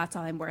 okay, well, if that's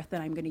all I'm worth,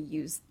 then I'm going to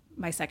use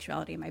my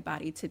sexuality and my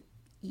body to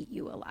eat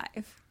you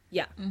alive.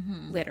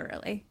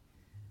 Literally.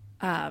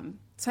 So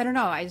I don't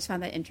know. I just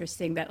found that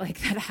interesting that like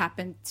that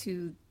happened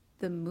to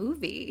the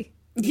movie.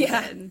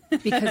 Even,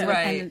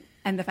 because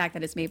and the fact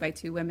that it's made by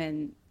two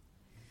women,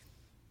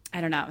 I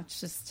don't know. It's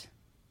just,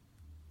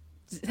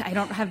 I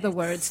don't have the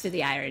words for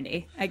the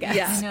irony, I guess.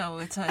 Yeah, I know.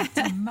 It's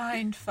a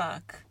mind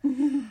fuck.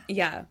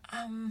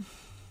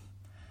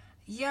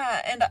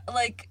 Yeah, and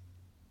like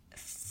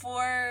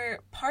for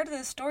part of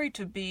the story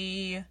to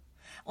be,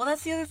 well,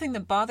 that's the other thing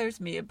that bothers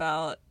me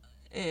about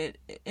it.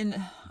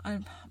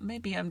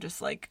 Maybe I'm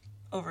just like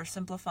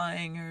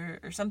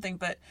oversimplifying or something,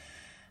 but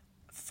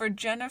for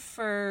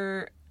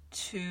Jennifer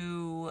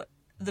to,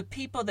 the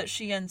people that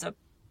she ends up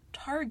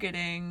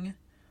targeting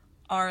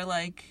are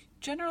like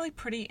generally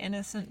pretty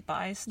innocent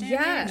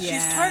bystanders.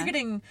 She's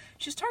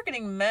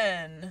targeting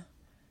men.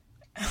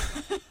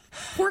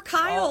 Poor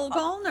Kyle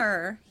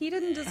Gallner. He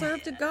didn't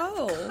deserve to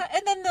go.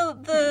 And then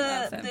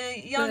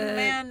the young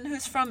man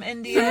who's from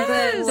India,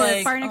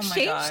 the foreign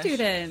exchange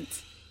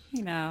student.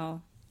 You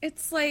know,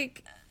 it's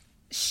like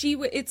she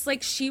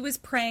was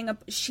preying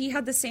up. She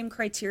had the same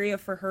criteria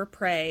for her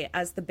prey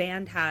as the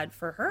band had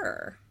for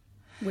her,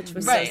 which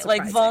was right, so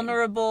like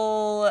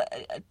vulnerable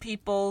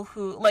people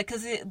who, like,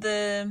 because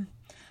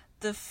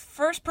the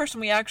first person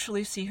we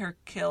actually see her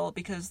kill,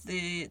 because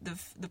the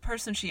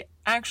person she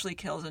actually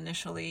kills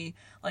initially,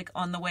 like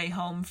on the way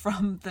home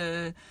from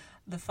the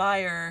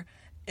fire,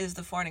 is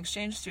the foreign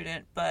exchange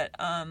student, but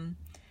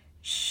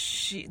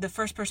the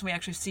first person we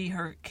actually see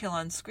her kill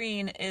on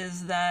screen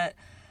is that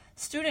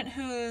student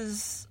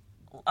who's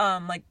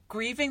like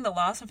grieving the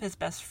loss of his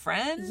best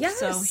friend. Yes.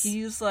 So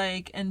he's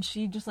like, and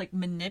she just like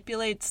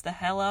manipulates the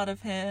hell out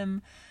of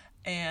him,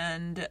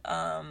 and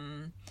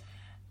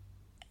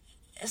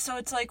so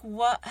it's like,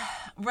 what?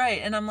 Right.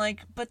 And I'm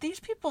like, but these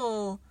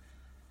people,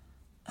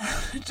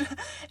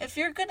 if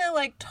you're gonna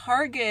like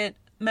target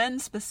men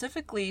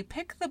specifically,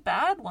 pick the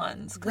bad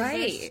ones, 'cause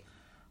Right.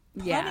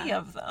 there's plenty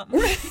of them.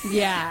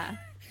 Yeah.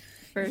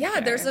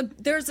 Yeah, Sure.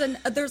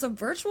 there's a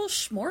virtual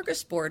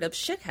smorgasbord of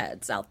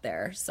shitheads out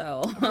there.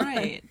 So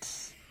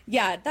Right.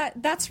 Yeah,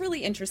 that's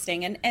really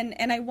interesting,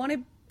 and I want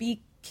to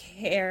be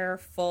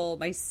careful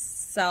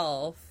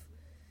myself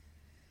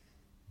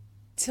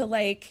to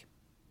like.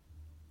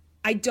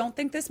 I don't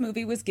think this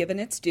movie was given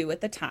its due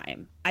at the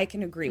time. I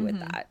can agree with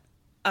that,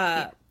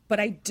 but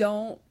I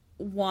don't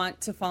want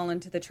to fall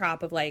into the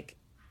trap of like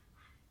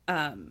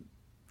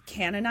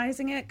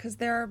canonizing it, because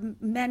there are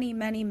many,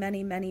 many,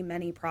 many, many,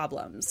 many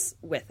problems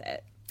with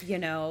it. You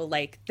know,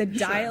 like the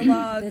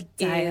dialogue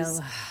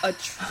is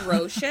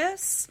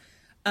atrocious,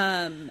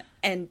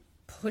 and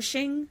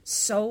pushing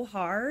so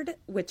hard,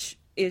 which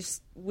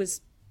was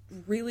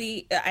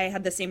really, I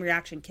had the same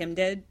reaction Kim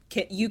did.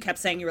 You kept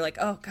saying, you were like,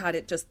 oh God,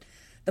 it just,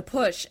 the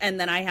push. And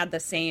then I had the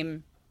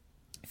same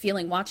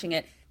feeling watching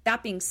it.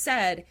 That being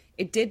said,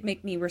 it did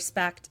make me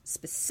respect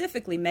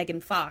specifically Megan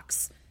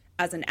Fox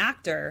as an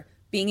actor,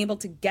 being able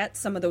to get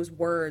some of those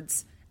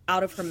words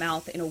out of her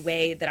mouth in a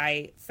way that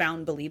I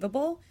found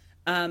believable.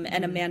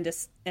 And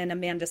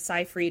Amanda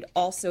Seyfried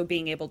also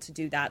being able to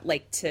do that,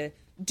 like to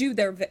do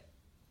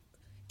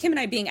Kim and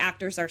I being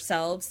actors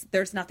ourselves,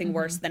 there's nothing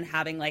worse than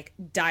having like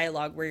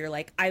dialogue where you're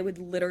like, I would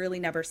literally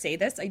never say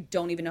this. I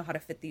don't even know how to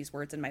fit these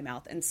words in my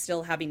mouth, and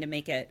still having to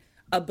make it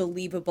a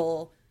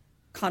believable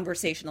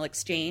conversational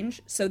exchange.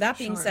 So that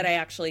being said, I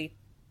actually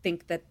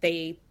think that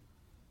they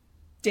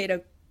did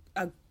a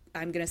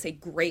I'm going to say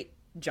great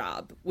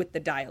job with the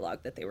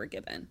dialogue that they were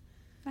given.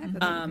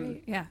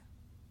 Yeah.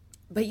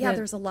 But yeah,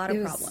 there's a lot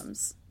of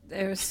problems.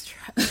 It was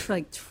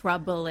like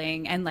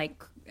troubling, and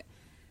like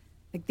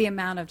the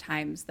amount of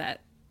times that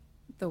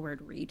the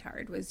word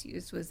retard was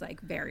used was like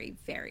very,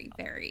 very,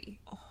 very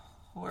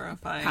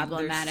horrifying,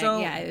 problematic.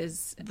 Yeah, it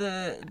was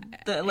the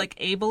like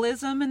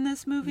ableism in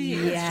this movie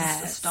is Yes.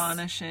 just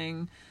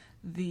astonishing.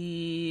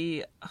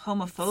 The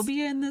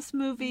homophobia in this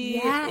movie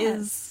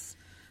is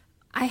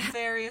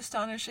very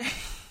astonishing.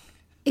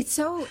 It's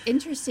so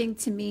interesting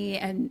to me,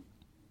 and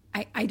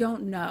I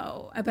don't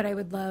know, but I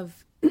would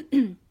love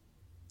to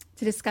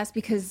discuss,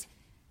 because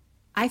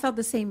I felt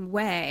the same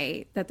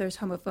way, that there's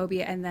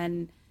homophobia, and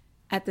then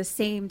at the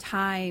same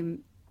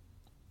time,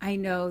 I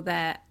know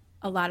that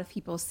a lot of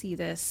people see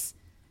this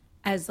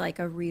as like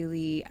a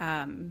really,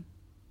 I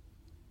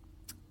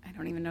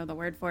don't even know the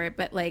word for it,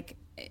 but like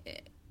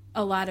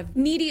a lot of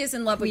Needy is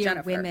in love with queer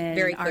Jennifer. women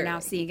Very are now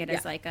seeing it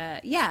as like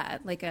a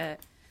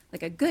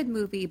good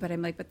movie, but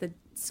I'm like, but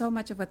so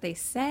much of what they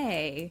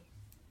say,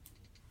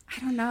 I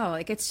don't know,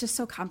 like it's just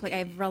so complex. I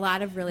have a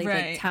lot of really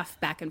like tough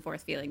back and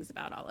forth feelings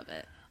about all of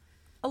it.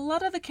 A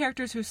lot of the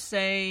characters who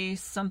say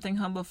something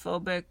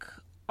homophobic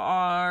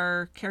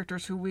are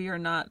characters who we are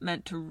not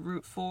meant to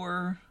root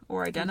for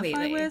or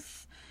identify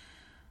with.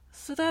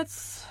 So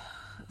that's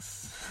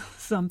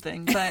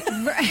something, but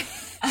but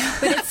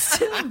it's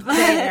still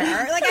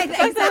there. Like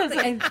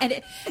exactly,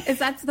 and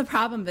that's the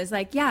problem. Is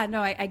like, yeah,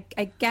 no, I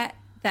get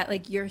that,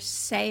 like you're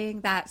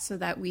saying that so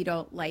that we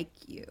don't like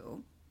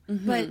you.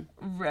 But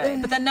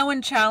but then no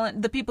one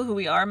the people who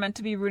we are meant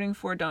to be rooting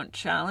for don't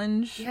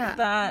challenge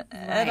that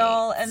at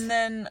all. And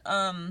then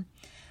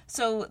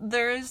so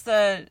there is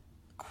the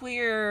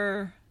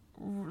queer,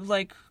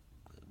 like,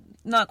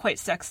 not quite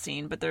sex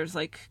scene, but there's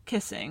like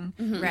kissing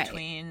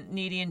between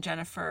Needy and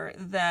Jennifer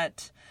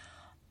that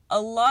a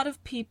lot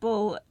of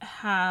people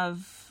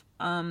have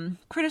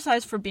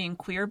criticized for being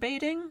queer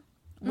baiting,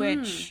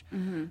 which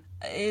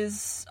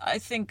is, I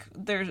think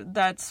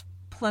that's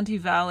plenty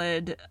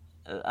valid.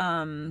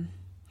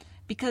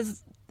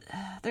 Because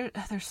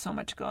there's so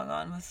much going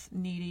on with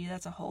Needy.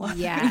 That's a whole other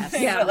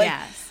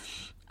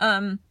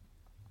thing.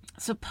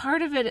 So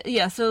part of it,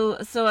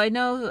 so I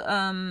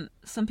know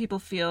some people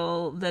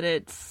feel that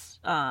it's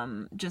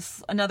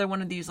just another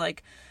one of these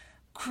like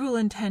cruel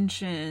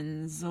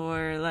intentions,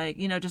 or like,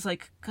 you know, just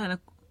like kind of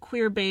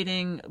queer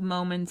baiting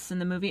moments in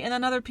the movie. And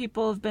then other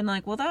people have been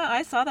like, well,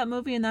 I saw that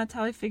movie and that's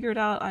how I figured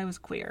out I was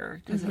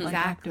queer, because it like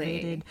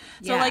activated.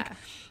 So like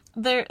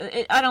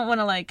I don't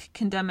want to like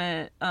condemn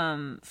it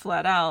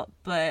flat out,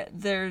 but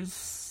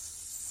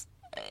there's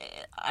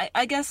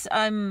I guess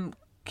I'm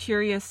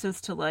curious as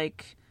to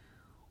like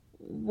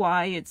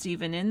why it's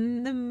even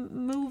in the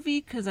movie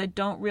because I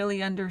don't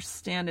really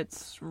understand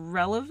its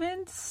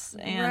relevance.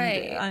 And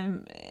Right.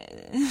 I'm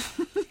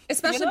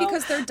Especially you know?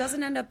 because there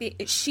doesn't end up being,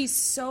 she's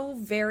so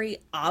very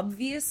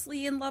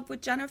obviously in love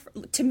with Jennifer.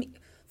 To me,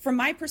 from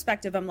my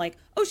perspective, I'm like,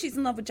 oh, she's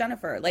in love with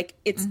Jennifer. Like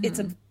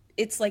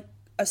it's like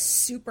a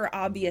super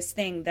obvious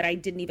thing that I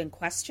didn't even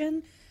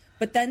question.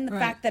 But then the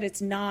fact that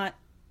it's not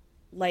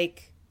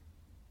like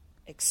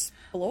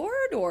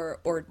explored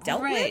or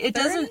dealt with, it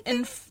doesn't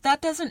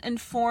that doesn't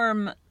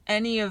inform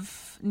any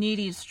of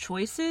Needy's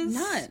choices,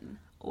 none,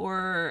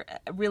 or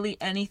really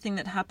anything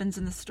that happens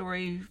in the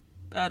story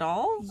at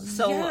all.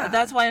 So Yeah.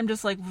 that's why I'm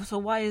just like, so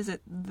why is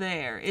it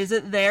there? Is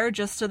it there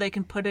just so they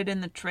can put it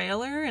in the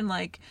trailer and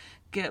like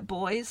get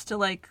boys to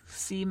like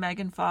see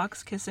Megan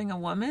Fox kissing a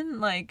woman?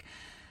 Like,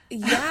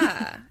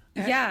 yeah.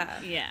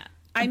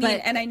 I mean,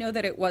 But- and I know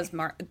that it was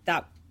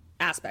that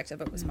aspect of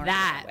it was marketed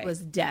That way.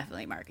 was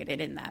definitely marketed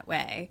in that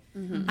way.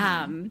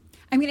 Mhm.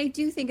 I mean, I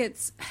do think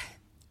it's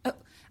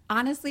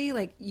honestly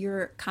like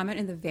your comment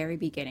in the very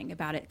beginning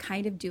about it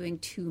kind of doing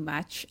too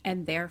much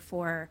and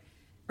therefore,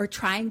 or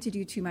trying to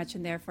do too much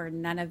and therefore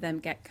none of them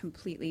get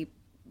completely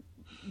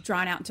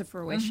drawn out into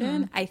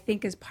fruition, I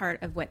think is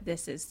part of what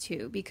this is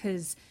too,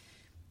 because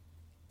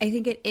I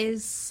think it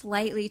is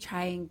slightly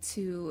trying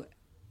to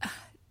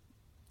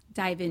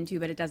dive into,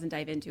 but it doesn't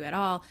dive into at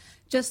all,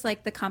 just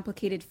like the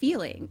complicated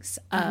feelings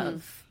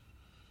of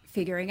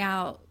figuring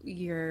out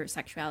your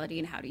sexuality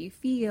and how do you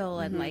feel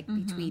and like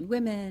between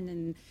women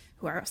and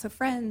who are also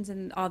friends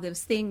and all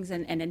those things,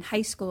 and in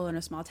high school in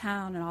a small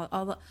town and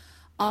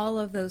all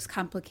of those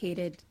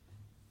complicated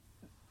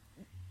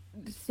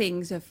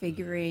things of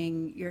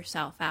figuring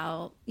yourself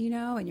out, you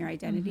know, and your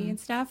identity and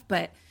stuff.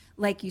 But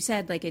like you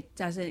said, like it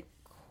doesn't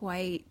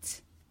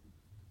quite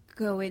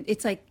go in.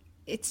 It's like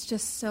it's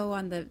just so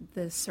on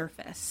the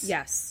surface.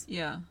 Yes.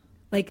 Yeah.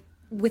 Like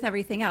with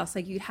everything else,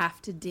 like you'd have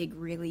to dig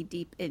really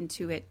deep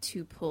into it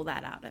to pull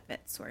that out of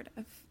it, sort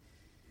of.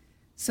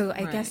 So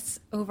I guess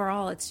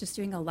overall, it's just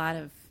doing a lot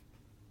of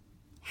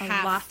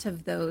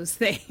those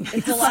things.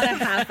 It's a lot of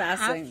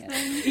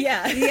half-assing.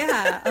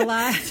 Yeah, a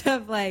lot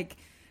of like,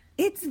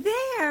 it's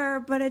there,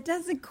 but it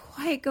doesn't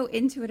quite go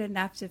into it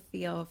enough to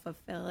feel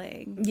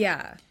fulfilling.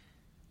 Yeah.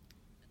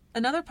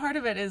 Another part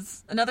of it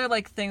is another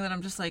like thing that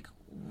I'm just like,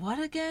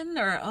 what again?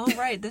 Or, oh,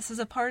 right, this is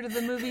a part of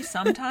the movie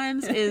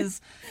sometimes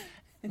is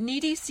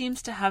Needy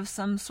seems to have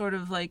some sort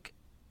of like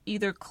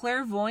either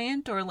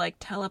clairvoyant or like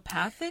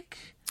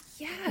telepathic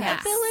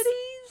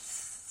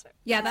abilities.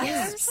 Yeah, that's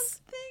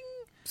Yes.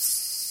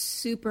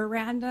 super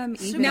random.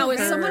 Even Now, as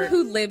for- someone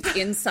who lived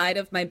inside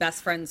of my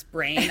best friend's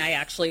brain, I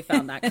actually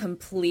found that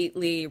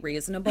completely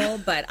reasonable,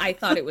 but I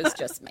thought it was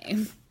just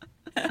me.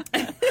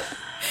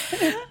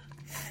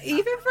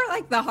 even for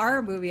like the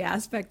horror movie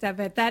aspect of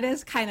it, that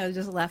is kind of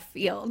just left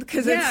field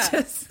because Yeah. it's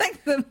just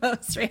like the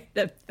most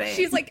random thing.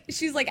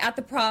 She's like at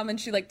the prom and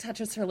she like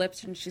touches her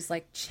lips and she's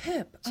like,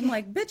 Chip. I'm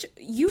like, bitch,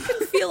 you can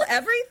feel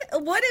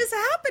everything. What is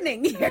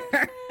happening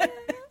here?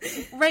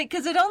 Right,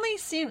 because it only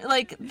seems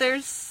like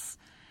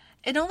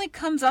it only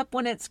comes up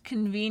when it's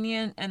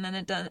convenient, and then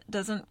it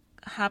doesn't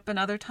happen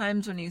other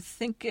times when you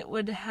think it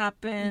would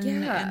happen.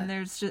 Yeah. And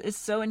it's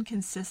so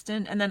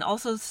inconsistent, and then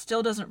also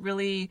still doesn't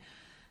really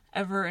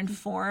ever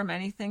inform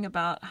anything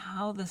about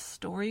how the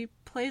story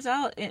plays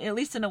out, at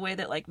least in a way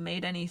that like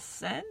made any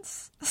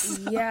sense.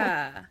 So,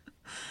 Yeah.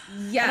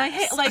 and Yeah. I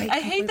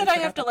hate that I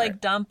have to like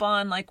dump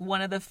on like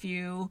one of the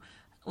few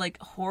like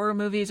horror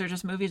movies or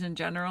just movies in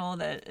general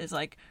that is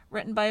like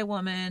written by a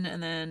woman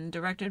and then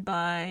directed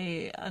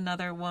by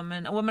another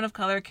woman, a woman of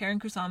color. Karen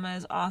Kusama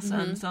is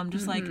awesome. So I'm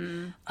just like,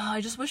 oh,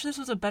 I just wish this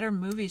was a better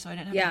movie so I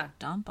didn't have to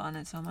dump on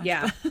it so much.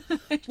 Yeah.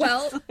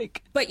 Well,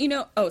 but you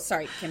know, oh,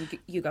 sorry, Kim,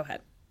 you go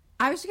ahead.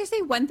 I was going to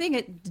say one thing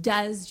it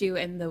does do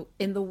in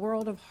the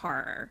world of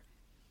horror,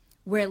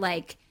 where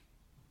like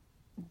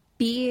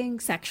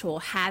being sexual,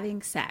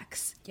 having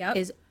sex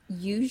is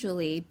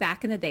usually,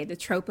 back in the day, the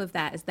trope of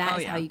that is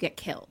how you get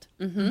killed.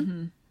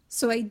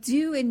 So I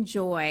do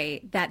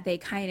enjoy that they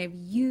kind of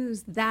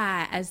use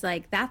that as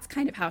like, that's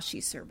kind of how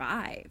she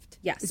survived.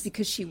 Yes. Is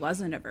because she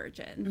wasn't a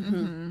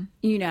virgin,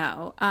 you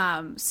know?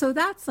 So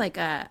that's like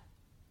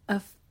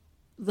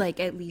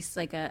like at least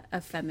like a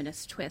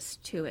feminist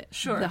twist to it.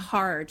 Sure. The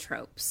horror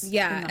tropes.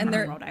 Yeah, in the and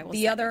horror world, I will the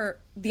say.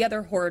 the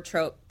other horror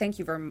trope. Thank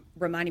you for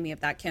reminding me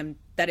of that, Kim.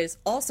 That is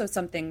also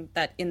something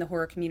that in the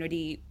horror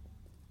community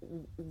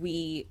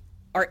we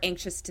are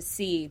anxious to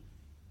see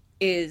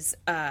is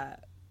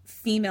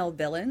female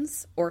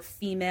villains or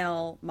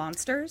female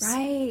monsters.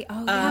 Right.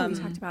 Oh yeah, we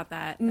talked about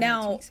that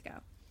now. 2 weeks ago.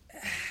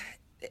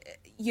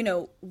 You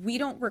know, we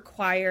don't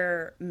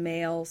require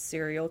male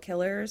serial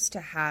killers to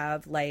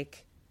have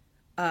like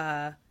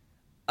a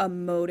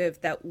motive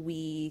that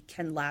we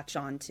can latch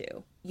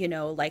onto. You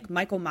know, like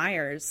Michael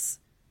Myers,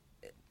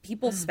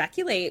 people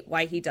speculate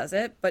why he does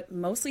it, but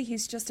mostly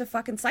he's just a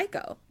fucking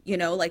psycho. You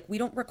know, like we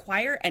don't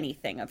require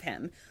anything of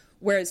him.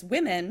 Whereas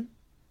women,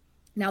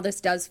 now this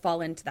does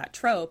fall into that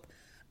trope,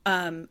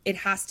 it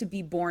has to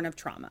be born of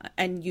trauma,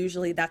 and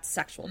usually that's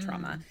sexual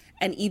trauma.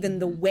 And even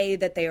the way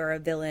that they are a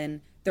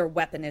villain, their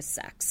weapon is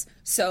sex.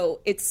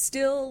 So it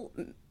still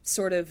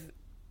sort of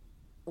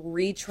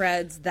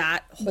retreads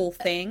that whole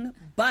thing,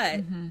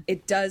 but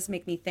it does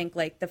make me think,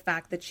 like, the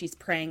fact that she's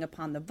preying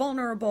upon the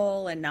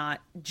vulnerable and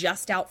not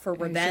just out for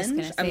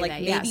revenge. I'm like,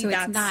 maybe so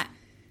that's it's not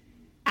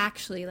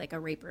actually like a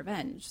rape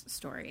revenge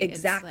story.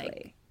 Exactly. It's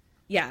like,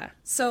 yeah.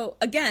 So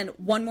again,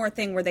 one more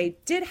thing where they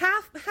did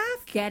half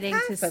getting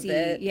half to of see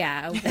it.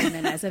 a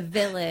woman as a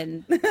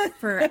villain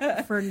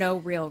for no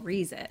real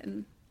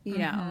reason, you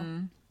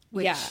know,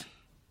 which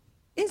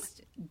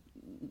is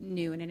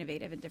new and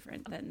innovative and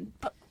different than.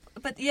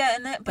 But yeah,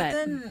 and that, but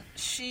then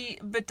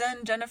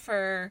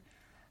Jennifer,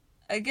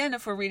 again,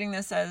 if we're reading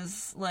this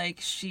as like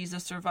she's a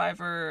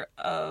survivor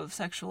of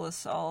sexual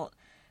assault,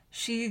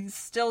 she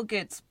still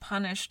gets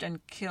punished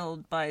and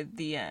killed by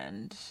the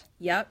end.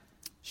 Yep.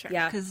 Sure.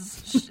 Yeah.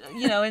 Because,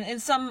 you know, in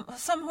some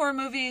horror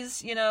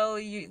movies, you know,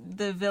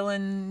 the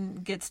villain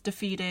gets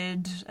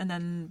defeated,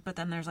 but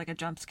then there's like a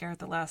jump scare at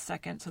the last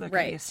second, so there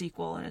can be a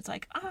sequel, and it's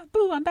like,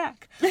 boo, I'm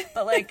back.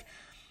 But like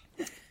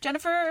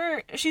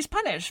Jennifer, she's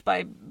punished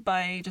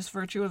by just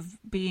virtue of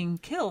being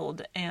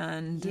killed,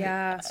 and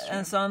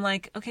so I'm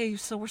like, okay,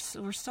 so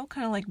we're still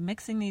kind of like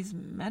mixing these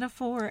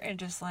metaphor and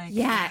just like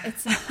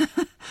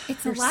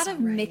it's a lot of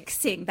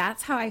mixing.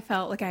 That's how I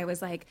felt. Like I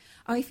was like,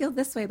 oh, I feel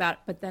this way about it,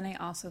 but then I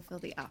also feel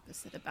the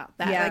opposite about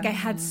that. Like I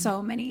had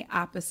so many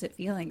opposite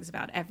feelings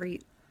about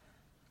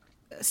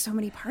so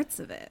many parts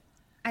of it.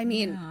 I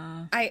mean,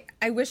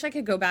 I wish I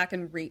could go back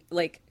and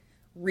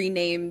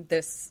rename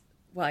this.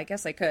 Well, I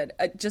guess I could.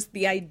 Just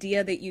the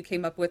idea that you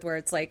came up with, where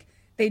it's like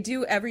they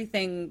do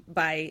everything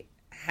by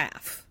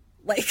half.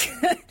 Like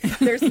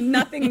there's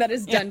nothing that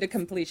is done to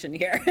completion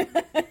here.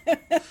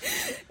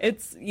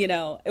 It's, you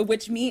know,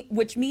 which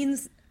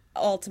means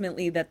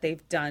ultimately that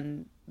they've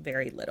done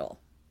very little,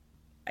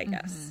 I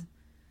guess.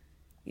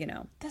 You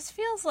know, this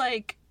feels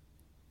like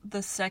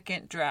the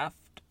second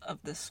draft of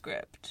the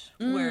script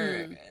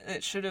where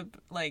it should have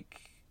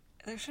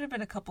there should have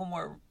been a couple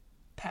more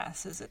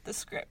passes at the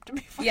script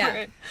before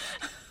it.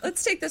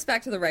 Let's take this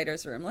back to the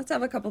writer's room. Let's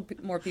have a couple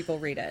more people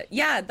read it.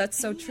 Yeah, that's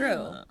so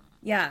true.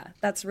 Yeah,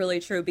 that's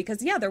really true. Because,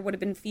 there would have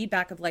been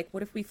feedback of like,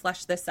 what if we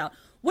fleshed this out?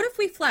 What if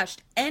we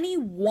fleshed any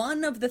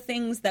one of the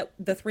things that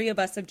the three of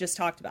us have just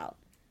talked about?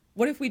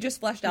 What if we just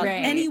fleshed out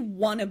any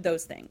one of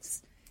those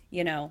things,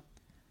 you know?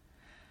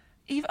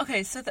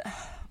 Okay, so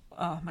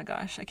oh my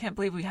gosh, I can't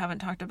believe we haven't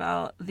talked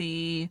about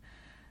the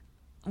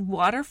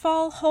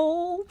waterfall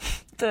hole,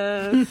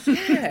 the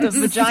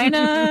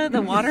vagina,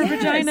 the water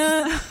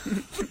vagina.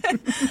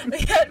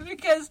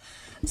 Because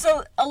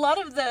so a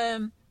lot of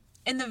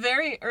in the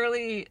very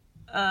early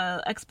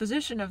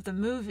exposition of the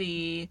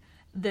movie,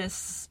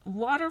 this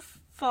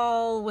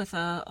waterfall with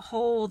a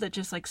hole that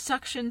just like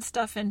suctions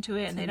stuff into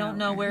it, and they don't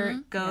know where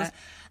it goes.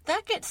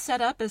 That gets set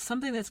up as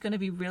something that's going to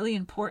be really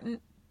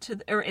important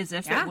or as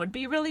if it would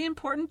be really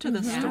important to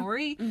the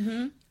story,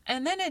 and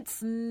then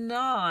it's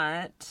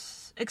not.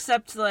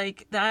 Except,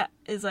 like, that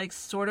is, like,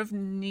 sort of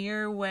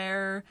near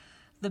where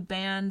the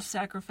band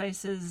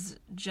sacrifices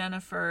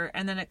Jennifer,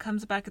 and then it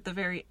comes back at the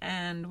very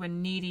end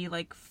when Needy,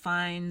 like,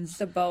 finds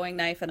the boning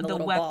knife and the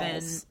little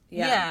weapon. Balls.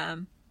 Yeah.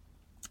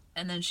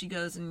 And then she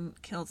goes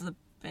and kills the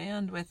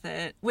band with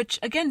it, which,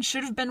 again,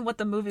 should have been what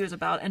the movie was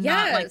about, and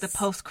not, like, the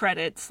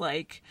post-credits,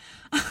 like...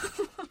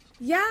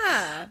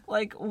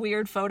 like,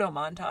 weird photo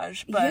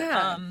montage. But,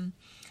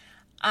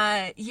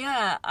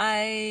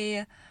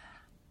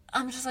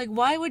 I'm just like,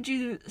 why would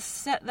you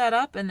set that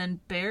up and then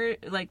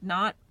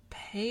not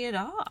pay it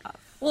off?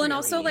 Well, and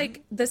also,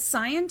 like, the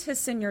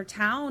scientists in your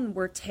town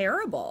were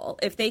terrible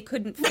if they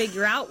couldn't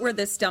figure out where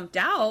this dumped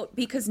out,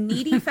 because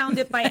Needy found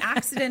it by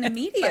accident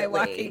immediately. By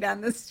walking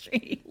down the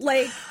street.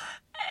 Like...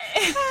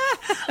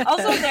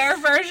 Also, their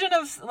version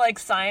of, like,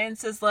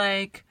 science is,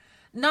 like...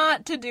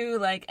 not to do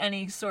like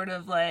any sort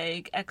of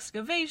like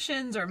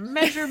excavations or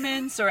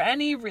measurements or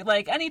any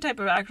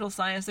type of actual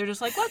science. They're just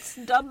like, let's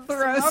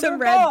throw some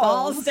red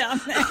balls down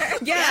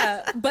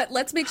there. But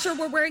let's make sure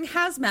we're wearing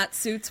hazmat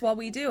suits while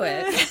we do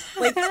it.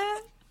 Like,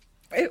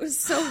 it was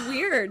so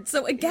weird.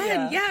 So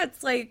again,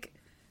 it's like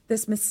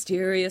this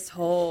mysterious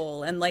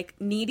hole, and like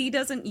Needy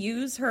doesn't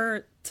use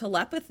her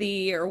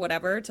telepathy or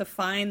whatever to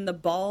find the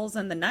balls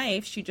and the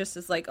knife. She just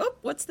is like, oh,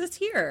 what's this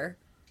here?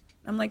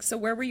 I'm like, so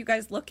where were you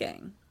guys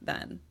looking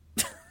then?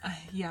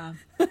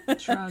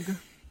 Shrug.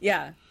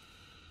 Wow.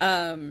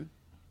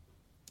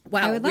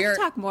 I would love to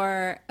talk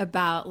more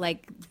about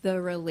like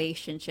the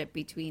relationship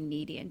between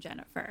Needy and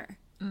Jennifer.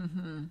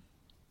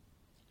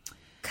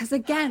 Because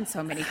again,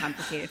 so many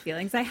complicated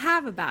feelings I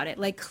have about it.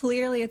 Like,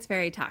 clearly it's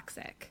very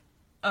toxic.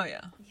 Oh,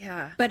 yeah.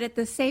 Yeah. But at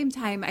the same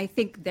time, I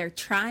think they're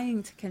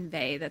trying to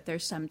convey that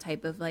there's some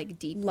type of like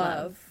deep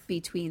love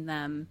between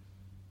them,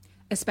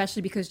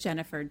 especially because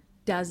Jennifer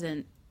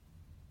doesn't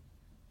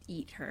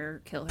eat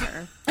her, kill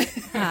her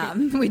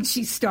when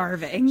she's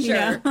starving.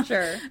 Sure.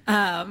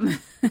 And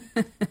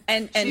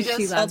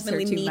she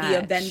ultimately Needy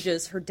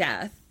avenges her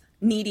death.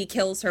 Needy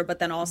kills her, but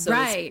then also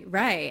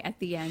right. At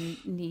the end,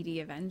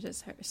 Needy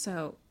avenges her.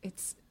 So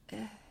it's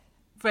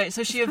right.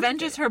 So she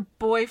avenges her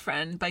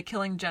boyfriend by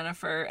killing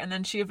Jennifer, and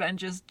then she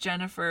avenges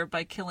Jennifer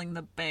by killing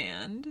the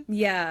band.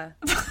 Yeah,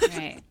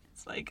 right.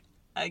 It's like,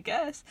 I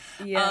guess.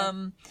 Yeah.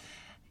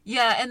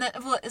 Yeah, and then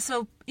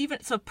so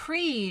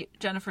pre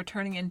Jennifer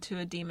turning into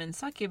a demon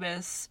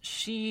succubus,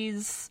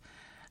 she's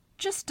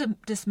just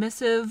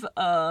dismissive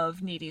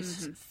of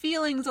Needy's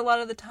feelings a lot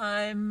of the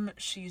time.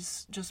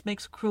 She's just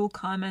makes cruel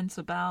comments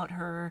about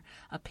her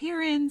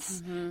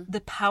appearance.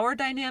 The power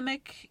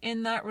dynamic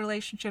in that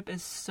relationship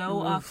is so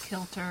off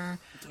kilter.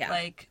 Yeah.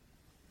 Like,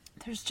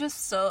 there's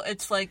just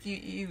it's like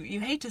you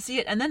hate to see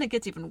it, and then it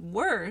gets even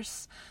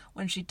worse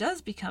when she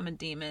does become a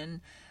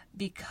demon,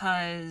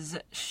 because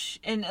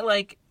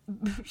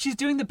she's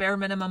doing the bare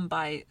minimum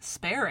by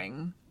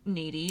sparing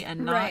Needy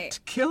and not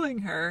killing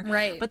her.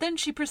 Right. But then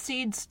she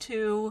proceeds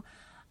to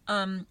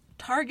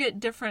target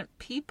different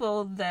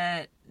people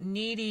that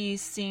Needy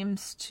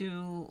seems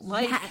to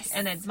like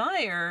and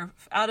admire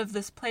out of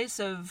this place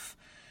of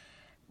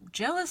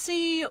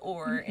jealousy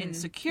or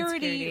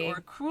insecurity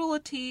or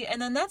cruelty.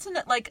 And then that's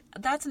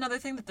another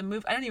thing that the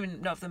movie, I don't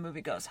even know if the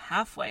movie goes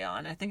halfway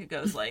on. I think it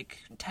goes like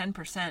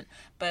 10%.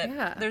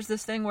 But there's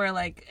this thing where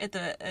like at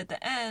the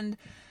end,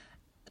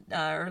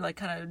 or like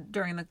kind of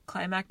during the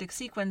climactic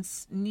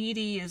sequence,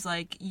 Needy is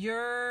like,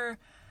 you're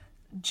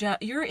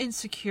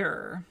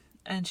insecure.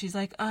 And she's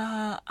like,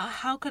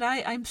 how could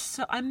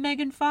I'm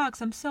Megan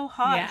Fox. I'm so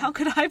hot. Yeah. How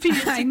could I be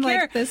insecure? I'm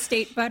like the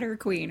state butter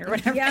queen or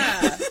whatever.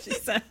 Yeah. She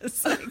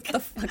says. Like, what the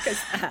fuck is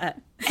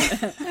that?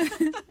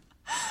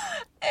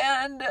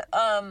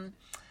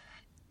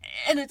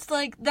 And it's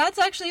like, that's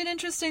actually an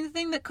interesting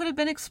thing that could have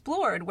been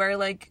explored, where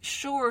like,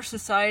 sure,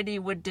 society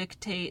would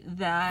dictate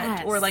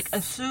that, or like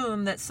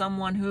assume that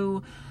someone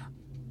who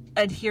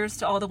adheres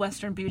to all the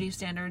Western beauty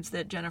standards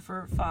that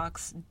Jennifer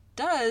Fox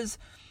does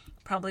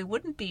probably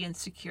wouldn't be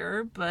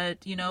insecure, but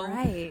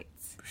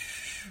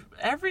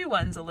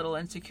everyone's a little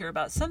insecure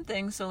about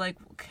something. So like,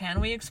 can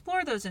we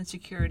explore those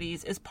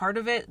insecurities? Is part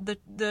of it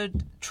the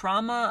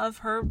trauma of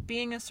her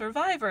being a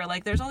survivor?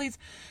 Like, there's all these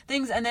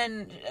things, and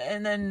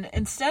then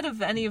instead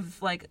of any of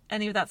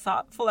that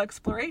thoughtful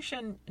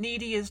exploration,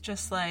 Needy is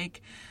just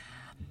like,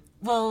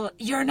 well,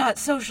 you're not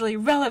socially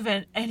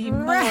relevant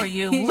anymore,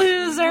 you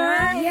loser.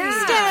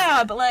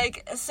 Stab.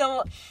 Like,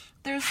 so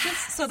there's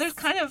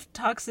kind of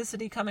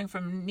toxicity coming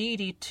from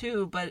Needy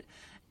too, but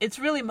it's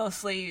really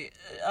mostly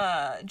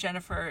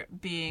Jennifer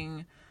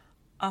being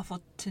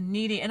awful to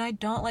Needy, and I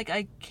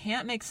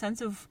can't make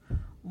sense of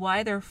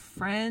why they're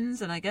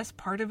friends, and I guess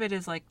part of it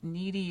is like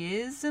Needy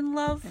is in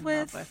love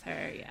with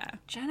her,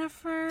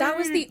 Jennifer.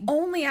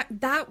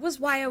 That was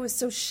why I was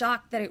so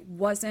shocked that it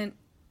wasn't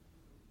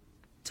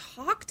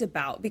talked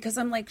about, because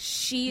I'm like,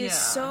 she is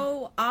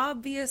so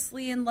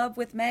obviously in love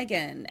with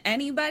Megan.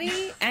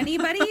 Anybody?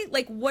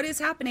 Like, what is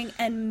happening?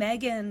 And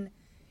Megan,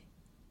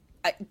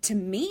 to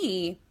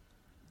me,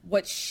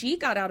 what she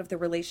got out of the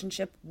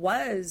relationship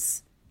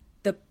was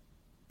the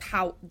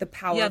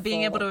powerful... Yeah,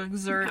 being able to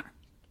exert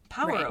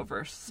power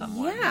over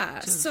someone.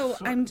 Yeah, so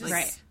I'm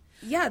just...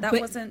 that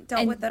wasn't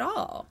dealt with at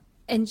all.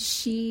 And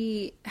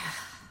she...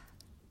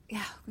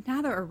 Yeah,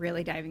 now that we're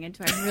really diving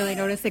into it, I'm really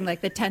noticing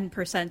like the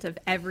 10% of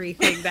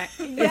everything that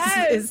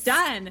is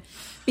done.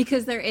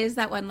 Because there is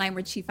that one line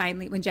where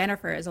when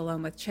Jennifer is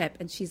alone with Chip,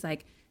 and she's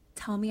like,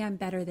 tell me I'm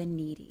better than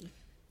Needy.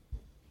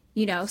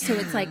 So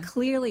it's like,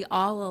 clearly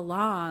all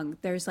along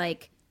there's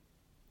like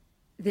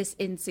this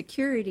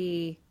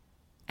insecurity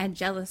and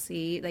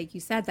jealousy, like you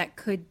said, that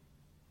could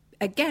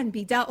again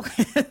be dealt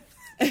with.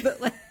 But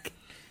like,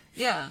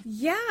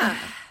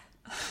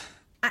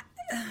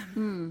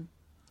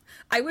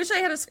 I wish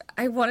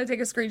I want to take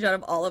a screenshot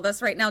of all of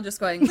us right now just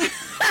going,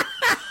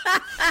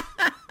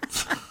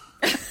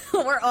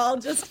 we're all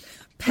just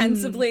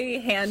pensively,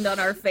 hand on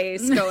our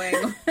face, going,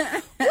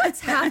 what's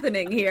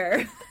happening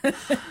here?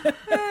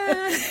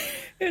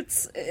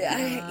 It's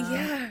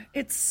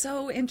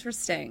so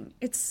interesting.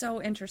 It's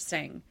so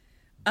interesting.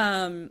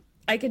 I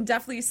can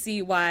definitely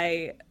see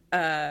why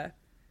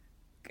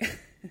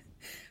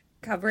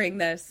covering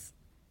this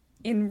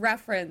in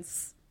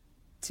reference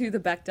to the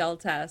Bechdel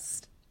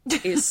test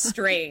is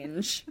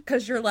strange,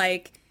 because you're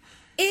like,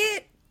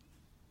 it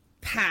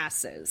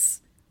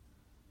passes.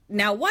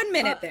 Now 1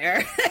 minute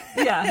there.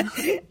 But ...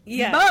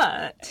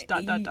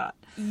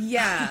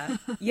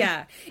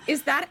 Yeah.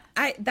 Is that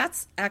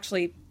that's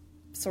actually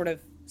sort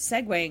of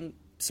segueing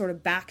sort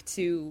of back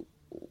to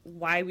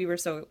why we were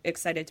so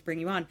excited to bring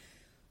you on.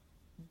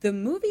 The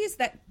movies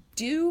that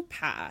do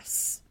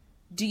pass,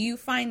 do you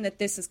find that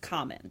this is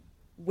common?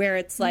 Where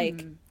it's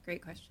like,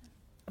 great question.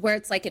 Where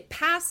it's like it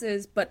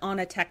passes, but on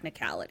a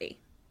technicality,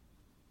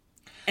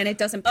 and it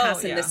doesn't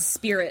pass in the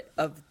spirit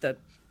of the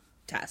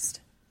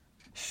test.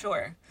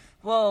 Sure.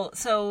 Well,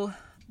 so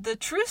the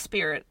true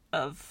spirit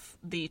of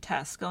the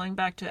test, going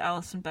back to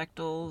Alison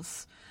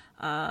Bechdel's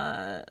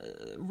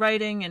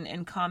writing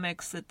and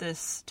comics that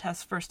this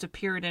test first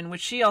appeared in,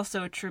 which she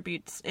also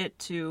attributes it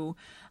to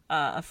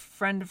a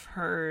friend of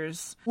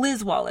hers,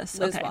 Liz Wallace.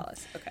 Liz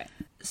Wallace, okay.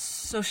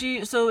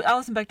 so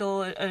Alison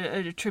Bechdel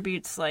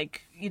attributes,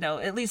 like, you know,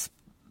 at least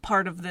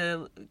part of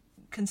the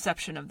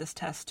conception of this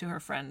test to her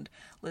friend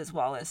Liz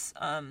Wallace.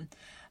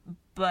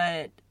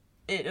 But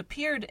it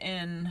appeared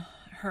in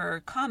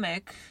her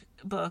comic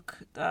book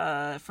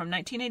from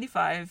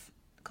 1985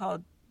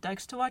 called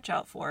Dykes to Watch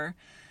Out For.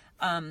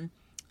 And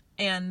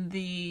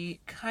the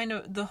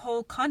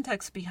whole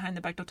context behind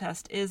the Bechdel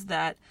test is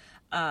that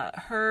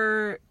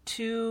the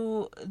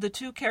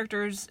two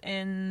characters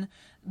in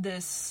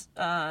this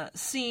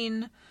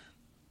scene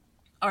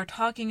are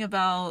talking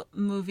about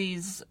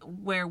movies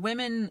where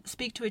women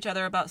speak to each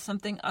other about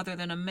something other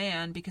than a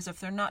man, because if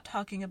they're not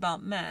talking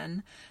about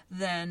men,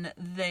 then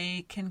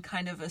they can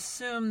kind of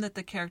assume that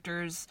the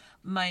characters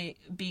might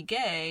be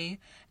gay,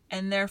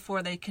 and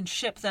therefore they can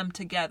ship them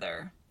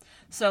together.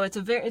 So it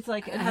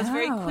has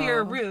very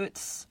queer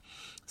roots.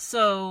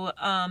 So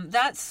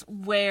that's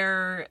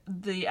where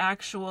the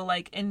actual,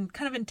 like, in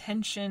kind of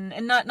intention,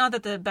 and not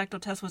that the Bechdel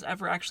test was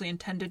ever actually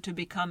intended to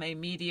become a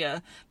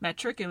media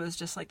metric. It was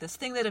just like this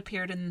thing that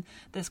appeared in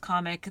this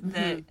comic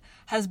that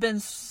has been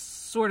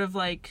sort of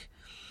like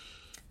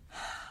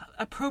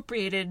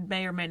appropriated,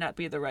 may or may not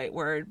be the right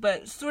word,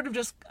 but sort of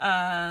just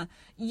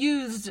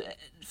used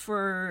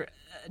for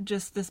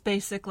just this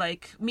basic,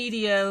 like,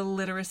 media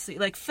literacy,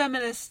 like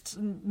feminist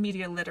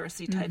media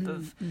literacy type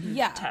of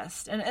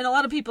test. And a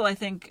lot of people, I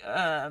think,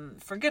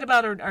 forget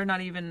about or are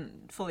not even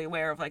fully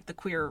aware of, like, the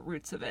queer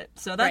roots of it.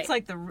 So that's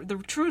like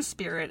the true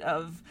spirit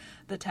of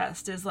the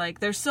test is, like,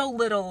 there's so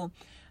little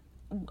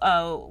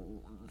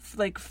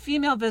like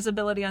female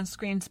visibility on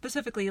screen,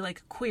 specifically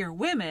like queer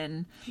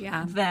women,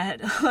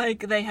 that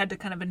like they had to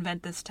kind of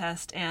invent this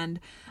test. And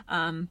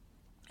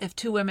if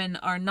two women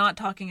are not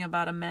talking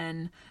about a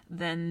man,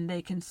 then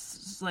they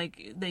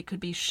could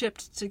be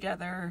shipped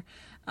together,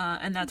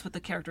 and that's what the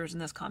characters in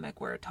this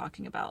comic were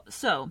talking about.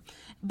 So,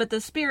 but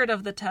the spirit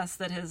of the test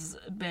that has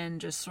been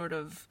just sort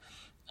of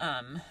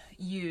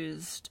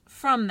used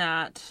from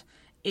that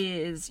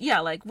is,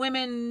 like,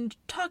 women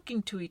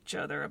talking to each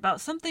other about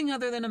something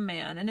other than a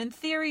man. And in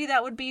theory,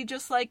 that would be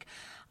just like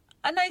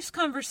a nice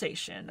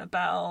conversation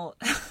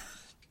about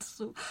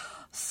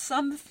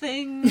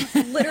something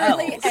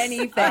literally else.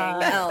 anything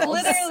else.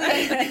 Literally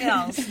anything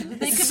else.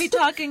 They could be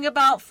talking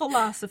about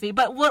philosophy.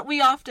 But what we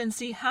often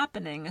see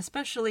happening,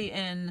 especially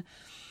in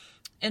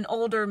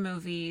older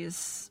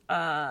movies,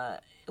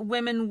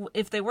 women,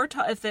 if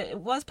it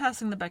was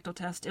passing the Bechdel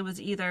test, it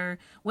was either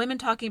women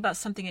talking about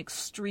something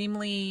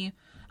extremely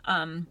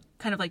kind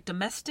of like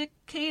domestic,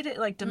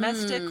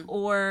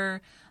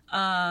 or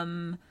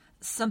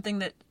something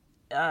that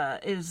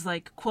is,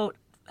 like, quote,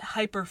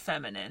 hyper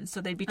feminine.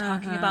 So they'd be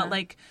talking about,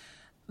 like,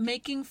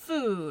 making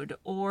food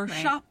or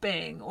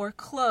shopping or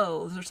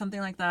clothes or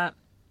something like that.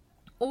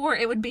 Or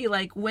it would be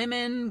like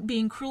women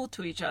being cruel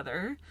to each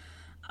other,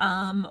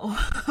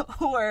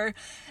 or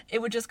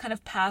it would just kind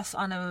of pass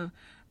on a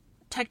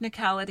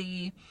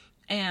technicality,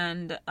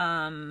 and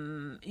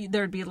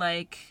there'd be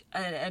like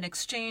an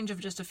exchange of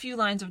just a few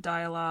lines of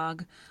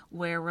dialogue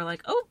where we're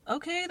like, oh,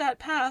 okay, that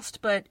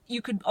passed, but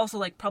you could also,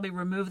 like, probably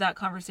remove that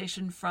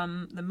conversation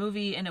from the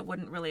movie and it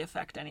wouldn't really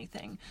affect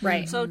anything.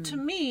 Right. So to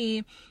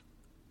me,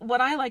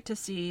 what I like to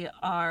see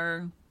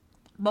are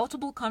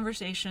multiple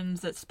conversations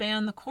that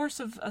span the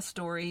course of a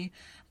story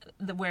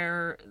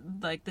where,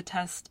 like, the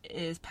test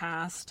is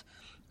passed,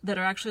 that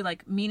are actually,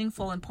 like,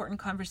 meaningful, important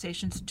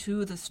conversations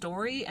to the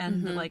story,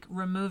 and like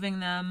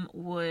removing them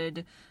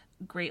would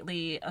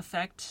greatly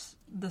affect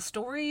the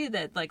story.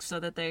 That, like, so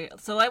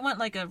I want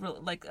like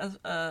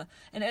an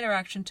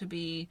interaction to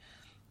be,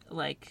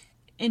 like,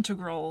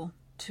 integral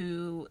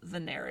to the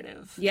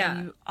narrative. Yeah.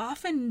 And you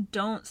often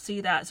don't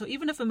see that. So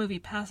even if a movie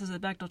passes the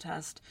Bechdel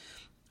test,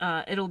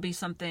 it'll be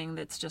something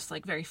that's just,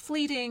 like, very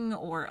fleeting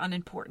or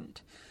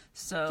unimportant.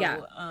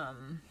 So,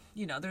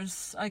 you know,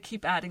 I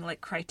keep adding,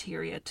 like,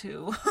 criteria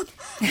to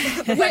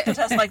the Bechdel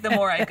test, like, the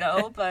more I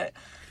go, but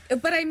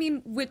I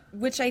mean,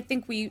 which I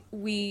think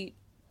we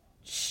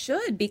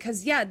should,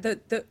 because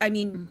I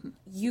mean,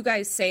 you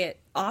guys say it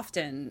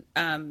often,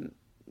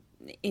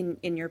 in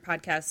your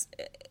podcast,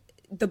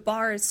 the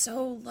bar is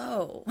so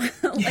low.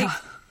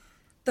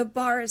 The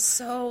bar is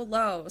so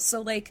low.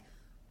 So, like,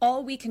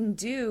 all we can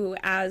do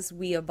as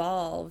we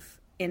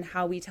evolve in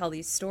how we tell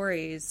these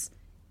stories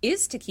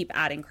is to keep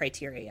adding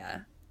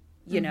criteria,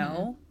 you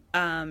know?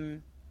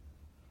 And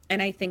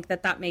I think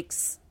that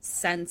makes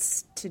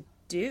sense to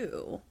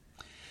do.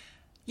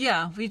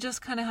 Yeah, we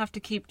just kind of have to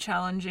keep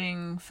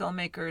challenging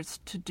filmmakers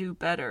to do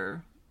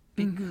better,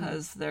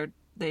 because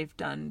they've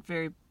done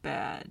very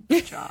bad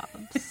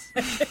jobs.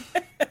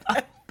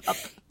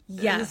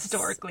 Yes.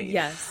 Historically.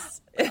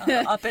 Yes.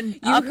 Up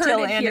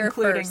till and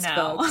including first,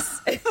 now.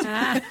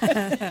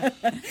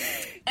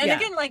 And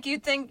again, like,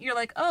 you're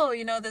like, oh,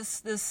 you know,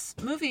 this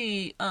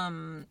movie,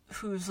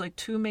 whose, like,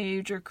 two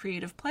major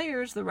creative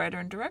players, the writer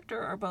and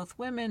director, are both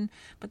women,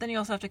 but then you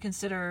also have to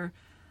consider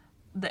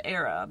the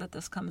era that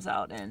this comes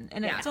out in.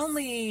 And it's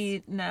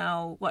only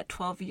now,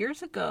 12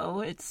 years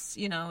ago? It's,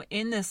 you know,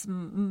 in this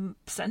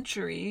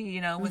century,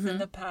 you know, within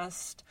the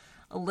past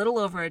a little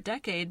over a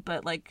decade,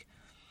 but, like,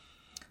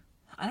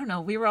 I don't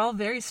know, we were all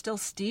very still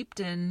steeped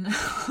in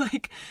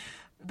like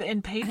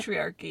in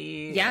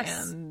patriarchy.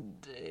 Yes.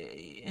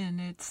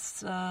 And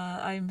it's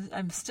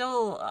I'm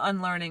still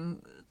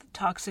unlearning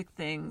toxic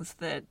things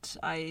that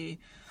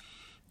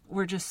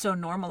were just so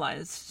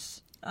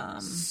normalized.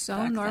 So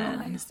back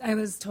normalized. then. I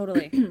was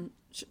totally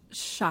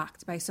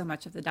shocked by so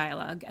much of the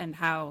dialogue and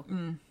how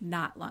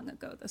not long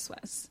ago this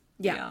was.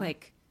 Yeah.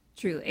 Like,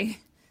 truly.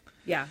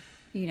 Yeah.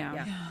 You know.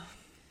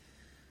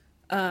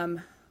 Yeah.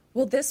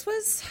 Well, this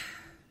was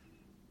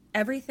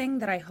everything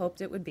that I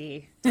hoped it would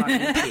be talking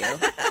to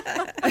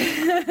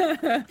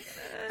you.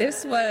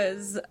 This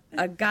was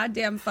a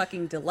goddamn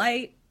fucking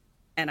delight,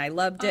 and I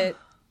loved it,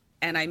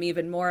 and I'm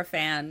even more a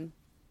fan.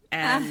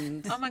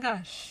 And oh my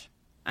gosh.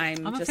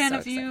 I'm a just fan so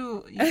of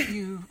excited.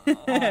 you.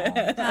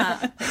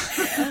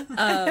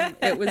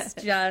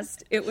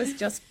 It was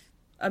just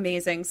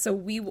amazing. So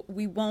we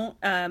won't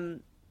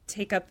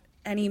take up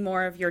any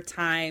more of your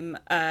time.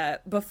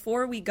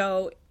 Before we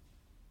go,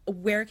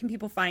 where can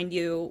people find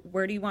you?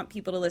 Where do you want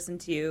people to listen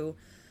to you?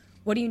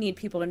 What do you need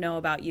people to know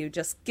about you?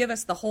 Just give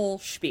us the whole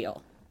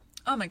spiel.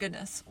 Oh my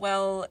goodness.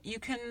 Well, you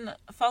can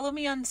follow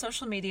me on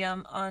social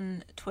media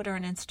on Twitter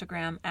and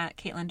Instagram at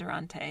Caitlin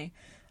Durante.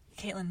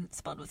 Caitlin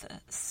spelled with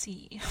a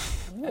C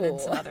and then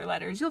some other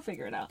letters. You'll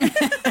figure it out. You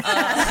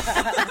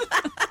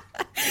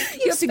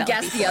have to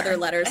guess the other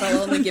letters.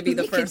 I'll only give you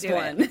the first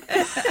one.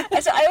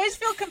 So I always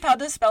feel compelled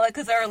to spell it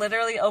because there are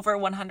literally over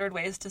 100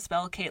 ways to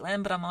spell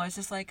Caitlin, but I'm always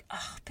just like,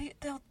 oh,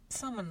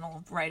 someone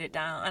will write it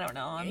down. I don't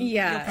know.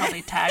 You'll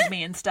probably tag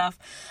me and stuff.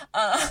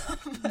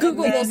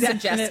 Google will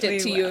suggest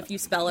it to you if you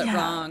spell it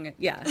wrong.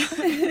 Yeah.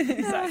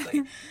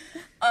 Exactly.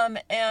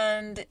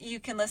 And you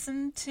can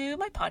listen to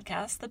my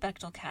podcast, The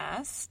Bechtel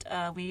Cast.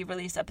 We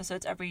release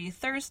episodes every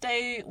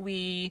Thursday.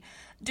 We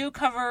do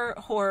cover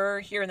horror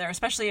here and there,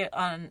 especially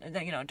on,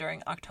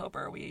 during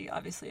October. We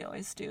obviously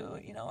always do,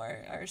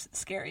 our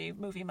scary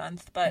movie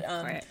month.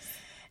 But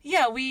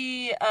yeah,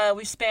 we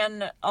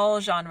span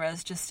all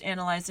genres, just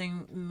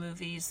analyzing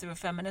movies through a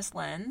feminist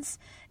lens.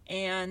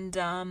 And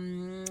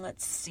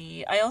let's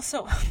see,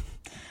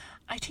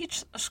 I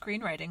teach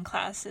screenwriting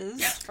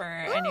classes for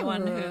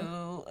anyone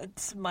who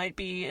might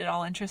be at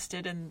all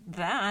interested in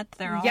that.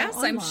 They're all yes,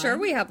 online. I'm sure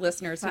we have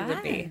listeners who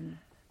would be.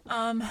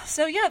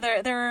 So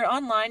yeah, they're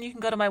online. You can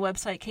go to my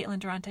website,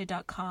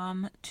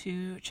 CaitlinDurante.com,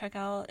 to check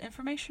out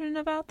information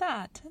about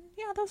that. And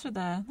yeah, that's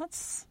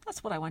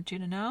what I want you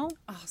to know.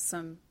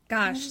 Awesome.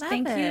 Gosh,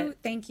 thank you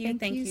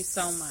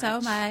so much.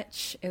 So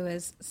much. It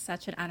was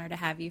such an honor to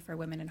have you for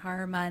Women in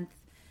Horror Month.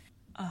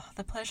 Oh,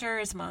 the pleasure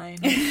is mine.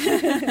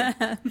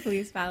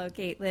 Please follow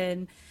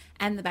Caitlin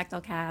and the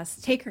Bechtel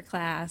Cast. Take her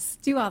class.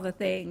 Do all the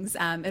things.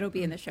 It'll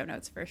be in the show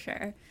notes for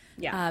sure.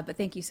 Yeah. But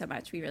thank you so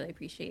much. We really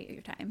appreciate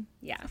your time.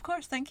 Yeah. Of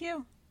course. Thank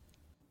you.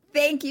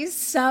 Thank you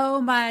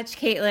so much,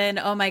 Caitlin.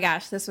 Oh my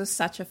gosh, this was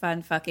such a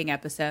fun fucking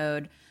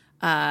episode.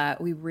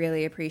 We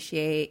really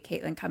appreciate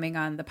Caitlin coming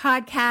on the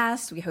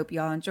podcast. We hope you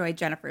all enjoyed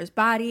Jennifer's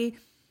Body.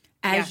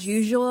 As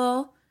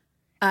usual.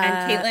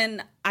 And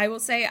Caitlin, I will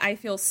say I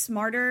feel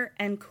smarter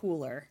and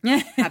cooler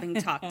having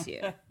talked to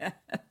you.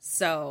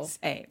 So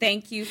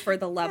thank you for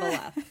the level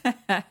up.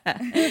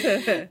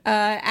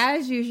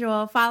 As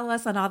usual, follow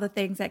us on all the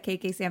things at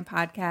KK Sam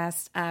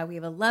Podcast. We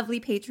have a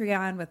lovely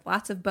Patreon with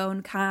lots of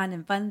Bone Con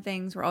and fun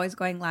things. We're always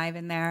going live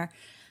in there.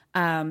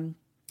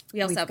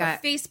 We also have a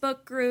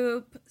Facebook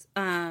group,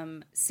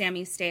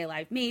 Sammy Stay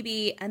Alive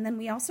Maybe. And then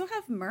we also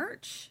have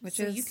merch, which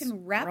so is you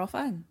can rep real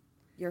fun.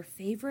 Your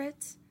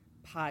favorite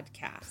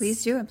podcast.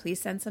 Please do, and please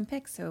send some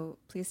pics, so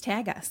please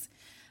tag us.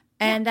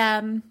 And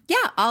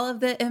all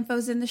of the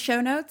info's in the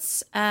show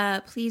notes.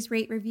 Please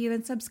rate, review,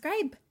 and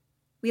subscribe.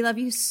 We love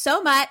you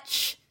so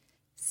much.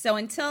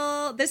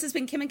 So this has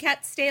been Kim and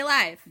Kat Stay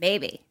Alive.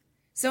 Baby.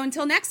 So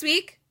until next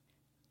week,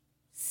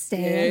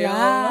 stay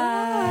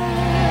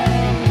alive.